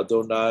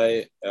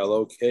 Adonai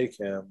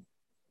Elokeichem.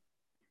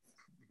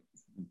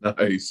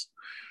 Nice.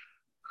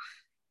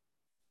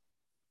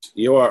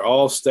 You are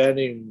all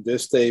standing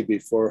this day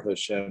before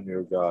Hashem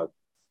your God.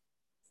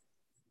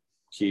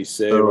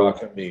 Kisei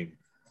Rakamim.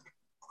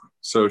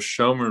 So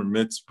Shomer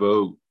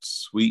Mitzvot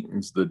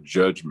sweetens the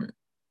judgment.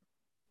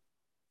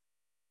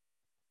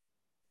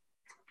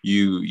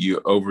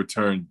 You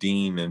overturn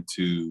Deen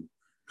into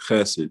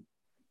Chesed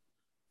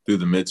through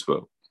the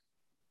Mitzvot.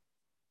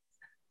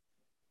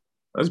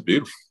 That's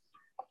beautiful.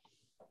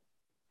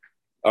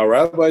 Our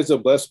rabbis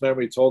of blessed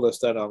memory told us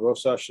that on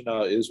Rosh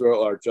Hashanah,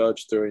 Israel are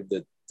judged during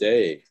the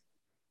day,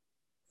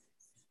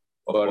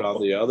 but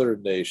on the other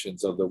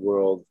nations of the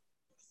world,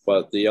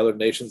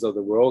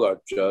 are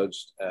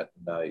judged at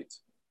night.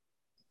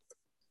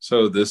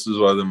 So this is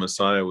why the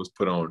Messiah was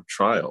put on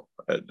trial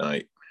at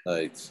night.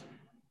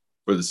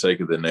 For the sake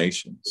of the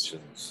nations.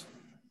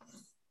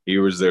 He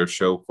was their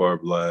shofar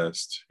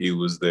blast. He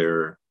was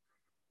their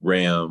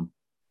ram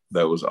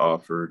that was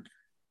offered.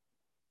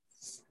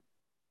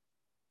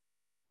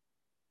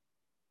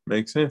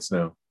 Makes sense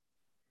now.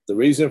 The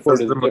reason for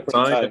the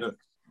Messiah,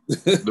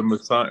 the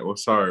Messiah. Well,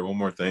 sorry, one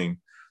more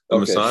thing. The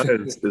Messiah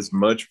is as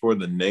much for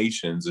the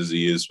nations as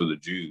he is for the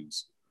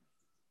Jews.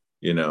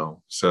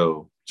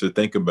 So to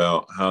think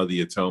about how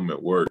the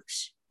atonement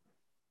works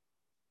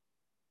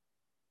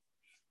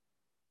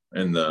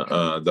and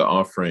the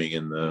offering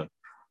and the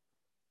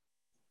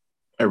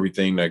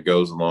everything that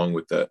goes along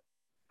with that,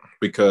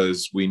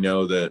 because we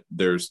know that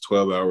there's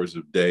 12 hours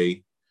of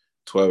day,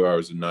 12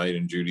 hours of night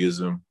in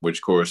Judaism,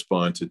 which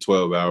correspond to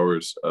 12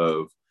 hours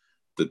of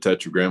the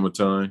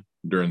tetragrammaton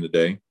during the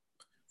day.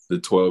 The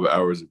 12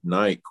 hours of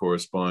night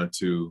correspond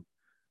to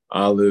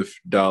Aleph,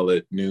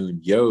 Dalet, Nun,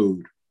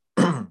 Yod,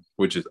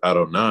 which is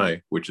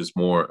Adonai, which is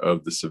more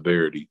of the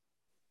severity.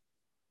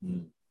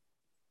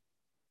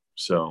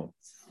 So,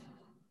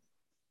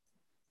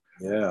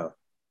 yeah.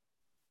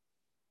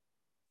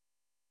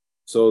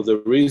 So the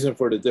reason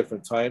for the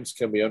different times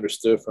can be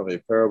understood from a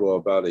parable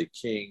about a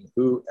king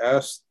who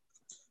asked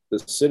the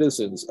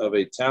citizens of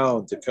a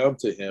town to come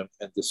to him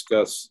and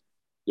discuss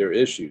their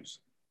issues.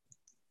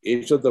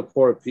 Each of the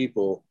poor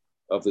people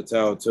of the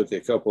town took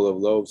a couple of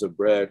loaves of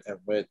bread and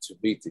went to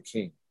meet the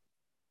king.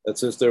 And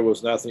since there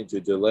was nothing to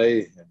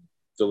delay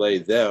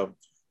them,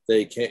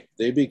 they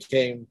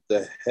became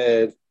the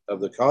head of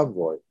the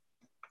convoy,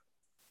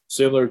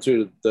 similar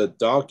to the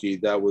donkey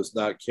that was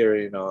not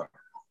carrying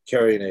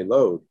a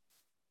load.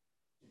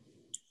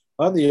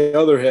 On the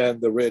other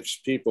hand, the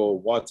rich people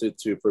wanted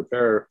to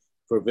prepare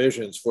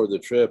provisions for the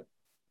trip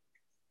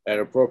and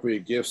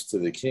appropriate gifts to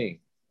the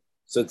king,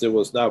 since it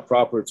was not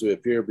proper to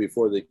appear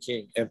before the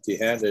king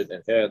empty-handed,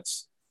 and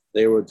hence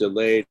they were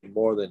delayed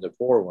more than the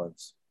poor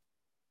ones.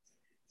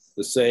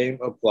 The same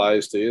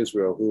applies to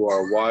Israel, who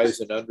are wise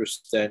and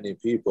understanding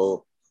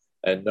people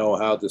and know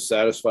how to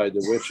satisfy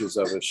the wishes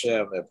of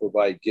Hashem and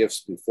provide gifts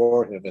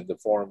before him in the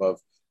form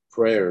of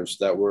prayers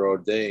that were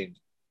ordained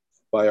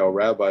by our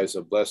rabbis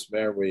of blessed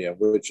memory, and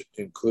which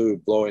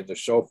include blowing the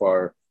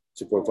shofar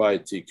to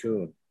provide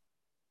tikkun,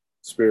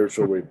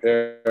 spiritual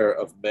repair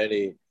of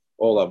many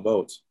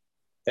olamot.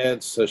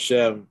 Hence,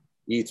 Hashem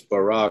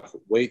Yitbarach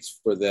waits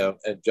for them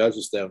and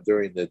judges them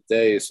during the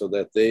day so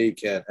that they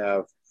can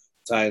have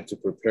time to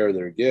prepare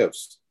their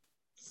gifts.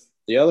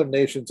 The other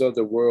nations of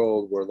the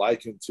world were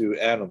likened to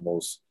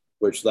animals,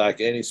 which lack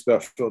any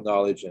special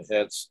knowledge, and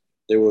hence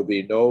there will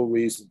be no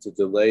reason to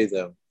delay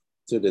them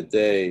to the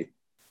day,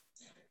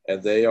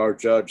 and they are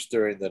judged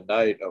during the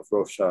night of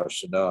Rosh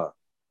Hashanah.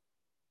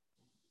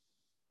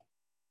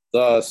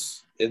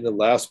 Thus, in the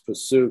last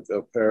pasuk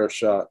of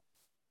Parashat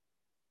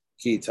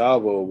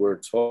Kitavo, we're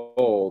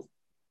told,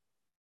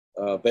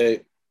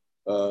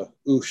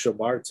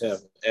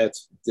 Ushamartem et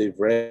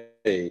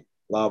divrei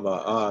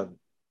lama'an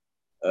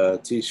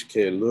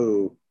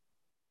tishkelu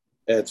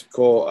et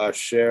kol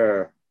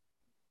asher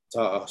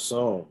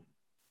ta'ason.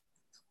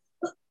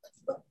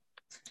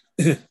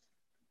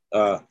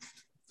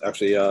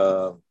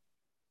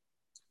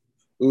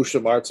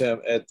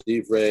 Ushamartem et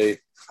divrei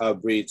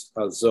habrit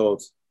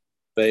hazot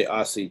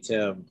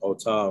ve'asitem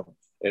otam,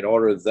 in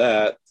order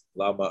that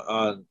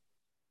lama'an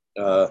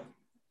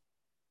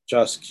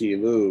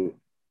chaskilu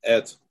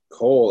et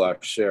kol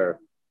asher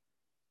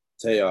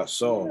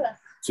teason,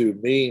 to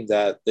mean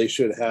that they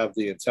should have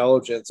the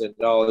intelligence and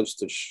knowledge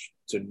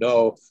to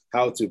know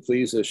how to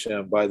please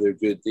Hashem by their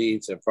good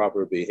deeds and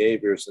proper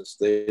behavior, since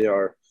they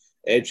are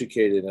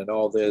educated in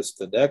all this.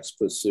 The next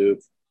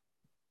pasuk,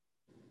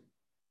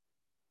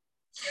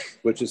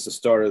 which is the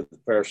start of the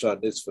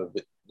Parashat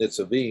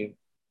Nitzavim,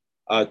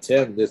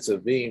 Atem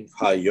Nitzavim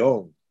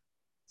Hayom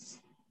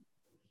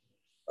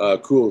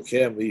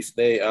Kulkem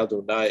Lifnei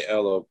Adonai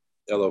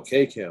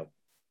Elokekem.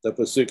 The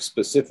pasuk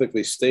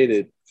specifically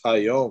stated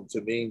Hayom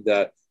to mean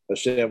that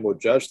Hashem will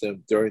judge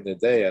them during the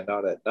day and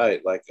not at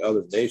night like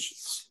other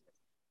nations.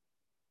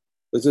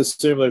 This is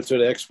similar to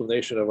the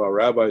explanation of our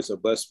rabbis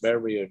of blessed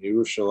memory in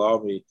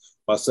Yerushalmi,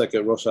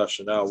 Masechet Rosh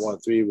Hashanah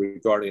 1:3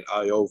 regarding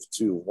Ayov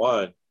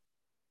 2:1.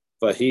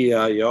 Vahi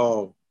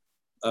Hayom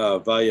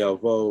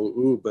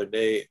Vayavo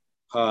B'nei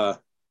Ha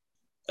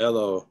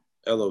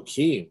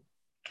Elokim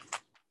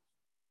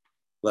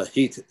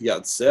Lahit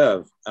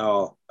Yatsev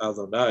Al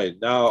Adonai.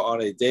 Now,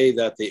 on a day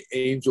that the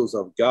angels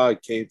of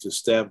God came to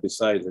stand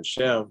beside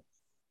Hashem,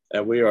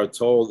 and we are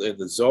told in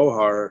the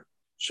Zohar,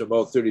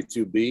 Shemot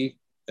 32b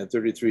and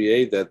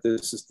 33a, that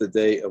this is the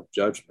day of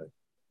judgment.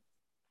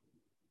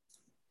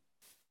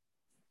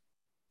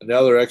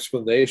 Another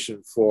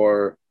explanation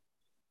for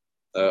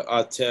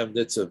Atem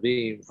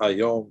Nitzavim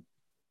Hayom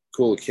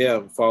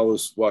Kulkem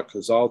follows what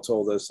Chazal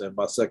told us in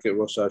Masechet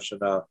Rosh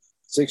Hashanah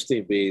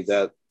 16b,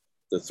 that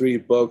the three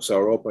books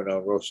are open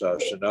on Rosh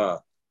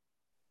Hashanah.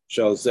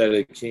 Shal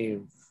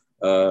Zedekim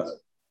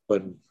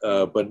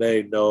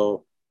B'nei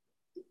No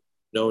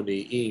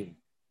Ni'im.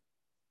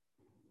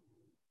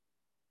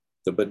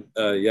 The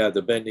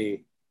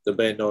Beni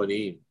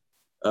Nonim,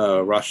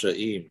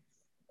 Rasha'im,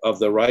 of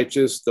the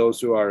righteous,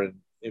 those who are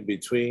in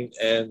between,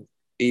 and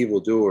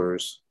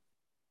evildoers.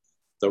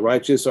 The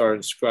righteous are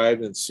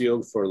inscribed and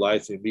sealed for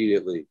life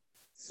immediately.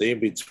 The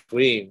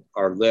in-between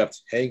are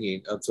left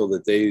hanging until the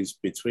days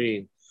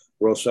between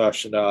Rosh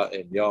Hashanah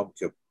and Yom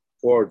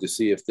Kippur to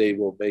see if they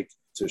will make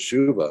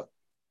teshuvah.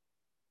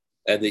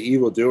 and the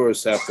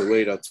evildoers have to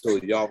wait until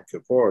Yom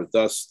Kippur.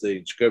 Thus, the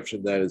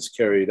inscription that is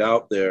carried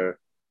out are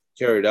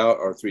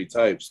three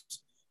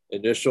types: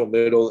 initial,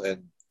 middle,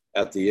 and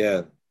at the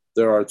end.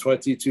 There are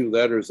 22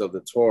 letters of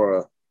the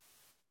Torah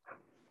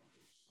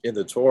in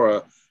the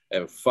Torah,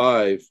 and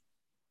 5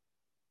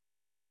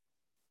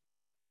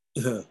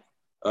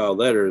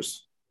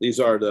 letters. These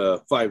are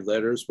the 5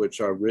 letters which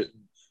are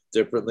written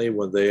differently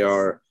when they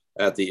are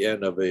at the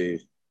end of a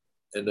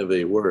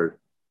word.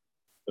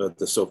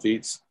 The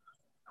sophites.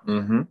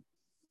 Mm-hmm.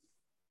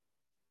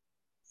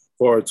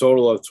 For a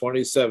total of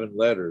 27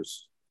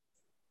 letters,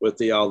 with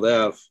the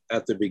aleph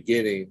at the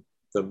beginning,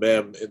 the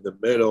mem in the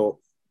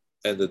middle,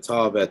 and the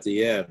tav at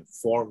the end,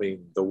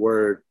 forming the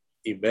word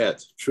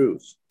emet,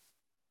 truth.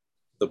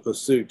 The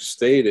pasuk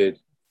stated,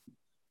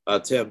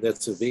 Atem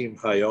netzavim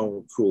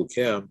hayom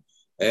kulkem,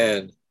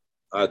 and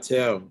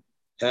Atem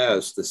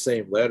has the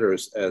same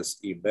letters as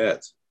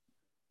emet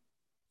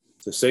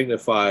to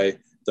signify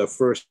the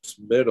first,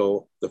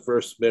 middle,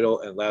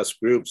 and last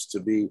groups to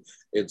be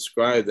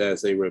inscribed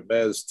as a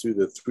remez to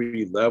the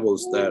 3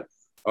 levels that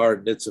are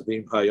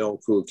nitzavim hayom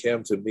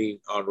kulkem to mean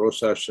on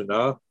Rosh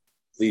Hashanah,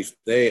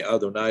 lifnei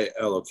Adonai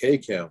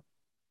Elokeichem.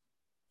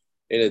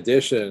 In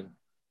addition,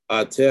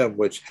 Atem,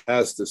 which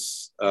has the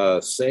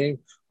same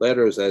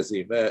letters as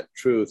emet,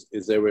 truth,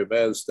 is a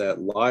remez that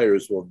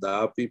liars will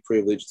not be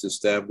privileged to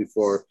stand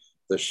before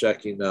the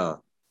Shekinah.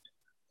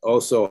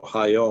 Also,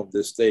 Hayom,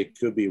 this day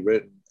could be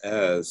written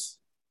as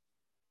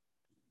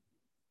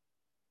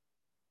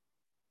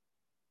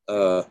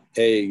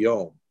Hey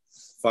Yom,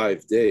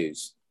 5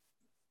 days,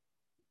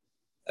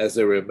 as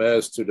a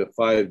remez to the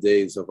 5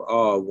 days of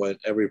awe when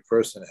every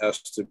person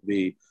has to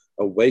be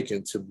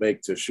awakened to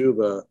make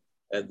teshuvah,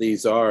 and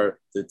these are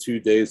the 2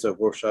 days of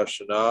Rosh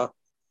Hashanah,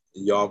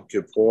 Yom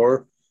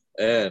Kippur,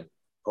 and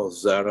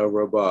Hosanna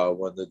Rabbah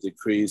when the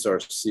decrees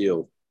are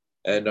sealed,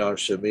 and on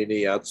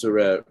Shemini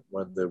Atzeret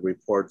when the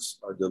reports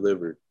are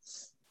delivered.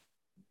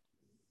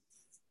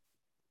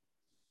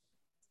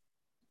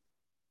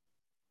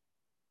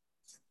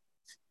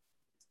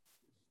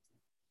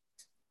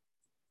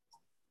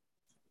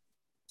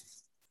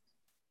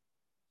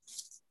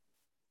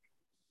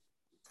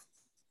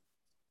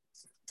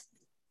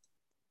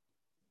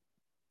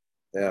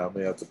 Yeah, I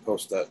may have to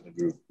post that in the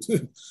group.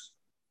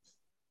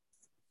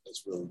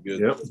 That's really good.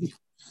 Yep.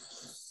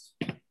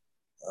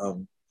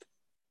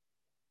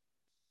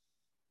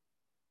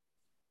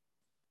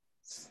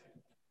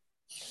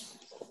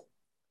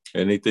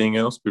 Anything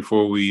else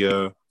before we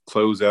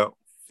close out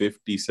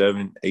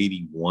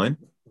 5781?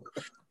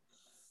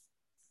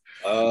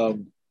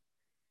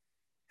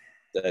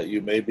 That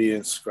you may be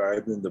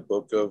inscribed in the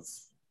book of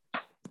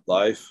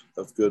life,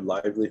 of good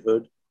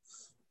livelihood,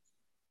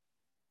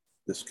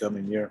 this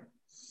coming year.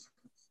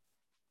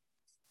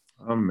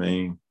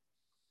 Amen.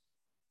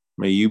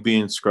 May you be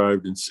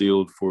inscribed and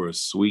sealed for a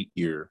sweet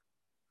year,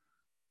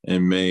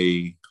 and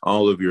may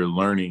all of your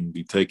learning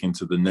be taken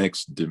to the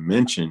next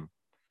dimension,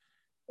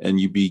 and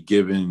you be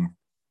given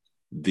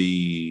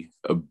the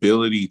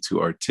ability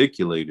to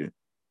articulate it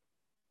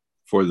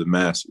for the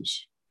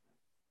masses.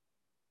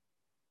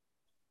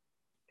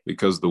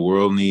 Because the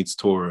world needs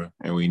Torah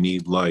and we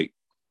need light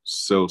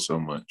so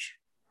much.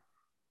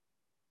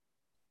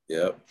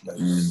 Yep.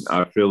 And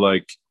I feel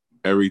like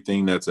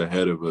everything that's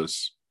ahead of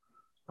us,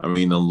 I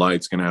mean, the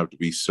light's going to have to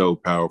be so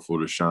powerful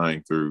to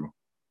shine through.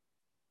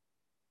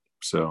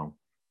 So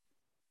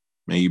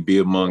may you be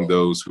among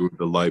those who are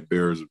the light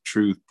bearers of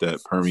truth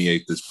that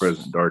permeate this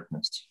present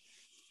darkness.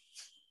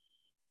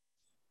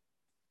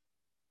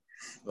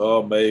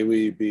 Oh, may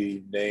we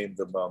be named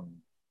among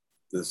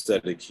the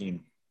Tzedekим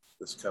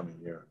this coming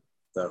year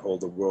that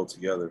hold the world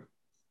together.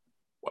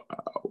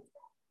 Wow.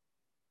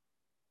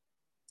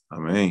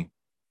 Amen.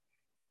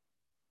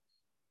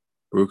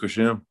 Baruch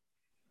Hashem.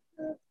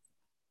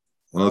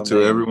 Well, Amen.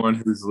 to everyone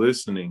who's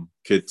listening,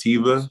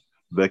 Ketiva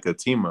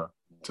Vekatima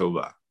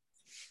Tova.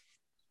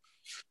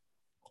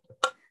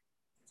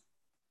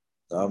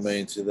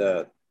 Amen to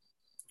that.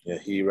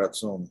 Yehi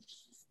Ratzon.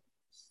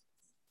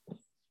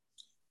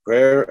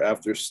 Prayer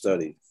after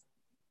study.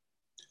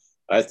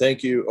 I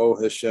thank you,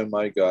 O Hashem,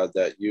 my God,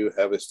 that you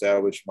have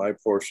established my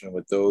portion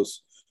with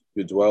those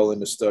who dwell in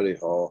the study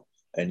hall,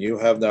 and you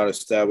have not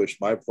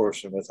established my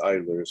portion with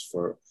idlers,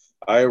 for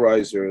I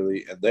rise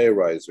early and they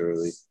rise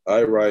early.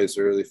 I rise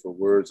early for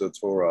words of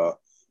Torah,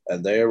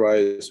 and they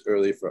arise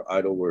early for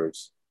idle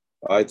words.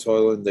 I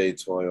toil and they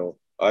toil.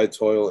 I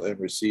toil and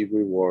receive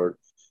reward,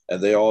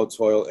 and they all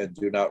toil and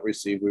do not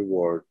receive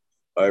reward.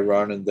 I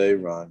run and they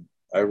run.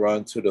 I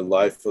run to the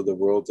life of the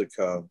world to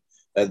come,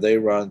 and they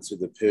run to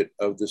the pit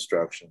of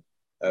destruction,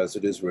 as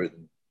it is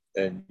written.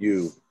 And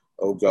you,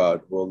 O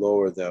God, will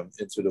lower them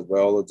into the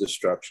well of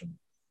destruction.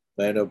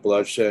 Men of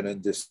bloodshed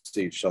and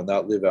deceit shall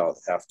not live out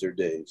half their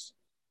days.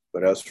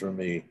 But as for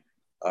me,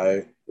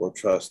 I will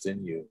trust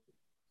in you.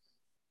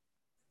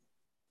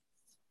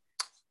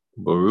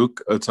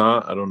 Baruch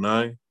atah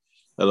Adonai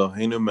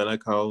Eloheinu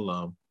melech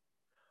haolam,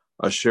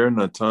 asher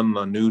natan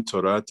lanu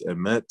torat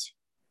emet,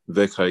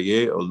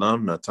 v'chaye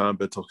olam natan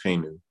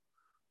betochenu.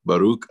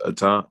 Baruch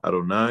atah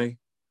Adonai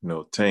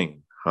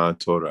Notain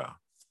HaTorah.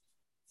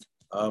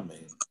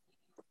 Amen.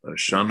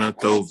 Shana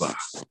Tova.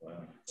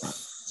 Wow.